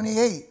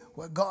 28,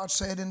 where God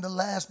said, in the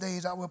last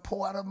days I will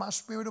pour out of my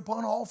spirit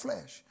upon all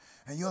flesh,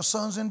 and your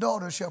sons and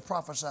daughters shall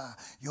prophesy.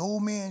 Your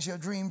old men shall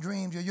dream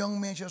dreams, your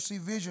young men shall see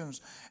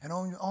visions, and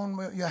on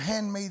your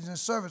handmaids and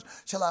servants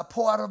shall I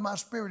pour out of my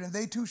spirit, and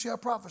they too shall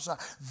prophesy.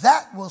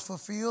 That was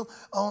fulfilled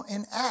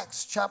in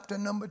Acts chapter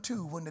number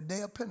 2, when the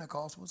day of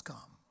Pentecost was come.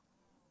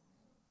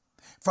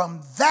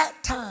 From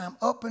that time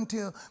up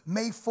until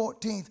May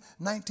 14th,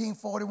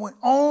 1941,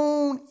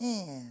 on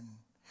in,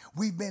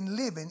 we've been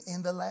living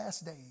in the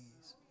last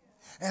days.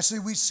 And so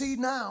we see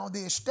now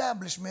the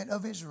establishment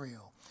of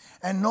Israel.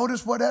 And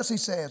notice what else he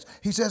says.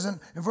 He says in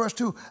verse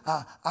 2,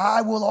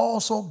 I will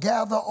also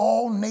gather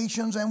all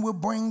nations and will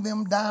bring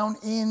them down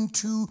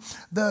into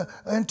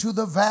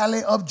the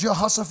valley of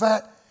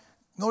Jehoshaphat.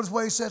 Notice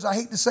what he says. I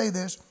hate to say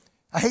this.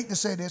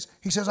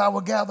 He says, I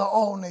will gather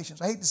all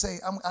nations. I hate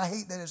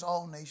that it's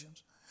all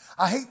nations.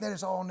 I hate that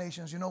it's all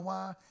nations. You know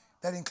why?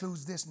 That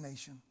includes this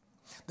nation.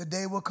 The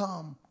day will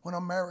come when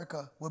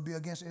America will be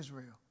against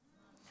Israel.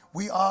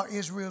 We are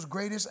Israel's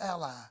greatest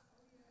ally.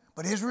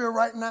 But Israel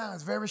right now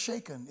is very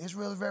shaken.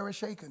 Israel is very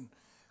shaken.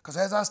 Because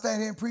as I stand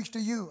here and preach to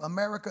you,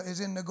 America is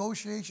in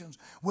negotiations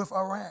with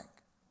Iraq,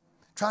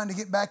 trying to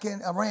get back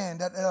in Iran,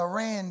 that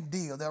Iran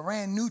deal, the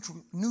Iran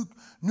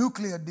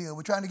nuclear deal.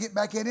 We're trying to get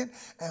back in it,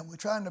 and we're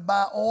trying to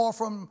buy oil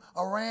from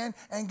Iran.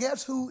 And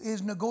guess who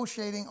is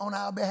negotiating on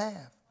our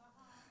behalf?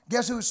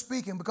 Guess who is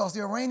speaking? Because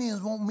the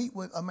Iranians won't meet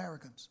with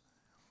Americans.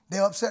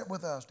 They're upset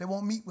with us. They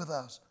won't meet with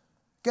us.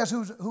 Guess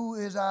who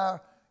is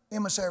our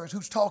emissaries?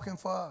 Who's talking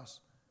for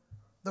us?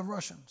 The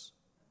Russians.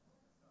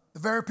 The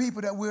very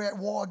people that we're at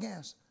war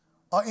against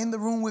are in the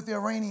room with the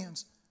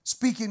Iranians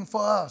speaking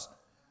for us.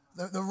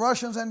 The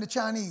Russians and the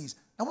Chinese.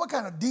 Now, what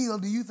kind of deal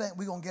do you think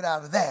we're going to get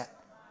out of that?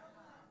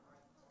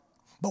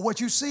 But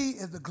what you see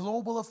is the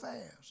global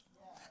affairs.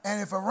 And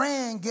if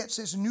Iran gets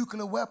its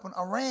nuclear weapon,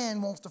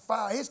 Iran wants to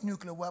fire its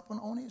nuclear weapon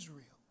on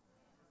Israel.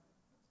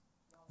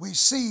 We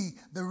see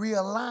the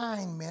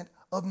realignment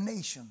of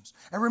nations.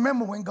 And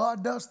remember, when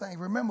God does things,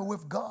 remember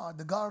with God,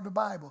 the God of the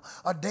Bible,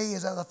 a day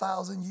is as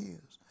 1,000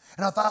 years.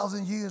 And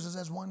 1,000 years is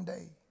as one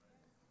day.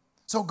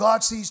 So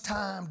God sees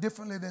time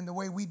differently than the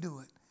way we do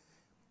it.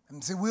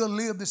 And see, we'll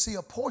live to see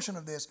a portion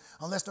of this.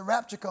 Unless the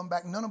rapture come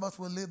back, none of us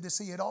will live to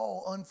see it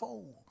all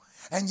unfold.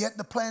 And yet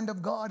the plan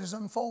of God is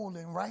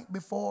unfolding right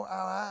before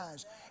our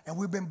eyes. And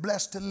we've been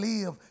blessed to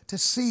live to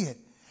see it.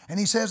 And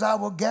he says, I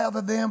will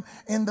gather them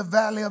in the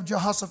valley of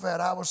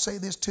Jehoshaphat. I will say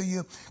this to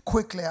you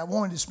quickly. I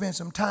wanted to spend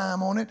some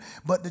time on it.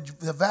 But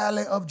the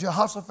valley of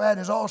Jehoshaphat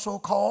is also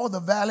called the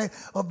valley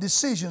of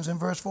decisions in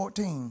verse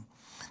 14.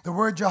 The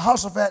word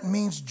Jehoshaphat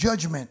means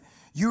judgment.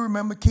 You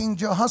remember King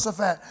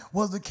Jehoshaphat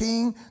was the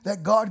king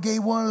that God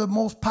gave one of the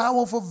most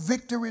powerful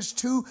victories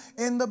to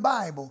in the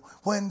Bible.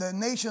 When the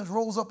nations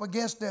rose up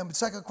against them,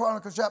 2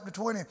 Chronicles chapter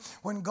 20,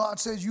 when God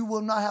says, you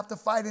will not have to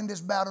fight in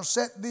this battle.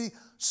 Set the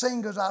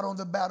singers out on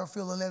the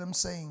battlefield and let them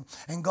sing.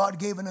 And God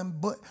gave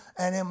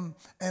an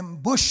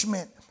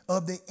ambushment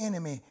of the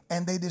enemy,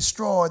 and they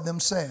destroyed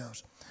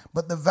themselves.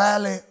 But the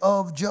valley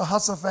of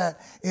Jehoshaphat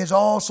is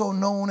also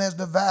known as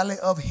the valley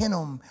of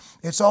Hinnom.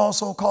 It's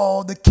also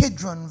called the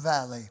Kidron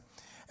Valley.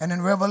 And in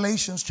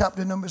Revelations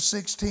chapter number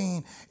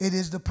 16, it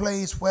is the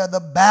place where the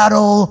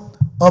battle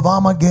of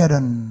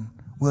Armageddon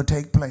will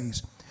take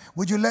place.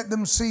 Would you let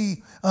them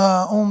see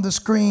on the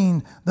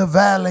screen the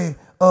valley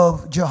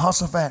of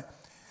Jehoshaphat?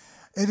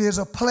 It is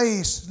a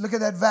place, look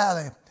at that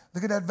valley.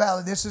 Look at that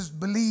valley. This is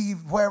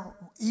believed where,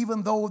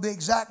 even though the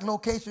exact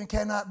location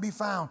cannot be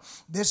found,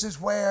 this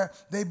is where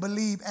they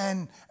believe.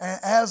 And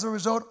as a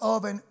result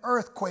of an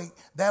earthquake,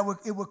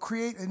 it will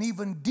create an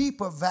even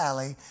deeper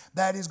valley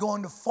that is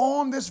going to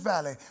form this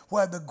valley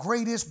where the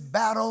greatest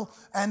battle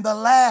and the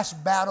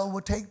last battle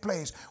will take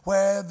place,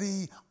 where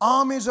the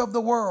armies of the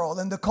world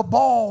and the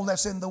cabal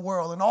that's in the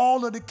world and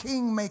all of the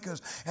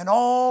kingmakers and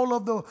all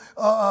of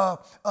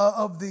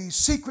the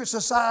secret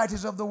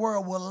societies of the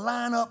world will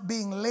line up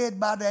being led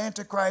by the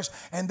Antichrist,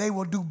 and they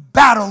will do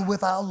battle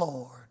with our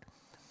Lord.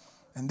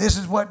 And this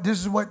is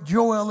what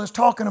Joel is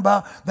talking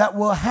about that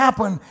will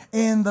happen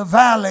in the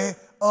valley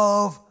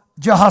of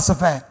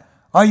Jehoshaphat.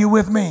 Are you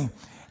with me?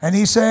 And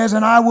he says,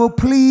 and I will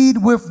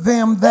plead with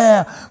them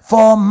there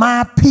for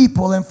my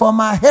people and for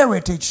my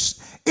heritage,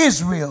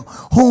 Israel,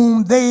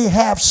 whom they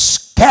have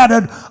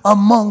scattered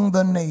among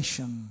the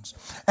nations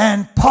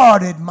and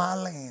parted my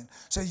land.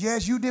 So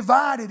yes, you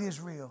divided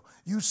Israel.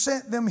 You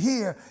sent them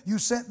here, you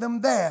sent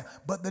them there,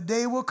 but the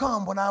day will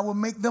come when I will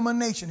make them a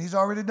nation. He's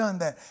already done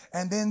that.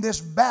 And then this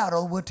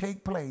battle will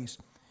take place.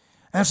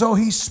 And so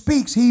he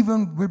speaks, he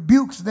even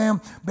rebukes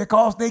them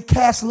because they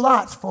cast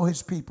lots for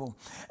his people.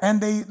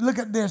 And they, look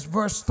at this,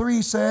 verse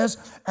 3 says,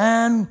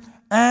 and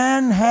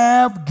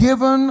have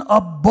given a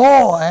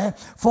boy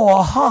for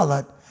a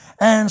harlot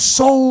and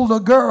sold a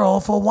girl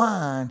for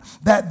wine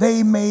that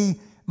they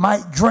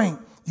might drink.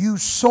 You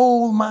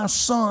sold my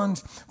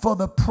sons for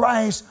the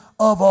price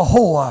of a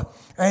whore.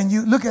 And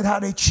you look at how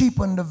they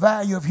cheapen the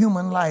value of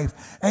human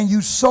life. And you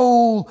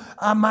sold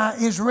my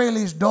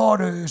Israelis'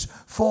 daughters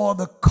for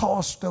the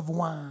cost of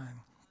wine.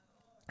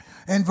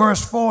 In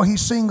verse 4, he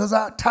singles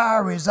out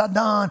Tyre,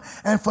 Zidon,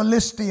 and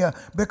Philistia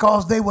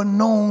because they were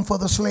known for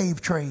the slave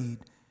trade.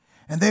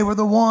 And they were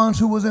the ones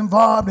who was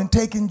involved in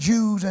taking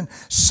Jews and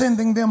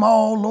sending them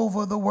all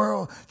over the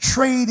world,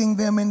 trading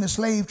them in the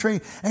slave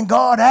trade. And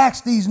God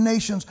asked these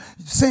nations,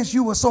 since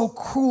you were so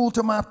cruel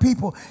to my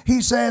people, he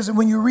says, and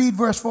when you read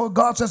verse 4,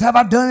 God says, have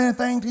I done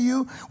anything to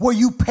you? Were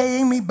you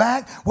paying me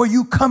back? Were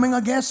you coming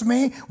against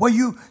me? Were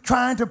you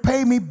trying to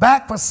pay me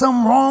back for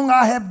some wrong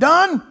I have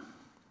done?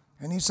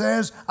 And he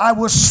says, I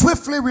will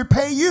swiftly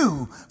repay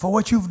you for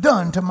what you've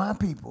done to my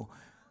people.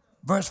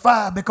 Verse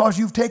 5, because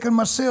you've taken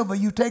my silver,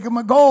 you've taken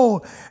my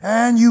gold,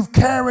 and you've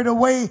carried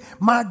away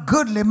my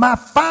goodly, my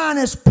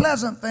finest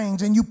pleasant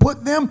things, and you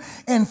put them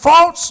in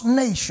false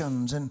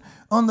nations and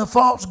on the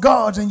false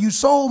gods, and you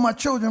sold my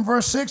children,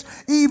 verse 6,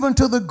 even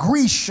to the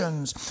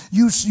Grecians.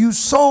 You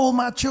sold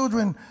my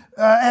children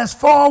as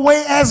far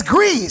away as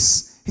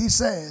Greece, he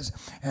says,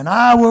 and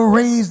I will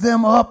raise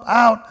them up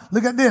out,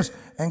 look at this,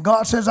 and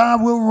God says, I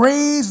will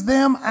raise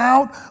them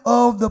out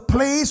of the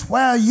place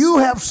where you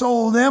have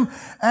sold them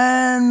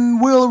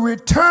and will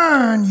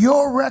return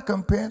your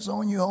recompense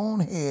on your own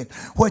head.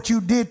 What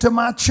you did to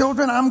my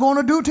children, I'm going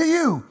to do to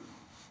you.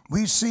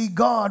 We see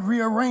God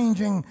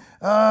rearranging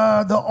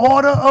the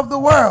order of the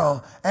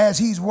world as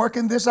he's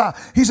working this out.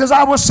 He says,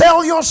 I will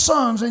sell your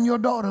sons and your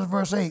daughters,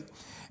 verse 8,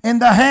 in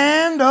the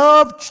hand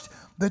of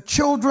the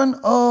children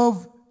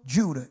of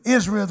Judah.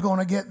 Israel is going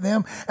to get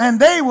them, and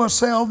they will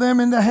sell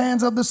them in the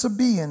hands of the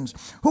Sabaeans.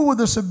 Who were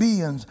the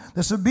Sabaeans?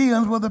 The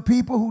Sabaeans were the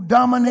people who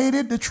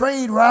dominated the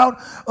trade route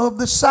of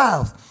the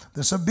south.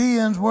 The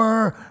Sabaeans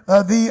were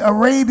the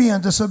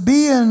Arabians. The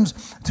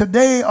Sabaeans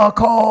today are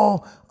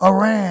called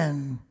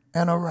Iran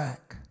and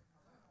Iraq.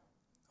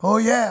 Oh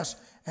yes.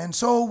 And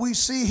so we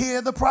see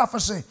here the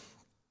prophecy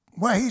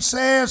where he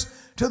says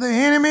to the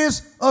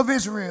enemies of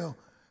Israel,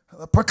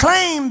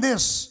 proclaim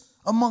this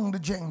among the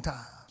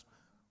Gentiles.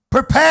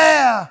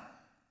 Prepare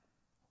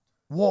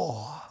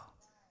war.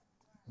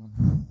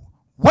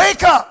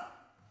 Wake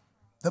up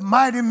the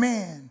mighty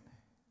men.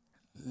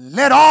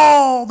 Let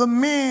all the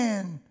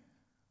men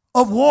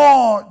of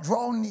war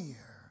draw near.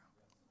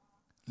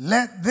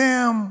 let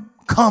them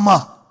come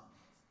up.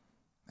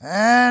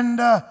 And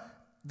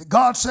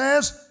God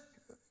says,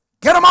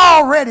 get them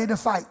all ready to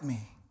fight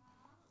me.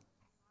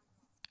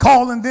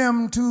 Calling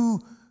them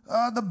to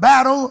the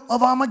battle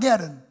of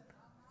Armageddon.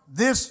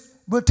 This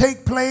will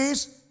take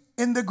place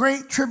in the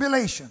great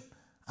tribulation.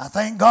 I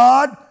thank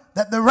God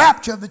that the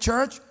rapture of the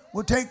church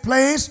will take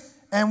place,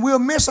 and we'll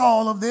miss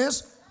all of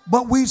this,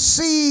 but we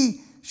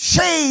see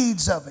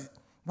shades of it.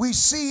 We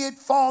see it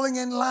falling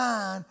in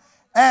line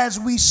as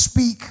we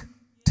speak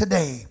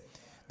today.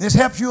 This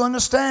helps you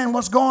understand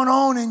what's going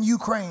on in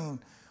Ukraine,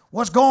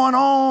 what's going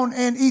on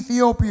in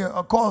Ethiopia.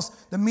 Of course,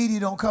 the media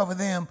don't cover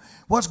them.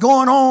 What's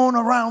going on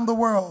around the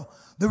world,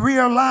 the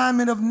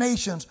realignment of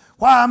nations,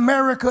 why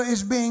America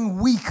is being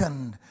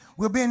weakened.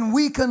 We're being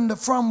weakened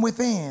from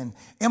within.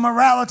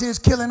 Immorality is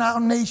killing our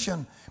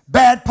nation.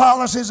 Bad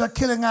policies are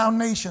killing our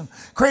nation.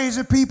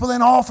 Crazy people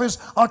in office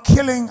are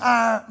killing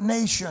our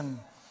nation.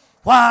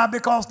 Why?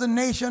 Because the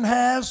nation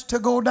has to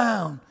go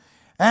down.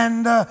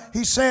 And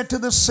he said to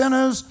the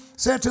sinners,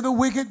 said to the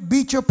wicked,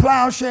 beat your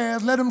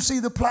plowshares. Let them see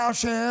the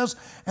plowshares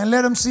and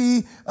let them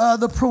see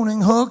the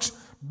pruning hooks.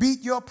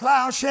 Beat your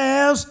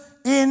plowshares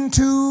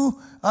into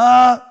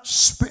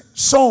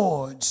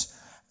swords.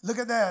 Look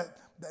at that.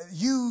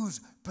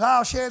 Use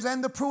plowshares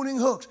and the pruning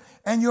hooks,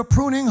 and your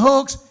pruning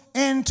hooks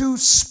into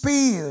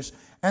spears.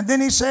 And then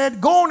he said,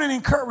 go on and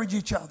encourage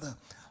each other.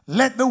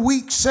 Let the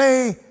weak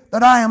say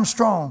that I am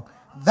strong.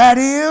 That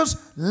is,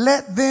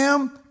 let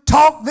them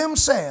talk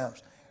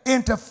themselves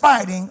into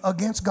fighting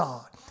against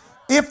God.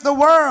 If the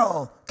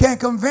world can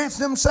convince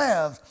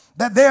themselves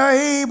that they are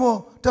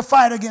able to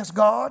fight against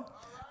God,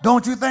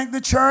 don't you think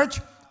the church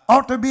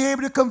ought to be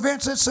able to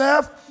convince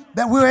itself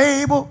that we're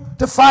able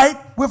to fight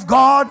with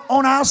God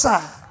on our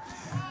side?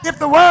 If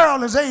the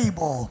world is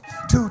able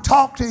to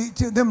talk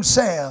to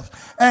themselves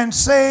and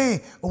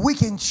say, we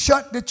can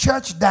shut the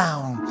church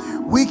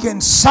down, we can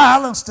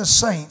silence the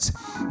saints,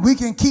 we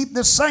can keep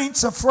the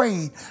saints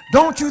afraid,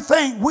 don't you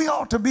think we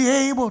ought to be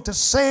able to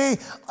say,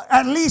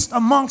 at least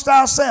amongst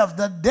ourselves,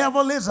 the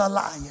devil is a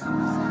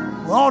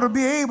liar? We ought to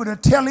be able to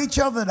tell each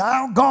other that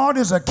our God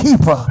is a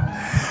keeper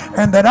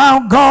and that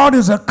our God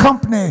is a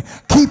company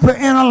keeper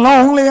in a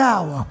lonely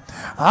hour.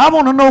 I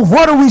want to know,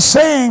 what are we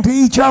saying to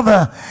each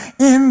other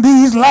in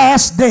these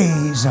last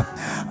days?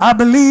 I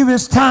believe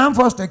it's time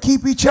for us to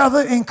keep each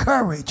other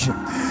encouraged,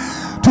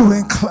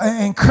 to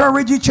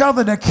encourage each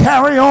other to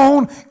carry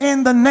on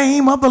in the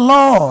name of the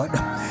Lord.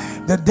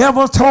 The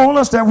devil told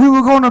us that we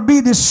were going to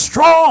be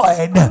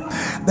destroyed,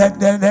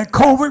 that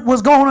COVID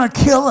was going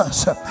to kill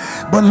us.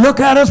 But look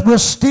at us, we're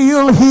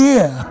still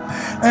here.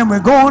 And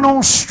we're going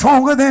on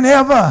stronger than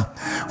ever.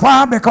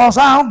 Why? Because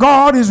our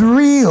God is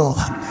real.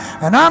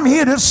 And I'm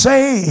here to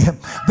say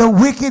the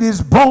wicked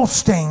is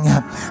boasting.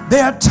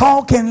 They're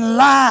talking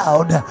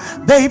loud.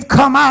 They've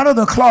come out of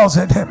the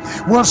closet.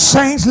 Well,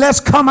 saints, let's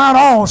come out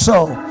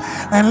also.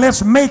 And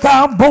let's make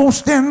our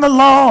boast in the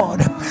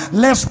Lord.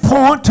 Let's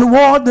point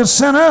toward the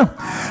sinner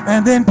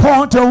and then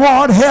point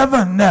toward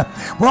heaven.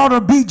 We ought to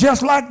be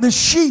just like the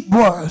sheep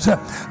was.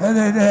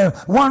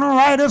 One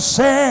writer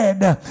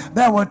said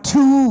there were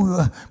two,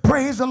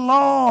 praise the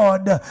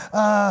Lord,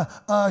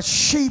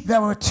 sheep.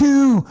 There were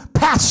two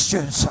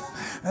pastures.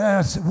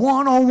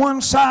 One on one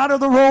side of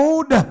the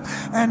road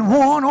and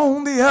one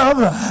on the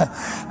other.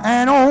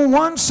 And on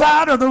one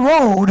side of the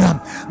road,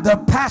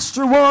 the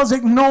pasture was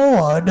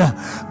ignored.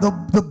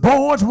 The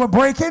boards were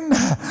breaking.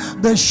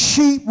 The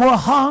sheep were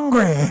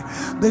hungry.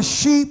 The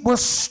sheep were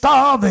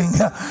starving.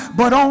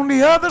 But on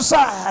the other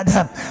side,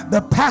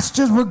 the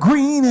pastures were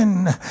green,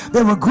 and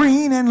they were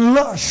green and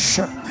lush.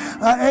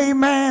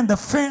 Amen. The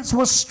fence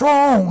was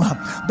strong.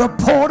 The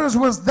porters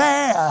was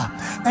there,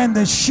 and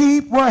the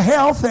sheep were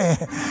healthy.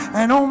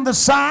 And on the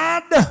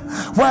side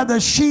where the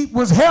sheep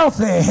was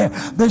healthy,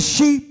 the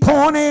sheep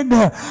pointed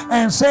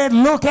and said,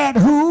 look at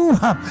who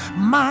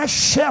my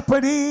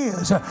shepherd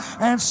is.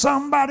 And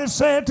somebody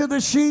said to the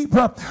sheep,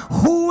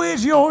 who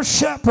is your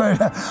shepherd?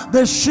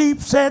 The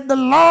sheep said, the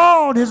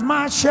Lord is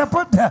my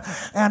shepherd,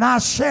 and I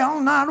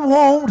shall not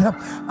want.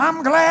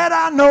 I'm glad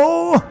I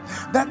know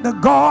that the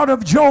God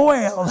of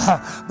Joel,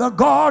 the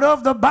God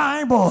of the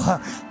Bible,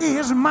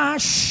 is my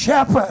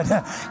shepherd.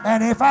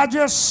 And if I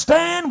just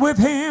stand with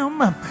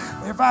him,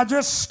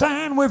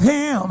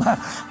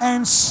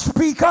 and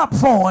speak up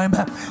for him,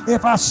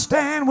 if I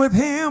stand with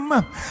him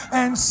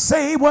and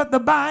say what the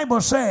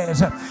Bible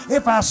says,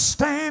 if I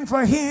stand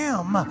for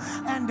him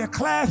and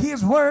declare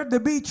his word to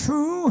be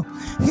true,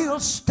 he'll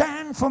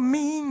stand for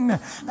me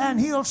and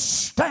he'll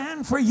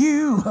stand for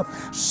you.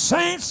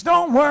 Saints,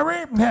 don't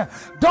worry.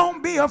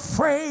 Don't be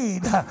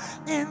afraid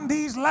in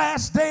these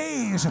last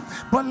days,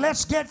 but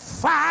let's get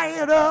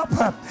fired up.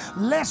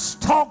 Let's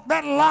talk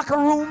that locker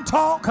room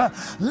talk.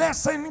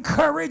 Let's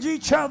encourage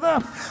each other.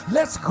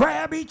 Let's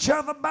grab each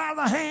other by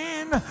the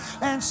hand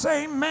and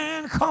say,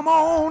 man, come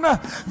on,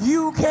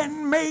 you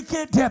can make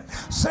it.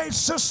 Say,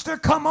 sister,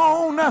 come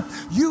on,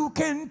 you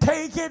can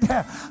take it.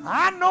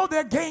 I know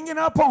they're ganging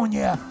up on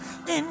you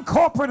in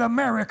corporate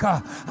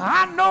America.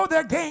 I know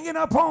they're ganging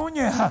up on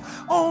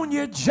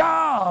your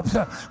jobs,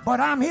 but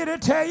I'm here to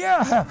tell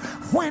you,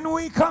 when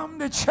we come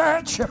to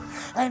church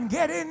and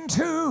get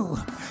into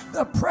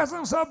the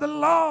presence of the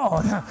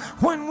Lord,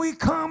 when we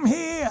come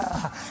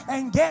here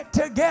and get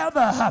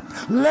together,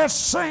 let's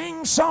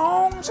sing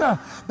songs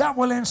that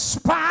will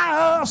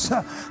inspire us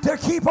to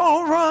keep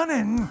on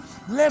running.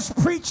 Let's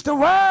preach the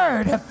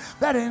word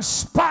that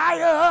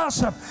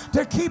inspires us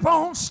to keep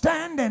on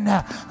standing.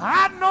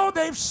 I know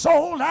they've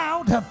sold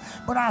out,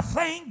 but I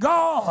thank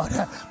God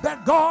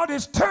that God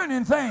is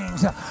turning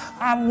things.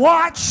 I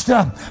watched.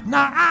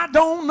 Now, I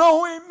don't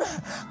know him.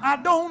 I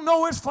don't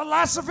know his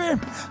philosophy.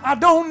 I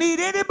don't need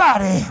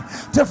anybody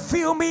to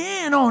fill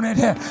me in on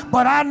it.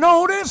 But I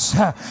noticed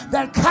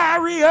that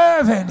Kyrie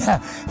Irving,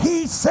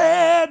 he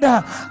said,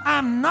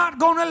 I'm not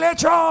going to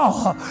let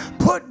y'all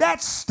put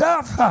that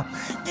stuff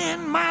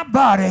in my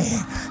body.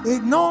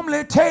 It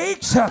normally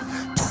takes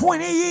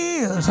 20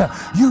 years.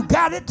 You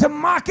got it to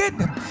market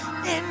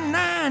in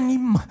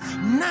nine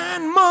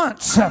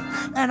months,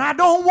 and I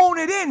don't want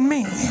it in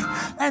me.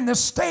 And the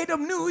state of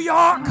New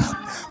York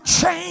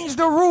changed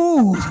the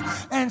rules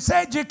and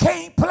said you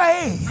can't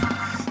play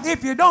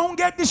if you don't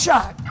get the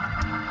shot.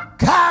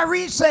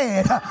 Kyrie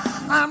said,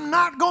 I'm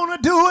not going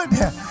to do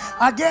it.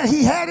 I guess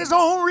he had his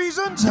own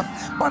reasons,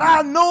 but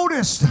I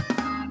noticed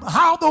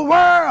how the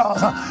world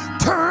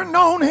turned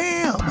on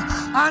him.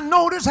 I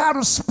noticed how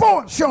the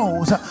sports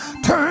shows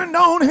turned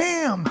on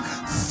him.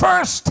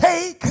 First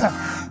Take,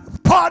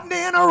 pardon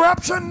the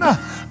interruption,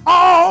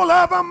 all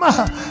of them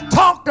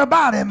talked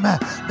about him.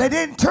 They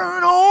didn't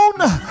turn on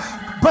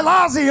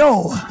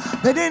Blasio.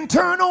 They didn't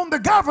turn on the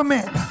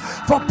government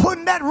for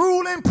putting that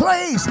rule in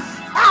place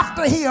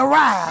after he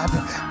arrived.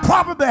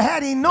 Probably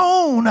had he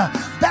known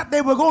that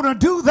they were going to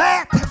do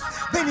that,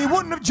 then he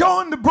wouldn't have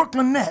joined the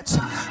Brooklyn Nets.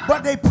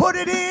 But they put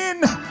it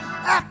in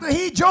after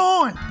he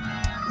joined.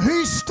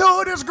 He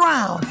stood his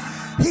ground.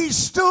 He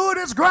stood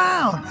his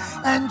ground.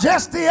 And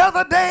just the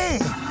other day,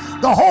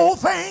 the whole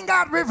thing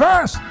got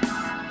reversed.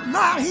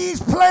 Now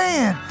he's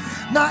playing.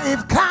 Now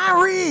if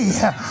Kyrie,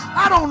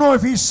 I don't know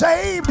if he's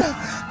saved.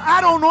 I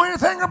don't know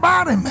anything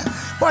about him.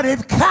 But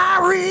if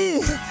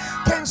Kyrie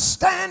can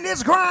stand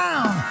his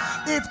ground,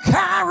 if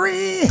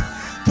Kyrie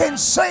can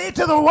say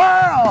to the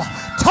world,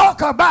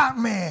 talk about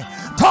me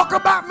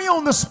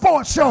on the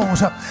sports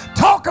shows,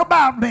 talk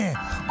about me,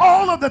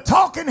 all of the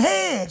talking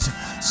heads,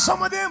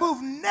 some of them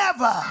who've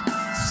never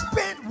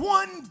spent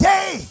one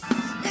day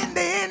in the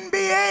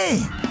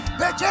NBA,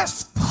 they're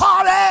just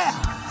hot air.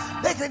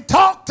 They can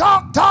talk,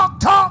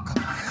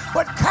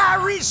 but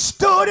Kyrie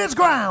stood his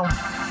ground,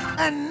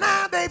 and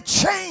now they've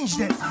changed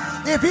it.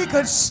 If he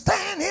could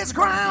stand his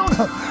ground,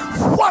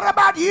 what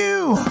about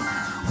you?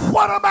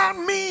 What about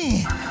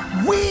me?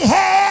 We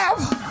have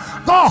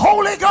the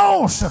Holy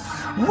Ghost.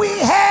 We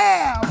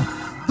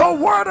have the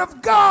Word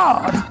of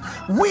God.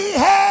 We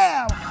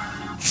have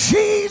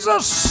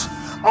Jesus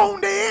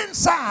on the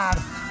inside.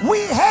 We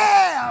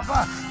have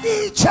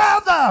each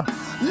other.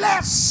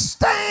 Let's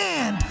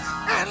stand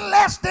and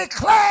let's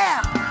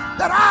declare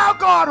that our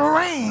God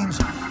reigns.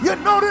 You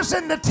notice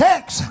in the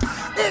text,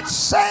 it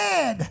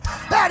said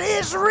that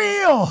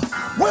Israel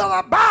will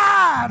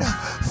abide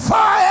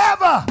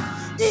forever,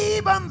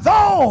 even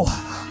though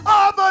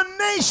other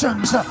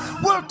nations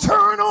will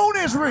turn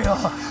on Israel.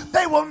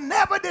 They will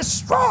never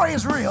destroy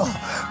Israel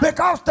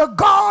because the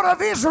God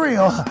of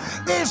Israel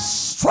is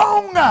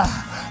stronger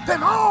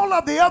than all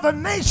of the other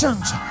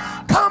nations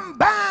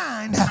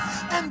combined.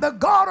 And the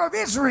God of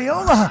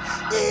Israel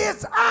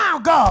is our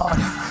God.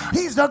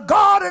 He's the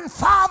God and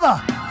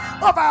Father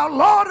of our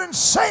Lord and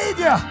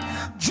Savior,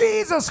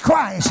 Jesus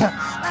Christ.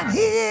 And He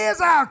is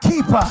our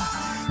keeper.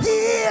 He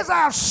is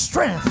our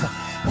strength.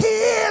 He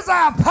is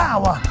our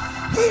power.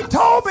 He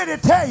told me to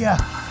tell you,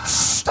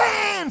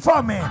 stand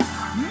for me.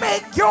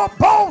 Make your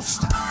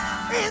boast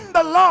in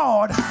the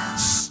Lord.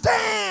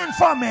 Stand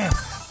for me.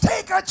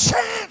 Take a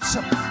chance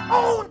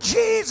on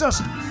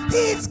Jesus.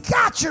 He's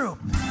got you.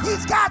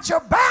 He's got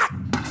your back.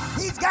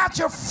 He's got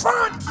your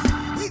front.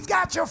 He's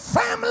got your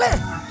family.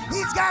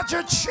 He's got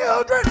your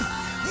children.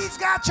 He's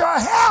got your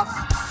health.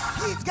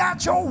 He's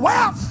got your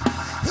wealth.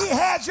 He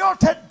has your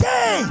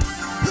today.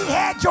 He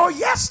had your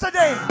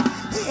yesterday.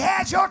 He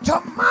has your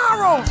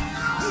tomorrows.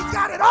 He's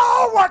got it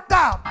all worked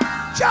out.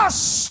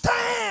 Just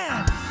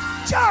stand.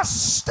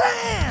 Just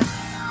stand.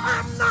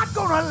 I'm not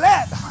going to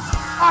let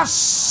a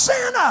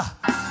sinner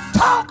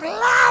talk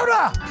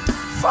louder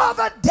for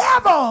the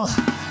devil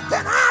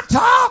than I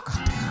talk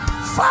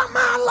for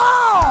my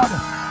Lord.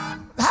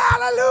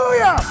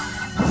 Hallelujah.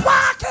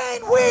 Why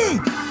can't we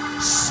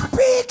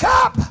speak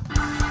up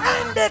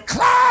and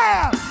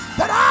declare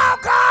that our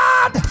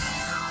God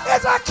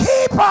is a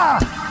keeper,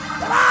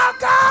 that our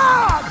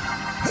God,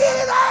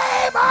 He's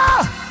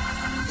able,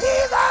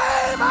 He's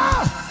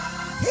able,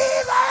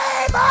 He's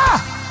able.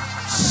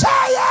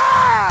 Say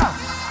yeah.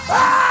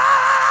 Oh!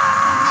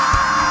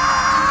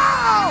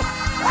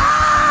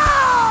 Oh!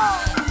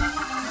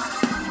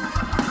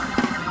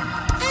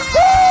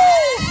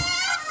 Woo!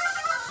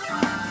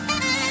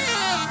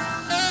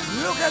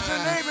 Look at your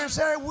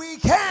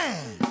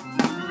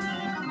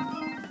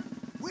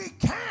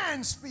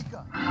can speak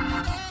up.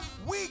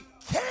 We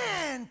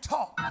can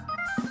talk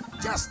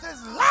just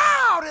as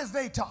loud as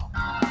they talk.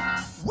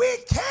 We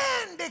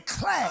can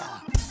declare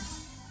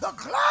the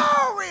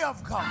glory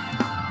of God.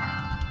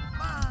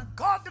 My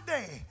God,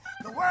 today,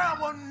 the world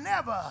will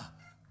never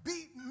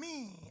beat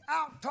me,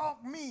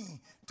 out-talk me,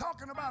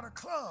 talking about a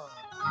club.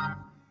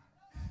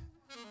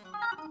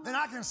 Then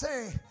I can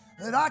say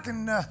that I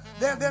can,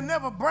 they'll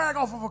never brag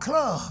off of a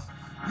club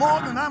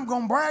more than I'm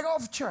going to brag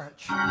off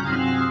church.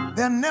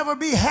 They'll never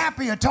be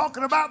happier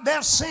talking about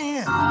their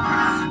sin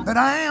than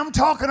I am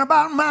talking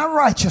about my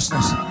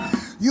righteousness.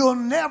 You'll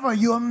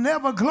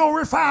never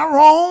glorify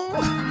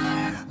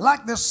wrong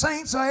like the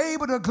saints are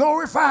able to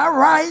glorify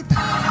right.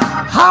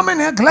 How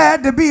many are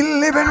glad to be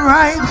living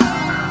right?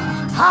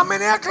 How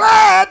many are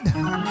glad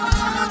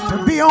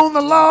to be on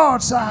the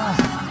Lord's side?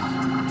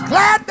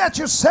 Glad that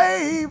you're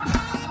saved.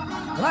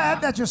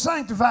 Glad that you're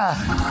sanctified.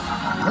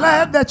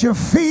 Glad that you're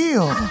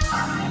filled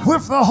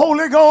with the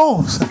Holy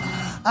Ghost.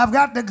 I've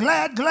got the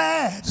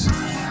glads.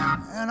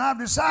 And I've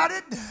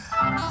decided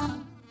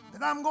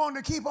that I'm going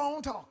to keep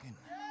on talking.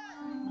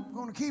 I'm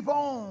going to keep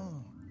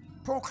on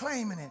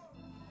proclaiming it.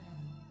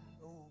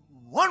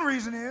 One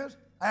reason is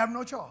I have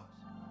no choice.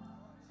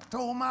 I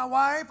told my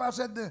wife, I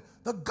said, the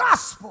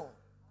gospel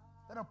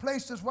that have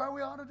placed us where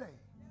we are today,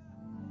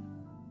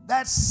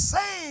 that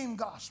same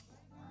gospel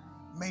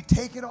may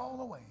take it all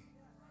away.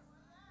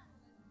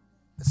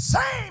 The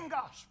same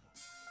gospel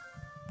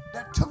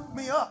that took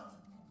me up,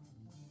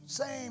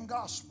 same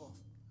gospel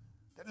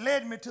that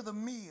led me to the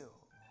meal.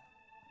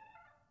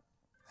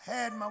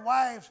 Had my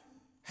wife's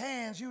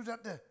hands, she was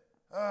at the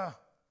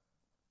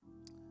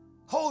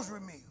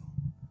hosiery meal,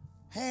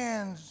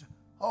 hands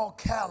all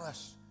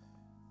callous.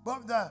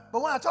 But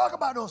when I talk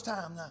about those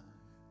times now,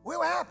 we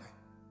were happy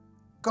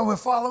because we're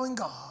following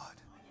God.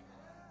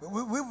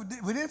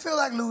 We didn't feel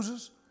like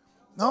losers.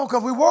 No,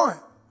 because we weren't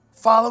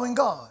following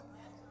God.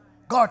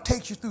 God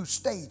takes you through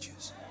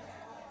stages.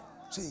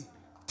 See,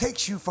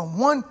 takes you from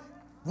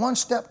one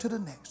step to the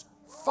next.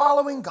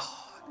 Following God.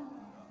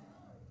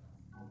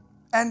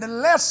 And the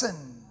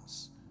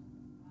lessons,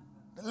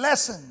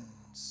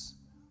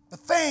 the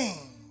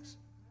things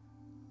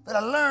that I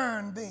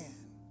learned then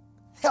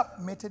help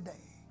me today.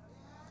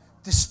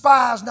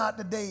 Despise not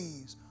the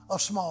days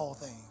of small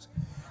things.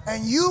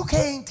 And you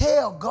can't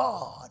tell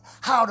God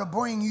how to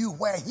bring you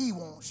where he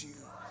wants you.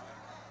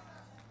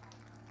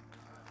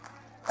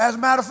 As a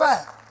matter of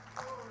fact,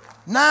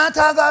 9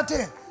 times out of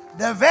 10,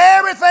 the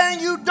very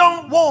thing you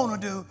don't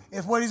want to do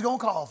is what he's going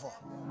to call for.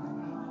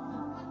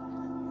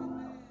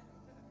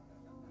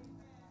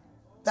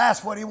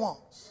 That's what he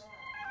wants.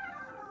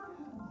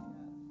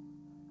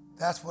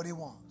 That's what he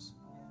wants.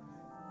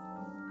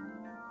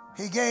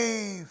 He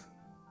gave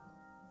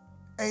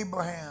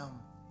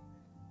Abraham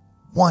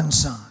one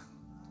son.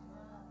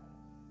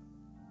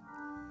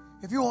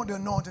 If you want the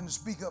anointing to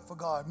speak up for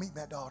God, meet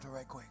me at the altar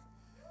right quick.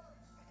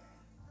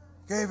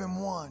 Gave him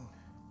one,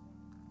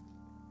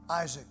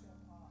 Isaac,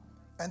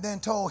 and then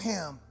told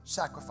him,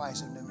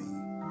 sacrifice him to me.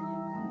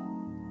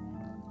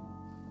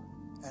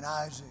 And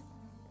Isaac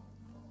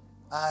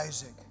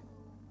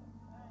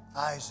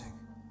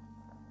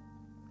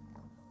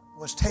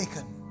was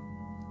taken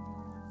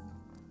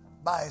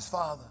by his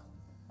father.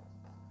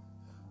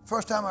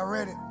 First time I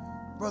read it,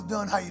 Brother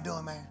Dunn, how you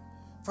doing, man?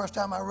 First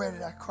time I read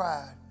it, I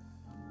cried.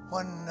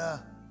 When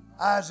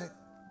Isaac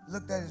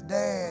looked at his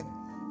dad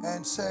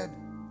and said,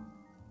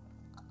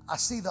 I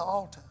see the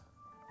altar.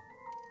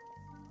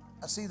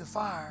 I see the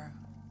fire.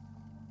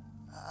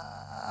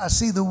 I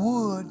see the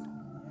wood.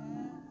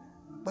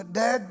 But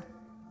Dad,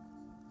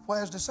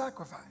 where's the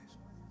sacrifice?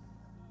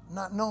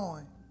 Not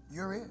knowing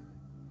you're it.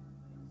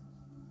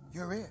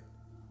 You're it.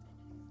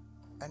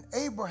 And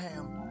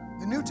Abraham,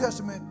 the New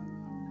Testament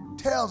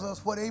tells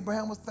us what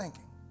Abraham was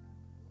thinking.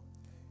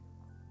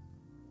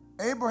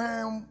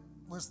 Abraham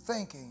was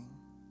thinking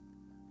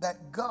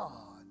that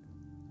God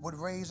would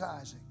raise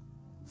Isaac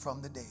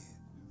from the dead.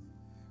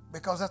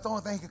 Because that's the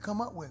only thing he could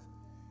come up with.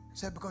 He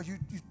said, because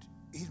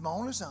he's my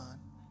only son.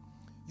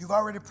 You've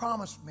already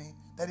promised me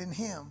that in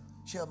him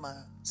shall my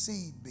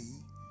seed be.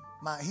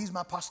 He's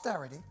my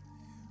posterity.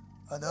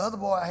 The other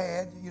boy I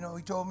had, he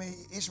told me,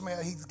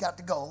 Ishmael, he's got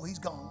to go. He's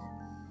gone.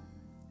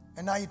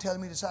 And now you're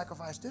telling me to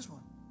sacrifice this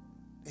one.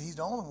 He's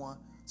the only one.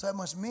 So that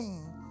must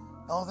mean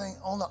the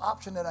only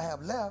option that I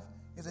have left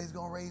is that he's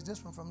going to raise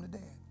this one from the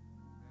dead.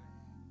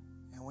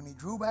 And when he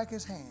drew back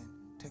his hand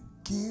to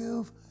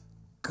give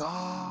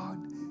God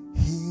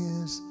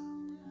his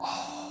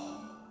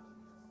all.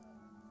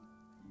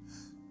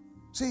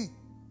 See,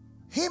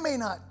 he may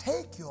not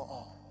take your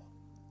all,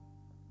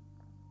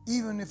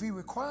 even if he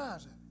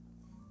requires it,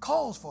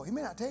 calls for it. He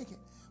may not take it,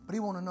 but he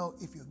want to know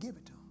if you'll give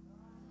it to him.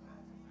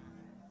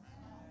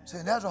 See,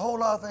 there's a whole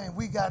lot of things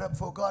we got up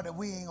before God that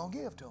we ain't going to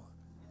give to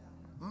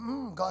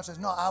him. God says,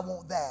 no, I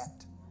want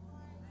that.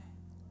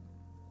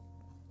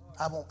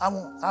 I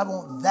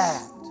want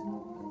that.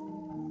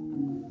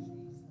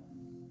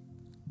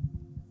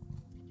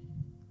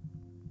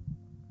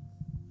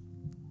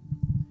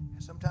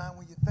 And sometimes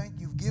when you think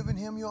you've given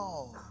him your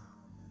all,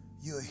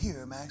 you'll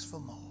hear him ask for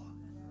more.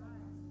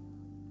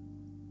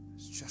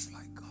 It's just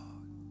like God.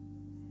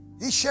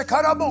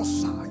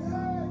 Ishekarabosaya.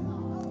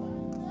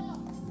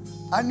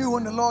 I knew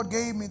when the Lord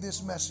gave me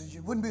this message,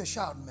 it wouldn't be a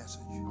shouting message,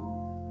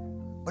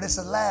 but it's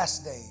the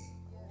last day.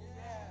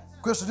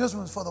 Crystal, this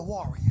one's for the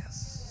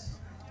warriors.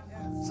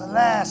 It's the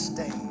last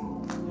day.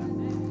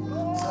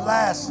 It's the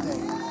last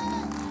day.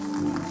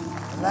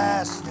 The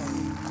last day.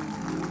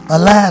 A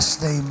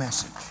last day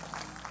message.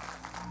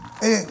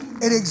 It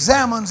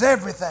examines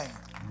everything.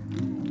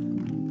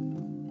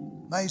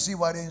 Now you see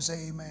why they didn't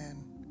say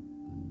amen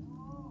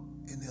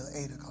in the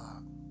 8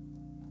 o'clock.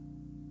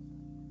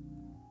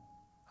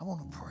 I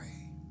want to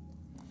pray.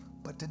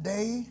 But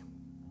today,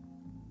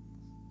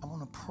 I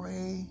want to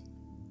pray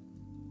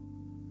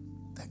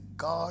that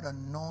God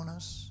anoint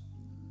us.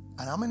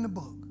 And I'm in the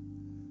book.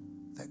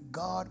 That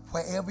God,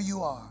 wherever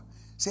you are.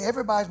 See,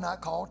 everybody's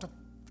not called to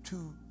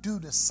do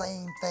the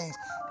same things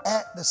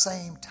at the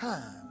same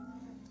time.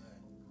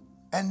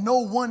 And no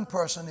one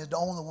person is the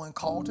only one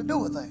called to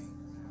do a thing.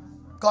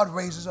 God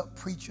raises up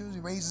preachers, He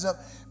raises up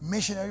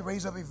missionaries, He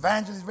raises up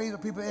evangelists, He raises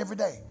up people every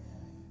day.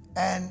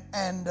 And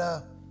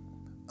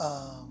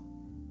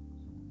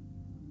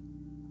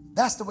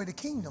that's the way the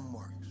kingdom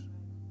works.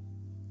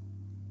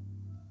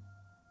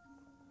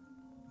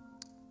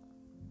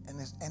 And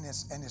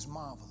it's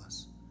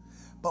marvelous.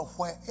 But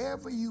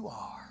wherever you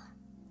are,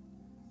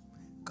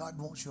 God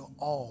wants you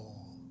all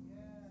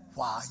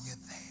while you're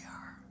there.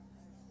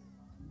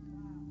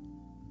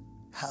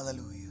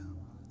 Hallelujah.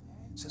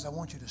 He says, I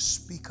want you to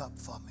speak up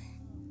for me.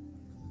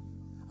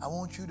 I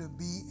want you to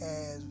be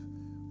as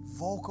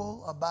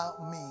vocal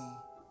about me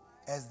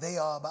as they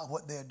are about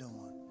what they're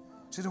doing.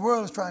 See, the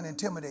world is trying to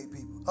intimidate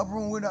people. Upper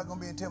room, we're not going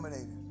to be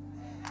intimidated.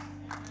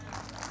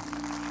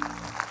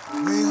 We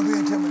ain't going to be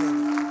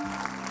intimidated.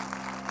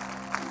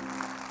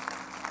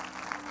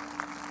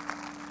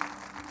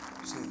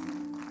 See,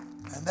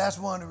 and that's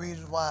one of the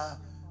reasons why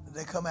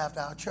they come after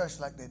our church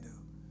like they do.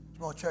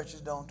 Small churches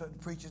don't, the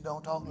preachers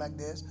don't talk like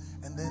this.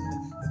 And then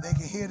they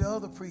can hear the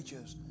other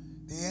preachers,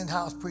 the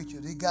in-house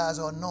preachers. These guys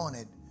are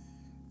anointed.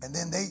 And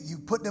then you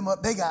put them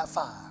up, they got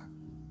fire.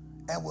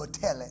 And we'll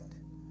tell it.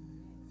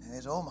 And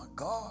it's, oh my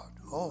God,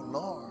 oh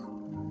Lord,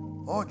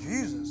 oh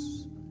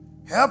Jesus,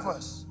 help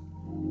us.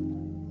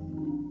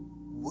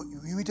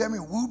 You mean tell me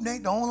Wooten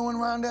ain't the only one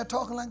around there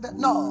talking like that?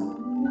 No.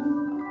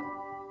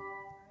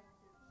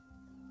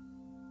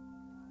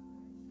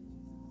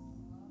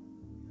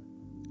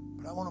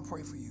 But I want to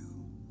pray for you.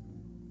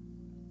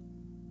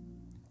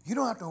 You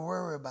don't have to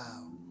worry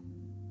about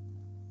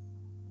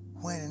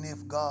when and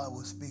if God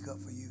will speak up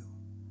for you.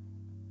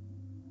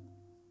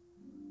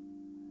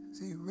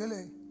 See,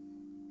 really,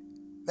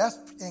 that's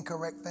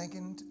incorrect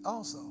thinking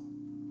also.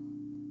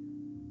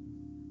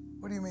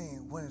 What do you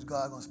mean, when is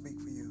God going to speak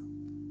for you?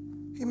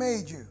 He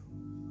made you.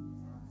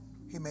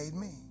 He made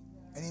me.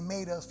 And He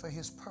made us for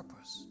His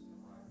purpose.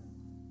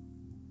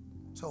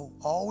 So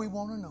all we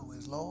want to know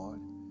is, Lord,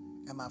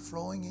 am I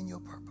flowing in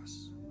your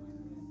purpose?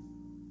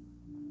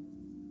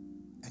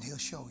 And He'll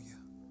show you.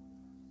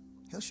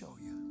 He'll show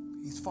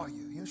you. He's for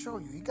you. He'll show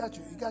you. He got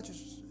you. He got you,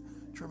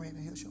 Tremaine,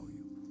 He'll show you.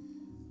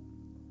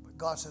 But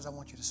God says, I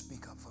want you to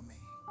speak up for me.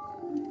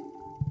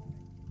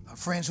 Our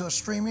friends who are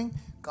streaming,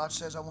 God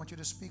says, I want you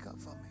to speak up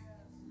for me.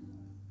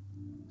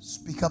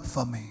 Speak up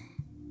for me.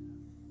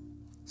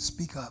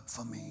 Speak up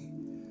for me.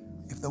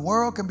 If the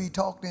world can be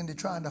talked into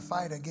trying to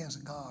fight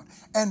against God,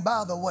 and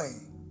by the way,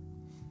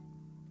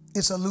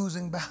 it's a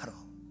losing battle.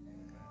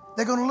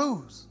 They're going to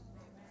lose.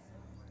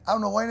 I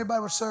don't know why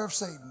anybody would serve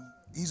Satan.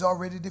 He's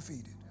already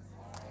defeated.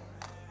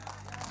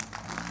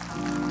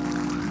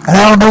 And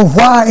I don't know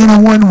why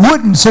anyone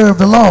wouldn't serve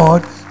the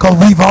Lord, because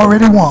we've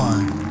already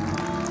won.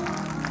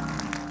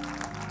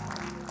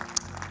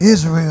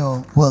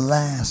 Israel will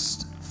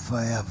last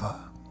forever.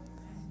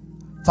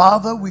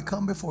 Father, we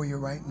come before you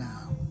right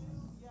now.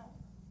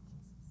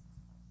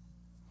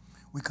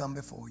 We come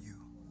before you.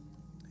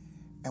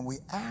 And we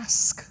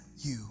ask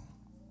you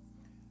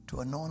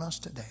to anoint us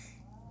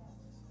today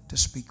to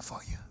speak for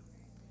you.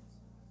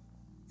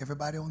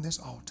 Everybody on this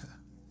altar,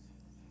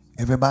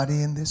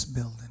 everybody in this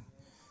building,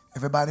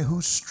 everybody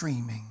who's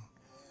streaming,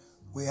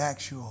 we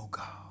ask you, oh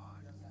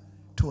God,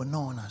 to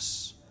anoint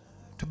us,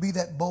 to be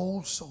that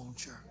bold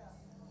soldier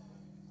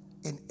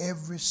in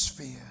every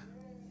sphere,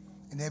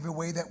 in every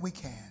way that we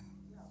can,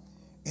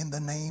 in the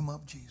name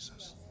of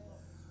Jesus.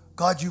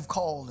 God, you've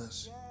called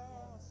us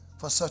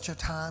for such a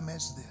time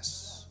as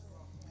this.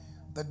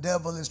 The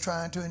devil is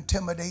trying to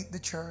intimidate the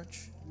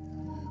church.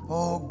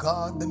 Oh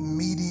God, the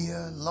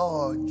media,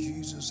 Lord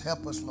Jesus,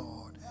 help us,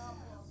 Lord.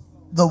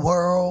 The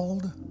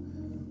world,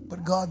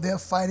 but God, they're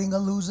fighting a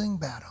losing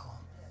battle.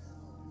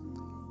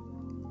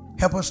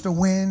 Help us to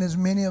win as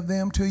many of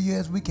them to you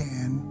as we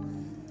can.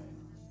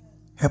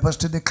 Help us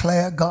to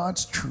declare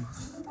God's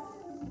truth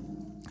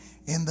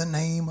in the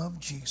name of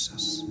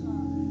Jesus.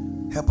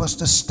 Help us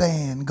to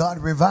stand. God,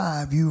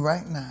 revive you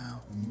right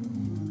now.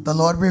 The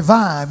Lord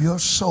revive your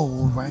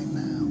soul right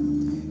now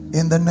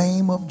in the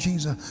name of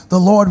Jesus. The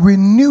Lord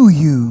renew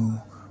you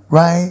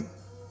right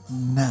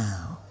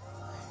now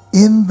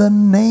In the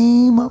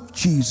name of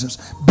Jesus,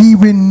 be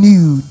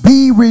renewed,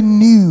 be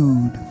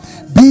renewed,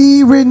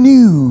 be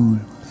renewed,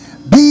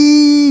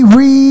 be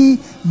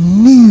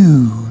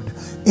renewed.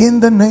 In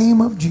the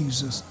name of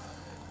Jesus,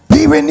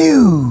 be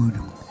renewed.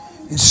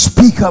 And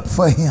speak up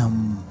for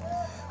him.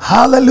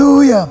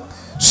 Hallelujah.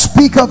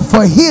 Speak up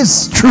for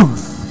his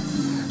truth.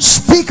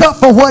 Speak up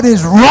for what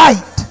is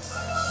right.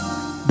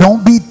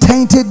 Don't be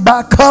tainted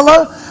by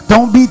color.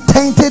 Don't be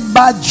tainted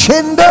by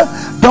gender.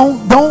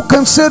 Don't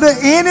consider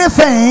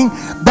anything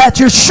that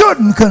you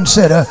shouldn't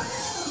consider.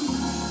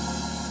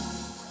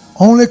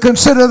 Only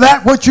consider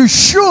that what you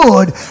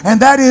should, and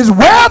that is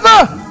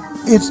whether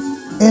it's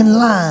in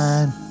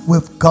line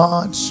with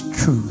God's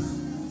truth.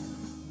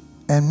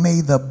 And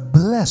may the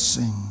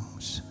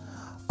blessings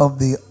of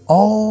the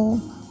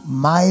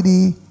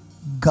Almighty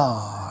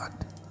God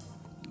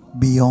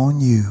be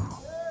on you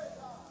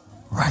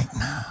right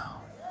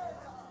now.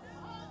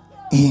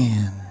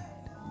 In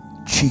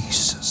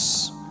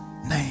Jesus'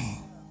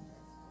 name.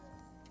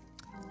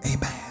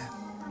 Amen.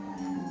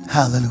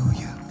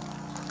 Hallelujah.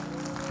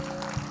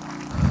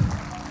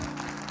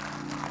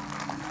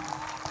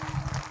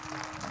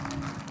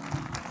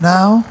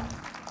 Now,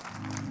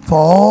 for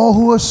all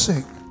who are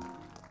sick,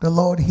 the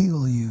Lord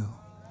heal you.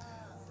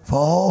 For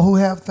all who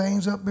have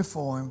things up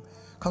before him,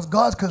 because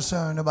God's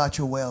concerned about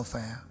your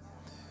welfare.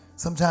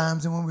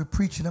 Sometimes when we're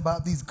preaching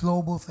about these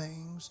global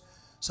things,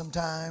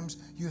 sometimes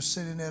you're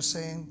sitting there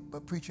saying,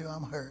 but preacher,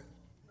 I'm hurt.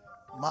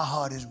 My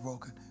heart is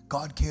broken.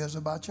 God cares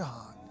about your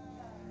heart.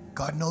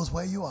 God knows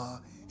where you are.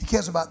 He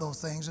cares about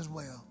those things as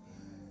well.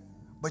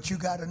 But you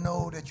got to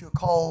know that you're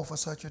called for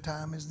such a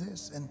time as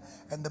this. And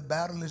the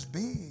battle is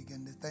big,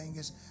 and the thing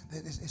is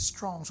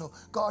strong. So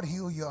God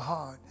heal your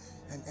heart,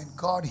 and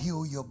God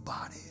heal your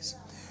bodies.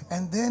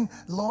 And then,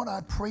 Lord,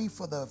 I pray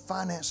for the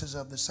finances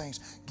of the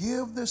saints.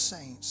 Give the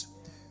saints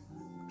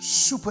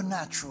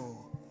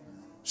supernatural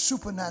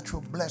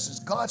blessings.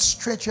 God,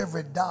 stretch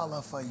every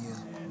dollar for you.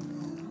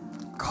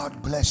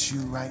 God bless you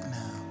right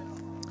now.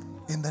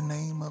 In the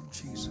name of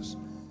Jesus.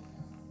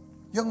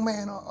 Young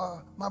man,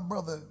 my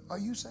brother, are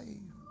you saved?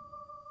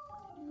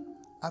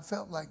 I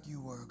felt like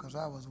you were, because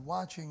I was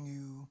watching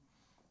you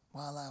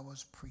while I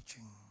was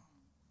preaching.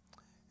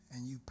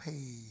 And you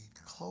paid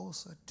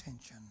close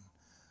attention.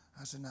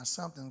 I said, now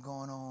something's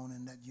going on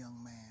in that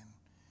young man.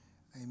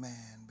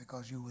 Amen.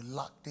 Because you were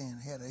locked in.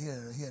 He had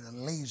a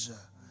laser.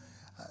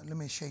 Let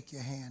me shake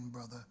your hand,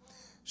 brother.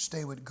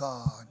 Stay with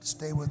God.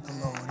 Stay with the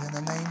Lord. In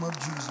the name of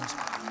Jesus.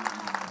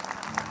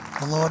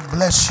 The Lord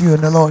bless you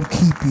and the Lord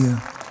keep you.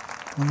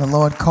 And the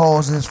Lord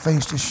cause his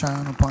face to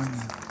shine upon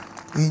you.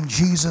 In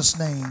Jesus'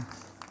 name.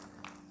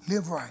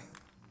 Live right.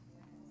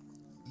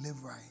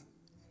 Live right.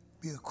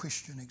 Be a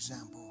Christian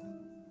example.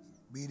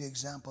 Be the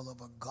example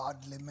of a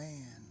godly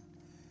man.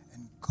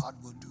 And God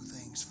will do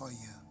things for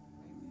you.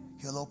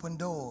 He'll open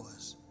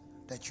doors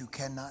that you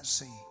cannot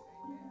see.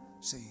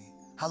 See,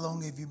 how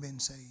long have you been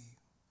saved?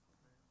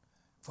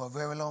 For a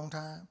very long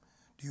time?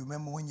 Do you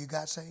remember when you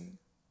got saved?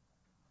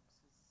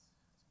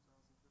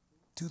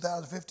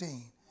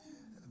 2015.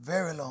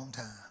 Very long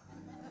time.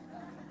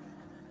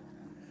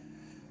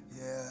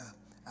 Yeah,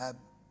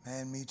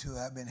 man, me too.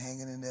 I've been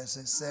hanging in there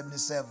since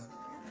 77.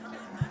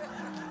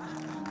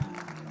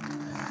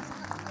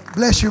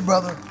 Bless you,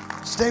 brother.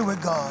 Stay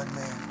with God,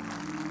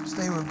 man.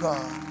 Stay with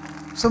God.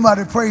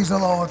 Somebody praise the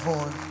Lord for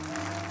it.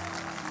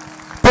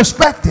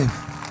 Perspective.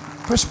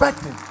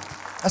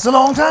 That's a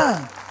long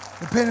time,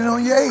 depending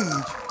on your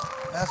age.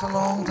 That's a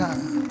long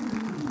time.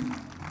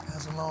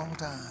 That's a long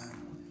time.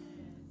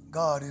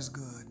 God is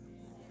good.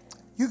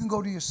 You can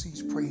go to your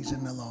seats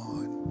praising the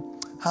Lord.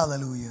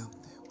 Hallelujah.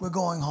 We're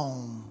going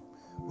home.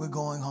 We're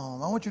going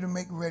home. I want you to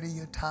make ready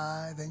your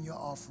tithe and your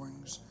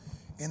offerings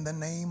in the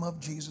name of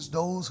Jesus.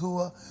 Those who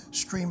are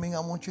streaming, I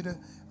want you to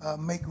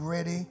make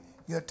ready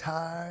your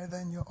tithe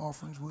and your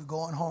offerings. We're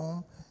going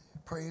home.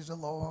 Praise the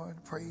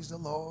Lord. Praise the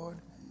Lord.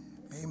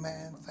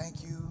 Amen.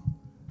 Thank you.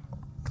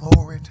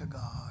 Glory to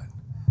God.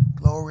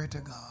 Glory to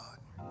God.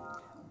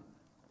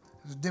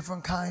 It's a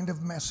different kind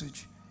of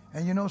message.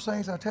 And you know,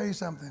 saints, I'll tell you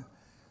something.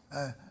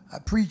 I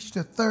preached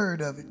a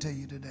third of it to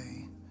you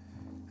today.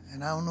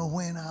 And I don't know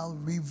when I'll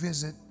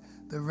revisit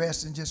the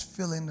rest and just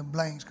fill in the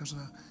blanks, because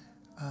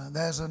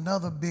there's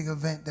another big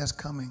event that's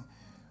coming.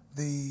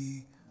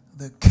 The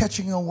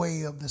catching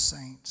away of the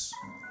saints.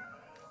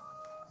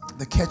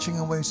 The catching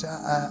away. So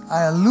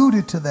I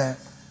alluded to that,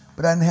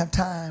 but I didn't have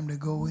time to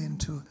go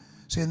into it.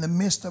 So in the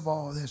midst of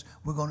all this,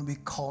 we're going to be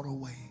caught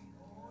away.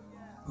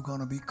 We're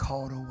going to be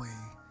caught away.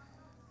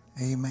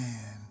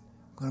 Amen.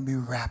 We're going to be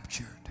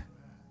raptured.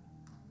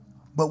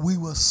 But we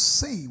will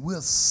see,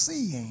 we're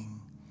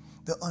seeing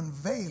the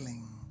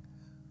unveiling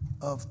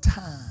of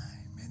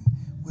time. And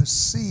we're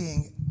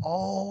seeing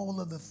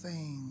all of the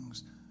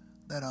things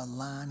that are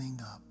lining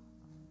up.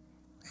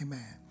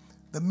 Amen.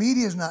 The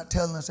media is not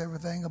telling us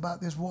everything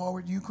about this war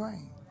with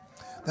Ukraine.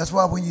 That's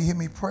why when you hear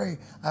me pray,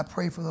 I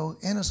pray for those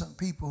innocent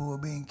people who are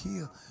being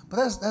killed. But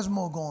that's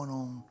more going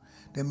on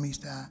than meets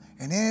the eye.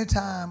 And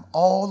anytime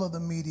all of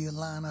the media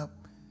line up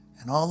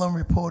and all of them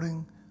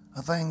reporting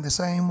a thing the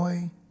same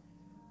way,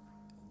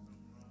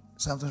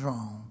 something's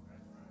wrong.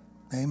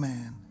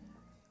 Amen.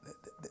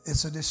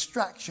 It's a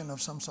distraction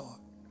of some sort.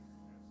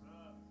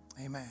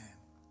 Amen.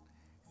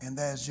 And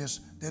that's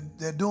just,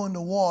 they're doing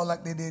the war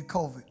like they did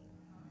COVID.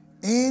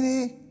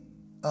 Any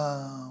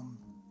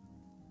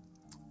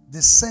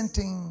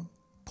dissenting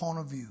point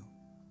of view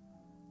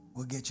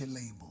will get you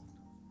labeled.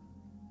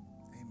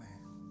 Amen.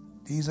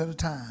 These are the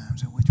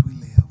times in which we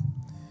live.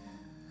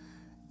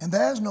 And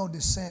there's no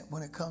dissent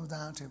when it comes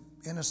down to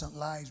innocent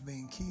lives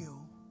being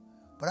killed.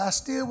 But I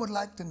still would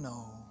like to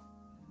know,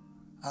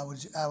 I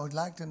would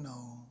like to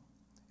know,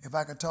 if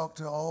I could talk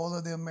to all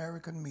of the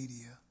American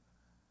media,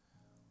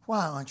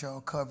 why aren't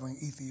y'all covering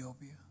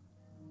Ethiopia?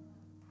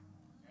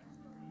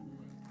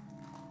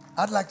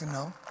 I'd like to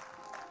know.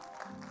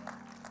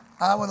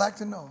 I would like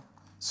to know.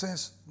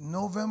 Since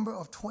November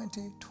of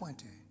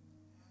 2020,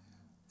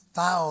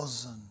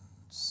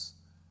 thousands,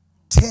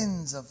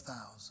 tens of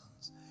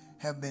thousands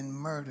have been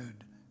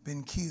murdered,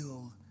 been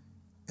killed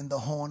in the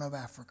Horn of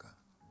Africa.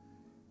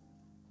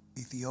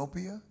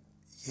 Ethiopia,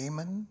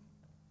 Yemen,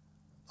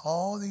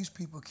 all these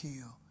people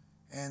killed.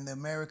 And the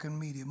American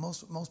media,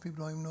 most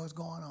people don't even know what's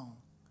going on.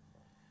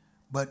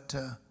 But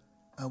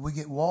we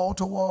get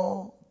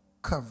wall-to-wall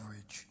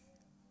coverage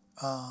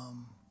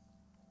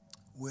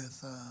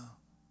with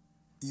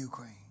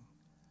Ukraine.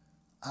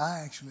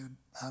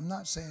 I'm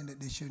not saying that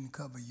they shouldn't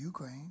cover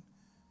Ukraine,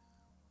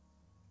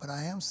 but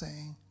I am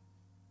saying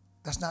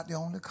that's not the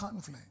only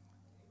conflict.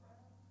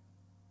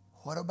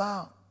 What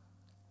about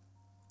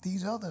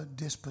these other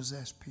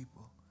dispossessed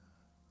people?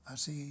 I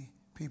see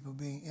people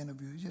being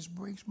interviewed. It just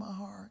breaks my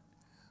heart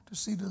to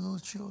see the little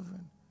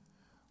children.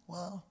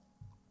 Well,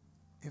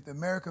 if the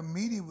American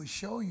media would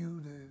show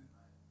you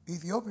the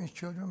Ethiopian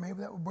children,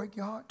 maybe that would break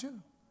your heart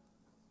too.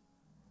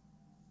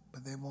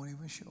 But they won't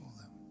even show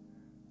them.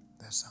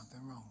 There's something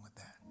wrong with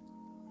that.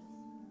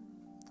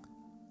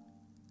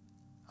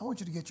 I want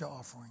you to get your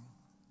offering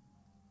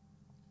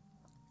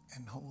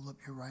and hold up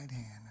your right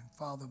hand. And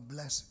Father,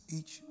 bless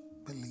each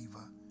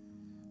believer.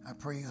 I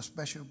pray a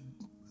special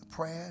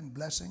prayer and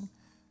blessing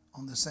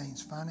on the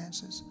saints'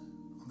 finances,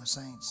 on the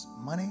saints'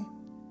 money.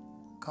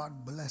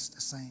 God bless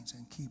the saints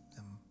and keep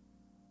them.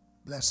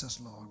 Bless us,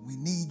 Lord. We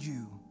need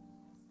you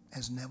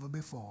as never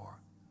before.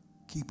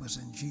 Keep us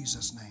in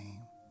Jesus'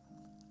 name.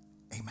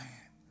 Amen.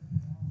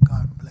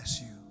 God bless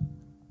you.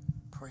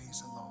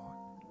 Praise the Lord.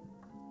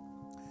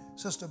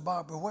 Sister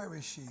Barbara, where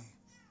is she?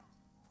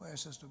 Where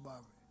is Sister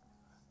Barbara?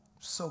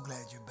 So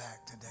glad you're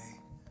back today.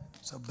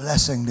 It's a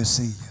blessing to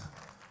see you.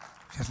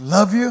 Just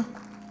love you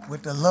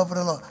with the love of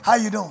the Lord. How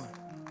you doing?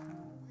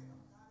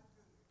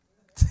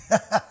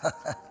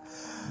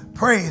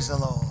 Praise the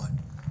Lord.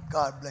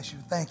 God bless you.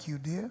 Thank you,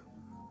 dear.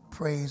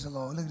 Praise the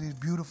Lord. Look at these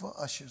beautiful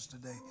ushers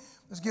today.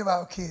 Let's give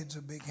our kids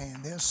a big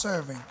hand. They're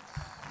serving.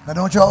 Now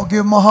don't y'all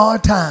give them a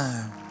hard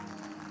time.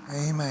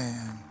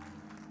 Amen.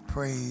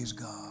 Praise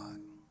God.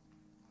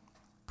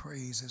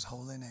 Praise his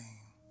holy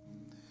name.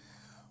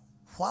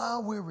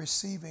 While we're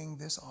receiving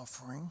this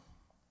offering,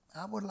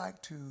 I would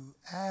like to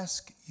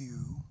ask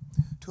you,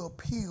 to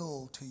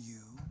appeal to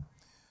you,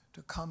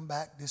 to come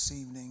back this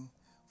evening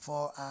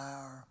for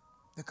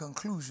the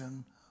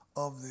conclusion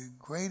of the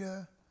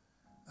greater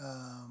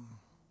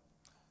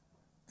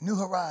New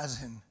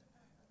Horizon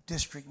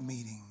district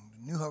meeting,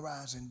 New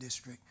Horizon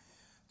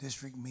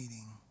district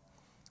meeting.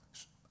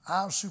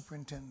 Our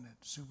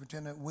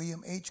Superintendent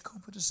William H.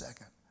 Cooper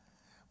II,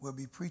 will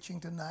be preaching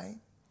tonight.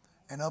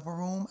 And Upper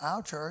Room,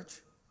 our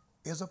church,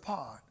 is a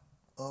part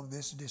of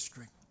this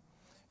district.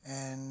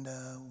 And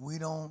we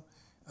don't,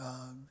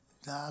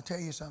 I'll tell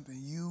you something,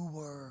 you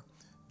were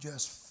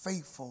just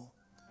faithful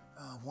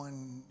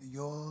when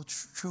you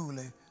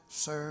truly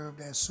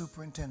served as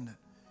superintendent.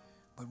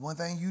 But one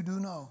thing you do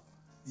know,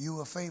 you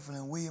were faithful,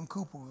 and William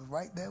Cooper was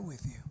right there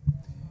with you.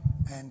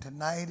 And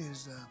tonight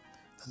is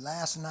the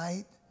last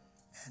night,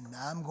 and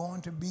I'm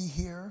going to be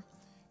here,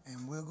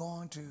 and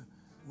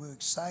we're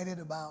excited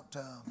about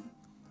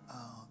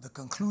the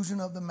conclusion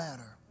of the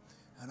matter.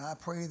 And I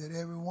pray that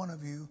every one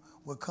of you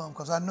will come,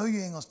 because I know you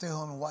ain't going to stay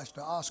home and watch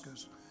the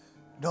Oscars.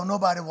 Don't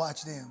nobody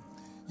watch them.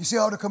 You see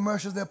all the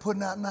commercials they're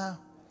putting out now?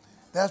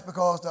 That's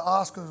because the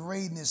Oscars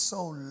rating is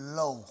so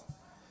low.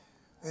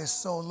 It's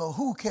so low.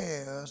 Who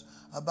cares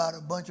about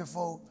a bunch of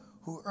folk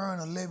who earn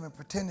a living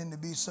pretending to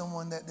be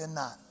someone that they're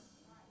not?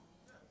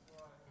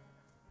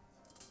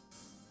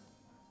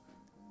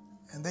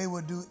 And they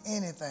would do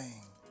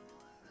anything.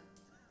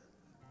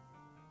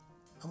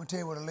 I'm going to tell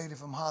you what a lady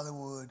from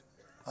Hollywood,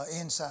 an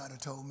insider,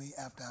 told me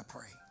after I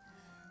prayed.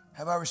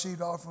 Have I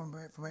received offering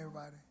from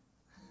everybody?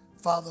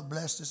 Father,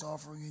 bless this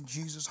offering in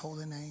Jesus'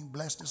 holy name.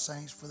 Bless the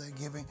saints for their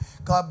giving.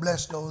 God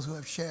bless those who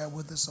have shared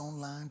with us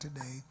online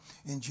today.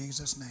 In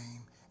Jesus'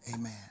 name,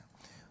 amen.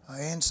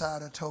 An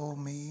insider told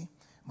me,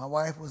 my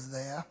wife was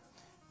there,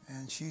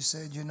 and she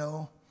said, you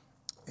know,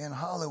 in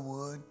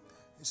Hollywood,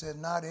 he said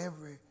not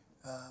every,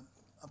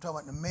 I'm talking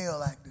about the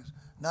male actors,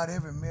 not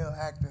every male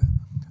actor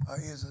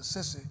is a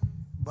sissy,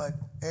 but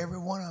every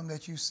one of them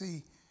that you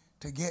see,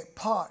 to get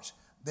parts,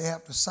 they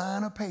have to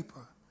sign a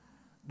paper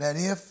that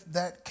if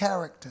that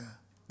character,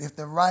 if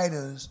the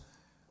writers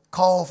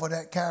call for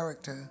that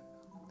character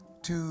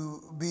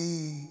to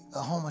be a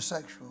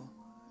homosexual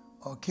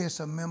or kiss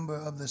a member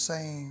of the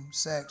same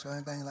sex or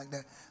anything like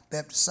that, they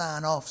have to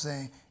sign off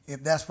saying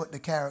if that's what the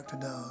character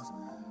does,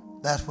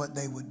 that's what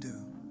they would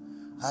do.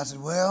 I said,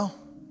 well,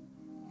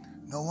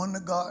 no wonder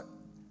God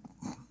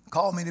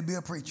called me to be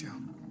a preacher.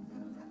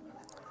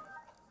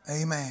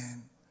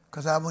 Amen.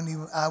 Because I wouldn't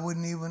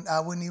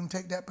even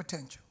take that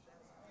potential.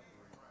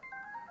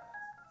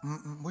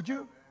 Would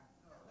you?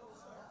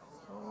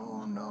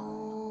 Oh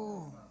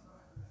no.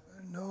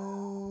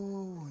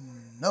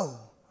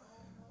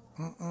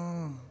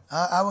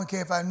 I wouldn't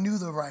care if I knew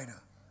the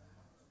writer.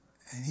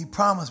 And he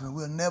promised me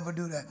we'll never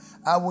do that.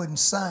 I wouldn't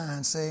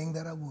sign saying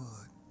that I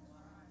would.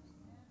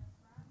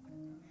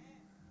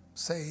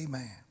 Say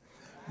amen.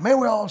 May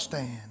we all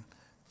stand.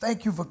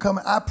 Thank you for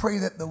coming. I pray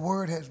that the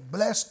word has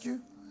blessed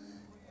you,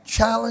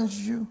 challenged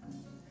you,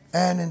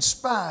 and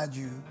inspired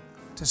you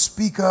to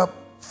speak up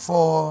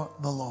for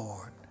the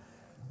Lord.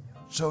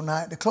 So now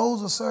at the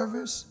close of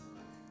service,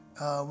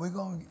 we're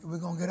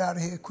gonna get out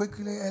of here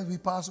quickly as we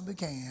possibly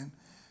can,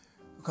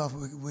 because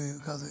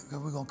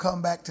we're gonna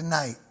come back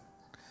tonight.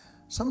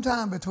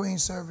 Sometime between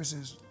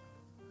services,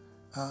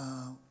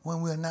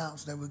 when we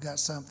announce that we got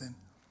something,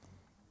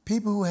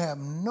 people who have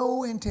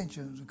no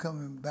intentions of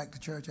coming back to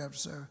church after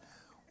service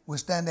will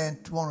stand there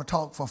and want to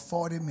talk for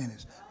 40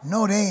 minutes.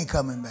 No, they ain't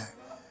coming back.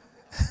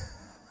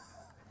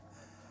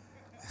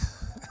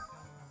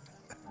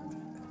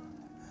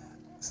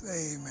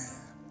 Say amen.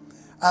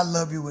 I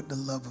love you with the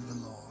love of the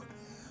Lord.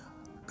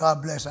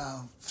 God bless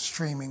our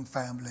streaming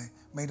family.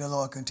 May the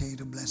Lord continue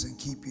to bless and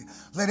keep you.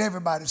 Let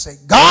everybody say,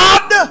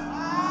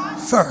 God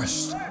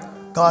first.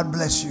 God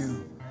bless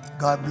you.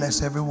 God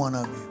bless every one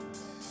of you.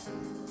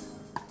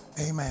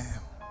 Amen.